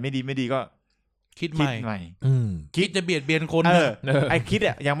ะทำอะไรไม่ดีก็คิดใหม่คิดจะเบียดเบียนคนไอ้คิด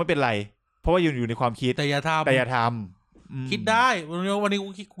อ่ะยังไม่เป็นไรเพราะว่าอยู่ในความคิดแต่อย่าทำคิดได้วันนี้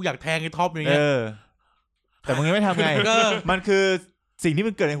กูอยากแทงไอ้ท็อปอย่างเงี้ยแต่มึงยังไม่ทำไงมันคือสิ่งที่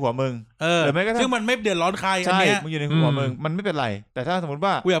มันเกิดในหัวมึงหรือไม่ก็ซึ่งมันไม่เดือดร้อนใครอันเนี้ยมึงอยู่ในหัวมึงมันไม่เป็นไรแต่ถ้าสมมติ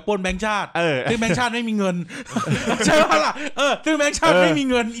ว่ากูอยากปล้นแบงค์ชาติซึ่งแบงค์ชาติไม่มีเงินใช่ป่ะล่ะซึ่งแบงค์ชาติไม่มี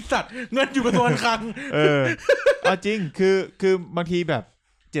เงินอีสัตว์เงินอยู่กับตัวคลังเอาจริงคือบางทีแบบ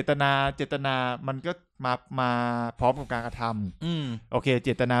เจตนามันก็มาพร้อมกับการกระทำโอเคเจ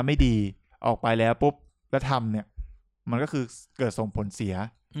ตนาไม่ดีออกไปแล้วปุ๊บแล้วทำเนี่ยมันก็คือเกิดส่งผลเสีย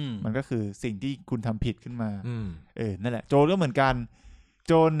มันก็คือสิ่งที่คุณทำผิดขึ้นมานั่นแหละโจรก็เหมือนกัน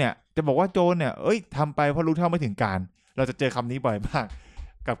โจรเนี่ยจะบอกว่าโจรเนี่ยทำไปเพราะรู้เท่าไม่ถึงการเราจะเจอคำนี้บ่อยมาก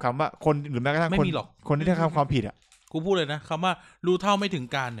กับคำว่าคนหรือแม้กระทั่งคนที่ทำความผิดอ่ะกูพูดเลยนะคำว่ารู้เท่าไม่ถึง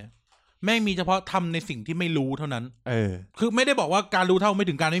การเนี่ยแม่งมีเฉพาะทำในสิ่งที่ไม่รู้เท่านั้นคือไม่ได้บอกว่าการรู้เท่าไม่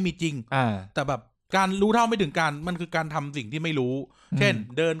ถึงการไม่มีจริงแต่แบบการรู้เท่าไม่ถึงการมันคือการทำสิ่งที่ไม่รู้เช่น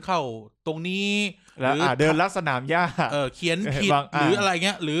เดินเข้าตรงนี้หรือเดินลัดสนามหญ้าเขียนผิดหรืออะไรเ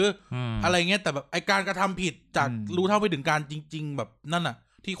งี้ยหรืออะไรเงี้ยแต่แบบไอการกระทำผิดจากรู้เท่าไม่ถึงการจริงๆแบบนั่นน่ะ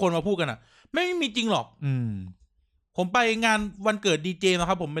ที่คนมาพูดกันอ่ะไม่มีจริงหรอกผมไปงานวันเกิดดีเจนะ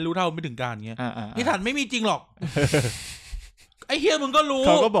ครับผมไม่รู้เท่าไม่ถึงการเงี้ยนี่ถันไม่มีจริงหรอกไอ้เฮียมึงก็รู้เ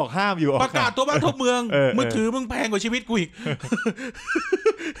ขาก็บอกห้ามอยู่ประกาศตัวบ้านทั่วเมืองมือถือมึงแพงกว่าชีวิตกูอีก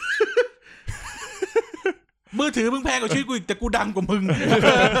มือถือมึงแพงกว่าชีวิตกูอีกแต่กูดังกว่ามึง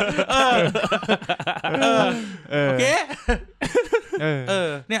โอเค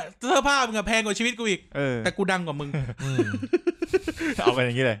เนี่ยเสื้อผ้ามึงแพงกว่าชีวิตกูอีกแต่กูดังกว่ามึงเอากันอ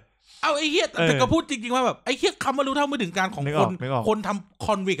ย่างนี้เลยเอาไอ้เหี้ยแต่ก็พูดจริงๆว่าแบบไอ้เหี้ยคำว่ารู้เท่าไม่ถึงการของคนทำค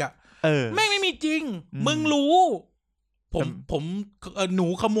อนวิกอ่ะไม่มีจริงมึงรู้ผมหนู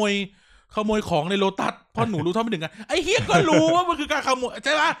ขโมยของในโลตัสเพราะหนูรู้เท่าไม่ถึงกันไอ้เฮียก็รู้ว่ามันคือการขโมยใ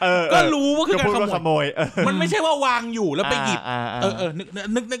ช่ปะก็รู้ว่าคือการขโมยมันไม่ใช่ว่าวางอยู่แล้วไปหยิบ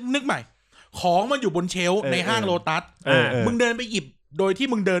นึกใหม่ของมันอยู่บนเชลฟ์ในห้างโลตัสมึงเดินไปหยิบโดยที่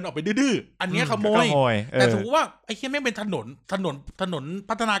มึงเดินออกไปดื้อๆอันนี้ขโมยแต่สมมติว่าไอ้เฮียแม่งเป็นถนน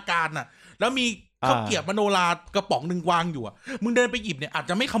พัฒนาการน่ะแล้วมีข้าวเกรียบมโนรากระป๋องนึงวางอยู่อ่ะมึงเดินไปหยิบเนี่ยอาจ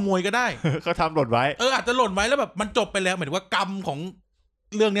จะไม่ขโมยก็ได้เขาทำหล่นไว้อาจจะหล่นไว้แล้วแบบมันจบไปแล้วหมายถึงว่ากรรมของ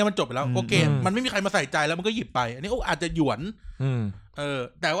เรื่องนี้มันจบไปแล้วโอเคมันไม่มีใครมาใส่ใจแล้วมันก็หยิบไปอันนี้อาจจะหยวน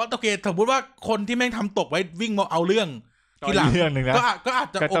แต่ว่าโอเคสมมติว่าคนที่แม่งทำตกไว้วิ่งมาเอาเรื่องทีหลังก็อาจ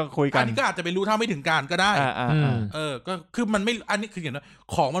จะต้องคุยกันอันนี้ก็อาจจะไปรู้เท่าไม่ถึงการก็ได้ก็คือมันไม่อันนี้คืออย่างนั้น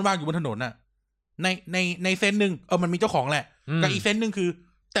ของมันวางอยู่บนถนนน่ะในเซนนึงมันมีเจ้าของแหละกับอีกเซนนึงคือ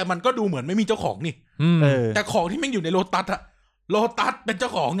แต่มันก็ดูเหมือนไม่มีเจ้าของนี่แต่ของที่แม่งอยู่ในโลตัสอะโลตัสเป็นเจ้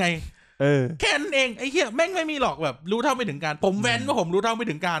าของไงแค่นั้นเองไอ้เหี้ยแม่งไม่มีหรอกแบบรู้เท่าไม่ถึงการผมแว้นว่าผมรู้เท่าไม่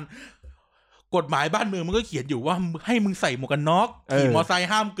ถึงการกฎหมายบ้านเมืองมันก็เขียนอยู่ว่าให้มึงใส่หมวกกันน็อกขี่มอเตอร์ไซค์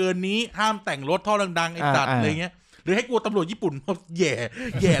ห้ามเกินนี้ห้ามแต่งรถท่อดังๆไอ้สัตว์อะไรเงี้ยหรือให้กลัวตำรวจญี่ปุ่นเขาแย่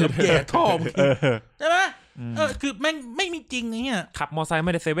แล้วแย่ท่อมึงใช่ไหมคือแม่งไม่มีจริงไอ้เงี้ยขับมอเตอร์ไซค์ไ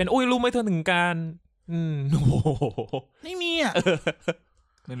ม่ได้เซเว่นอุ้ยรู้ไม่เท่าถึงการโอ้ไม่มีอ่ะ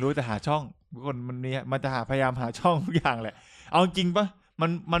ไม่รู้แต่หาช่องคนมันจะพยายามหาช่องทุกอย่างแหละเอาจริงปะ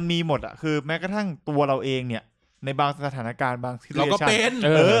มันมีหมดอ่ะคือแม้กระทั่งตัวเราเองเนี่ยในบางสถานการณ์บางที่เราก็เป็น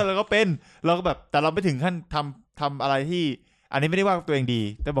เราก็เป็นเราก็แบบแต่เราไม่ถึงขั้นทำอะไรที่อันนี้ไม่ได้ว่าตัวเองดี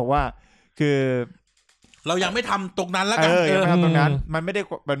แต่บอกว่าคือเรายังไม่ทำตรงนั้นแล้วกันยังไม่ทำตรงนั้นมันไม่ได้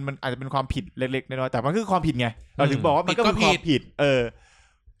มันอาจจะเป็นความผิดเล็กๆน้อยๆแต่มันคือความผิดไงเราถึงบอกว่ามันก็เป็นความผิด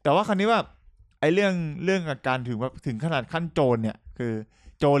แต่ว่าครั้นี้ว่าไอ้เรื่องการถึงขนาดขั้นโจรเนี่ยคือ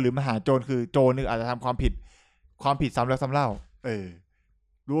โจรหรือมหาโจรคือโจรนึงอาจจะทำความผิดซ้ำแล้วซ้ำเล่า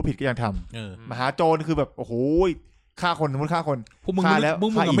รู้ว่าผิดก็ยังทำมหาโจรคือแบบโอ้โหฆ่าคนสมมติฆ่าคนพวกมึงแล้วพว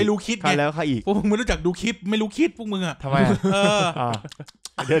กมึงไม่รู้คิดไงแล้วฆ่าอีกพวกมึงไม่รู้จักดูคลิปไม่รู้คิดพวกมึงอ่ะทำไม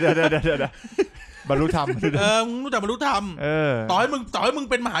เดี๋ยวบรรลุธรรมมึงรู้จักบรรลุธรรมต่อให้มึง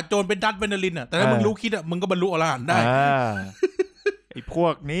เป็นมหาโจรเป็นดัตเวเนลินอ่ะแต่ถ้ามึงรู้คิดอ่ะมึงก็บรรลุอรหันต์ได้ไอ้พว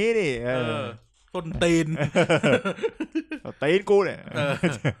กนี้ดิ ต้นตีน ตีนกูเนี่ย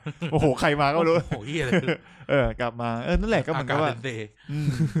โอ้โหใครมาก็ไม่รู้ โอ้โหเหี้ยอะไร กลับมานั่นแหละก็เหมือนกับว่า เซ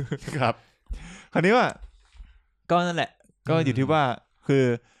ครับคราวนี้ว่าก็นั่นแหละก็อยู่ที่ว่าคือ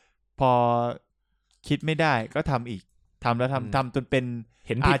พอคิดไม่ได้ก็ทำอีกทำแล้วทำจนเป็นเ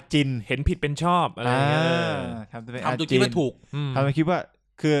ห็น อาจิน เห็นผิดเป็นชอบอะไรอย่างเงี้ยทำจนเป็นอา ทำตัว จิ คิด น ว่าถูกทำจนคิดว่า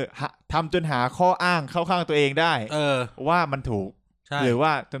คือทำจนหาข้ออ้างเข้าข้างตัวเองได้ว่ามันถูกหรือว่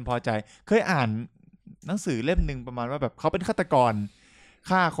าจนพอใจเคยอ่านหนังสือเล่มหนึ่งประมาณว่าแบบเขาเป็นฆาตกร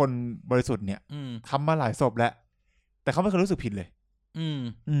ฆ่าคนบริสุทธิ์เนี่ยทำมาหลายศพแล้วแต่เขาไม่เคยรู้สึกผิดเลย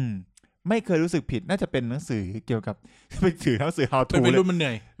ไม่เคยรู้สึกผิดน่าจะเป็นหนังสือเกี่ยวกับเป็นหนังสือ how to เป็นรุ่นมันเห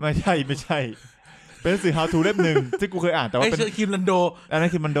นื่อยไม่ใช่เป็นหนังสือ how to เล่มหนึ่งที่กูเคยอ่านแต่ว่าเป็นคิมลันโดอันนั้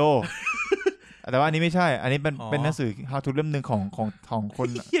นคิมลันโดแต่ว่าอันนี้ไม่ใช่อันนี้เป็นหนังสือ how to เล่มหนึ่งของคน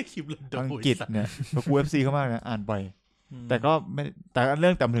อังกฤษเนี่ยกู FC เข้ามากนะอ่านบ่อยแต่ก็ไม่แต่เรื่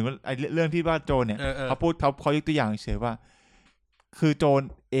องแต่ถึงไอ้เรื่องที่ว่าโจรเนี่ยเขายกตัวอย่างเฉยว่าคือโจร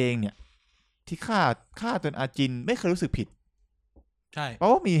เองเนี่ยที่ฆ่าจนอาจินไม่เคยรู้สึกผิดใช่เพรา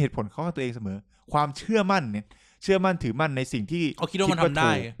ะว่ามีเหตุผลของตัวเองเสมอความเชื่อมั่นเนี่ยเชื่อมั่นถือมั่นในสิ่งที่เขาคิดว่ามันทำไ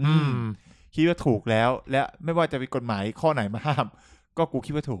ด้คิดว่าถูกแล้วและไม่ว่าจะมีกฎหมายข้อไหนมาห้ามก็กู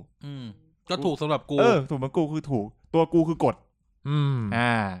คิดว่าถูกก็ถูกสำหรับกูถูกมันกูคือถูกตัวกูคือกฎ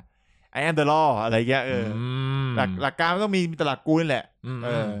I am the law อะไรเงี้ยหลักการมันต้องมีตลักกูนี่แหละ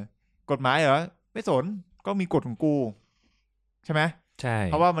กฎหมายเหรอไม่สนก็มีกฎของกูใช่ไหมใช่เ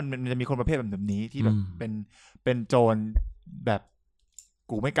พราะว่ามันจะมีคนประเภทแบบนี้ที่แบบเป็นโจรแบบ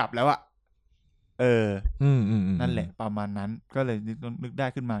กูไม่กลับแล้วอะนั่นแหละประมาณนั้นก็เลยนึกได้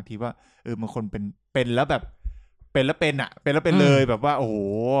ขึ้นมาทีว่าบางคนเป็นแล้วแบบเป็นแล้วเป็นอะเป็นแล้วเป็นเลยแบบว่าโอ้โห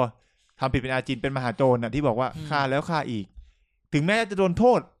ทำผิดเป็นอาจินเป็นมหาโจรอะที่บอกว่าฆ่าแล้วฆ่าอีกถึงแม้จะโดนโท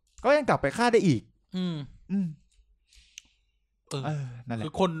ษก็ยังกลับไปฆ่าได้อีกนั่นแหละคื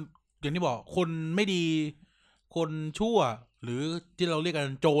อคนอย่างที่บอกคนไม่ดีคนชั่วหรือที่เราเรียกกั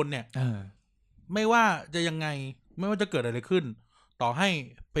นโจรเนี่ยไม่ว่าจะยังไงไม่ว่าจะเกิดอะไรขึ้นต่อให้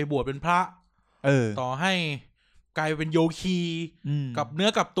ไปบวชเป็นพระต่อให้กลายเป็นโยคีกับเนื้อ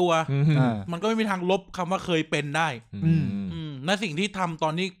กับตัวมันก็ไม่มีทางลบคำว่าเคยเป็นได้และสิ่งที่ทำตอ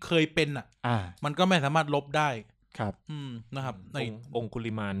นนี้เคยเป็นมันก็ไม่สามารถลบได้ครับนะครับในองคุ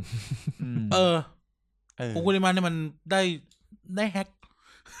ลิมานองคุลิมานเนี่ยมันได้แฮก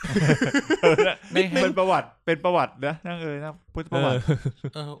เป็นประวัตินะนั่งนะพุทธประวัติ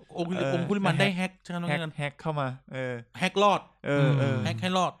องคุลิมานได้แฮกใช่ไหมแฮกเข้ามาแฮกรอดแฮกให้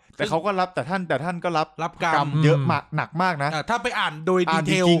รอดแต่เขาก็รับแต่ท่านก็รับกรรมเยอะมากหนักมากนะถ้าไปอ่านโดยดีเ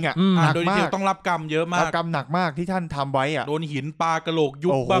ทลโดยดีเทลต้องรับกรรมเยอะมากกรรมหนักมากที่ท่านทำไว้อ่ะโดนหินปลากระโหลกยุ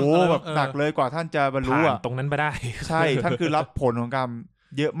บบ้างแบบหนักเลยกว่าท่านจะบรรลุอ่ะตรงนั้นไม่ได้ใช่ท่านคือรับผลของกรรม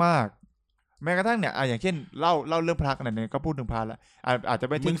เยอะมากแม้กระทั่งเนี่ยอย่างเช่นเล่าเรื่องพระกันเนี่ยก็พูดถึงพระแล้วอาจจะ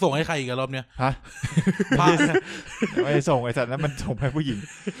ไม่มึงส่งให้ใครอีกรอบเนี่ยฮะไม่ส่งไอ้สัตว์นั้นมันส่งให้ผู้หญิง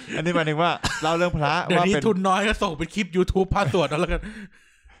อันนี้หมายถึงว่าเล่าเรื่องพระว่าเป็นทุนน้อยก็ส่งเป็นคลิป YouTube พระสวดเอาแล้วกัน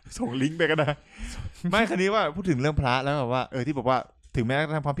ส่งลิงก์ไปก็ได้ไม่คันนี้ว่าพูดถึงเรื่องพระแล้วแบบว่าที่บอกว่าถึงแม้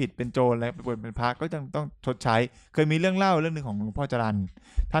จะทำความผิดเป็นโจรแล้วเป็นพระก็ยังต้องชดใช้เคยมีเรื่องเล่าเรื่องนึงของหลวงพ่อจรัญ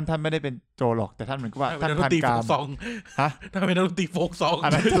ท่านไม่ได้เป็นโจรหรอกแต่ท่านเหมือนกับว่าท่านพันกามฮะถ้าเป็นนักดนตรีโฟกซองอั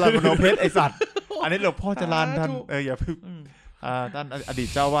นนั้นจรัญมโนเพชรไอสัตว์อันนี้หลวงพ่อจรัญท่านอย่าพึ่งท่านอดีต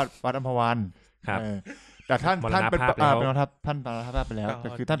เจ้าวาดวัดอัมพวันครับแต่ท่านเป็นท่านปรณภาพไปแล้วแต่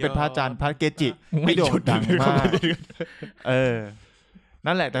คือท่านเป็นพระอาจารย์พระเกจิที่โด่งดังมาก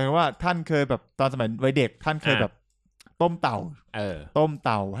นั่นแหละแต่ว่าท่านเคยแบบตอนสมัยวัยเด็กท่านเคยแบบต้มเ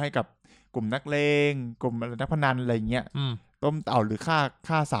ต่าให้กับกลุ่มนักเลงกลุ่มนักพนันอะไรเงี้ยต้มเต่าหรือ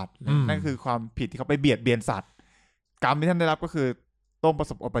ฆ่าสัตว์นั่นคือความผิดที่เขาไปเบียดเบียนสัตว์กรรมที่ท่านได้รับก็คือต้มประ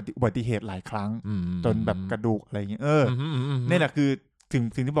สบอุบัติเหตุหลายครั้งจนแบบกระดูกอะไรเงี้ยนี่แหละคือถึง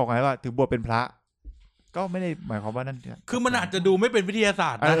สิ่งที่บอกไงว่าถึงบวชเป็นพระก็ไม่ได้หมายความว่านั่นคือมันอาจจะดูไม่เป็นวิทยาศา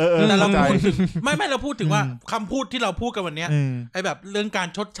สตร์นะแต่เราพูดถึงไม่เราพูดถึงว่าคำพูดที่เราพูดกันวันนี้ไอ้แบบเรื่องการ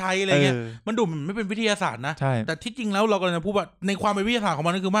ชดใช้อะไรเงี้ยมันดูมันไม่เป็นวิทยาศาสตร์นะแต่ที่จริงแล้วเรากำลังจะพูดว่าในความเป็นวิทยาศาสตร์ของ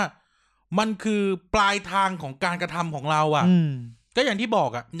มันก็คือว่ามันคือปลายทางของการกระทำของเราอ่ะก็อย่างที่บอก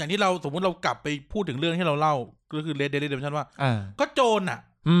อ่ะอย่างที่เราสมมติเรากลับไปพูดถึงเรื่องที่เราเล่าก็คือ Red Dead Redemption ว่าก็โจรอ่ะ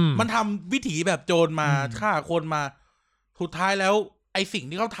มันทำวิถีแบบโจรมาฆ่าคนมาสุดท้ายแล้วไอสิ่ง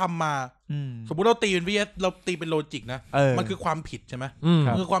ที่เขาทำมาสมมุติเราตีเป็นเราตีเป็นโลจิกนะมันคือความผิดใช่ไหม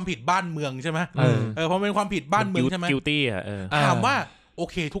มันคือความผิดบ้านเมืองใช่ไหมเพราะเป็นความผิดบ้านเมืองใช่ไหม guilty อ่ะถามว่าโอ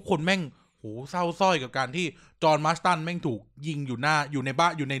เคทุกคนแม่งโหเศร้าส้อยกับการที่จอห์นมาสตันแม่งถูกยิงอยู่ในบ้า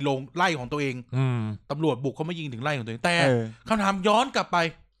นอยู่ในโรงไร่ของตัวเองตำรวจบุกเขาไม่ยิงถึงไร่ของตัวเองแต่คำถามย้อนกลับไป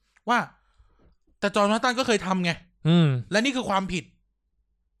ว่าแต่จอห์นมาสตันก็เคยทำไงและนี่คือความผิด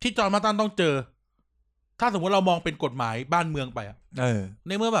ที่จอห์นมาสตันต้องเจอถ้าสมมติเรามองเป็นกฎหมายบ้านเมืองไปใ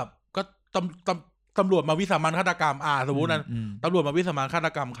นเมื่อแบบ ตำรวจมาวิสามันฆาตกรรมสมมุตินะตำรวจมาวิสามันฆาต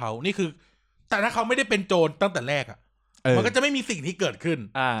กรรมเขานี่คือแต่ถ้าเขาไม่ได้เป็นโจรตั้งแต่แรกอ่ะมันก็จะไม่มีสิ่งที่เกิดขึ้น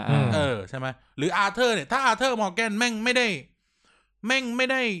ใช่ไหมหรืออาร์เธอร์เนี่ยถ้าอาร์เธอร์มอร์แกนแม่งไม่ไ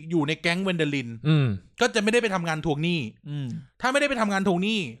ด้อยู่ในแก๊งเวนเดลินก็จะไม่ได้ไปทำงานทวงหนี้ถ้าไม่ได้ไปทำงานทวงห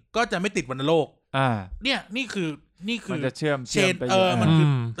นี้ก็จะไม่ติดวัณโรคเนี่ยนี่คือมันจะเชื่อมไปมันคือ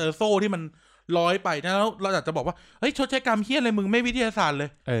โซ่ที่มันร้อยไปแล้วเราอยากจะบอกว่าเฮ้ยชดใช้กรรมเหี้ยอะไรมึงไม่วิทยาศาสตร์เลย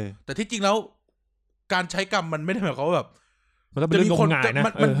แต่ที่จริงแล้วการใช้กรรมมันไม่ได้หมายความว่าแบบมันเป็นเรื่องงมงายนะ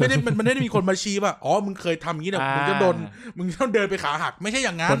มันไม่ได้มีคนมาชี้ว่ามึงเคยทำอย่างนี้นะมึงจะโดนมึงต้องเดินไปขาหักไม่ใช่อ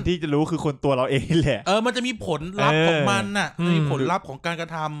ย่างนั้นคนที่จะรู้คือคนตัวเราเองแหละมันจะมีผลลัพธ์ของมันน่ะมีผลลัพธ์ของการกระ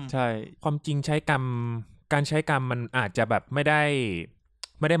ทำใช่ความจริงการใช้กรรมมันอาจจะแบบไม่ไ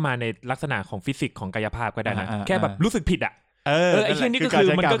ด้มาในลักษณะของฟิสิกส์ของกายภาพก็ได้นะแค่แบบรู้สึกผิดอ่ะไอ้เช่นนี้ก็คือ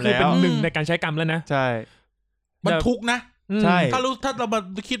มันก็คือเป็นหนึ่งในการใช้กรรมแล้วนะใช่มันทุกข์นะใช่ถ้าเรามา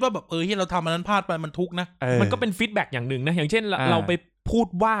คิดว่าแบบที่เราทำอันนั้นพลาดไปมันทุกข์นะมันก็เป็นฟีดแบ็กอย่างหนึ่งนะอย่างเช่นเราไปพูด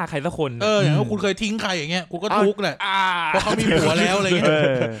ว่าใครสักคนอย่างว่าคุณเคยทิ้งใครอย่างเงี้ยกูก็ทุกข์แหละเพราะเขามีผัวแล้วอะไรเงี้ย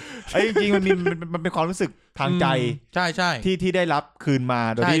จริงๆมันเป็นความรู้สึกทางใจใช่ที่ได้รับคืนมา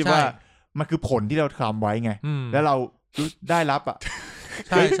โดยที่ว่ามันคือผลที่เราทำไว้ไงแล้วเราได้รับอ่ะ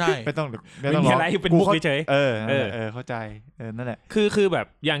ใช่ไม่ต้องมีอะไรเป็นมุกเฉยเข้าใจนั่นแหละคือแบบ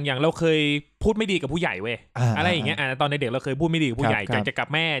อย่างเราเคยพูดไม่ดีกับผู้ใหญ่เว้ยอะไรอย่างเงี้ยตอนในเด็กเราเคยพูดไม่ดีกับผู้ใหญ่จะกับ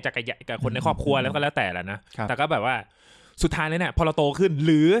แม่จะกับคนในครอบครัวแล้วก็แล้วแต่แหละนะแต่ก็แบบว่าสุดท้ายเลยเนี่ยพอเราโตขึ้นห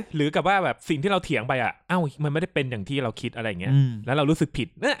รือกับว่าแบบสิ่งที่เราเถียงไปมันไม่ได้เป็นอย่างที่เราคิดอะไรเงี้ยแล้วเรารู้สึกผิด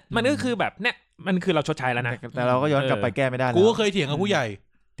เนี่ยมันก็คือแบบเนี่ยมันคือเราชดใช้แล้วนะแต่เราก็ย้อนกลับไปแก้ไม่ได้กูก็เคยเถียงกับผู้ใหญ่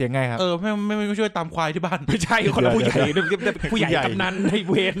เถียงไงครับไม่ช่วยตามควายที่บ้านไม่ใช่คนละผู้ใหญ่ผู้ใหญ่กำนันใน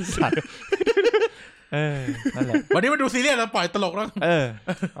เวรสัตว์นั่นแหละวันนี้มาดูซีเรียสแล้วปล่อยตลกแล้ว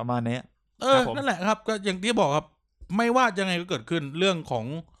ประมาณนี้นั่นแหละครับก็อย่างที่บอกครับไม่ว่ายังไงก็เกิดขึ้นเรื่องข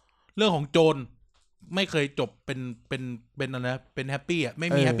องโจรไม่เคยจบเป็นอะไรนะเป็นแฮปปี้ไม่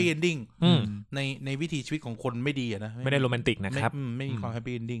มีแฮปปี้เอนดิ้งในวิถีชีวิตของคนไม่ดีนะไม่ได้โรแมนติกนะครับไม่มีความแฮป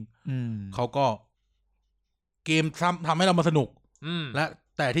ปี้เอนดิ้งเขาก็เกมทำให้เรามาสนุกและ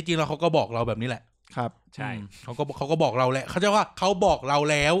แต่ที่จริงแล้วเขาก็บอกเราแบบนี้แหละครับใช่เขาก็บอกเราแหละเขาจะว่าเขาบอกเรา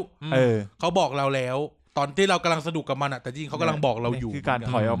แล้วเขาบอกเราแล้วตอนที่เรากำลังสนุกกับมันแต่จริงเขากำลังบอกเราอยู่คือการ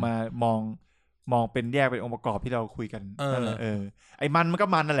ถอยออกมามองเป็นแยกเป็นองค์ประกอบที่เราคุยกันไอ้มันก็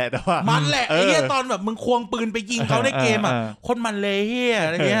มันนั่นแหละแต่ว่ามันแหละไอ้เหี้ยตอนแบบมึงควงปืนไปยิงเขาในเกมคนมันเลยเหี้ยอ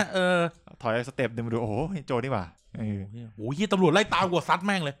ะไรเงี้ยถอยสเต็ปนึงมาดูโอ้โหโจนี่หว่าโอ้ยตำรวจไล่ตามกว่าซัดแ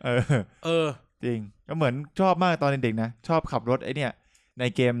ม่งเลยจริงก็เหมือนชอบมากตอนเด็กๆนะชอบขับรถไอ้เนี่ยใน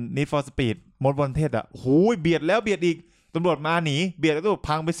เกม Need for Speed Most Wanted โอ้โหเบียดแล้วเบียดอีกตำรวจมาหนีเบียดแล้วก็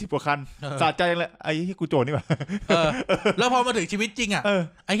พังไป10 กว่าคันสะใจเลยไอ้ที่กูโจรนี่หว่าแล้วพอมาถึงชีวิตจริง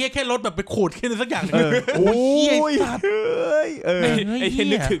ไอ้เหี้ยแค่รถแบบไปขูดขึ้นสักอย่างนึงโอ้ยไอ้เหี้ย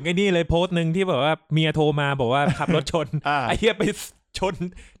นึกถึงไอ้นี่เลยโพสต์นึงที่แบบว่าเมียโทรมาบอกว่าขับรถชนไอ้เหี้ยไปชน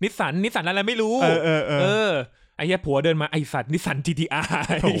นิสสันอะไรไม่รู้ไอ้เหี้ยผัวเดินมาไอ้สัตว์นิสสัน GTR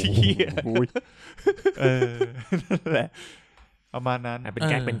โอ้โหนั่นแหละประมาณนั้นเป็น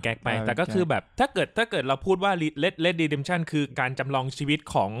แก๊กไปแต่ก็คือแบบถ้าเกิดเราพูดว่า Red Redemption คือการจำลองชีวิต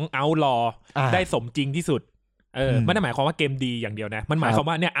ของ Outlaw ได้สมจริงที่สุดไม่ได้หมายความว่าเกมดีอย่างเดียวนะมันหมายความ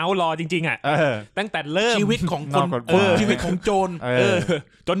ว่าเนี่ย Outlaw จริงๆตั้งแต่เริ่มชีวิตของคนชีวิตของโจร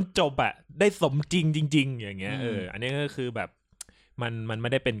จนจบได้สมจริงจริงๆอย่างเงี้ยอันนี้ก็คือแบบมันไม่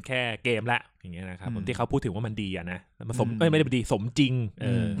ได้เป็นแค่เกมละอย่างเงี้ยนะครับที่เขาพูดถึงว่ามันดีนะมันสมไม่ได้ดีสมจริง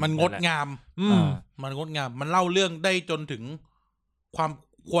มันงดงามมันงดงามมันเล่าเรื่องได้จนถึงความ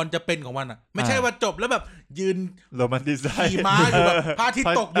ควรจะเป็นของมันไม่ใช่ว่าจบแล้วแบบยืนโรแมนติไซขี่ม้าอยู่แบบพระอาทิต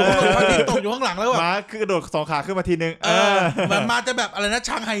ย์ตกอยู่พระอาทิตย์ตกอยู่ข้างหลังแล้วแบบม้าคือกระโดด2 ขาขึ้นมาทีนึงมันมาจะแบบอะไรนะ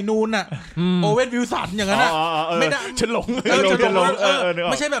ช่างไฮนูนโอเว่นวิลสันอย่างนั้นไม่ได้ฉันหลง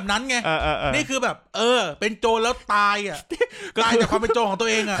ไม่ใช่แบบนั้นไงนี่คือแบบเป็นโจรแล้วตายตายจากความเป็นโจรของตัว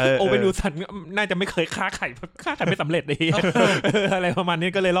เองโอเว่นวิลสันน่าจะไม่เคยฆ่าใครไม่สำเร็จเลยอะไรประมาณนี้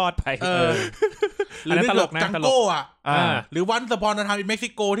ก็เลยรอดไปหรือตลกนะจังโก้หรือวันสปอนทำในเม็กซิ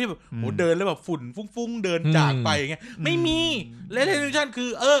โกที่แบบโหเดินแล้วแบบฝุ่นฟุ้งๆเดินจากไปอย่างเงี้ยไม่มีเลเดนชั่นคือ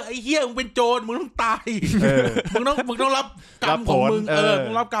ไอ้เหี้ยมึงเป็นโจรมึงต้องตายมึงต้องรับกรรมของมึงมึ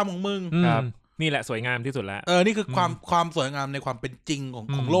งรับกรรมของมึงนี่แหละสวยงามที่สุดแล้วนี่คือความสวยงามในความเป็นจริง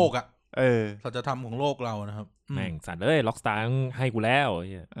ของโลกสัจธรรมของโลกเรานะครับแม่งสัตว์ล็อกสตาร์ให้กูแล้ว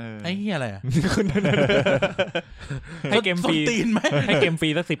ไอ้เหี้ยอะไรให้เกมฟรีให้เกมฟรี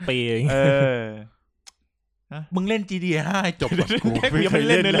สัก10 ปีมึงเล่น GTA 5จบกูยังไม่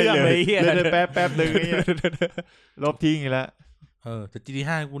เล่นเรื่องเลยเล่นแป๊บนึงลบทิ้งอีกแล้ว แต่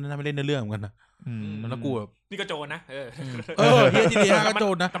GTA กูน่าไม่เล่นในเรื่องเหมือนกันนะแล้วกูแบบ นี่ก็โจรนะเฮีย GTA ก็โจ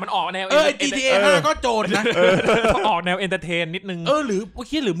รนะแต่มันออกแนวGTA 5ก็โจรนะออกแนวเอนเตอร์เทนนิดนึงหรือ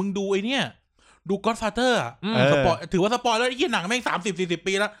หรือมึงดูไอ้เนี่ยดู Godfather อ่ะสปอยถือว่าสปอยแล้วไอ้เหี้ยหนังแม่ง30-40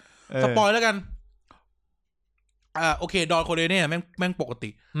 ปีแล้วสปอยแล้วกันโอเคดอนโคเดเน่แม่งปกติ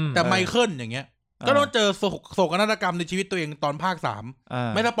แต่ไมเคิลอย่างเงี้ยก็ต้องเจอโศกนาฏกรรมในชีวิตตัวเองตอนภาค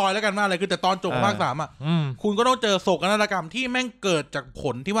3ไม่สปอยแล้วกันว่าอะไรคือแต่ตอนจบภาค3อ่ะคุณก็ต้องเจอโศกนาฏกรรมที่แม่งเกิดจากผ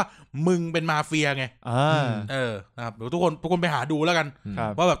ลที่ว่ามึงเป็นมาเฟียไงนะครับเดี๋ยวทุกคนไปหาดูแล้วกัน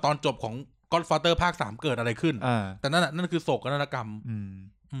ว่าแบบตอนจบของ Godfather ภาค3เกิดอะไรขึ้นแต่นั่นคือโศกนาฏกรรม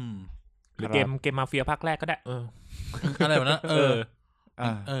หรือเกมมาเฟียภาคแรกก็ได้อะไรแบบนั้น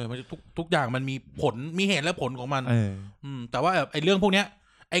มันทุกอย่างมันมีผลมีเหตุและผลของมันแต่ว่าไอ้เรื่องพวกเนี้ย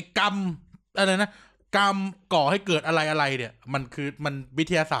ไอ้กรรมอะไรนะกรรมก่อให้เกิดอะไรเนี่ยมันวิ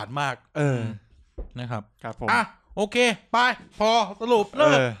ทยาศาสตร์มากนะครับครับผมโอเคไปพอสรุปเ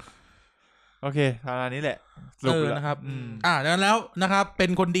ลิกโอเคเท่านี้แหละสรุปนะครับดังนั้นแล้วนะครับเป็น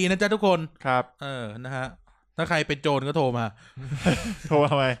คนดีนะจ๊ะทุกคนครับนะฮะถ้าใครเป็นโจรก็โทรมาโทร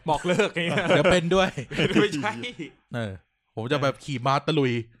ทำไมบอกเลิกไงเดี๋ยวเป็นด้วยไม่ใช่ผมจะแบบขี่ม้าตะลุ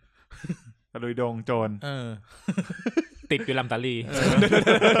ยดงโจรติดอยู่ลำตาลี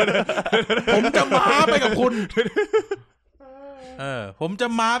ผมจะม้าไปกับคุณผมจะ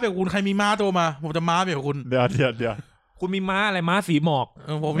ม้าไปกับคุณใครมีม้าโทรมาผมจะม้าไปกับคุณเดี๋ยวคุณมีม้าอะไรม้าสีหมอก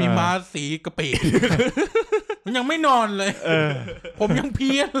ผมมีม้าสีกะปิมันยังไม่นอนเลยผมยังเ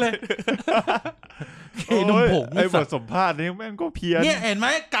พี้ยนเลยเคนมผงไอ้บทสัมภาษณ์นี้แม่งก็เพี้ยนเนี่ยเห็นไหม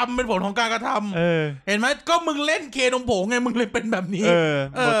กรรมเป็นผลของการกระทำเห็นไหมก็มึงเล่นเคนมผงไงมึงเลยเป็นแบบนี้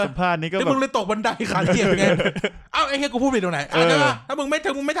บทสัมภาษณ์นี้ก็แบบมึงเลยตกบันไดขาเทียมไงเอ้าไอ้เหี้ยกูพูดผิดตรงไหนใช่ป่ะถ้ามึงไม่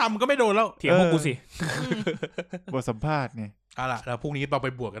ทำก็ไม่โดนแล้วเถียงพวกกูสิบทสัมภาษณ์ไงล่ะแล้วพรุ่งนี้เราไป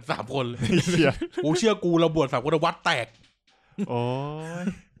บวชกัน3 คนเลยกูเชื่อกูเราบวช3 คนวัดแตกโอ้ย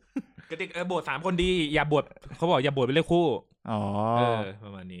กติกบวช3 คนดีอย่าบวชเขาบอกอย่าบวชเป็นเลขคู่ปร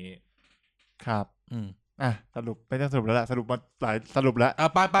ะมาณนี้ครับสรุปไม่ต้องสรุปแล้วล่ะสรุปมาหลายสรุปแล้ว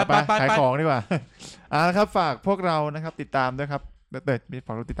ไปขายของดีกว่านะครับฝากพวกเรานะครับติดตามด้วยครับมีฝ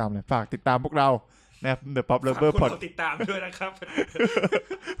ากเราติดตามเลยฝากติดตามพวกเรานะครับ The Pop Lover Pod ติดตามด้วยนะครับ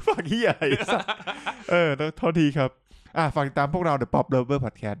ฝากเหี้ยอะไรโทษทีครับฝากติดตามพวกเรา The Pop Lover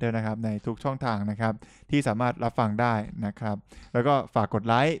Podcast ด้วยนะครับในทุกช่องทางนะครับที่สามารถรับฟังได้นะครับแล้วก็ฝากกด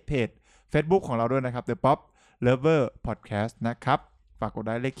ไลค์เพจ Facebook ของเราด้วยนะครับ The Pop Lover Podcast นะครับฝากกดไ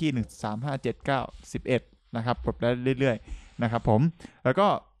ลค์เลขที่1357911นะครับกดได้เรื่อยๆนะครับผมแล้วก็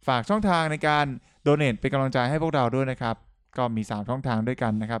ฝากช่องทางในการโดเนทเป็นกำลังใจให้พวกเราด้วยนะครับก็มี3ช่องทางด้วยกั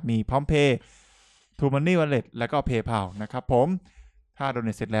นนะครับมี PromptPay True Money Wallet แล้วก็ PayPal นะครับผมถ้าโดเน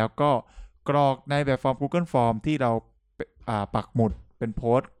ทเสร็จแล้วก็กรอกในแบบฟอร์ม Google Form ที่เราปักหมุดเป็นโพ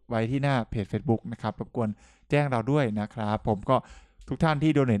สต์ไว้ที่หน้าเพจ Facebook นะครับรบกวนแจ้งเราด้วยนะครับผมก็ทุกท่าน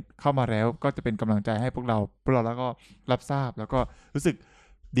ที่โดเนทเข้ามาแล้วก็จะเป็นกำลังใจให้พวกเราแล้วก็รับทราบแล้วก็รู้สึก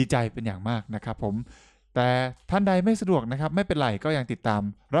ดีใจเป็นอย่างมากนะครับผมแต่ท่านใดไม่สะดวกนะครับไม่เป็นไรก็ยังติดตาม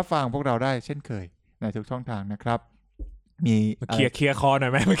รับฟังพวกเราได้เช่นเคยในทุกช่องทางนะครับมีเคลียร์คอหน่อ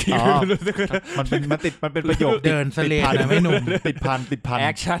ยไหมเมื่อกี้มันเป็นประโยคเดินสเลดนะไม่หนุ่มติดพันแอ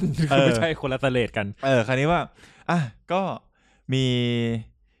คชั่นไม่ใช่คนละสเลดกันคราวนี้ว่าก็มี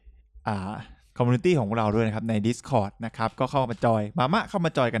คอมมูนิตี้ของเราด้วยนะครับใน Discord นะครับก็เข้ามาจอยเข้าม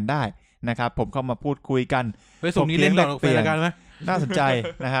าจอยกันได้นะครับผมเข้ามาพูดคุยกันส่งนี้เล่นดอทเป็นกันไหมน่าสนใจ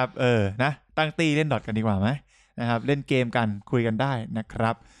นะครับนะตั้งตีเล่นดอทกันดีกว่าไหมนะครับเล่นเกมกันคุยกันได้นะค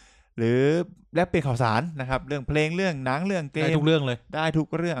รับหรือแลกเปลี่ยนข่าวสารนะครับเรื่องเพลงเรื่องหนังเรื่องเกมได้ทุกเรื่องเลยได้ทุก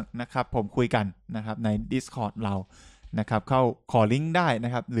เรื่องนะครับผมคุยกันนะครับใน Discord เรานะครับเข้าขอลิงก์ได้น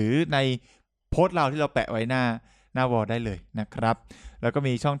ะครับหรือในโพสต์เราที่เราแปะไว้หน้าวอลได้เลยนะครับแล้วก็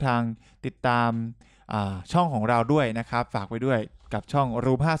มีช่องทางติดตามช่องของเราด้วยนะครับฝากไว้ด้วยกับช่อง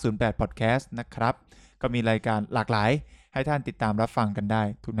Room 508 Podcast นะครับก็มีรายการหลากหลายให้ท่านติดตามรับฟังกันได้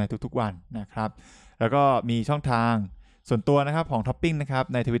ทุกวันนะครับแล้วก็มีช่องทางส่วนตัวนะครับของท็อปปิ้งนะครับ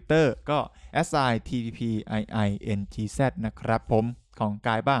ใน Twitter ก็ @TPPIINGZ นะครับผมของก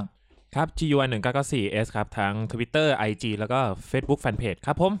ายบ้างครับ GUI1994S ครับทั้ง Twitter IG แล้วก็ Facebook Fanpage ค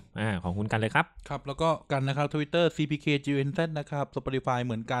รับผมของคุณกันเลยครับครับแล้วก็กันนะครับ Twitter CPKGUNZ นะครับ Spotify เ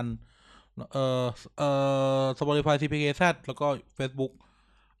หมือนกันSpotify CPKZ แล้วก็ Facebook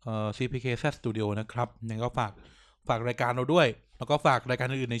CPKZ Studio นะครับยังก็ฝากรายการเราด้วยแล้วก็ฝากรายการ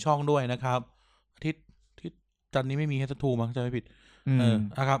อื่นๆในช่องด้วยนะครับอาทิตย์จันนี้ไม่มี H2 มั้งจำไม่ผิด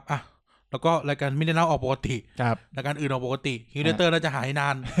นะครับแล้วก็รายการมิดเดิลออกปกติรายการอื่นออกปกติฮิวเลเตอร์น่าจะหายนา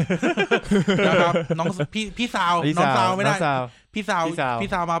นนะครับน้องพี่สาวน้องสาวไม่ได้พี่ส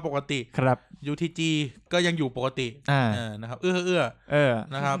าวมาปกติครับ UTG ก็ยังอยู่ปกตินะครับเอื้อ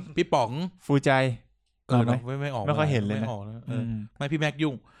นะครับพี่ป๋องฟูใจ ไม่ออก ไม่ค่อยเห็นเลยนะ ไม่ออกนะไม่พี่แม็ก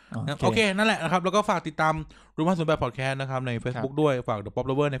ยุ่งโอเคนั่นแหละนะครับแล้วก็ฝากติดตามรู้มาสนแบบพอดแคสต์นะครับใน Facebook ด้วยฝาก The Pop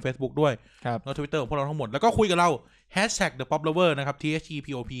Lover ใน Facebook ด้วยแล้ว Twitter ของพวกเราทั้งหมดแล้วก็คุยกับเรา #The Pop Lover นะครับ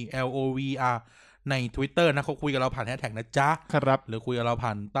THEPOPLOVER ใน Twitter นะเขาคุยกับเราผ่านแฮชแท็กนะจ๊ะครับหรือคุยกับเราผ่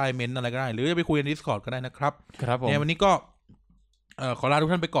านใต้เม้นต์อะไรก็ได้หรือจะไปคุยใน Discord ก็ได้นะครับครับผมวันนี้ก็ขอลาทุ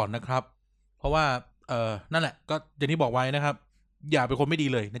กท่านไปก่อนนะครับเพราะว่านั่นแหละก็อย่างที่บอกไว้นะครับอย่าเป็นคนไม่ดี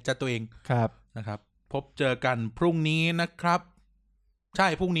เลยนะจ๊ะตัวเองครับนะครับพบเจอกันพรุ่งนี้นะครับใช่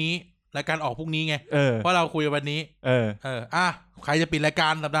พรุ่งนี้รายการออกพรุ่งนี้ไงเพราะเราคุยวันนี้ใครจะปิดรายกา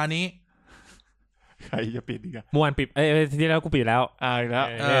รสัปดาห์นี้ใครจะปิดอีกอะเมื่อวานปิดที่แล้วกูปิดแล้วแล้ว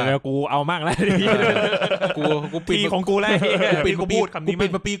แล้วกูเอามากแล้วกูปิดของกูแล้วกูพูดคำนี้ปิ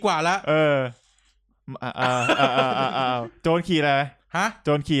ดมาปีกว่าแล้วโจรขี่อะไรฮะโจ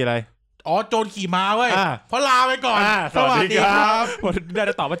รขี่อะไรอ๋อโจรขี่ม้าเว้ยเพราะลาไปก่อนสวัสดีครับไ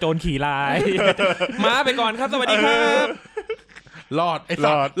ด้ตอบว่าโจรขี่ลายม้าไปก่อนครับสวัสดีครับรอดไอ้สั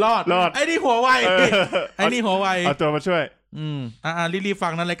ตว์รอดไอ้นี่หัวไวไอ้นี่หัวไวเอาตัวมาช่วยรีบฟั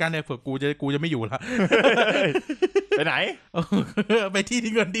งนั้นรายการเนี่ยเผื่อกูจะไม่อยู่ละไปไหนไปที่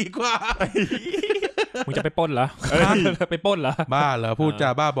เงินดีกว่ามึงจะไปปล้นเหรอไปปล้นเหรอบ้าเหรอพูดจา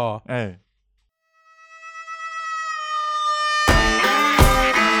บ้าบอ